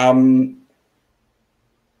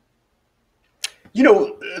 You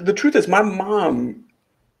know, the truth is my mom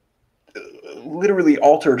literally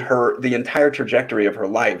altered the entire trajectory of her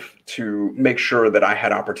life to make sure that I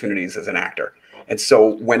had opportunities as an actor. And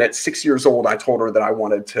so when at 6 years old, I told her that I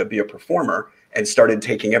wanted to be a performer and started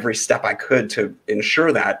taking every step I could to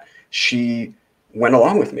ensure that, she went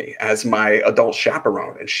along with me as my adult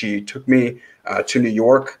chaperone. And she took me to New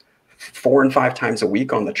York 4 and 5 times a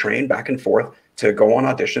week on the train back and forth to go on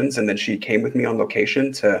auditions. And then she came with me on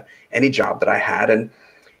location to any job that I had. And,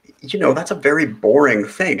 you know, that's a very boring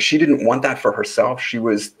thing. She didn't want that for herself. She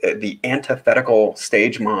was the antithetical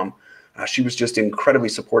stage mom. She was just incredibly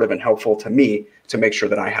supportive and helpful to me to make sure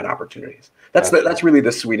that I had opportunities. That's really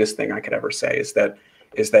the sweetest thing I could ever say, is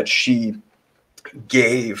that she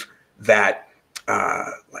gave that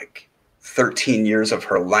like 13 years of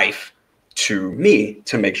her life to me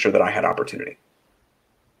to make sure that I had opportunity.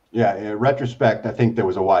 Yeah, in retrospect, I think there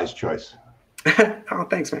was a wise choice. Oh,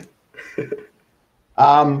 thanks, man.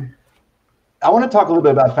 I want to talk a little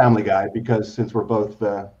bit about Family Guy, because since we're both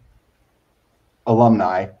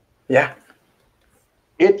alumni, yeah,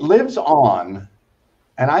 it lives on.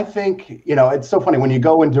 And I think, you know, it's so funny when you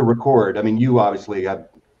go in to record. I mean, you obviously have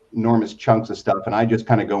enormous chunks of stuff, and I just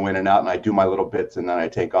kind of go in and out and I do my little bits and then I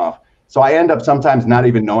take off. So I end up sometimes not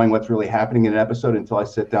even knowing what's really happening in an episode until I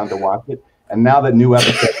sit down to watch it. And now that new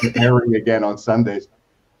episodes are airing again on Sundays,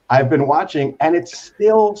 I've been watching, and it's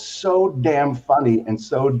still so damn funny and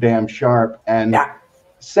so damn sharp. And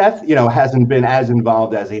Seth, you know, hasn't been as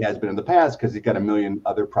involved as he has been in the past because he's got a million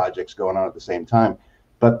other projects going on at the same time.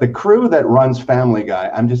 But the crew that runs Family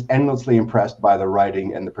Guy, I'm just endlessly impressed by the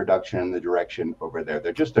writing and the production and the direction over there.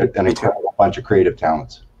 They're just an incredible bunch of creative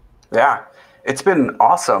talents. Yeah, it's been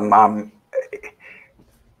awesome.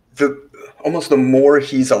 Almost the more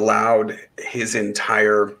he's allowed his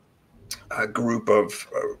entire group of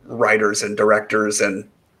writers and directors and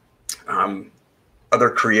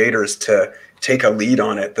other creators to take a lead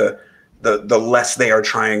on it, the less they are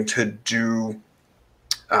trying to do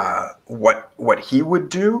what he would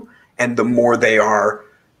do, and the more they are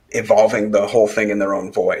evolving the whole thing in their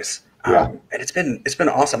own voice. And it's been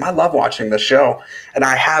awesome. I love watching the show, and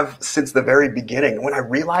I have since the very beginning. When I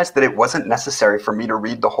realized that it wasn't necessary for me to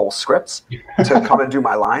read the whole scripts to come and do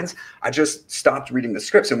my lines, I just stopped reading the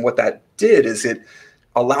scripts. And what that did is it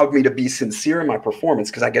allowed me to be sincere in my performance,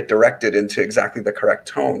 because I get directed into exactly the correct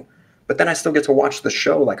tone. But then I still get to watch the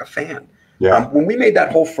show like a fan. When we made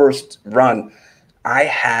that whole first run, I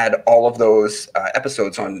had all of those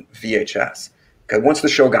episodes on VHS. Because once the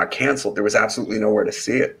show got canceled, there was absolutely nowhere to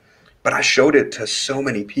see it. But I showed it to so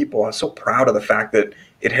many people. I was so proud of the fact that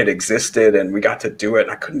it had existed and we got to do it.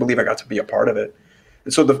 And I couldn't believe I got to be a part of it.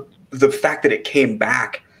 And so the fact that it came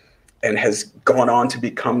back and has gone on to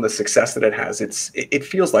become the success that it has, it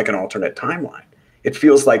feels like an alternate timeline. It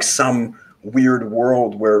feels like some weird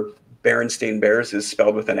world where Berenstain Bears is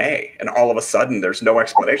spelled with an A, and all of a sudden there's no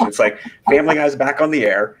explanation. It's like Family Guy's back on the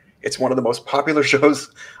air. It's one of the most popular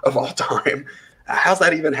shows of all time. How's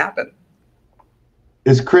that even happen?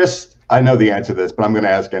 Is Chris I know the answer to this, but I'm going to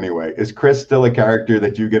ask anyway. Is Chris still a character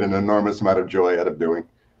that you get an enormous amount of joy out of doing?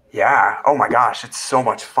 Yeah. Oh my gosh, it's so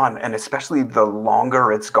much fun. And especially the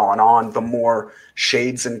longer it's gone on, the more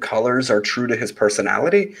shades and colors are true to his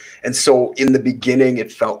personality. And so in the beginning,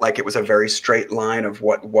 it felt like it was a very straight line of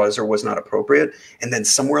what was or was not appropriate. And then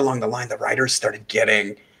somewhere along the line, the writers started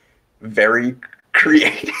getting very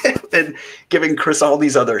creative and giving Chris all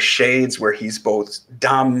these other shades where he's both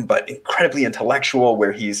dumb but incredibly intellectual,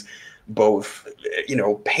 where he's both, you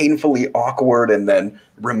know, painfully awkward and then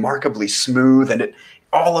remarkably smooth. And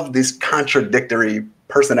all of these contradictory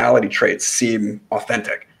personality traits seem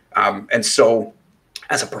authentic. And so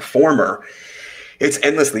as a performer, it's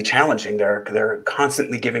endlessly challenging. They're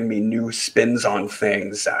constantly giving me new spins on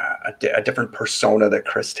things, a different persona that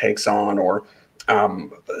Chris takes on, or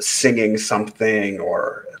singing something,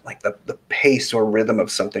 or like the pace or rhythm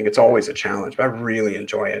of something. It's always a challenge, but I really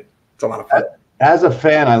enjoy it. It's a lot of fun. As a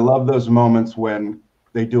fan, I love those moments when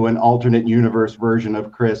they do an alternate universe version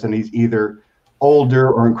of Chris and he's either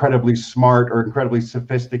older or incredibly smart or incredibly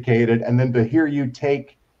sophisticated, and then to hear you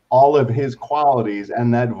take all of his qualities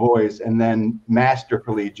and that voice and then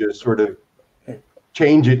masterfully just sort of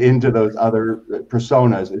change it into those other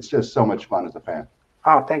personas. It's just so much fun as a fan.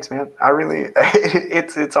 Oh, thanks, man. I really,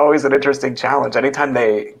 it's always an interesting challenge. Anytime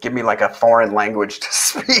they give me like a foreign language to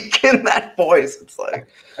speak in that voice, it's like,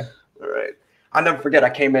 all right. I'll never forget, I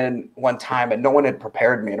came in one time and no one had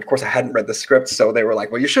prepared me. And of course I hadn't read the script. So they were like,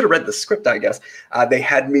 well, you should have read the script, I guess. They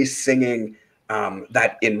had me singing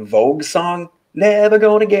that In Vogue song, never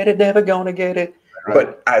gonna get it, never gonna get it. Right.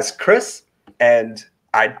 But as Chris, and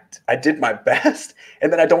I did my best.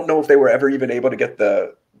 And then I don't know if they were ever even able to get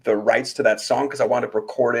the rights to that song, because I wound up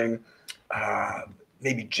recording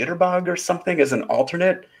maybe Jitterbug or something as an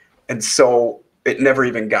alternate. And so it never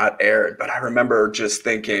even got aired. But I remember just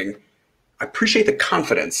thinking, I appreciate the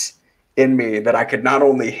confidence in me that I could not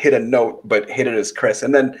only hit a note, but hit it as Chris.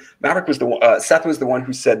 And then Maverick was the one, Seth was the one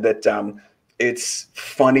who said that it's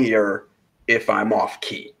funnier if I'm off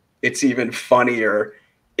key. It's even funnier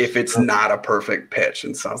if it's not a perfect pitch.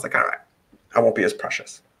 And so I was like, all right, I won't be as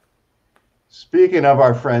precious. Speaking of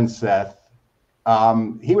our friend Seth,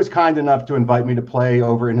 he was kind enough to invite me to play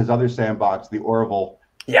over in his other sandbox, the Orville.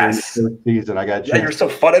 Yes. Season. I got. Yeah, you're so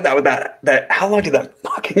fun at that with that. How long did that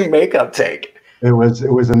fucking makeup take? It was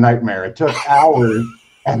a nightmare. It took hours,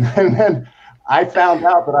 and then I found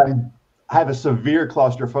out that I have a severe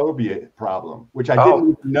claustrophobia problem, which I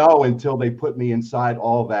didn't even know until they put me inside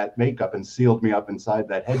all that makeup and sealed me up inside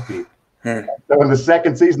that headpiece. So in the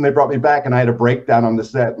second season, they brought me back, and I had a breakdown on the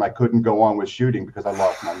set, and I couldn't go on with shooting because I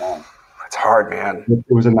lost my mind. It's hard, man.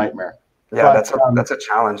 It was a nightmare. Yeah, but, that's a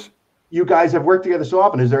challenge. You guys have worked together so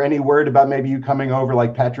often. Is there any word about maybe you coming over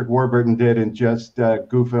like Patrick Warburton did and just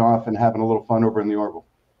goofing off and having a little fun over in the Orville?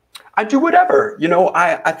 I do whatever. You know,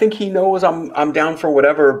 I think he knows I'm down for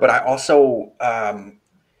whatever, but I also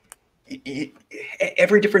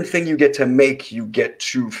every different thing you get to make, you get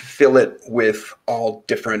to fill it with all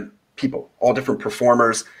different people, all different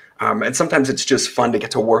performers. And sometimes it's just fun to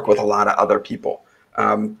get to work with a lot of other people.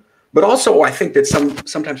 But also, I think that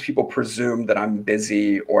sometimes people presume that I'm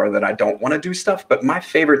busy or that I don't want to do stuff. But my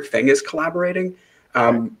favorite thing is collaborating.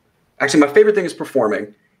 Actually, my favorite thing is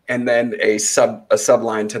performing. And then a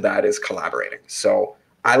subline to that is collaborating. So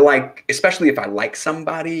I like, especially if I like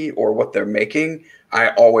somebody or what they're making,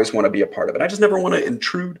 I always want to be a part of it. I just never want to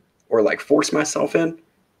intrude or like force myself in.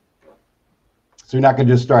 So you're not going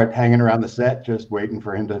to just start hanging around the set, just waiting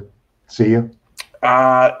for him to see you?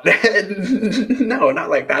 No,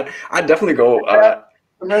 not like that. I'd definitely go. I'm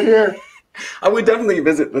right here. I would definitely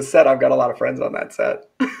visit the set. I've got a lot of friends on that set.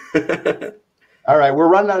 All right, we're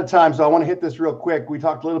running out of time, so I want to hit this real quick. We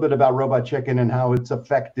talked a little bit about Robot Chicken and how it's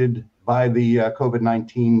affected by the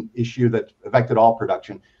COVID-19 issue that affected all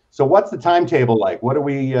production. So what's the timetable like? What are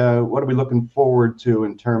we looking forward to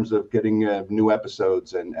in terms of getting new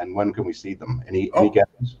episodes, and when can we see them? Any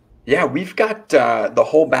guesses? Yeah, we've got the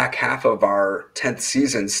whole back half of our 10th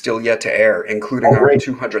season still yet to air, including our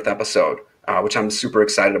 200th episode, which I'm super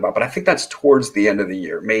excited about. But I think that's towards the end of the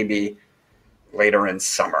year, maybe later in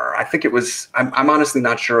summer. I think it was, I'm honestly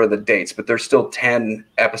not sure of the dates, but there's still 10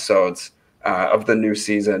 episodes of the new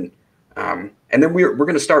season. And then we're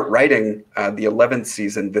going to start writing the 11th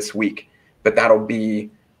season this week, but that'll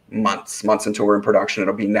be months until we're in production.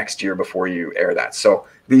 It'll be next year before you air that. So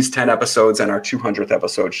these 10 episodes and our 200th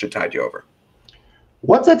episode should tide you over.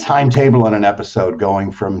 What's a timetable on an episode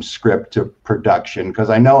going from script to production? Because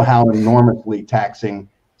I know how enormously taxing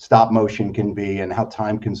stop motion can be and how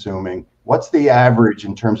time consuming. What's the average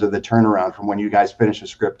in terms of the turnaround from when you guys finish a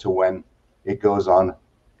script to when it goes on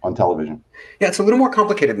on television? Yeah, it's a little more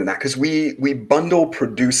complicated than that because we bundle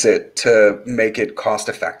produce it to make it cost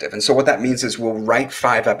effective. And so what that means is we'll write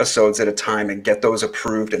 5 episodes at a time and get those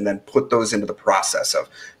approved and then put those into the process of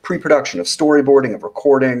pre-production, of storyboarding, of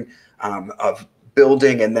recording, of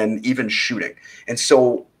building, and then even shooting. And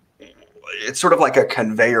so it's sort of like a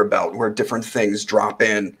conveyor belt where different things drop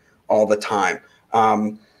in all the time.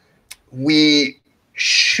 We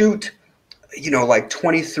shoot, like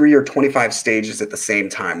 23 or 25 stages at the same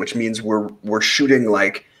time, which means we're shooting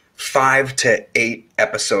like 5 to 8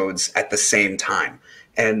 episodes at the same time.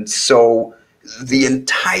 And so the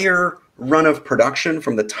entire run of production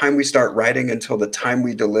from the time we start writing until the time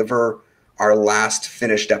we deliver our last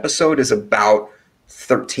finished episode is about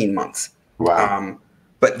 13 months. Wow.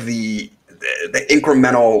 But the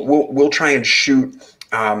incremental, we'll try and shoot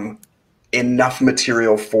enough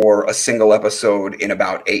material for a single episode in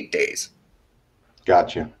about 8 days.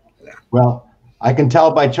 Gotcha. Yeah. Well, I can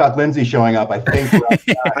tell by Chuck Lindsay showing up. I think.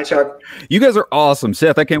 Hi, Chuck. You guys are awesome,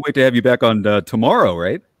 Seth. I can't wait to have you back on tomorrow,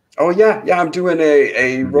 right? Oh yeah, I'm doing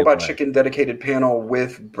a Robot Chicken dedicated panel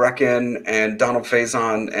with Brecken and Donald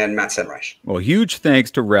Faison and Matt Senreich. Well, huge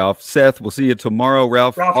thanks to Ralph. Seth, we'll see you tomorrow.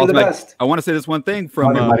 Ralph, you're the best. I want to say this one thing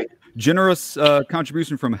from generous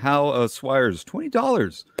contribution from Hal Swires,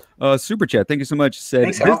 $20 super chat. Thank you so much. Said,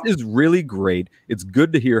 Thanks, Hal. This is really great. It's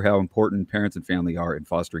good to hear how important parents and family are in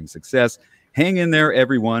fostering success. Hang in there,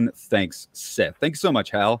 everyone. Thanks, Seth. Thank you so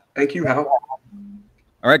much, Hal. Thank you, Hal.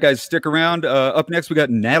 All right, guys, stick around. Up next, we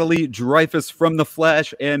got Natalie Dreyfuss from The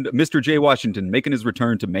Flash and Mr. J. Washington making his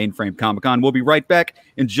return to Mainframe Comic-Con. We'll be right back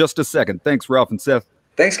in just a second. Thanks, Ralph and Seth.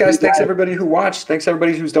 Thanks, guys. Thanks, everybody who watched. Thanks,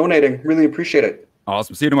 everybody who's donating. Really appreciate it.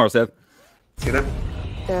 Awesome. See you tomorrow, Seth. See you then.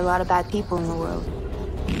 There are a lot of bad people in the world.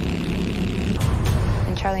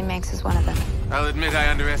 And Charlie Manx is one of them. I'll admit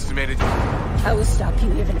I underestimated you. I will stop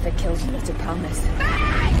you even if it kills you. That's a promise.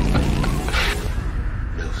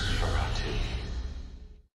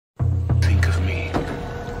 Think of me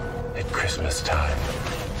at Christmas time,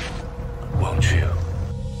 won't you?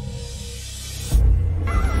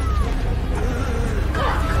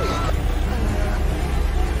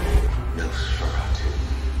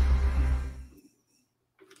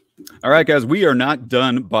 All right, guys, we are not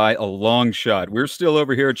done by a long shot. We're still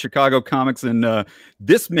over here at Chicago Comics in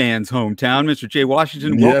this man's hometown, Mr. Jay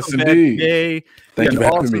Washington. Yes, welcome indeed. back, Jay. Thank you for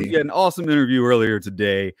having me. We had an awesome interview earlier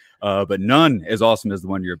today, but none as awesome as the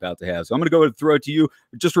one you're about to have. So I'm going to go ahead and throw it to you.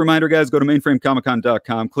 Just a reminder, guys, go to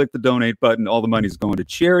mainframecomiccon.com, click the donate button. All the money's going to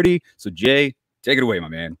charity. So, Jay, take it away, my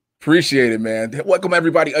man. Appreciate it, man. Welcome,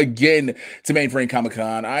 everybody, again to Mainframe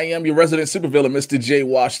Comic-Con. I am your resident supervillain, Mr. J.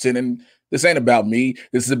 Washington, and this ain't about me.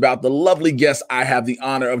 This is about the lovely guest I have the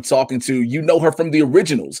honor of talking to. You know her from the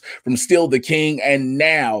originals, from Still the King, and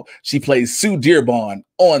now she plays Sue Dearborn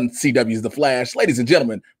on CW's The Flash. Ladies and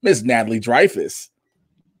gentlemen, Miss Natalie Dreyfuss.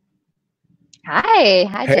 Hi.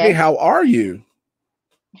 Hi, Jay. Hey, how are you?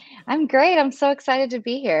 I'm great. I'm so excited to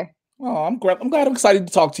be here. Oh, I'm glad I'm excited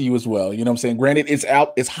to talk to you as well. You know what I'm saying? Granted,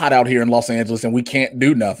 it's hot out here in Los Angeles and we can't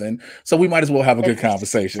do nothing. So we might as well have a good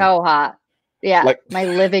conversation. So hot. Yeah, Like- my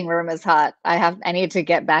living room is hot. I need to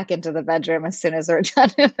get back into the bedroom as soon as we're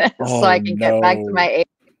done with this so I can get back to no. my AC.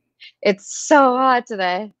 It's so hot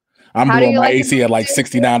today. I'm How do doing you my like AC it? at like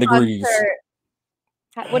 69 degrees.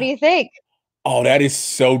 What do you think? Oh, that is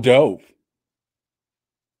so dope.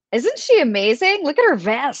 Isn't she amazing? Look at her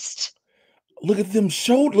vest. Look at them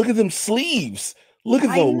look at them sleeves. Look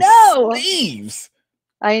at I those know. sleeves.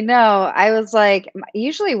 I know. I was like, I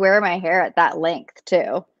usually wear my hair at that length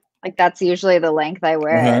too. Like that's usually the length I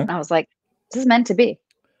wear it. Uh-huh. And I was like, this is meant to be.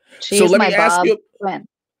 She's So let my me ask Bob you- twin.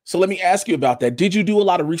 So let me ask you about that. Did you do a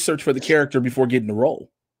lot of research for the character before getting the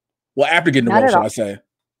role? Well, after getting the Not role, at should all. I say?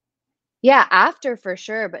 Yeah, after for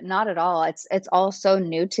sure, but not at all. It's all so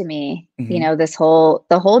new to me. Mhm. You know, the whole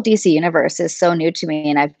DC universe is so new to me,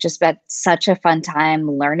 and I've just had such a fun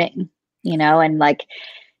time learning, you know, and like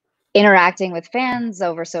interacting with fans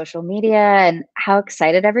over social media and how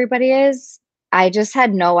excited everybody is. I just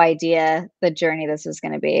had no idea the journey this was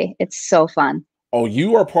going to be. It's so fun. Oh,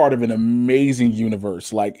 you are part of an amazing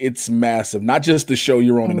universe. Like it's massive. Not just the show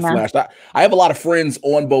you're on in the I know. Flash. I have a lot of friends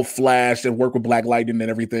on both Flash that work with Black Lightning and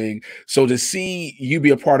everything. So to see you be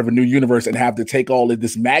a part of a new universe and have to take all of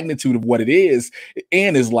this magnitude of what it is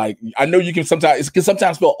like, I know you can sometimes, it can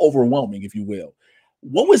sometimes feel overwhelming, if you will.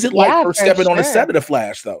 What was it like Yeah, first for stepping on the sure. set of the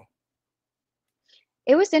Flash, though?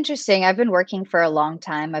 It was interesting. I've been working for a long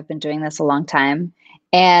time. I've been doing this a long time,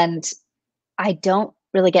 and I don't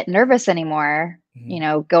really get nervous anymore, you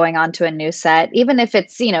know, going on to a new set, even if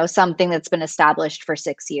it's, you know, something that's been established for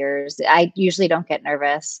 6 years. I usually don't get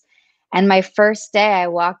nervous. And my first day I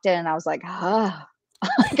walked in and I was like, oh,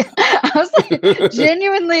 I was like,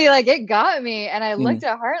 genuinely, like, it got me. And I looked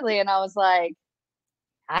at Hartley and I was like,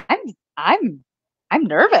 I'm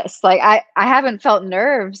nervous. Like I haven't felt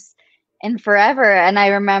nerves in forever. And I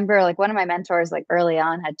remember like one of my mentors, like early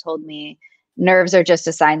on, had told me nerves are just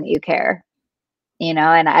a sign that you care, you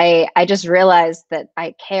know, and I just realized that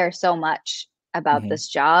I care so much about this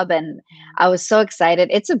job. And I was so excited.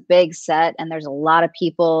 It's a big set and there's a lot of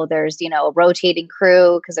people. There's, you know, a rotating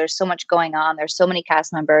crew because there's so much going on. There's so many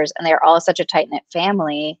cast members and they're all such a tight knit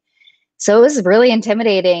family. So it was really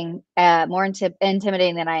intimidating, more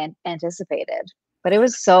intimidating than I anticipated, but it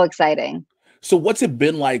was so exciting. So what's it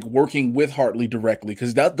been like working with Hartley directly?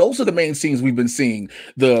 Because those are the main scenes we've been seeing,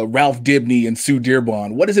 the Ralph Dibny and Sue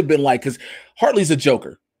Dearborn. What has it been like? Because Hartley's a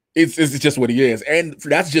joker. It's just what he is. And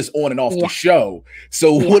that's just on and off the show.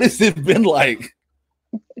 So what has it been like?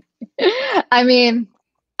 I mean,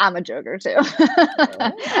 I'm a joker too.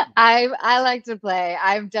 I like to play.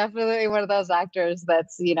 I'm definitely one of those actors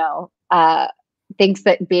that's, you know, thinks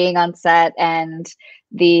that being on set and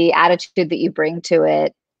the attitude that you bring to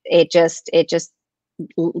it, it just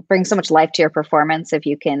brings so much life to your performance if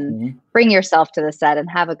you can bring yourself to the set and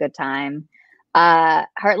have a good time.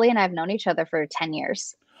 Hartley and I have known each other for 10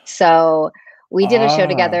 years. So we did a show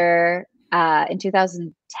together in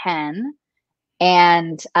 2010.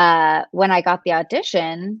 And when I got the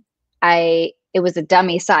audition, it was a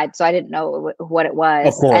dummy side, so I didn't know what it was.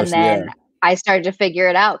 Of course, and then I started to figure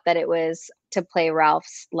it out that it was to play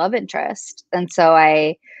Ralph's love interest. And so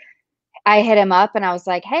I hit him up and I was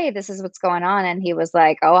like, hey, this is what's going on. And he was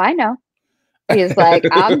like, oh, I know. He's like,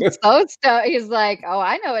 I'm so stoked. He's like, oh,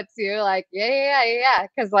 I know it's you. Like, yeah.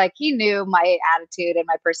 Cause like he knew my attitude and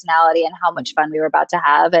my personality and how much fun we were about to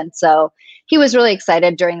have. And so he was really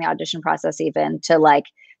excited during the audition process, even to like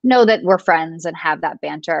know that we're friends and have that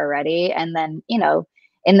banter already. And then, you know,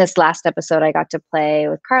 in this last episode, I got to play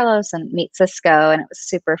with Carlos and meet Cisco, and it was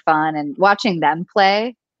super fun. And watching them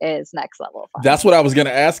play is next level fun. That's what I was going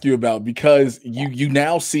to ask you about, because you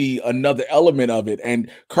now see another element of it. And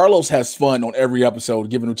Carlos has fun on every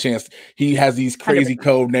episode, given him a chance. He has these crazy 100%.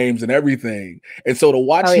 Code names and everything. And so to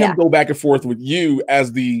watch him go back and forth with you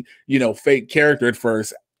as the, you know, fake character at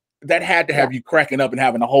first, that had to have you cracking up and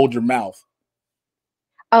having to hold your mouth.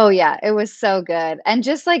 Oh yeah, it was so good. And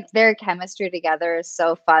just like their chemistry together is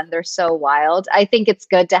so fun. They're so wild. I think it's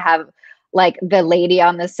good to have like the lady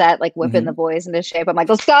on the set, like whipping the boys into shape. I'm like,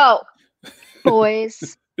 let's go,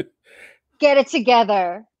 boys, get it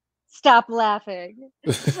together. Stop laughing.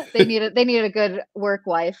 They needed a good work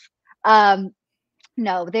wife.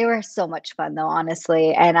 No, they were so much fun though,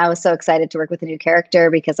 honestly. And I was so excited to work with a new character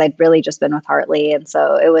because I'd really just been with Hartley. And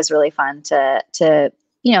so it was really fun to,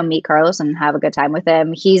 you know, meet Carlos and have a good time with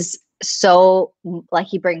him. He's so like,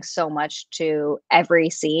 he brings so much to every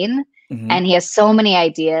scene. And he has so many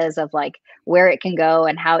ideas of like where it can go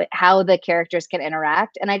and how the characters can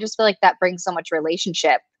interact. And I just feel like that brings so much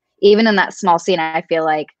relationship. Even in that small scene, I feel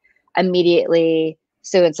like immediately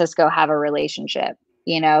Sue and Cisco have a relationship.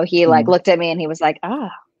 You know, he like looked at me and he was like,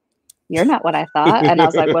 "Ah, oh, you're not what I thought." And I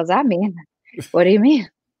was like, "What does that mean? What do you mean?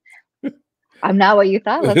 I'm not what you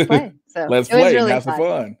thought. Let's play." So let's play and have some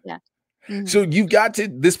fun. Yeah. So you got to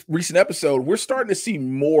this recent episode, we're starting to see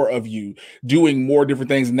more of you doing more different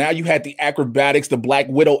things. Now you had the acrobatics, the Black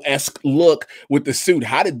Widow-esque look with the suit.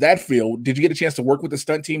 How did that feel? Did you get a chance to work with the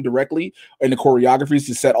stunt team directly and the choreographies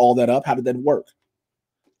to set all that up? How did that work?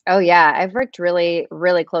 Oh yeah, I've worked really,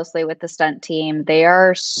 really closely with the stunt team. They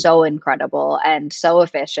are so incredible and so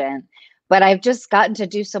efficient, but I've just gotten to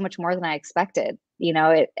do so much more than I expected. You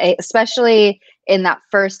know, especially in that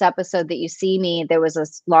first episode that you see me, there was a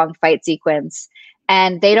long fight sequence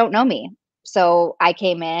and they don't know me. So I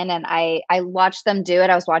came in and I watched them do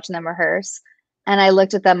it. I was watching them rehearse and I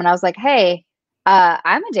looked at them and I was like, hey,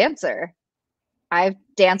 I'm a dancer. I've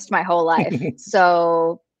danced my whole life.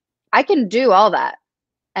 So I can do all that.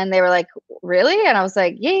 And they were like, really? And I was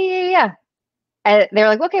like, yeah. And they were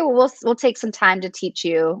like, okay, well, we'll take some time to teach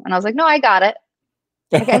you. And I was like, no, I got it.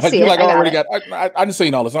 Like, I see it. Like, I already got it. I'm just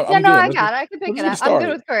saying all this. I got it. I can pick it up. I'm good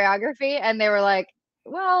with choreography. And they were like,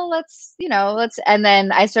 well, let's. And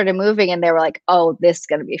then I started moving and they were like, oh, this is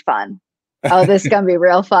going to be fun. Oh, this is going to be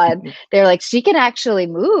real fun. They're like, she can actually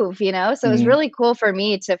move, you know? So it was really cool for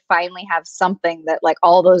me to finally have something that like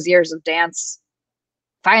all those years of dance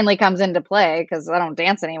finally comes into play because I don't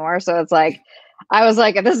dance anymore. So it's like, I was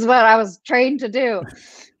like, this is what I was trained to do.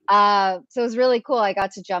 So it was really cool. I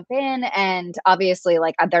got to jump in and obviously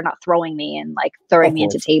like they're not throwing me and like throwing me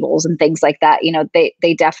into tables and things like that. You know,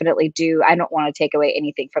 they definitely do. I don't want to take away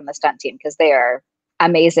anything from the stunt team because they are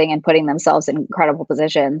amazing and putting themselves in incredible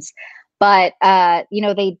positions. But, you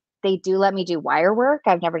know, they do let me do wire work.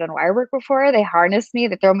 I've never done wire work before. They harness me,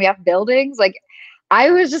 they throw me off buildings. Like, I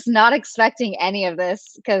was just not expecting any of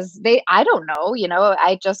this because I don't know, you know,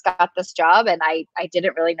 I just got this job and I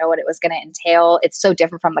didn't really know what it was going to entail. It's so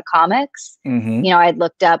different from the comics. Mm-hmm. You know, I'd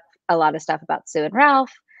looked up a lot of stuff about Sue and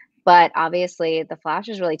Ralph, but obviously the Flash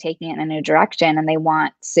is really taking it in a new direction, and they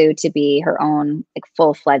want Sue to be her own like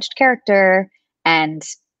full-fledged character, and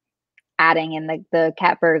adding in the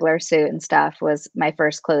cat burglar suit and stuff was my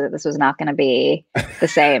first clue that this was not going to be the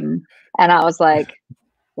same. And I was like,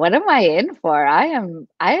 what am I in for? I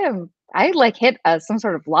like hit some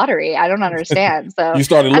sort of lottery. I don't understand. So you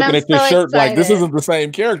started looking at your so shirt like this excited. isn't the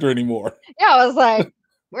same character anymore. Yeah, I was like,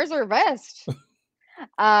 where's her vest?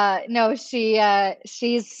 No,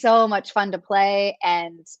 she's so much fun to play,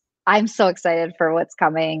 and I'm so excited for what's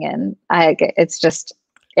coming. And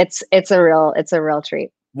it's a real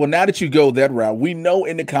treat. Well, now that you go that route, we know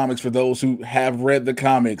in the comics, for those who have read the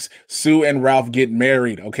comics, Sue and Ralph get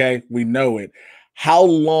married. Okay, we know it. How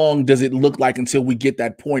long does it look like until we get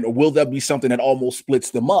that point, or will there be something that almost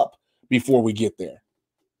splits them up before we get there?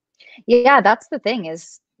 Yeah, that's the thing,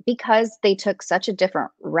 is because they took such a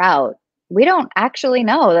different route, we don't actually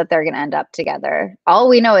know that they're going to end up together. All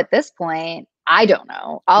we know at this point, I don't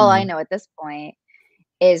know. All I know at this point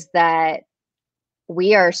is that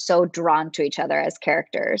we are so drawn to each other as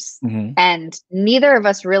characters, and neither of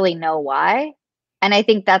us really know why. And I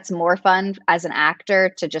think that's more fun as an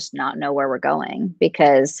actor, to just not know where we're going,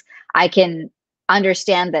 because I can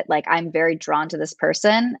understand that, like, I'm very drawn to this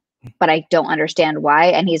person, but I don't understand why.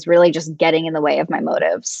 And he's really just getting in the way of my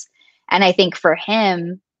motives. And I think for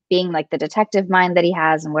him, being like the detective mind that he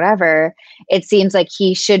has and whatever, it seems like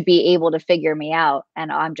he should be able to figure me out.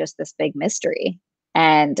 And I'm just this big mystery.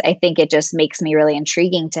 And I think it just makes me really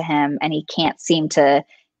intriguing to him. And he can't seem to,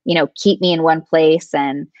 you know, keep me in one place.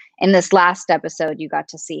 And in this last episode, you got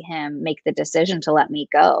to see him make the decision to let me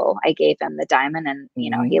go. I gave him the diamond and, you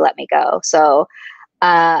know, he let me go. So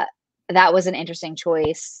that was an interesting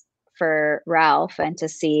choice for Ralph, and to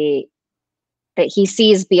see that he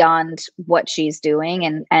sees beyond what she's doing,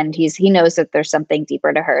 and he knows that there's something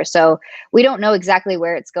deeper to her. So we don't know exactly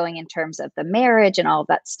where it's going in terms of the marriage and all of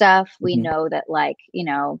that stuff. We know that, like, you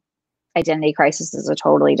know, identity crisis is a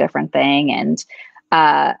totally different thing, and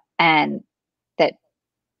that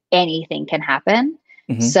anything can happen.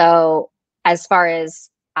 So as far as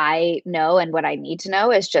I know, and what I need to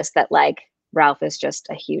know, is just that, like, Ralph is just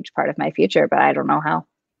a huge part of my future, but I don't know how.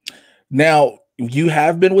 Now, you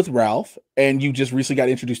have been with Ralph, and you just recently got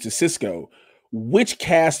introduced to Cisco. Which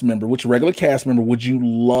cast member, which regular cast member would you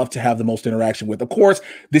love to have the most interaction with? Of course,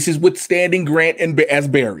 this is withstanding Grant as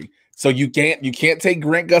Barry. So you can't take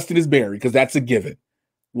Grant Gustin as Barry, because that's a given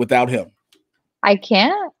without him. I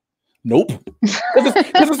can't. Nope.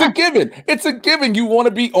 This is a given. It's a given. You want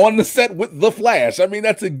to be on the set with the Flash. I mean,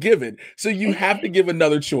 that's a given. So you have to give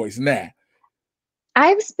another choice. Nah.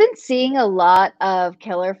 I've been seeing a lot of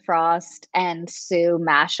Killer Frost and Sue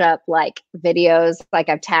mashup, like, videos, like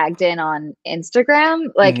I've tagged in on Instagram.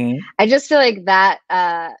 Like, I just feel like that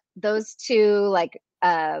those two, like,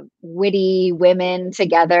 witty women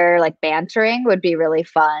together, like, bantering, would be really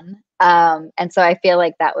fun. And so I feel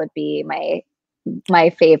like that would be my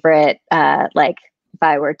favorite. Like, if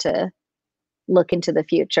I were to look into the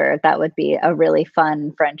future, that would be a really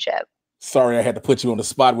fun friendship. Sorry, I had to put you on the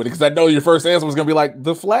spot with it, because I know your first answer was going to be like,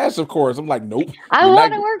 the Flash, of course. I'm like, nope. I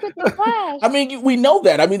want to work with the Flash. I mean, we know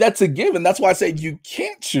that. I mean, that's a given. That's why I said you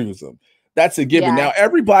can't choose them. That's a given. Yeah. Now,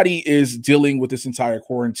 everybody is dealing with this entire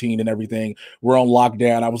quarantine and everything. We're on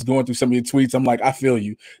lockdown. I was going through some of your tweets. I'm like, I feel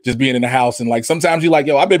you, just being in the house. And, like, sometimes you're like,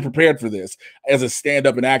 yo, I've been prepared for this as a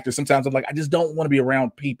stand-up and actor. Sometimes I'm like, I just don't want to be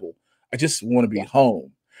around people. I just want to be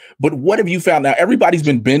home. But what have you found? Now, everybody's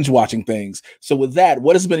been binge watching things. So with that,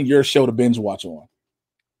 what has been your show to binge watch on?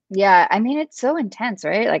 Yeah, I mean, it's so intense,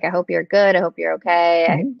 right? Like, I hope you're good. I hope you're okay.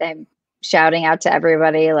 I'm shouting out to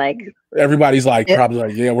everybody. Like, everybody's like, probably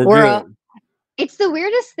like, yeah, we're good. It's the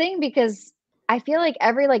weirdest thing, because I feel like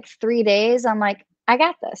every, like, 3 days, I'm like, I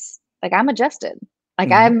got this. Like, I'm adjusted.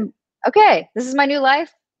 Like, I'm okay. This is my new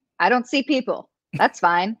life. I don't see people. That's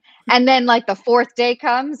fine. And then, like, the 4th day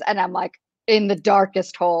comes, and I'm like, in the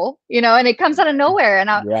darkest hole, you know, and it comes out of nowhere. And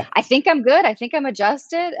I think I'm good. I think I'm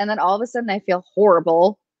adjusted. And then all of a sudden I feel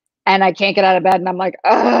horrible and I can't get out of bed. And I'm like,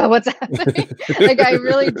 oh, what's happening? Like, I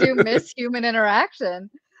really do miss human interaction.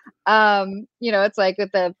 You know, it's like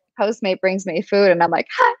with the Postmate brings me food and I'm like,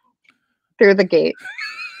 hi, through the gate.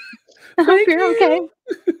 I hope you're okay.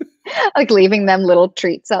 Like, leaving them little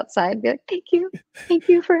treats outside. Be like, thank you. Thank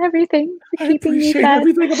you for everything. For keeping me fed.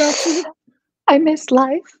 Everything about you. I miss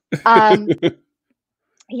life.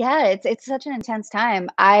 Yeah, it's such an intense time.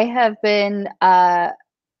 I have been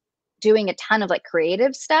doing a ton of like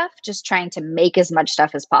creative stuff, just trying to make as much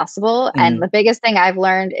stuff as possible. And the biggest thing I've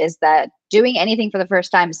learned is that doing anything for the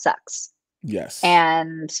first time sucks. Yes.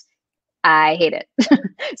 And I hate it.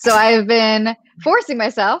 So I've been forcing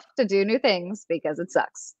myself to do new things because it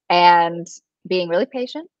sucks, and being really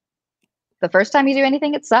patient. The first time you do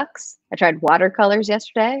anything, it sucks. I tried watercolors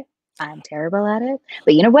yesterday. I'm terrible at it.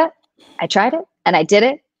 But you know what? I tried it and I did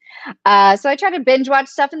it. So I try to binge watch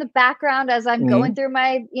stuff in the background as I'm going through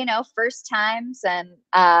my, first times. And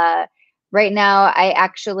right now I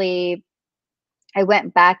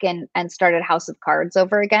went back and started House of Cards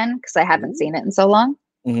over again because I haven't seen it in so long.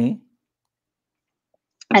 And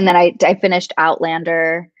then I finished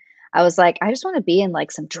Outlander. I was like, I just want to be in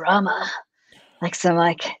like some drama, like some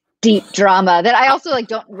like deep drama that I also like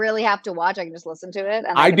don't really have to watch. I can just listen to it.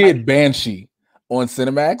 And I did Banshee on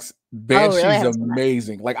Cinemax. Banshee's really?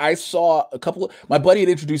 amazing. Like I saw my buddy had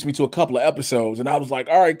introduced me to a couple of episodes and I was like,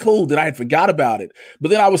 all right, cool. Then I had forgot about it. But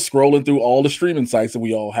then I was scrolling through all the streaming sites that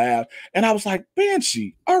we all have. And I was like,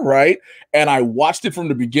 Banshee, all right. And I watched it from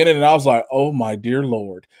the beginning and I was like, oh my dear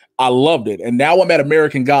Lord, I loved it. And now I'm at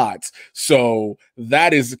American Gods. So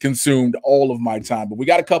that is consumed all of my time. But we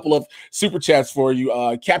got a couple of super chats for you.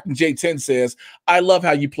 Captain J10 says, I love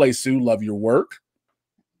how you play Sue. Love your work.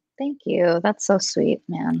 Thank you. That's so sweet,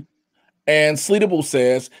 man. And Sleetable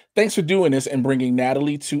says, thanks for doing this and bringing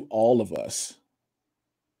Natalie to all of us.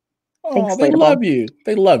 Oh, Thanks, they Sleetable. love you.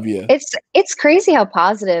 They love you. It's crazy how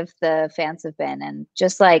positive the fans have been, and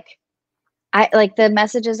just like I like the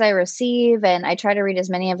messages I receive, and I try to read as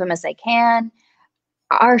many of them as I can,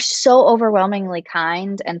 are so overwhelmingly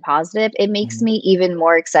kind and positive. It makes me even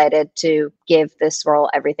more excited to give this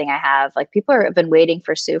role everything I have. Like people have been waiting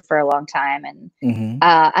for Sue for a long time, and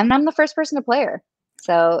I'm the first person to play her.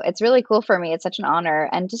 So it's really cool for me. It's such an honor.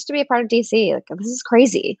 And just to be a part of DC, like this is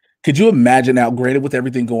crazy. Could you imagine now, granted with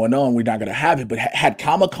everything going on, we're not going to have it, but had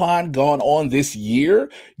Comic-Con gone on this year,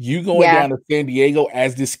 you going down to San Diego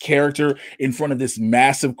as this character in front of this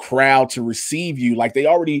massive crowd to receive you, like they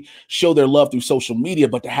already show their love through social media,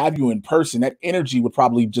 but to have you in person, that energy would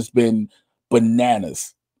probably just been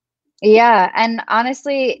bananas. Yeah. And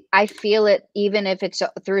honestly, I feel it even if it's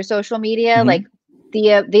through social media, like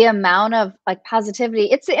the amount of like positivity.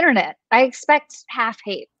 It's the internet. I expect half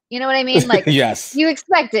hate. You know what I mean? Like, yes, you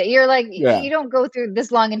expect it. You're like, you don't go through this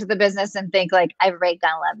long into the business and think like everybody's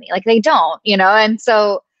gonna love me. Like they don't, And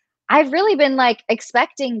so I've really been like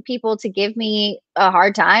expecting people to give me a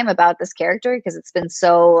hard time about this character because it's been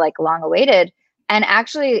so like long awaited. And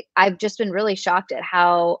actually, I've just been really shocked at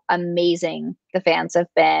how amazing the fans have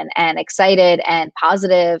been and excited and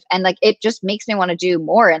positive. And like, it just makes me want to do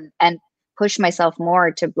more and push myself more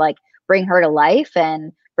to like bring her to life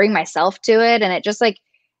and bring myself to it. And it just like,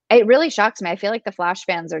 it really shocks me. I feel like the Flash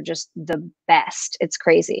fans are just the best. It's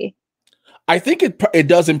crazy. I think it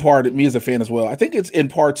does in part, me as a fan as well. I think it's in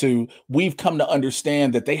part to we've come to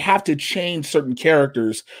understand that they have to change certain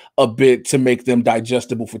characters a bit to make them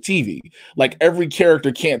digestible for TV. Like every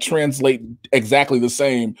character can't translate exactly the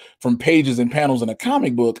same from pages and panels in a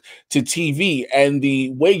comic book to TV. And the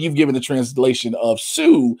way you've given the translation of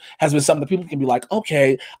Sue has been something that people can be like,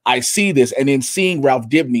 okay, I see this. And then seeing Ralph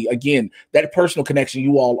Dibny, again, that personal connection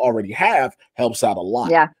you all already have helps out a lot.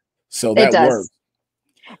 Yeah. So that works.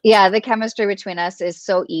 Yeah, the chemistry between us is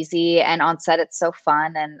so easy, and on set it's so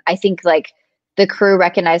fun. And I think like the crew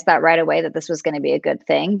recognized that right away that this was going to be a good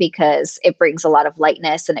thing because it brings a lot of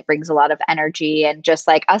lightness and it brings a lot of energy and just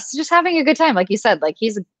like us just having a good time. Like you said, like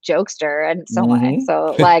he's a jokester and so am I.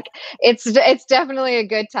 So like it's definitely a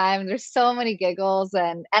good time. There's so many giggles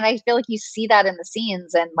and I feel like you see that in the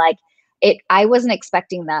scenes and like I wasn't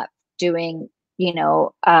expecting that doing,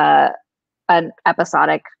 an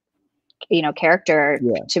episodic character.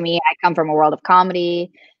 To me, I come from a world of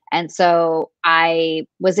comedy, and so I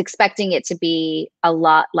was expecting it to be a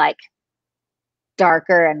lot like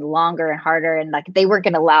darker and longer and harder, and like they weren't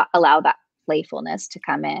going to allow that playfulness to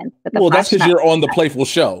come in. But that's because you're on the playful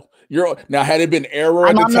show. Now, had it been Arrow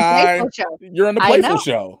at the time, you're on the playful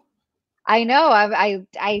show. I know.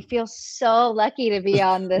 I feel so lucky to be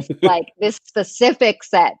on this like this specific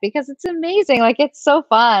set because it's amazing. Like it's so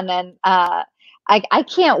fun and. I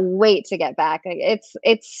can't wait to get back.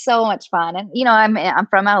 It's so much fun, and I'm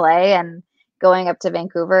from LA, and going up to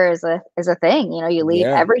Vancouver is a thing. You leave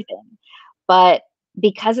everything, but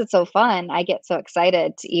because it's so fun, I get so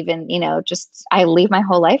excited to even I leave my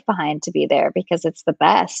whole life behind to be there because it's the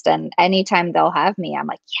best. And anytime they'll have me, I'm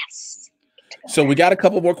like yes. So we got a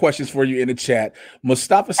couple more questions for you in the chat.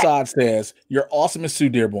 Mustafa Saad says, "You're awesome as Sue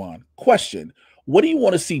Dearborn." Question: what do you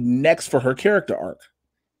want to see next for her character arc?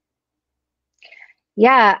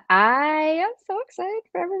 Yeah, I am so excited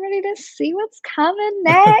for everybody to see what's coming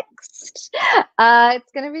next.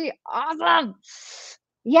 It's gonna be awesome.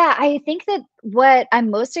 Yeah, I think that what I'm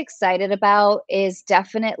most excited about is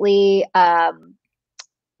definitely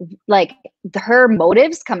like her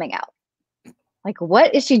motives coming out. Like,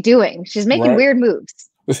 what is she doing? She's making weird moves,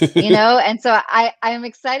 you know? And so I'm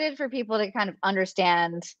excited for people to kind of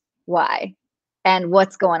understand why and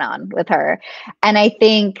what's going on with her. And I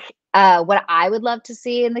think what I would love to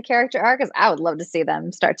see in the character arc is I would love to see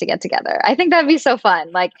them start to get together. I think that'd be so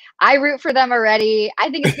fun. Like, I root for them already. I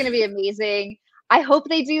think it's going to be amazing. I hope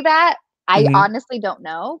they do that. I honestly don't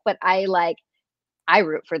know, but I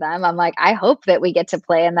root for them. I'm like, I hope that we get to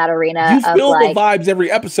play in that arena. You feel the vibes every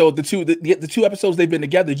episode. The two episodes they've been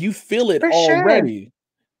together, you feel it already. Sure.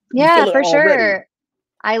 Yeah, for sure.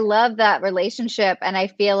 I love that relationship, and I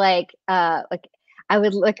feel like I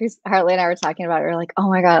would like Hartley and I were talking about it. We were like, oh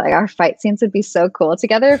my god, like our fight scenes would be so cool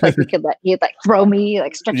together if like we could he'd like throw me,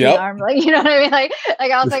 like stretch my arm, like you know what I mean? Like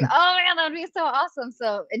I was like, oh my god, that would be so awesome.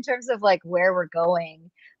 So in terms of like where we're going,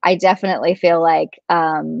 I definitely feel like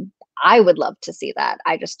I would love to see that.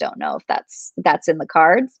 I just don't know if that's in the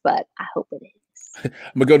cards, but I hope it is. I'm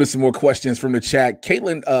gonna go to some more questions from the chat.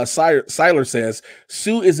 Caitlin Seiler says,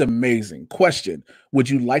 Sue is amazing. Question: would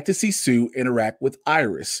you like to see Sue interact with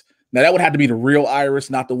Iris? Now that would have to be the real Iris,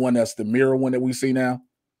 not the one that's the mirror one that we see now.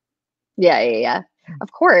 Yeah.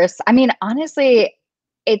 Of course. I mean, honestly,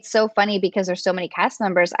 it's so funny because there's so many cast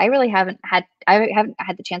members. I haven't had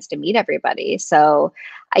the chance to meet everybody. So,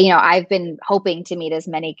 you know, I've been hoping to meet as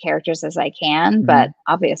many characters as I can, but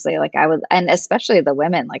obviously like I would, and especially the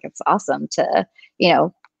women, like it's awesome to, you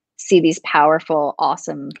know, see these powerful,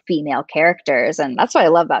 awesome female characters. And that's what I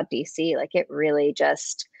love about DC. Like it really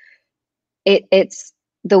just, it's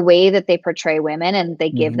the way that they portray women and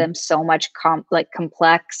they give them so much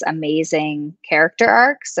complex, amazing character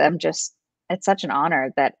arcs. It's such an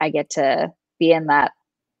honor that I get to be in that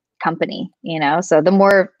company, you know? So the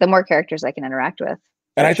more characters I can interact with.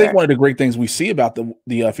 And I think one of the great things we see about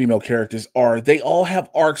the female characters are they all have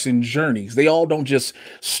arcs and journeys. They all don't just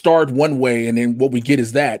start one way and then what we get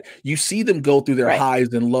is that. You see them go through their highs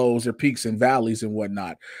and lows, their peaks and valleys and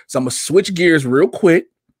whatnot. So I'm going to switch gears real quick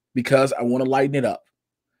because I want to lighten it up.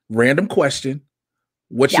 Random question.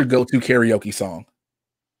 What's your go-to karaoke song?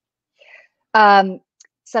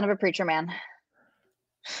 Son of a Preacher Man.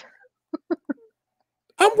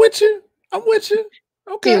 I'm with you. Okay.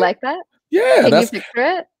 Do you like that? Yeah. Can you picture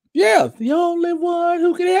it? Yeah. The only one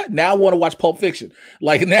who can have. Now I want to watch Pulp Fiction.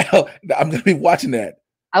 Like now I'm going to be watching that.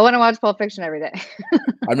 I want to watch Pulp Fiction every day.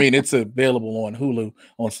 I mean, it's available on Hulu,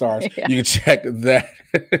 on Stars. Yeah. You can check that.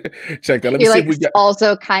 Check that. Let me see if we got...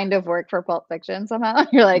 also kind of work for Pulp Fiction somehow.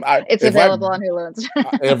 You're like, it's available on Hulu.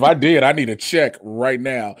 If I did, I need a check right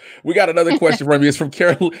now. We got another question from you. It's from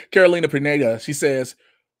Carolina Pineda. She says,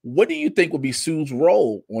 what do you think would be Sue's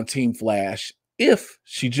role on Team Flash if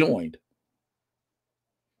she joined?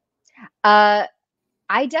 I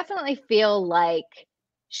definitely feel like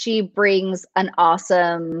she brings an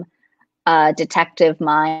awesome detective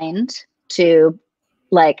mind to,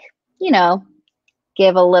 like, you know,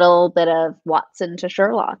 give a little bit of Watson to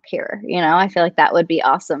Sherlock here. You know, I feel like that would be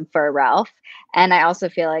awesome for Ralph. And I also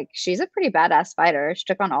feel like she's a pretty badass fighter. She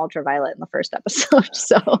took on Ultraviolet in the first episode.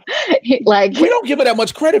 So, like, we don't give her that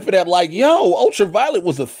much credit for that. Like, yo, Ultraviolet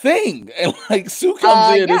was a thing. And, like, Sue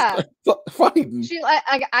comes in and fighting. She,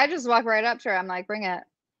 I just walk right up to her. I'm like, bring it.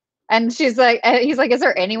 And he's like, is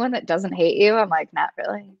there anyone that doesn't hate you? I'm like, not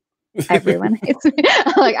really. Everyone hates me.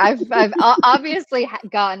 Like, I've obviously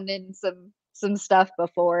gotten in some stuff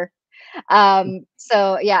before.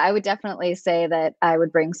 So yeah, I would definitely say that I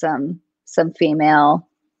would bring some female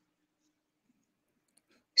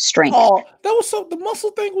strength. Oh, that was the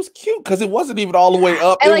muscle thing was cute because it wasn't even all the way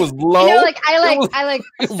up. It was low. You know, like I started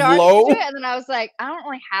to do it, and then I was like, I don't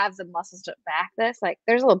really have the muscles to back this. Like,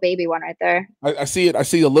 there's a little baby one right there. I see it. I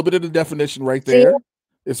see a little bit of the definition right there.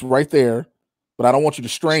 It's right there, but I don't want you to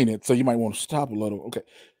strain it, so you might want to stop a little. Okay.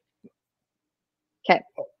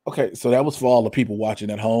 Okay, so that was for all the people watching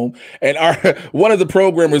at home. And one of the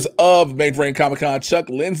programmers of Mainframe Comic-Con, Chuck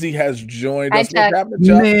Lindsay, has joined us. What's happening,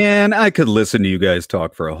 Chuck? Man, I could listen to you guys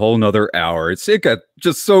talk for a whole nother hour. It got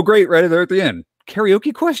just so great right there at the end.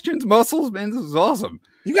 Karaoke questions, muscles, man, this is awesome.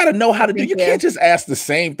 You got to know how to do. You can't just ask the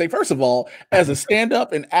same thing. First of all, as a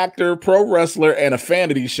stand-up and actor, pro wrestler, and a fan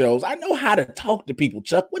of these shows, I know how to talk to people.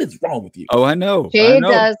 Chuck, what is wrong with you? Oh, I know. She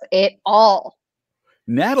does it all.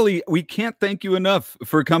 Natalie, we can't thank you enough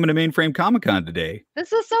for coming to Mainframe Comic-Con today.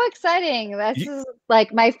 This is so exciting. This is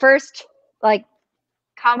like my first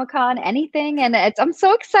Comic-Con, anything, and I'm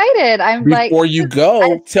so excited. I'm Before you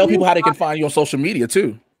go, tell people how they can find you on social media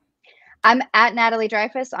too. I'm at Natalie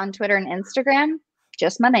Dreyfuss on Twitter and Instagram.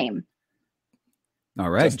 Just my name.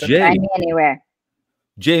 All right, Jay. Find me anywhere.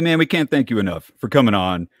 Jay, man, we can't thank you enough for coming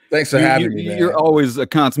on. Thanks for having me, man. You're always a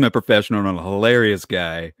consummate professional and a hilarious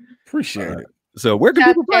guy. Appreciate it. So where can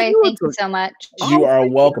people find you? Thank you so much. You are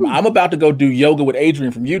welcome. I'm about to go do yoga with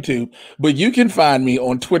Adrian from YouTube, but you can find me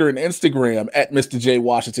on Twitter and Instagram at Mr. J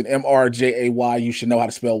Washington, MRJAY. You should know how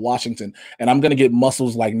to spell Washington. And I'm going to get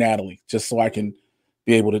muscles like Natalie just so I can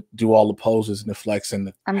be able to do all the poses and the flex.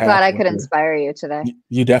 And I'm glad I could inspire you today.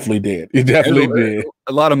 You definitely did. You definitely did.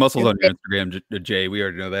 A lot of muscles on your Instagram, Jay. We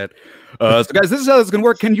already know that. So, guys, this is how this is going to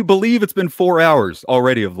work. Can you believe it's been 4 hours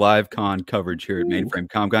already of live con coverage here at Mainframe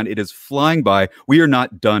Comic-Con? It is flying by. We are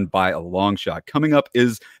not done by a long shot. Coming up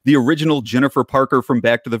is the original Jennifer Parker from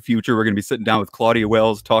Back to the Future. We're going to be sitting down with Claudia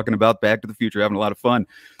Wells talking about Back to the Future, having a lot of fun.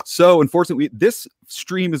 So, unfortunately, this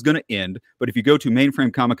stream is going to end. But if you go to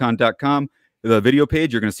mainframecomiccon.com, the video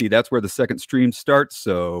page, you're going to see that's where the second stream starts.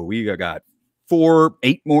 So we got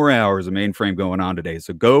 8 more hours of Mainframe going on today.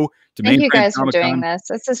 So go to Thank Mainframe you guys Comic-Con. for doing this.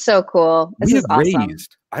 This is so cool. This is awesome.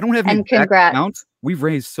 I don't have any congrats. count. We've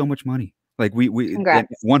raised so much money. Like we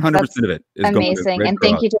 100% of it is amazing. Going to and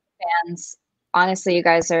thank you to the fans. Honestly, you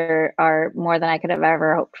guys are more than I could have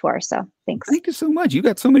ever hoped for. So thanks. Thank you so much. You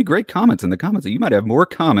got so many great comments in the comments. You might have more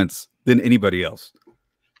comments than anybody else.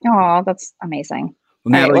 Oh, that's amazing.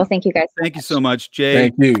 Well, Natalie, all right, well, thank you guys. Thank you so much, Jay.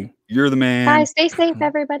 Thank you. You're the man. Bye. Stay safe,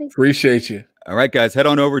 everybody. Appreciate you. All right, guys, head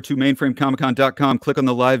on over to mainframecomiccon.com, click on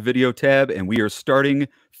the live video tab, and we are starting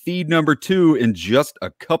feed number 2 in just a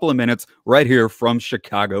couple of minutes right here from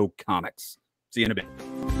Chicago Comics. See you in a bit.